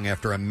wrong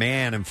after a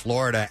man in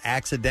Florida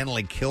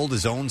accidentally killed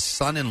his own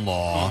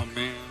son-in-law. Oh,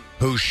 man.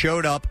 Who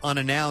showed up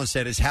unannounced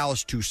at his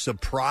house to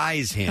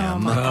surprise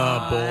him.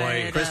 Oh,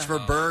 boy. Christopher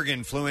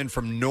Bergen flew in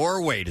from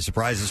Norway to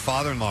surprise his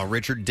father-in-law,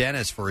 Richard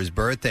Dennis, for his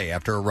birthday.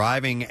 After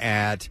arriving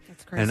at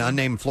an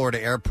unnamed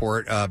Florida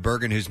airport,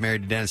 Bergen, who's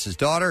married to Dennis's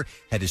daughter,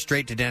 headed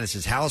straight to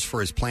Dennis's house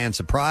for his planned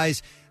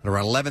surprise. At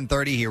around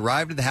 11:30, he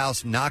arrived at the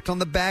house, knocked on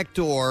the back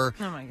door.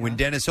 Oh, my God. When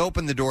Dennis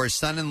opened the door, his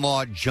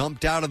son-in-law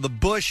jumped out of the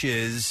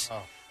bushes.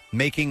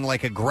 Making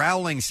like a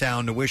growling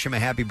sound to wish him a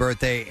happy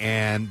birthday,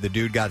 and the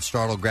dude got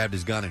startled, grabbed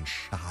his gun, and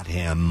shot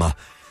him.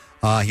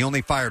 He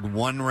only fired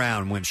one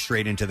round, went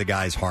straight into the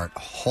guy's heart.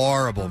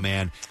 Horrible,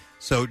 man.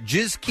 So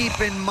just keep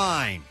in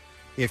mind,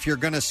 if you're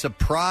going to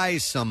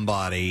surprise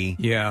somebody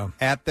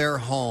at their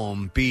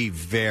home, be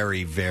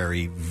very,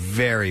 very,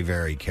 very,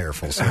 very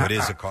careful. So it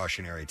is a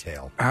cautionary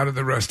tale. How did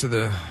the rest of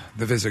the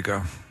visit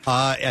go?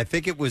 I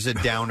think it was a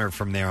downer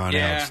from there on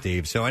out,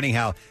 Steve. So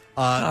anyhow...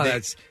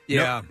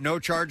 No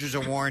charges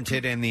are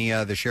warranted, and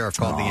the sheriff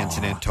called the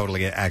incident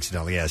totally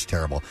accidental. Yeah, it's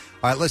terrible.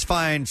 All right, let's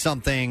find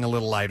something a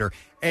little lighter.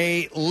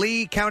 A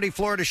Lee County,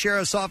 Florida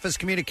Sheriff's Office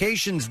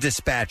communications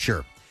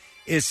dispatcher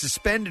is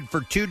suspended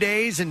for 2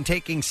 days and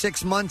taking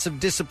 6 months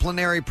of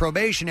disciplinary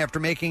probation after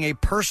making a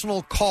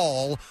personal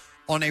call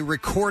on a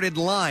recorded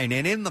line.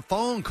 And in the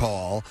phone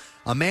call,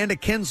 Amanda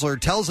Kinsler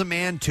tells a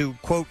man to,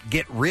 quote,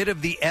 get rid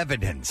of the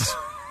evidence.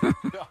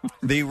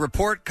 The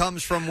report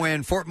comes from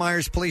when Fort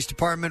Myers Police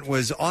Department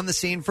was on the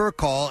scene for a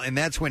call, and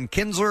that's when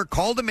Kinsler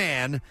called a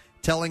man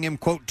telling him,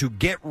 quote, to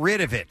get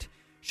rid of it.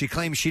 She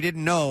claims she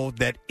didn't know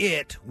that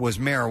it was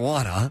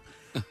marijuana,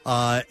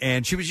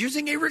 and she was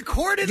using a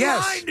recorded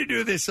line to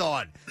do this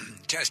on.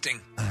 Testing.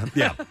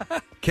 Yeah.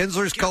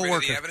 Kinsler's Get rid of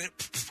co-worker. the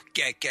evidence.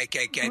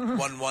 Get.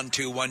 1, 1,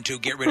 2, 1, 2.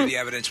 Get rid of the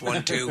evidence.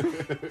 1, 2.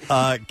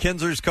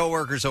 Kinsler's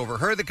co-workers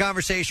overheard the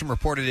conversation,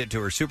 reported it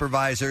to her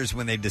supervisors.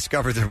 When they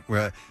discovered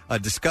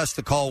discussed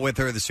the call with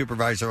her, the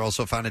supervisor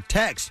also found a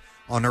text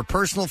on her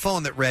personal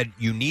phone that read,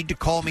 "You need to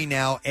call me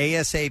now,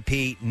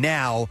 ASAP,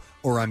 now,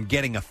 or I'm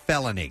getting a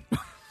felony."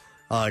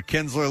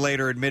 Kinsler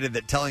later admitted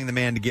that telling the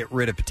man to get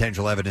rid of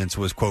potential evidence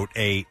was, quote,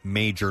 a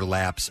major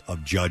lapse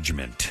of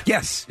judgment.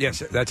 Yes,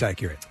 that's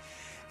accurate.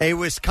 A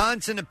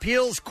Wisconsin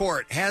appeals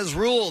court has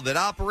ruled that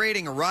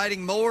operating a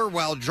riding mower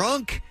while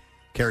drunk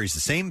carries the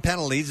same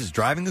penalties as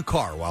driving a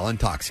car while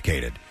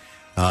intoxicated.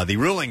 The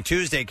ruling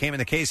Tuesday came in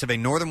the case of a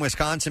northern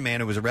Wisconsin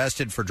man who was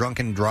arrested for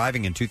drunken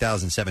driving in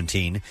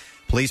 2017.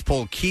 Police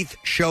pulled Keith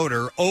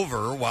Schroeder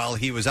over while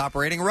he was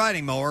operating a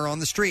riding mower on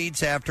the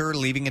streets after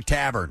leaving a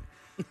tavern.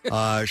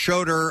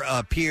 Schroeder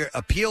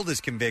appealed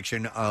his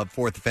conviction of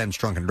fourth offense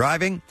drunken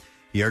driving.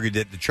 He argued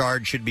that the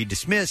charge should be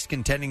dismissed,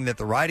 contending that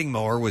the riding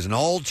mower was an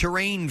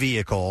all-terrain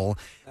vehicle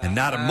and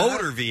not a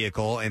motor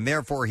vehicle, and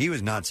therefore he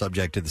was not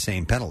subject to the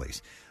same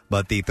penalties.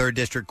 But the 3rd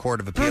District Court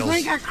of Appeals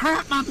I think I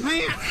crap my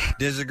pants.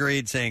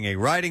 disagreed, saying a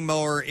riding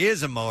mower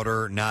is a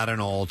motor, not an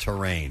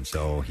all-terrain.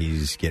 So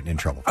he's getting in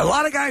trouble. A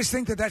lot of guys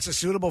think that that's a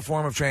suitable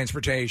form of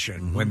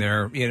transportation when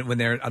they're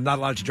not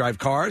allowed to drive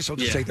cars. So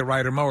just take the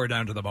rider mower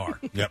down to the bar.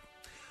 Yep.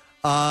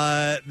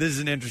 This is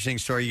an interesting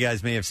story. You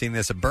guys may have seen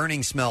this. A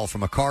burning smell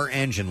from a car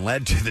engine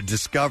led to the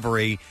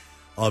discovery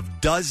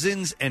of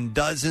dozens and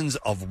dozens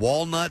of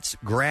walnuts,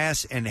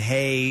 grass, and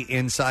hay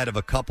inside of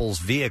a couple's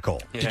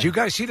vehicle. Yeah. Did you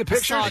guys see the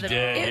picture? I did,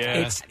 yeah.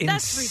 It's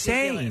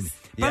insane. ridiculous.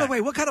 By the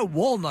way, what kind of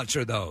walnuts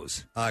are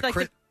those?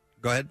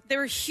 Go ahead. They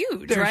were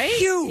huge, They're right?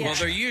 huge. Yeah. Well,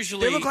 they're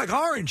usually They look like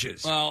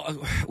oranges.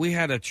 Well, we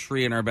had a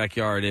tree in our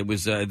backyard. It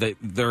was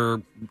they're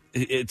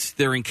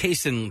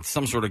encased in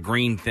some sort of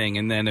green thing,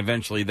 and then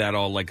eventually that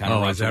all like kind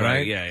of rots away.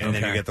 Right? Yeah, And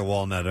then you get the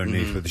walnut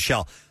underneath with the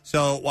shell.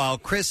 So while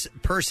Chris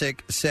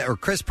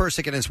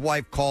Persick and his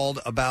wife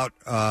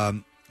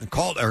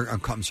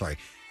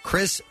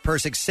Chris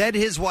Persick said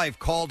his wife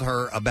called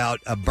her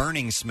about a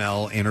burning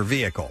smell in her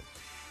vehicle.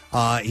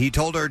 He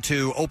told her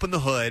to open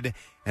the hood,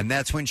 and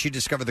that's when she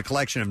discovered the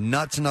collection of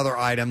nuts and other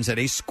items that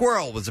a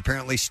squirrel was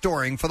apparently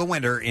storing for the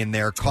winter in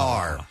their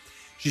car.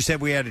 She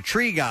said, we had a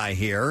tree guy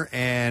here,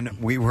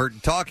 and we were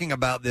talking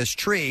about this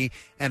tree,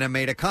 and I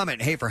made a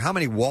comment, hey, for how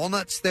many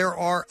walnuts there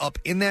are up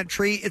in that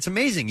tree, it's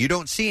amazing. You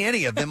don't see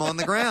any of them on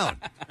the ground.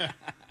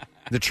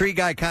 The tree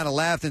guy kind of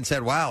laughed and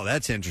said, wow,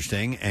 that's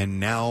interesting, and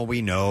now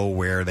we know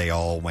where they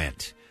all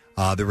went.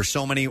 There were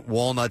so many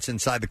walnuts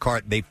inside the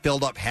cart, they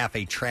filled up half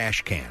a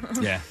trash can.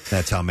 Yeah.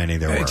 That's how many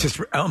there were. It's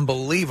just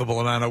unbelievable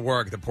amount of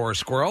work, the poor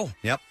squirrel.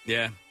 Yep.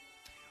 Yeah.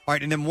 All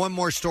right, and then one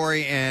more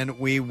story, and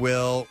we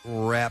will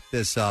wrap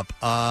this up.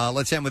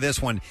 Let's end with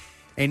this one.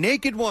 A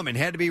naked woman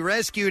had to be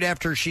rescued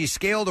after she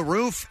scaled a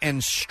roof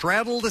and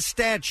straddled a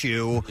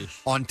statue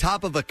on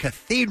top of a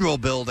cathedral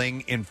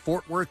building in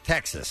Fort Worth,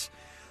 Texas.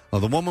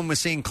 The woman was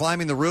seen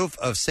climbing the roof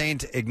of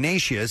St.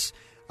 Ignatius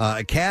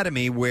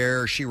Academy,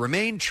 where she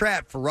remained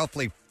trapped for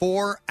roughly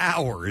 4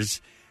 hours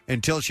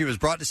until she was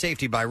brought to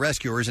safety by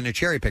rescuers and a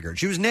cherry picker.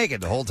 She was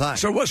naked the whole time.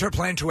 So was her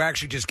plan to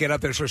actually just get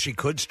up there so she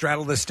could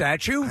straddle the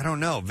statue? I don't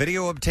know.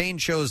 Video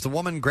obtained shows the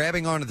woman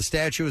grabbing onto the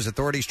statue as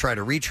authorities tried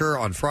to reach her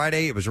on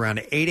Friday. It was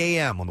around 8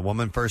 a.m. when the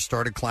woman first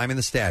started climbing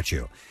the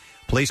statue.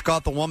 Police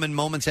caught the woman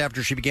moments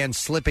after she began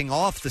slipping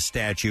off the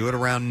statue at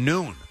around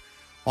noon.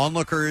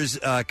 Onlookers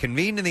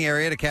convened in the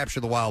area to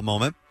capture the wild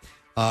moment.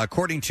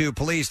 According to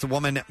police, the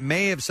woman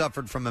may have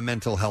suffered from a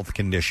mental health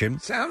condition.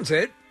 Sounds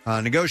it.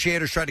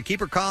 Negotiators tried to keep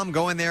her calm,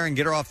 go in there and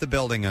get her off the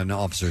building, an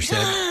officer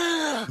said.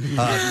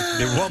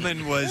 The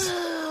woman was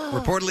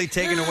reportedly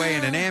taken away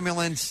in an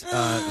ambulance.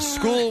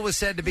 School was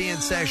said to be in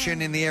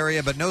session in the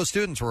area, but no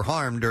students were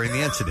harmed during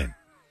the incident.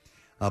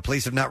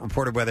 Police have not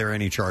reported whether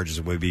any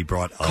charges would be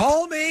brought up.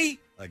 Call me!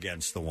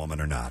 Against the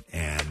woman or not.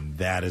 And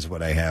that is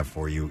what I have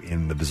for you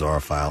in the Bizarre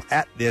File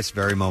at this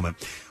very moment.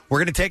 We're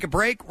going to take a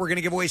break. We're going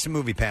to give away some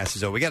movie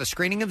passes. We got a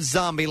screening of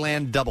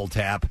Zombieland Double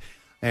Tap,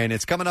 and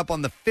it's coming up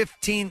on the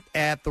 15th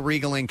at the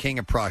Regal Inn King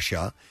of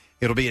Prussia.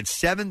 It'll be at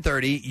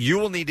 7:30. You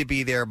will need to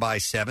be there by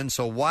 7,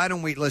 so why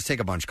don't let's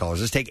take a bunch of callers.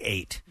 Let's take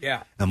 8.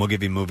 Yeah. And we'll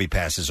give you movie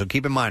passes. So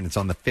keep in mind, it's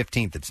on the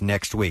 15th. It's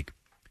next week.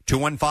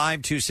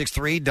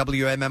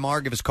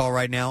 215-263-WMMR. Give us a call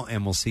right now,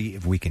 and we'll see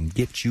if we can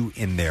get you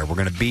in there. We're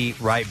going to be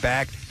right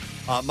back.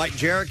 Mike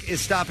Jarek is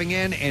stopping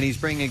in, and he's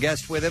bringing a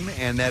guest with him,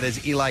 and that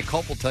is Eli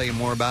Culp. Will tell you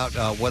more about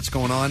what's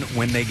going on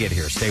when they get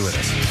here. Stay with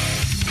us.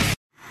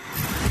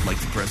 Like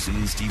the Preston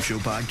and Steve Show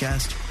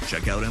podcast?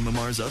 Check out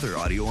MMR's other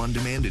audio on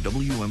demand at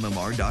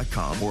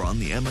WMMR.com or on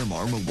the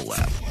MMR mobile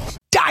app.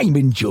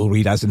 Diamond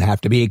jewelry doesn't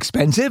have to be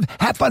expensive.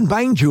 Have fun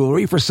buying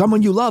jewelry for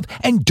someone you love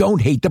and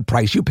don't hate the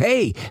price you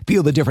pay.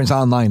 Feel the difference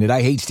online at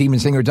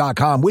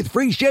IHateStevensinger.com with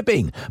free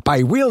shipping. Buy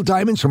real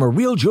diamonds from a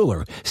real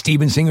jeweler.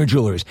 Steven Singer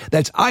Jewelers.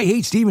 That's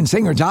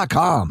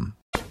IHateStevensinger.com.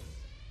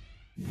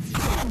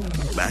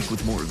 Back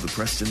with more of the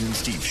Preston and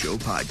Steve Show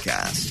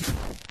podcast.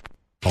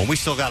 Oh, we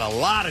still got a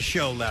lot of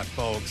show left,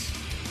 folks.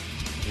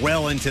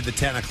 Well into the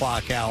 10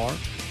 o'clock hour.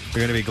 We're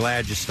going to be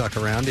glad you stuck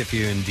around if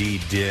you indeed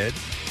did.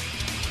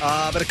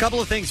 But a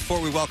couple of things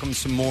before we welcome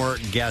some more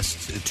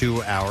guests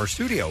to our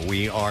studio.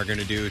 We are going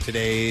to do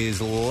today's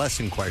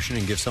lesson question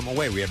and give some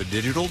away. We have a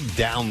digital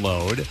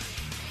download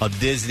of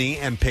Disney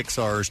and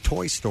Pixar's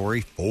Toy Story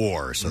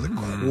 4. So the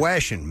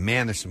question,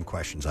 man, there's some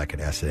questions I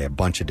could ask today, a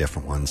bunch of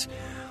different ones.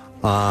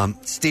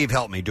 Steve,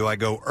 help me. Do I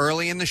go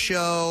early in the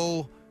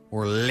show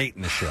or late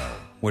in the show?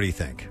 What do you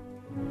think?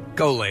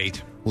 Go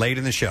late. Late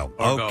in the show.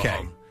 Or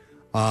okay.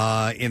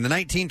 In the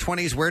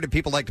 1920s, where did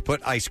people like to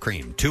put ice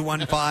cream?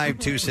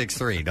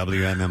 215-263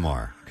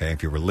 WMMR. Okay,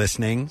 if you were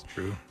listening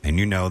and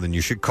you know, then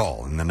you should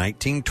call. In the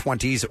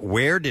 1920s,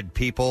 where did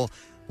people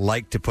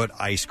like to put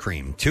ice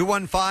cream?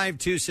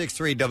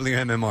 215-263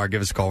 WMMR.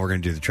 Give us a call. We're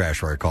going to do the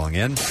trash wire calling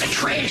in. The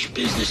trash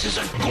business is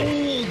a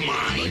gold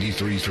mine.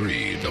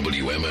 93.3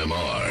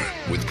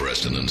 WMMR with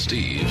Preston and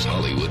Steve's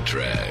Hollywood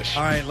Trash.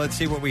 All right, let's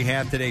see what we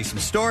have today. Some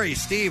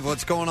stories. Steve,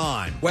 what's going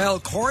on? Well,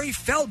 Corey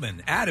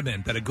Feldman,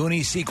 adamant that a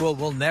Goonies sequel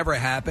will never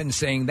happen,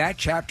 saying that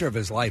chapter of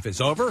his life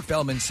is over.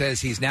 Feldman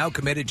says he's now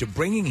committed to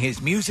bringing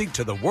his music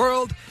to the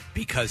world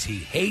because he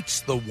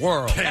hates the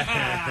world.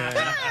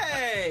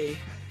 Hey!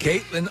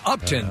 Caitlin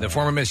Upton, the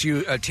former Miss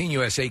Teen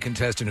USA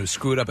contestant who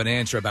screwed up an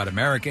answer about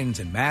Americans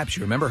and maps.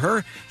 You remember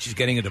her? She's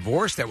getting a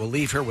divorce that will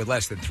leave her with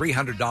less than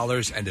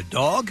 $300 and a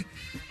dog.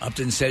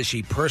 Upton says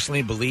she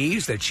personally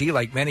believes that she,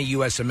 like many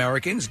U.S.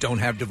 Americans, don't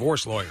have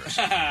divorce lawyers.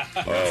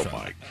 Oh,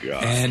 my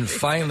God. And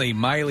finally,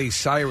 Miley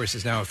Cyrus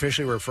is now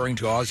officially referring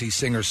to Aussie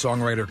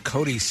singer-songwriter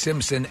Cody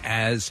Simpson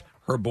as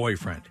her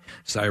boyfriend.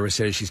 Cyrus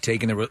says she's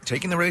taking the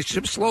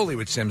relationship slowly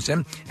with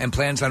Simpson and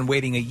plans on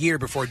waiting a year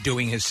before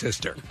doing his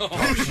sister.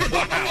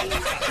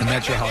 And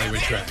that's your Hollywood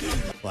Trash.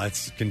 Well,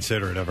 that's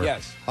considerate of her.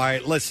 Yes. All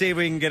right, let's see if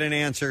we can get an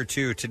answer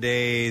to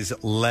today's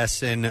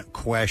lesson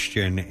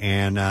question.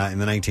 And in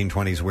the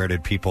 1920s, where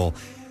did people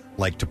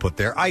like to put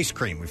their ice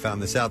cream? We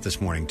found this out this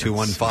morning.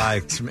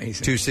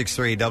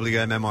 215-263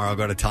 WMMR. I'll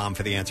go to Tom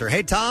for the answer.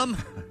 Hey, Tom.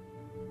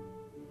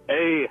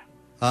 Hey.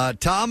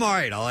 Tom, all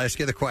right, I'll ask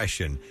you the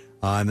question.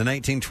 In the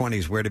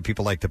 1920s, where did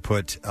people like to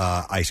put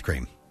ice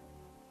cream?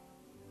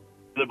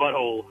 The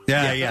butthole.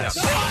 Yeah, yes.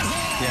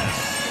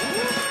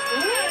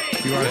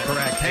 You are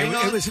correct. Hang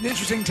on. It was an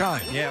interesting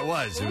time. Yeah, it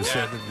was. It was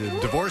the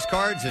divorce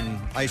cards and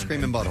ice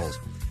cream and buttholes.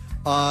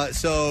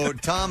 So,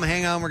 Tom,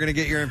 hang on. We're going to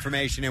get your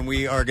information, and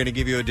we are going to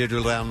give you a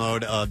digital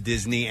download of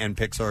Disney and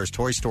Pixar's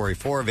Toy Story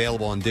 4,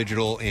 available on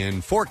digital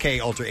in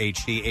 4K Ultra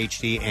HD,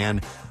 HD,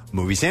 and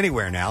Movies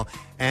Anywhere now,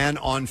 and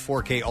on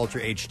 4K Ultra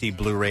HD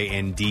Blu-ray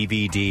and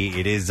DVD.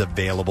 It is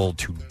available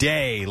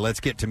today. Let's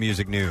get to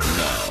music news.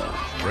 Now,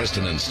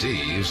 Preston and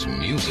Steve's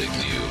Music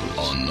News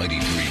on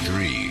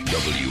 93.3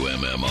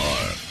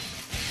 WMMR.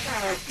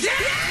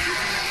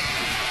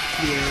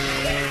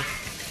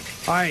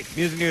 All right,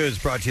 music news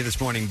brought to you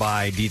this morning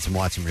by Dietz &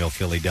 Watson Real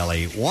Philly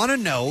Deli. Want to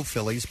know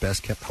Philly's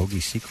best-kept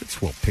hoagie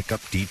secrets? Well, pick up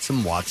Dietz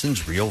 &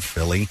 Watson's Real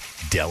Philly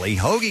Deli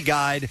Hoagie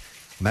Guide.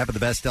 Map of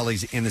the best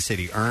delis in the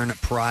city. Earn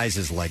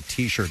prizes like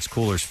T-shirts,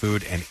 coolers,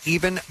 food, and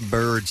even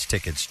Birds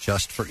tickets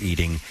just for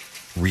eating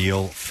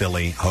real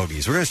Philly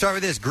hoagies. We're going to start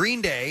with this.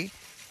 Green Day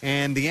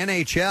and the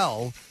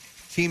NHL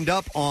teamed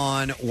up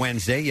on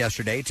Wednesday,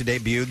 yesterday, to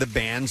debut the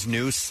band's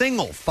new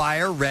single,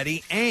 Fire,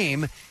 Ready,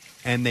 Aim.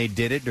 And they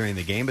did it during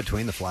the game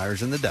between the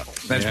Flyers and the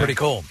Devils. That's pretty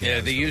cool.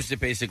 Yeah, they used it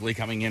basically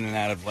coming in and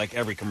out of like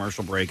every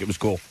commercial break. It was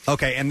cool.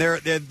 Okay, and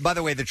they're, by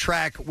the way, the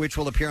track, which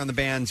will appear on the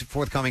band's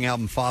forthcoming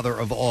album, Father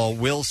of All,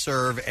 will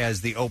serve as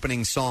the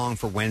opening song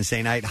for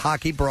Wednesday night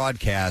hockey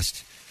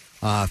broadcast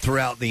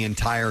throughout the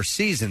entire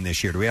season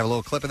this year. Do we have a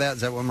little clip of that?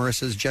 Is that what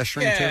Marissa's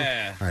gesturing to?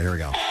 Yeah. All right, here we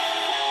go.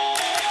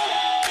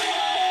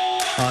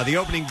 The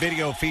opening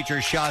video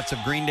features shots of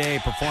Green Day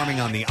performing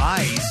on the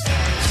ice,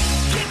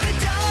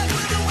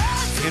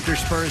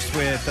 interspersed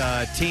with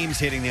teams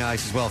hitting the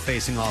ice as well,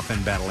 facing off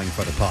and battling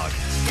for the puck.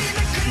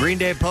 Green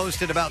Day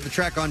posted about the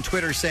track on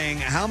Twitter saying,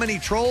 how many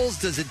trolls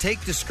does it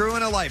take to screw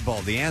in a light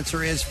bulb? The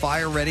answer is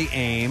Fire, Ready,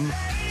 Aim,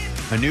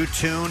 a new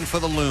tune for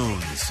the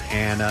loons.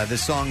 And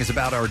this song is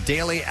about our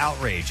daily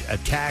outrage,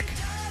 attack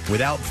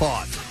without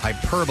thought,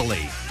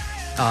 hyperbole.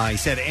 He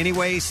said,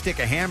 anyway, stick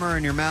a hammer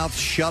in your mouth,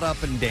 shut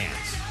up and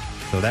dance.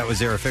 So that was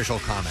their official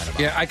comment about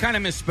it. Yeah, I kind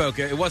of misspoke.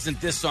 It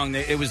wasn't this song.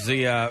 It was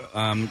the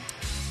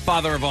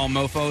Father of All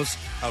Mofos.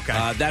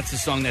 Okay. That's the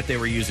song that they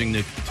were using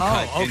to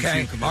cut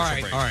okay. into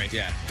commercial breaks. All right.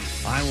 Yeah.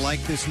 I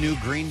like this new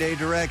Green Day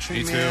direction,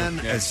 Me too. man.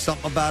 Yeah. There's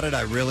something about it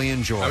I really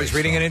enjoy. I was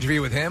reading an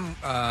interview with him,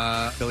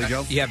 Billy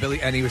Joe. Yeah,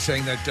 Billy, and he was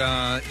saying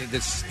that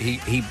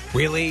he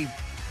really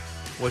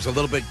was a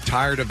little bit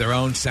tired of their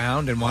own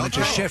sound and wanted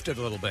to shift it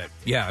a little bit.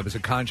 Yeah, it was a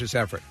conscious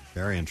effort.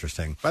 Very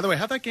interesting. By the way,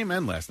 how'd that game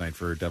end last night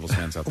for Devils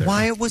fans out there?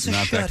 Why, it was a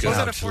Not that shutout good. Was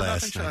it a 4-0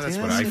 last shutout? night? That's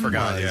what Yes, I it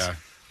forgot, was.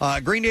 yeah.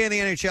 Green Day and the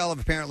NHL have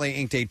apparently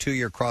inked a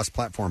 2-year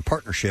cross-platform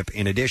partnership.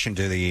 In addition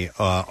to the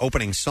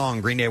opening song,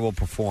 Green Day will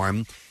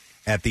perform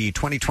at the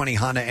 2020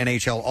 Honda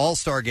NHL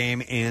All-Star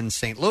Game in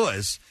St.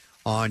 Louis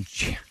on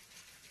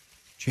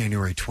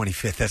January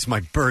 25th. That's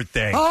my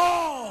birthday.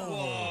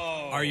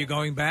 Oh! Are you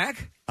going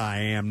back? I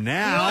am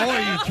now.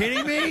 Are you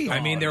kidding me? I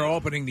mean, they're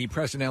opening the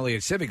Preston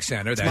Elliott Civic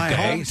Center It's that my day.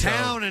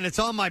 hometown, and it's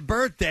on my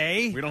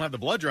birthday. We don't have the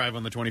blood drive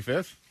on the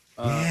 25th.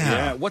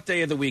 Yeah. What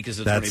day of the week is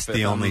the 25th? That's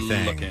the only I'm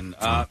thing. looking.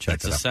 Check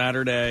It's it a out.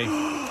 Saturday.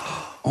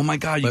 Oh, my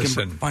God. You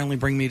can finally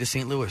bring me to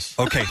St. Louis.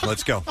 Okay,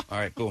 let's go. All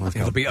right, cool.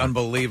 It'll be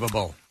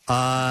unbelievable. You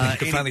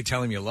can finally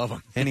tell him you love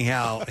him.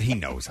 Anyhow, he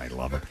knows I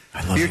love him.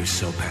 I love you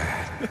so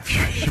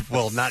bad.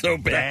 Well, not So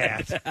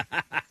bad.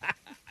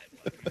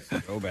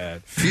 So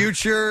bad.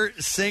 Future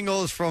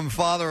singles from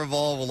Father of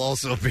All will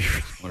also be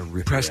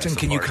Preston,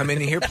 can you come in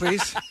here,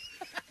 please?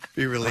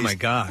 be released. Oh, my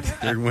God.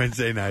 During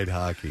Wednesday night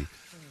hockey.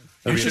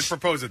 We should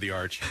propose at the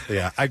Arch.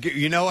 Yeah,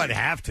 you know I'd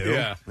have to.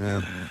 Yeah.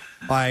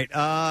 All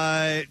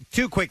right,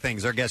 two quick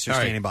things. Our guests are All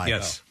right, standing by.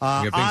 yes. We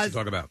have things to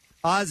talk about.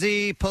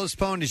 Ozzy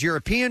postponed his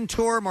European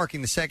tour,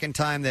 marking the second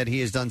time that he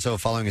has done so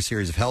following a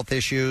series of health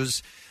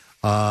issues.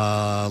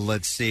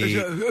 Let's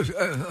see.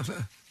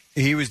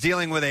 He was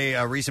dealing with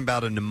a recent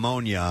bout of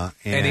pneumonia.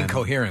 And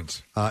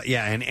incoherence.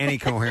 And any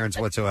coherence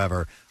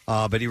whatsoever.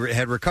 But he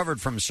had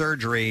recovered from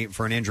surgery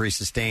for an injury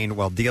sustained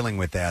while dealing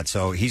with that.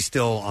 So he's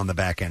still on the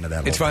back end of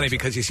that. It's whole funny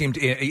process. because he seemed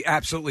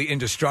absolutely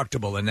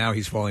indestructible, and now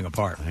he's falling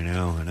apart. I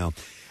know.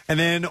 And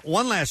then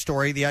one last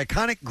story. The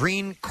iconic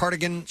green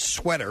cardigan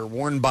sweater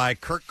worn by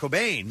Kurt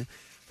Cobain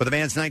for the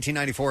band's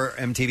 1994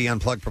 MTV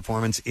Unplugged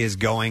performance is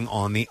going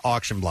on the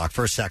auction block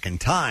for a second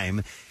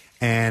time.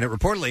 And it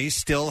reportedly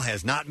still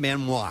has not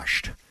been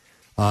washed.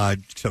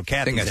 So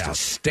Kathy's has out.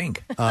 to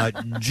stink.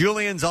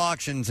 Julian's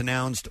Auctions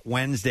announced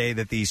Wednesday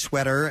that the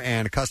sweater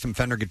and a custom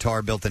Fender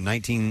guitar built in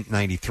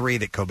 1993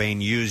 that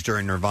Cobain used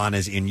during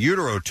Nirvana's In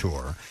Utero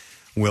tour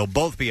will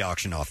both be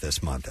auctioned off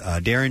this month.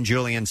 Darren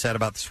Julian said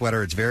about the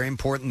sweater, it's very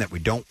important that we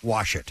don't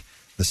wash it.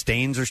 The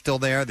stains are still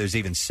there. There's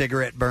even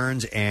cigarette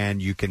burns,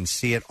 and you can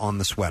see it on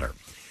the sweater.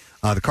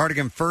 The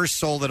cardigan first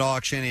sold at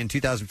auction in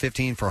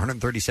 2015 for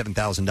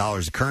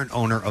 $137,000. The current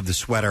owner of the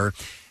sweater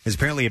is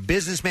apparently a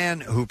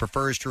businessman who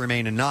prefers to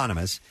remain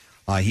anonymous.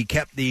 He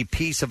kept the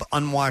piece of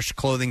unwashed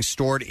clothing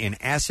stored in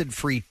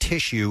acid-free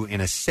tissue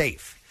in a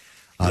safe.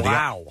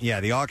 Wow.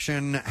 The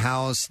auction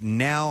house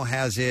now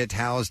has it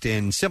housed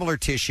in similar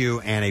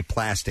tissue and a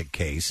plastic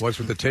case. What's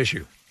with the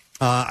tissue?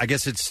 I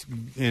guess it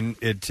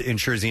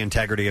ensures the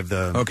integrity of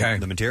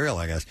the material,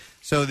 I guess.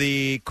 So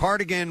the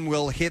cardigan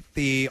will hit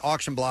the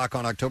auction block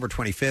on October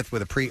 25th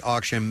with a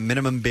pre-auction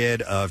minimum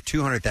bid of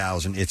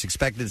 $200,000. It's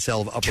expected to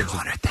sell upwards of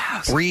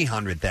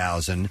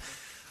 $300,000.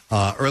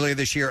 Earlier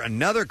this year,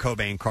 another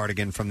Cobain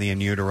cardigan from the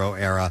In Utero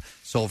era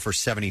sold for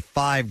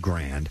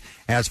 $75,000.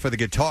 As for the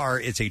guitar,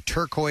 it's a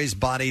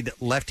turquoise-bodied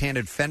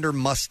left-handed Fender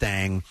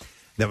Mustang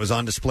that was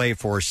on display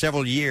for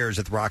several years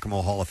at the Rock and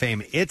Roll Hall of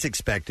Fame. It's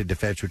expected to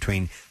fetch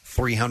between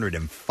 $300,000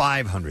 and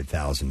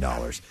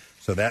 $500,000.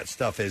 So that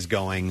stuff is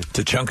going... It's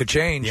a chunk of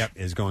change. Yep,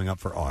 is going up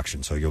for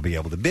auction. So you'll be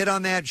able to bid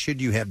on that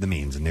should you have the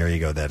means. And there you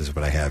go. That is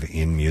what I have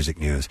in music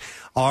news.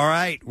 All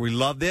right. We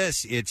love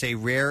this. It's a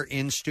rare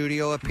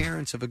in-studio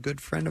appearance of a good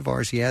friend of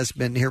ours. He has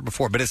been here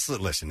before. But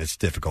listen, it's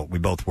difficult. We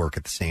both work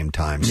at the same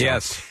time. So.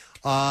 Yes.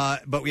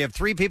 But we have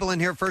three people in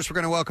here. First, we're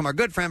going to welcome our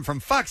good friend from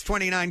Fox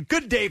 29,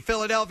 Good Day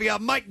Philadelphia,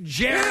 Mike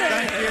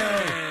Jarrett.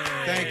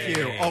 Thank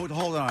you. Oh,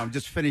 hold on. I'm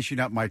just finishing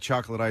up my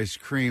chocolate ice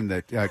cream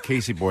that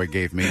Casey Boy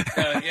gave me.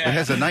 It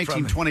has a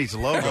 1920s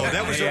logo. Oh,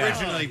 that was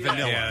originally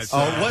vanilla. Yeah,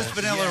 it was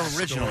vanilla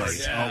originally.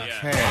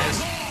 Okay.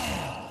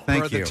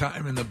 Thank For you. the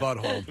time in the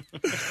butthole.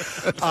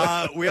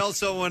 We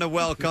also want to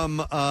welcome,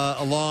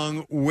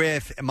 along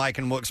with Mike,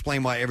 and we'll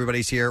explain why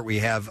everybody's here. We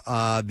have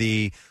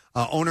the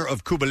owner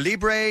of Cuba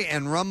Libre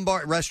and Rum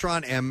Bar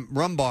Restaurant and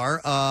Rum Bar,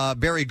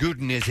 Barry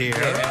Gooden is here.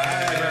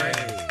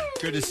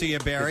 Good to see you,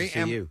 Barry. Good to see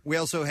and you. we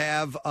also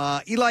have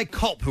Eli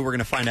Culp, who we're going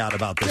to find out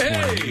about this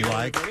morning.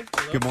 Eli,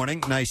 good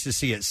morning. Nice to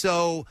see you.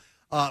 So,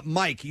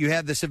 Mike, you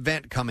have this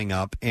event coming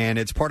up, and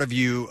it's part of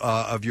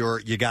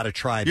your You Gotta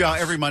Try This. Yeah,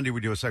 every Monday we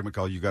do a segment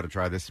called You Gotta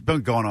Try This. It's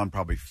been going on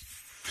probably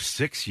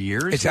 6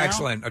 years It's now.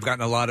 excellent. I've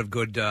gotten a lot of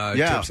good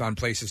tips on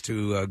places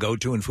to go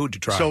to and food to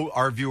try. So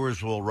our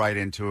viewers will write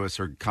into us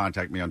or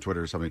contact me on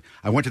Twitter or something.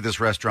 I went to this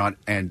restaurant,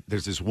 and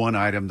there's this one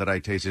item that I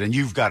tasted, and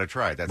you've got to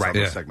try it. That's how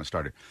the segment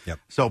started. Yep.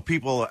 So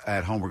people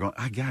at home were going,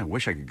 I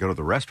wish I could go to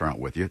the restaurant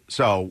with you.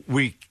 So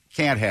we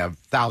can't have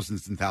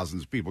thousands and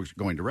thousands of people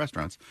going to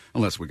restaurants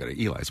unless we go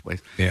to Eli's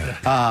place.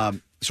 Yeah.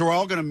 So we're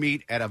all going to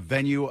meet at a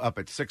venue up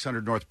at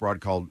 600 North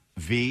Broad called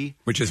V.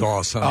 Which is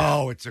awesome.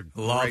 Oh, it's a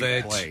Love great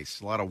it.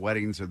 place. A lot of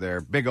weddings are there.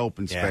 Big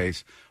open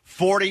space.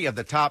 40 of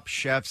the top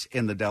chefs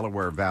in the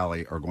Delaware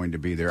Valley are going to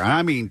be there.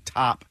 I mean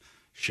top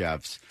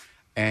chefs.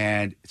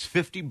 And it's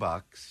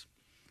 $50,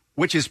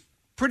 which is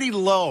pretty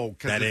low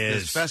because That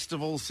it's is.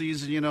 festival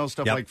season,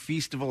 stuff Yep. like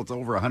Feastival. It's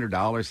over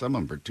 $100. Some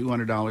of them for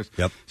 $200.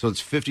 Yep. So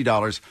it's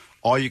 $50.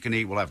 All you can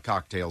eat. We'll have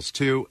cocktails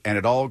too, and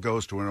it all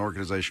goes to an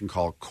organization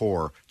called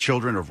CORE,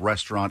 Children of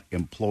Restaurant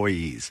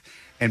Employees.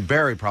 And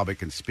Barry probably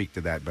can speak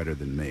to that better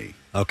than me.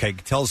 Okay,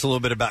 tell us a little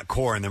bit about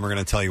CORE, and then we're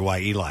going to tell you why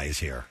Eli is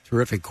here.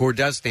 Terrific. CORE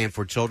does stand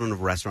for Children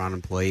of Restaurant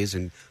Employees,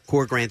 and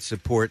CORE grants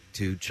support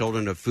to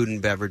children of food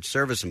and beverage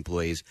service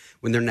employees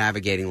when they're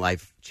navigating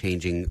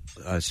life-changing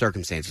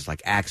circumstances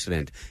like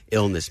accident,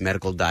 illness,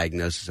 medical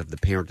diagnosis of the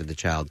parent or the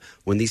child.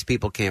 When these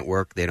people can't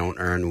work, they don't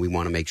earn, we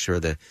want to make sure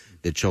that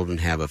the children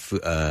have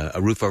a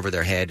roof over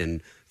their head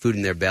and food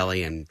in their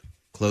belly and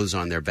clothes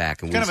on their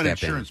back, and Kind we of an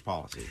step insurance in.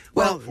 policy.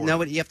 Well,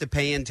 no, you have to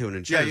pay into an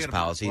insurance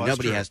policy. Well, that's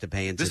Nobody true. has to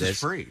pay into This is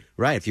free.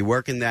 Right. If you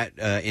work in that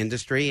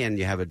industry and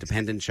you have a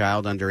dependent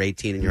child under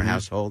 18 in your Mhm.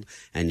 household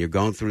and you're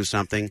going through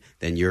something,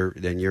 then you're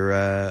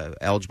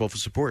eligible for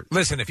support.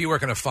 Listen, if you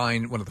work in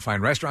one of the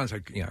fine restaurants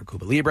like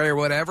Cuba Libre or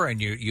whatever,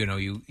 and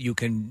you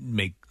can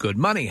make good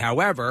money.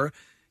 However,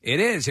 it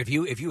is if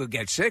you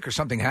get sick or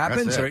something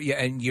happens, That's it.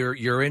 and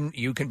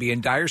you can be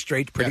in dire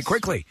straits pretty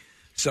quickly.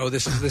 So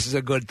this is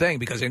a good thing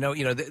because I know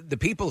the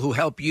people who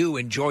help you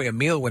enjoy a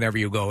meal whenever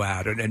you go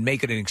out and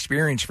make it an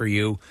experience for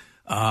you.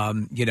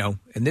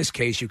 In this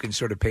case, you can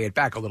sort of pay it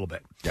back a little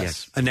bit.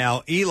 Yes. And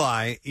now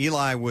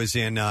Eli was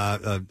in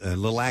a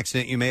little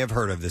accident you may have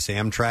heard of, this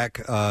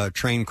Amtrak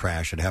train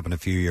crash. It happened a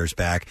few years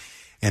back,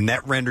 and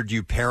that rendered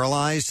you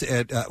paralyzed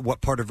at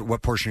what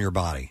portion of your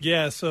body?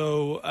 Yeah,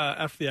 so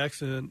after the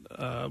accident,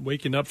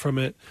 waking up from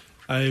it,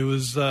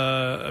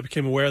 I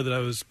became aware that I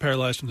was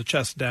paralyzed from the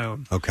chest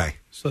down. Okay.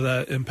 So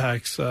that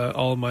impacts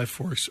all of my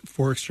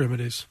four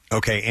extremities.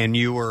 Okay, and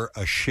you were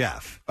a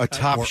chef, a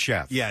top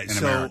chef, yeah. in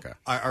so America.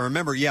 I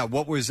remember. Yeah,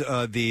 what was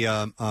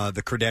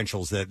the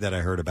credentials that I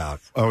heard about?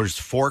 Oh, it was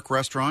Fork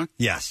Restaurant.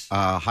 Yes,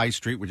 High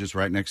Street, which is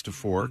right next to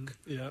Fork.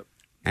 Yeah,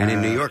 and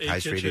in New York, A High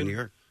Street Kitchen. in New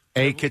York.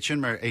 A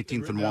Kitchen,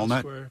 18th and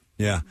Walnut.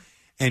 Yeah.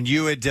 And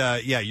you had,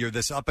 you're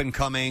this up and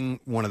coming,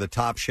 one of the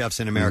top chefs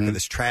in America. Mhm.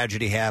 This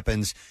tragedy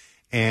happens.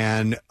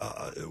 And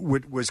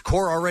was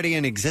CORE already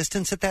in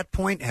existence at that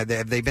point? Have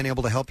they been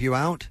able to help you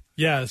out?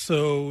 Yeah,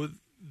 so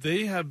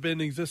they have been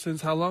in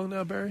existence how long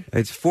now, Barry?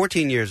 It's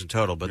 14 years in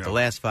total, but the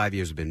last 5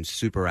 years have been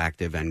super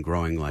active and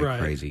growing like Right.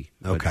 crazy.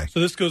 Okay.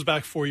 So this goes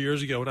back 4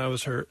 years ago when I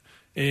was hurt.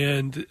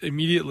 And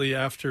immediately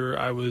after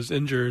I was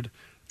injured,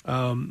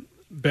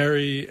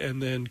 Barry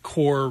and then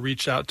CORE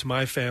reached out to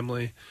my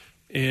family,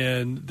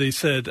 and they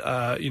said,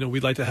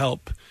 we'd like to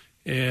help.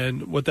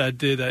 And what that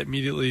did, that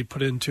immediately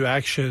put into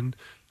action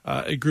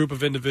a group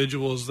of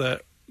individuals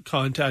that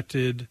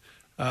contacted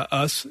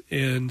us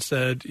and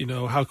said,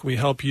 how can we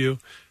help you?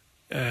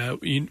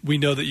 We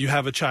know that you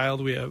have a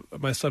child.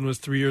 My son was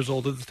 3 years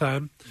old at the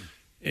time,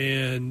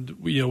 and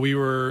we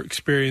were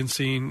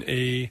experiencing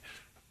a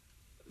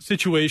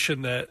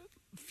situation that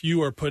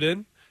few are put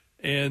in,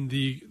 and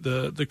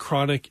the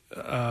chronic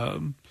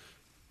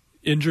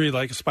injury,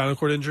 like a spinal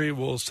cord injury,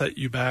 will set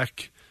you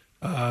back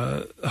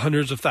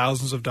hundreds of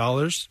thousands of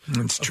dollars.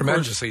 It's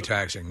tremendously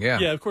taxing. Yeah.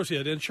 Yeah, of course, he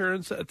had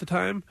insurance at the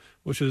time,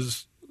 which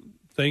is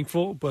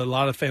thankful, but a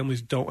lot of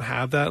families don't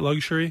have that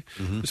luxury,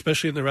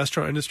 especially in the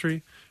restaurant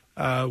industry.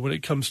 When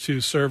it comes to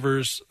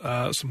servers,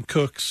 some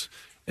cooks,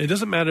 it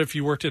doesn't matter if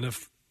you worked in a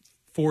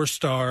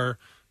 4-star,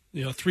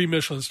 3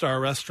 Michelin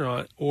star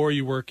restaurant, or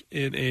you work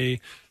in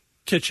a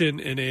kitchen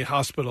in a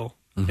hospital,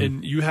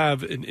 and you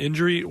have an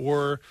injury,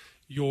 or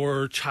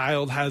your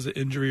child has an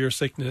injury or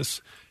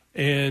sickness,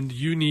 and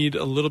you need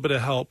a little bit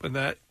of help, and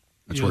that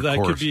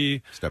that could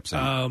be steps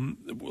in.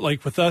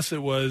 Like with us,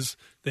 it was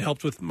they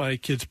helped with my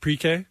kids'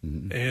 pre-K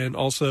and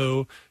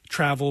also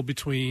travel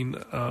between.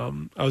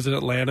 I was in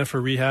Atlanta for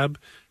rehab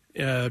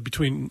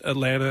between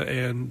Atlanta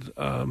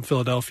and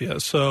Philadelphia,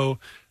 so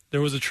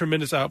there was a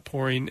tremendous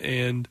outpouring.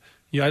 And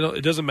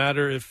it doesn't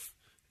matter if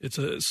it's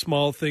a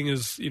small thing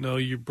as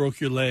you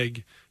broke your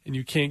leg and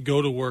you can't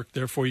go to work,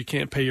 therefore you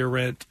can't pay your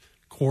rent.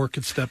 CORE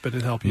could step in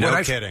and help you.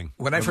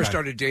 When I first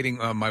started dating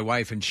my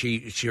wife, and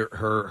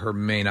her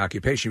main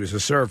occupation, she was a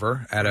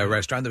server at a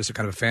restaurant. There was a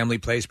kind of a family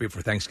place.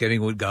 Before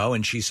Thanksgiving, would go,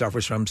 and she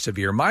suffers from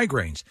severe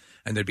migraines.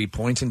 And there'd be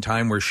points in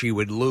time where she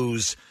would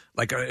lose,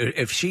 like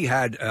if she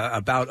had a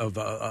bout of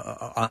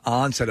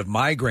onset of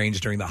migraines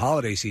during the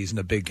holiday season,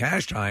 a big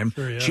cash time,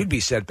 she'd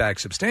be set back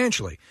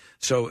substantially.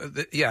 So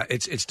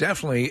it's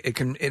definitely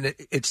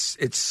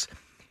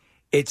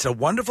it's a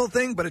wonderful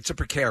thing, but it's a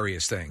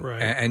precarious thing,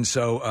 right? And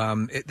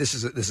so this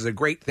is a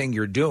great thing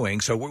you're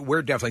doing. So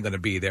we're definitely going to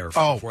be there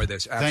for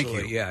this.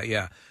 Absolutely, thank you.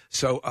 Yeah.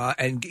 So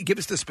and give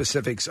us the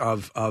specifics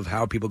of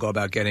how people go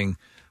about getting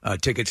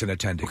tickets and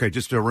attending. Okay,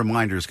 just a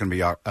reminder: it's going to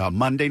be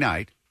Monday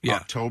night, Yeah.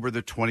 October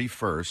the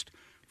 21st,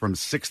 from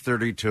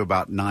 6:30 to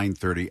about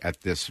 9:30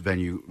 at this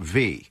venue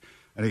V.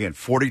 And again,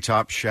 40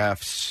 top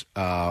chefs.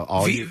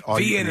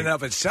 V in and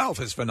of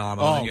itself is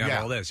phenomenal. Oh, and you have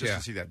yeah, all this, just yeah.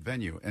 to see that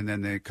venue, and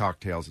then the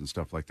cocktails and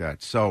stuff like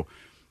that. So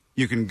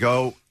you can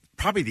go.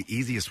 Probably the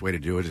easiest way to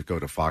do it is go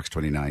to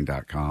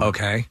fox29.com.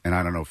 Okay. And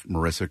I don't know if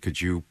Marissa,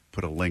 could you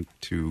put a link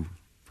to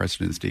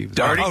Preston and Steve?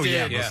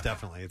 Most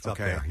definitely. It's up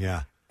there.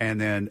 Yeah. And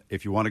then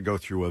if you want to go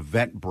through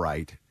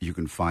Eventbrite, you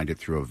can find it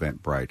through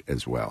Eventbrite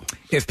as well.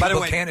 If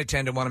people can't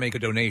attend and want to make a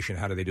donation,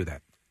 how do they do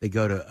that? They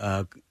go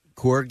to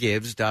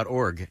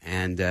coregives.org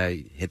and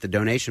hit the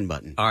donation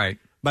button. All right.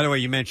 By the way,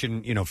 you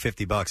mentioned,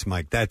 $50,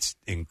 Mike. That's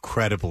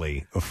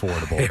incredibly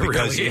affordable. It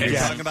because really is.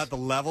 you're talking about the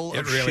level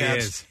It of really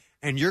chefs, is.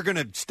 and you're going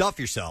to stuff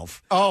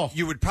yourself. Oh,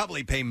 you would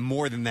probably pay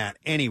more than that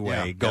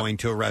anyway Yeah. going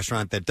to a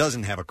restaurant that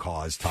doesn't have a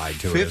cause tied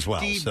to it as well.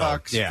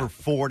 $50 for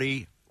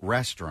 40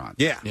 restaurants.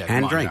 Yeah. And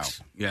come on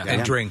drinks. now.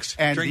 And drinks.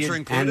 And Drinks the- are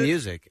included? And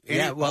music. Any-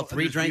 Yeah, well, oh,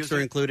 3 there's drinks are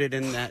music? included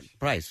in that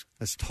price.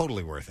 That's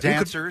totally worth it.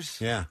 Dancers.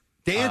 Yeah.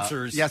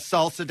 Dancers. Yes,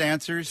 salsa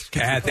dancers.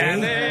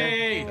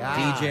 DJ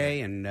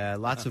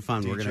and lots of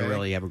fun. We're going to DJ.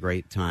 really have a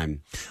great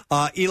time.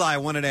 Eli, I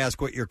wanted to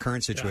ask what your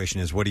current situation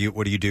is. What do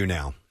you do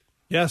now?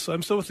 Yeah, so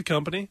I'm still with the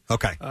company.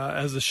 Okay.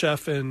 As the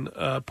chef and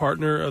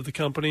partner of the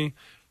company,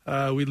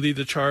 we lead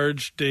the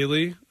charge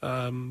daily,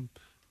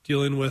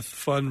 dealing with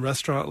fun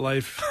restaurant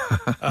life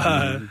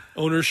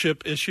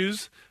ownership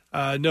issues.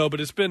 No,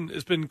 but it's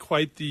been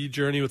quite the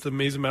journey with an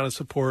amazing amount of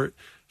support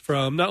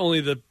from not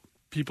only the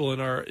people in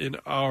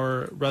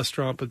our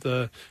restaurant, but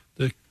the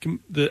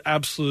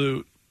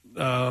absolute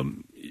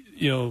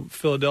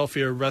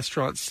Philadelphia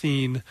restaurant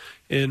scene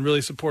in really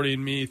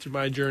supporting me through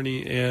my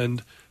journey.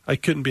 And I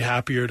couldn't be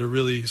happier to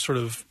really sort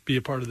of be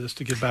a part of this,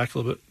 to give back a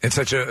little bit. It's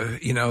such a,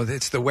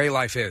 it's the way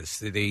life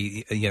is.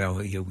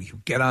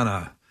 You get on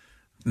a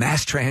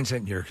mass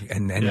transit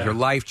and your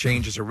life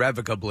changes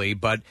irrevocably,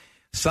 but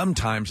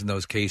sometimes in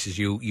those cases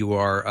you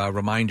are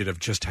reminded of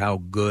just how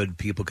good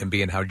people can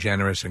be and how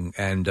generous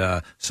and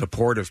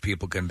supportive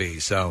people can be.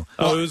 So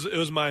it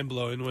was mind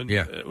blowing when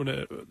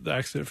the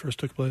accident first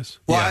took place.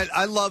 Well,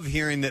 I love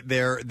hearing that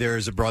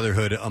there's a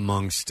brotherhood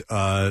amongst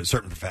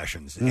certain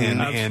professions,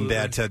 and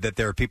that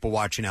there are people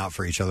watching out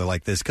for each other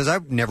like this. Because I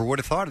never would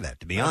have thought of that.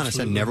 To be honest,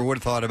 I never would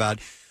have thought about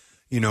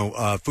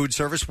food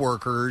service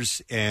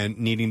workers and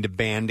needing to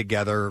band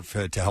together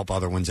to help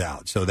other ones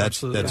out. So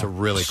that's a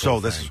really cool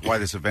this is why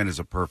this event is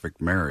a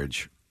perfect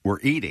marriage. We're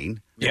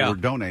eating, and we're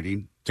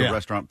donating to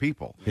restaurant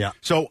people. Yeah.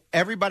 So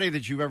everybody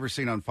that you've ever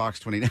seen on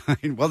Fox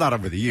 29, well, not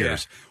over the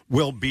years,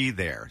 will be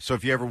there. So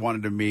if you ever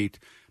wanted to meet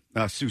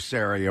Sue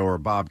Serio or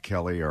Bob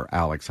Kelly or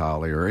Alex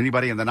Holly or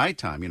anybody in the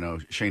nighttime,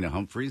 Shayna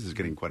Humphreys is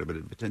getting quite a bit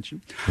of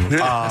attention.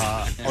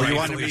 Or you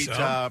want to meet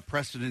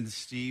Preston and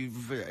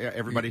Steve,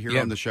 everybody here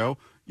on the show,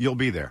 you'll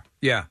be there.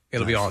 Yeah,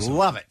 it'll be awesome.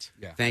 Love it.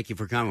 Yeah. Thank you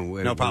for coming.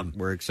 No problem.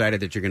 We're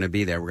excited that you're going to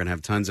be there. We're going to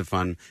have tons of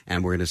fun,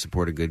 and we're going to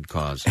support a good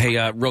cause. Hey,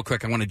 real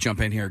quick, I want to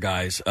jump in here,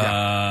 guys.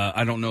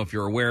 I don't know if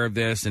you're aware of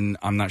this, and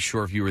I'm not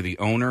sure if you were the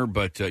owner,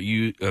 but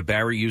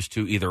Barry used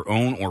to either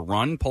own or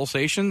run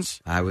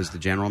Pulsations. I was the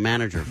general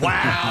manager for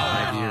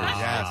 5 years.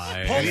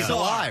 Yes. He's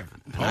alive.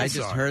 I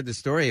just heard the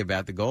story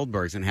about the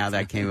Goldbergs and how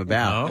that came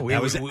about. We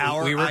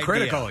were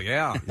critical,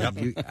 yeah.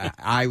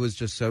 I was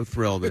just so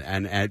thrilled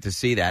and to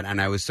see that, and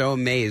I was so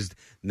amazed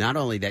not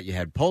only that you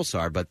had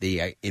Pulsar, but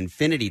the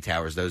infinity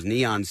towers, those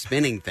neon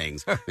spinning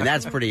things. I mean,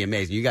 that's pretty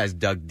amazing. You guys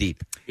dug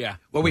deep. Yeah.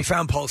 Well, we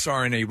found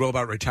Pulsar in a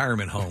robot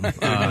retirement home.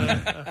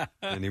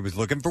 And he was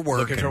looking for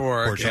work.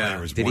 Fortunately,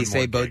 there was Did one he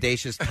say more gig.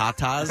 bodacious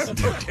tatas?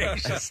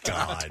 Bodacious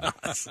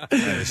tatas.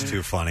 That is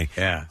too funny.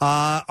 Yeah.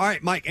 All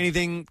right, Mike,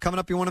 anything coming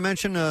up you want to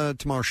mention?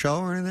 Tomorrow's show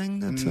or anything?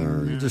 That's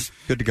you're just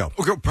good to go.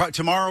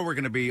 Tomorrow we're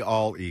going to be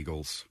all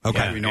Eagles.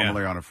 Okay. We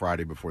normally on a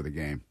Friday before the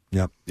game.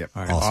 Yep. All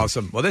right,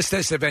 awesome. Well,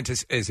 this event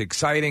is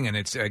exciting, and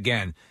it's,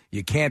 again,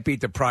 you can't beat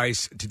the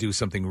price to do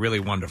something really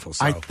wonderful.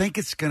 So I think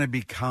it's going to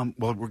become,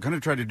 we're going to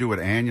try to do it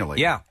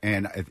annually. Yeah.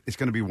 And it's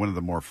going to be one of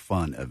the more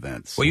fun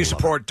events. Well, you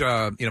support,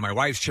 my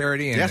wife's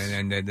charity,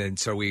 and, Yes. and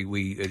so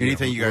we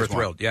Anything you guys we're want.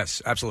 thrilled.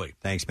 Yes, absolutely.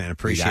 Thanks, man. You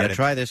Appreciate got it. to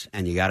try this,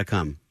 and you got to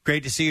come.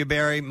 Great to see you,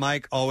 Barry.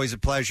 Mike, always a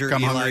pleasure.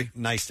 Come Eli, hungry.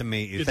 nice to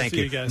meet you. Good to Thank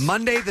see you guys.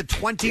 Monday the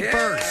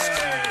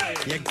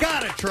 21st. You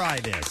got to try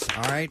this,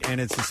 all right? And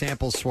it's the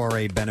sample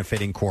soiree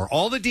benefiting Core.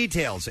 All the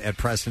details at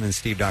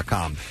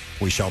PrestonandSteve.com.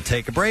 We shall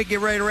take a break. Get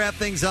ready to wrap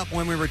things up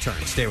when we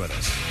return. Stay with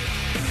us.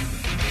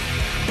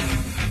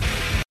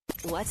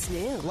 What's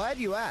new? Glad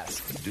you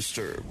asked.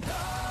 Disturbed.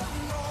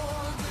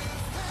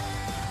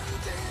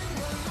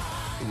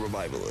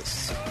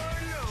 Revivalists.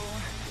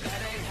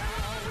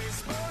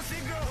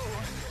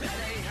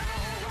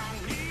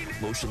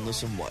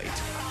 Motionless in White.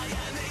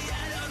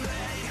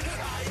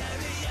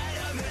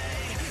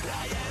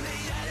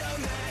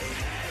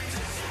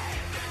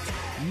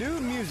 New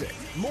music.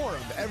 More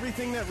of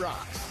everything that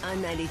rocks.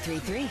 On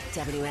 93.3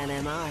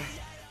 WMMR.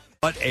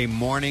 What a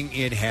morning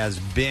it has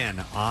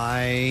been.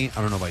 I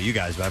don't know about you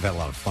guys, but I've had a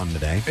lot of fun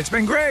today. It's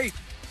been great.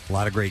 A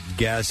lot of great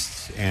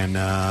guests and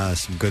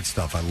some good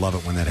stuff. I love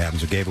it when that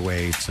happens. We gave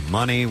away some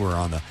money. We're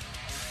on the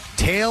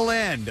tail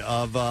end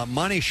of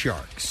Money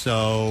Shark.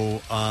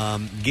 So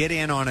get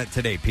in on it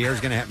today.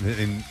 Pierre's going to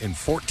have in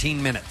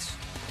 14 minutes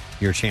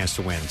your chance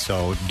to win.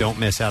 So don't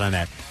miss out on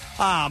that.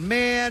 Ah,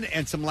 man,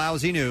 and some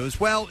lousy news.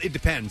 Well, it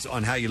depends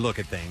on how you look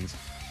at things.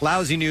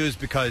 Lousy news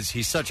because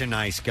he's such a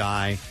nice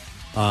guy,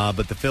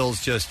 but the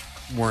Phils just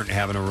weren't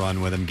having a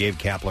run with him. Gabe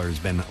Kapler has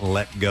been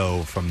let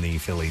go from the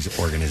Phillies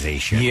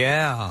organization.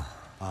 Yeah.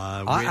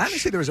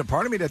 Honestly, there was a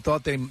part of me that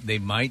thought they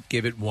might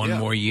give it one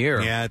more year.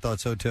 Yeah, I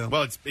thought so too.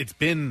 Well, it's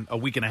been a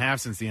week and a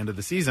half since the end of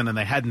the season, and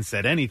they hadn't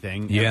said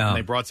anything. Yeah. And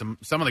they brought some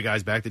of the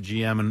guys back, the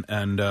GM,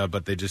 and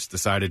but they just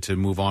decided to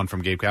move on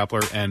from Gabe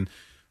Kapler. And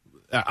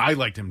I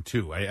liked him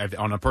too.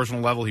 On a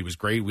personal level, he was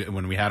great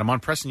when we had him on.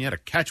 Preston, you had a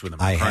catch with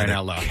him. I crying had a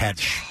out loud.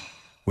 catch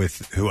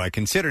with who I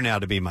consider now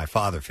to be my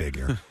father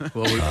figure,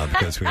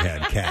 because we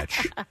had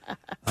catch.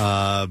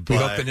 We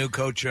hope the new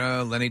coach,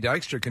 Lenny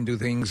Dykstra, can do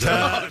things.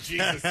 Turn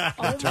things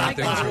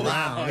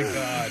around.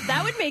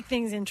 That would make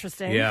things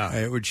interesting. Yeah,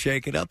 it would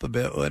shake it up a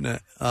bit,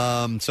 wouldn't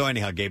it? So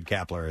anyhow, Gabe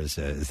Kapler is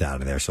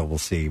out of there. So we'll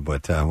see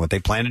what they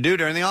plan to do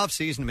during the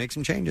offseason to make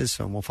some changes.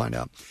 So we'll find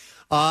out.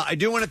 I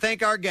do want to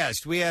thank our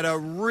guest. We had a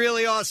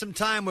really awesome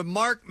time with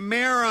Mark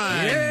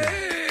Maron.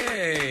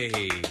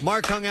 Yay!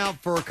 Mark hung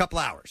out for a couple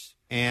hours.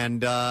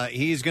 And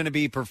he's going to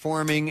be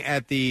performing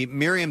at the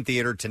Miriam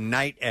Theater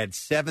tonight at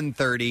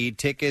 7:30.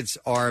 Tickets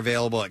are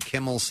available at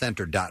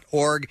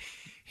kimmelcenter.org.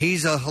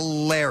 He's a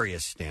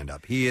hilarious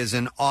stand-up. He is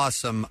an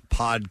awesome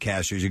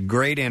podcaster. He's a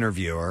great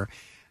interviewer.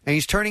 And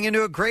he's turning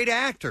into a great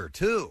actor,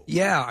 too.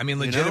 Yeah, I mean,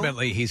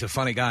 legitimately, he's a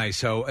funny guy.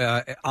 So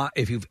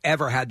if you've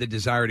ever had the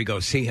desire to go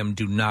see him,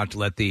 do not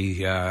let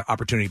the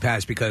opportunity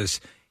pass,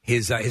 because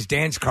his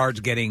dance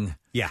card's getting...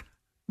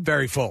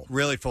 very full.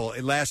 Really full.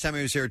 Last time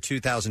he was here,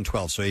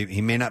 2012, so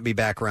he may not be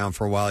back around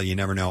for a while. You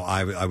never know.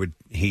 I would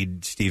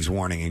heed Steve's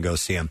warning and go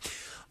see him.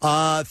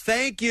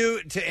 Thank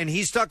you. And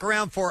he stuck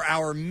around for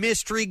our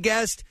mystery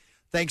guest.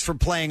 Thanks for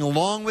playing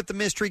along with the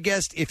mystery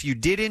guest. If you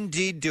did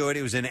indeed do it,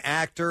 it was an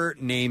actor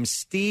named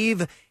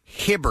Steve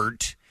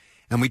Hibbert.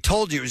 And we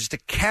told you it was just a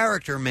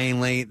character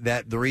mainly,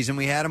 that the reason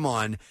we had him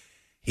on,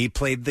 he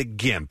played the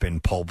Gimp in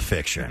Pulp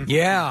Fiction.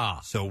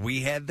 Yeah. So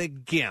we had the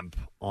Gimp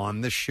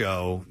on the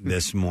show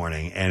this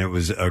morning, and it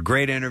was a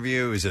great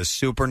interview. He was a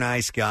super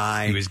nice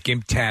guy. He was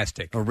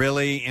Gimptastic. A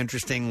really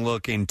interesting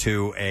look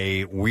into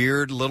a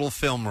weird little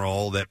film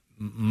role that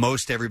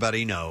most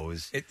everybody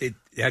knows.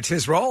 That's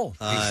his role.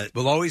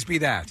 Will always be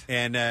that.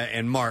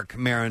 And Mark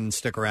Maron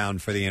stuck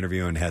around for the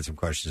interview and had some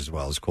questions as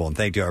well. It was cool. And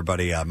thank you to our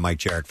buddy Mike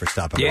Jarrett for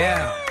stopping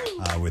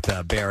by with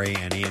Barry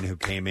and Ian, who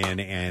came in,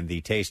 and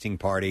the tasting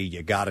party.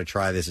 You got to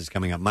try this. It's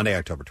coming up Monday,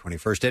 October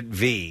 21st at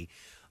V.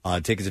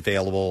 Tickets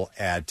available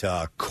at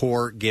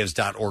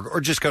coregives.org, or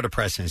just go to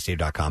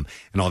PrestonandSteve.com,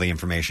 and all the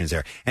information is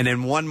there. And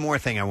then one more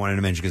thing I wanted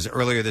to mention, because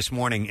earlier this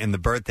morning in the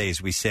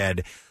birthdays, we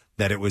said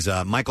that it was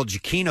Michael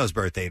Giacchino's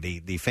birthday,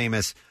 the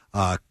famous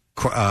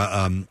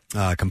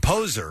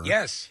composer.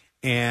 Yes.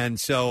 And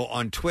so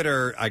on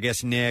Twitter, I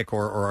guess Nick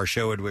or our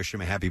show had wished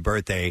him a happy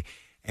birthday,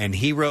 and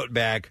he wrote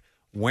back,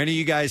 "When are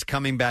you guys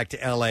coming back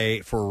to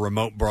L.A. for a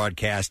remote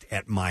broadcast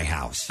at my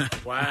house?"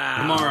 Wow.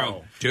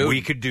 Tomorrow. Dude,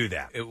 we could do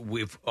that.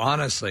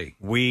 Honestly.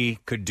 We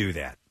could do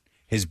that.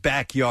 His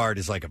backyard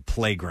is like a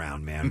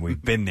playground, man.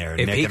 We've been there.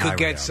 If Nick he and I could were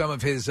get there. some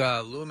of his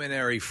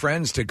luminary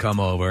friends to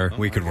come over,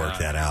 we could work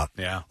that out.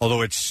 Yeah.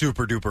 Although it's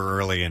super duper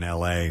early in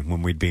L.A.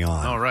 when we'd be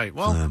on. All right.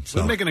 Well,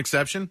 we'll make an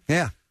exception.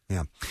 Yeah.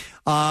 Yeah.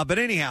 But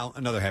anyhow,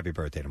 another happy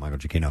birthday to Michael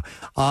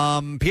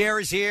Giacchino. Pierre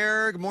is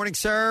here. Good morning,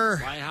 sir.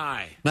 Why,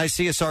 hi. Nice to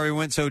see you. Sorry we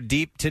went so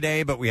deep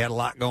today, but we had a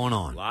lot going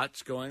on.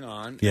 Lots going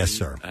on. Yes, And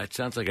sir. That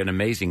sounds like an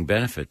amazing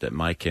benefit that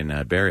Mike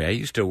and Barry. I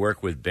used to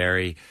work with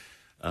Barry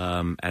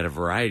at a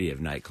variety of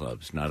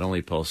nightclubs, not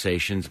only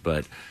Pulsations,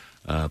 but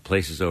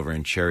places over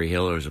in Cherry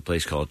Hill. There was a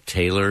place called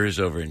Taylor's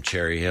over in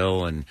Cherry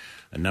Hill, and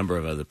a number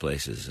of other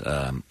places.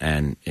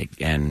 And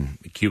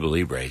Cuba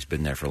Libre has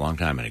been there for a long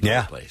time, and a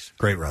great place.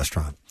 Great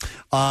restaurant.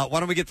 Why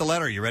don't we get the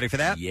letter? You ready for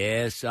that?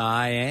 Yes,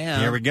 I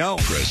am. Here we go.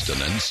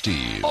 Preston and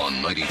Steve on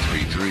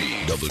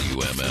 93.3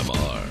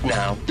 WMMR.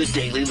 Now, the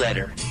Daily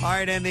Letter. All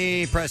right, and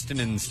the Preston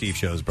and Steve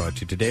show is brought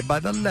to you today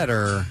by the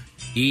letter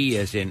E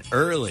as in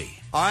early.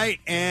 All right,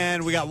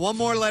 and we got one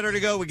more letter to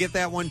go. We get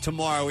that one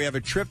tomorrow. We have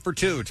a trip for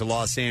two to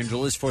Los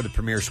Angeles for the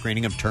premiere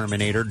screening of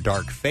Terminator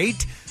Dark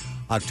Fate,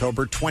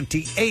 October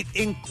 28th,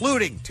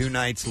 including 2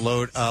 nights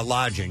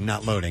lodging,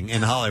 not loading,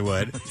 in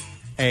Hollywood.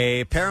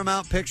 A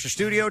Paramount Picture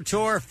Studio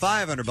tour,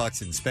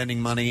 $500 in spending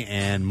money,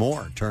 and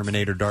more.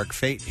 Terminator Dark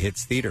Fate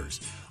hits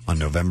theaters on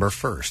November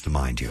 1st,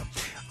 mind you.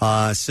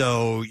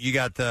 So you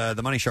got the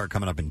Money Shark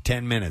coming up in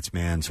 10 minutes,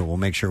 man. So we'll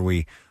make sure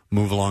we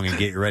move along and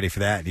get you ready for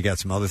that. You got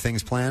some other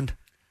things planned?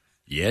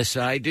 Yes,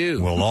 I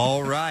do. Well,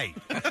 all right.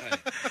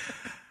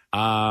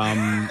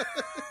 I'll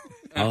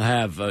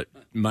have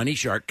Money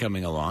Shark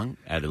coming along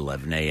at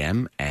 11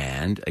 a.m.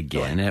 and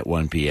again at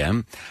 1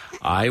 p.m.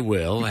 I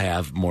will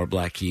have more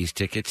Black Keys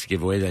tickets to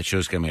give away. That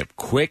show's coming up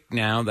quick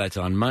now. That's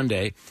on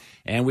Monday.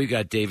 And we've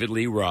got David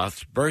Lee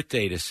Roth's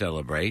birthday to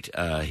celebrate.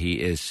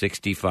 He is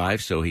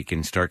 65, so he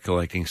can start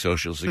collecting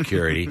Social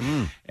Security.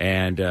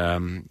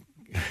 And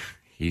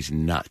he's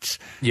nuts.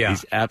 Yeah.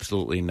 He's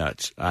absolutely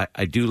nuts.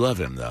 I do love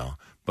him, though.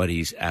 but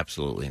he's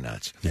absolutely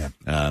nuts. Yeah.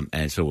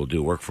 And so we'll do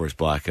a workforce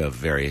block of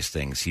various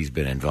things he's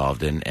been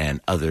involved in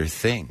and other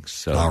things.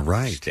 So All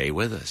right. stay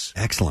with us.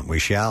 Excellent. We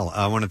shall.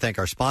 I want to thank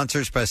our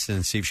sponsors. Preston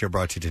and Steve Show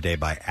brought to you today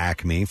by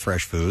Acme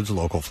Fresh Foods,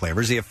 local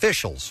flavors, the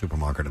official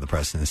supermarket of the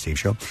Preston and Steve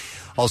Show.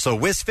 Also,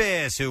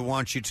 Wisfizz, who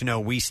wants you to know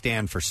we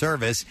stand for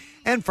service,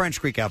 and French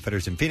Creek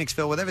Outfitters in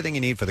Phoenixville with everything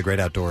you need for the great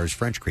outdoors.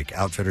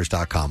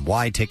 FrenchCreekOutfitters.com.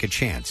 Why take a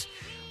chance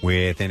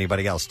with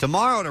anybody else?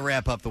 Tomorrow, to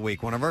wrap up the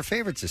week, one of our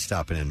favorites is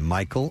stopping in.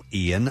 Michael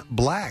Ian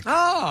Black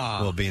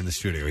will be in the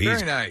studio. He's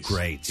very nice.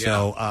 Great. Yeah.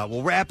 So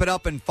we'll wrap it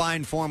up in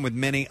fine form with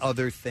many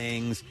other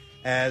things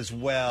as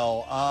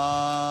well.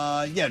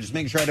 Just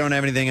making sure I don't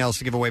have anything else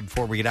to give away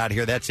before we get out of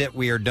here. That's it.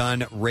 We are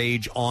done.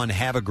 Rage on.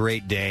 Have a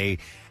great day,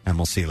 and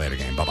we'll see you later,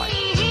 gang. Bye-bye.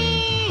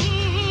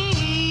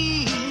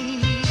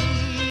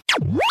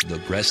 The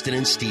Preston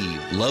and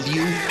Steve Love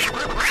You,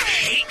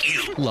 Hate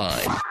You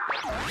line.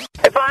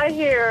 If I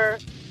hear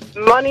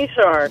Money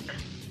Shark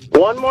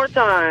one more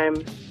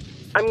time,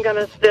 I'm going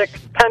to stick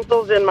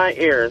pencils in my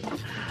ears.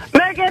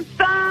 Make it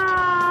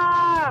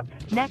stop!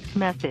 Next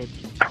message.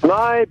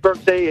 My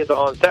birthday is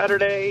on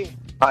Saturday.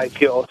 I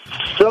feel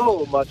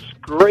so much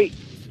great.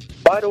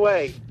 By the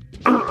way,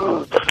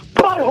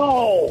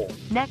 butthole!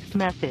 Next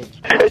message.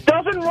 It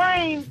doesn't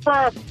rain for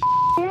a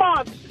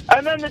month,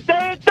 and then the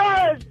day it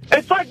does,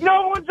 it's like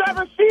no one's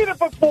ever seen it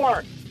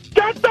before.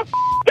 Get the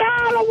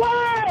out of the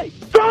way!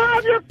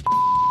 Drive your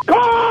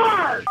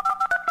car!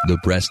 The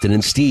Preston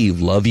and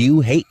Steve Love You,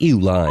 Hate You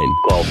line.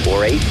 Call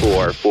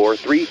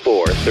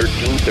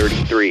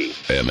 484-434-1333.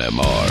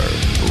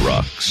 MMR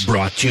rocks.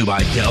 Brought to you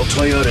by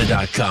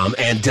DellToyota.com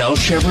and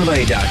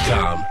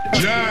DellChevrolet.com.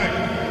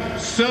 Jack,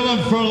 sell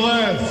them for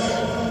less.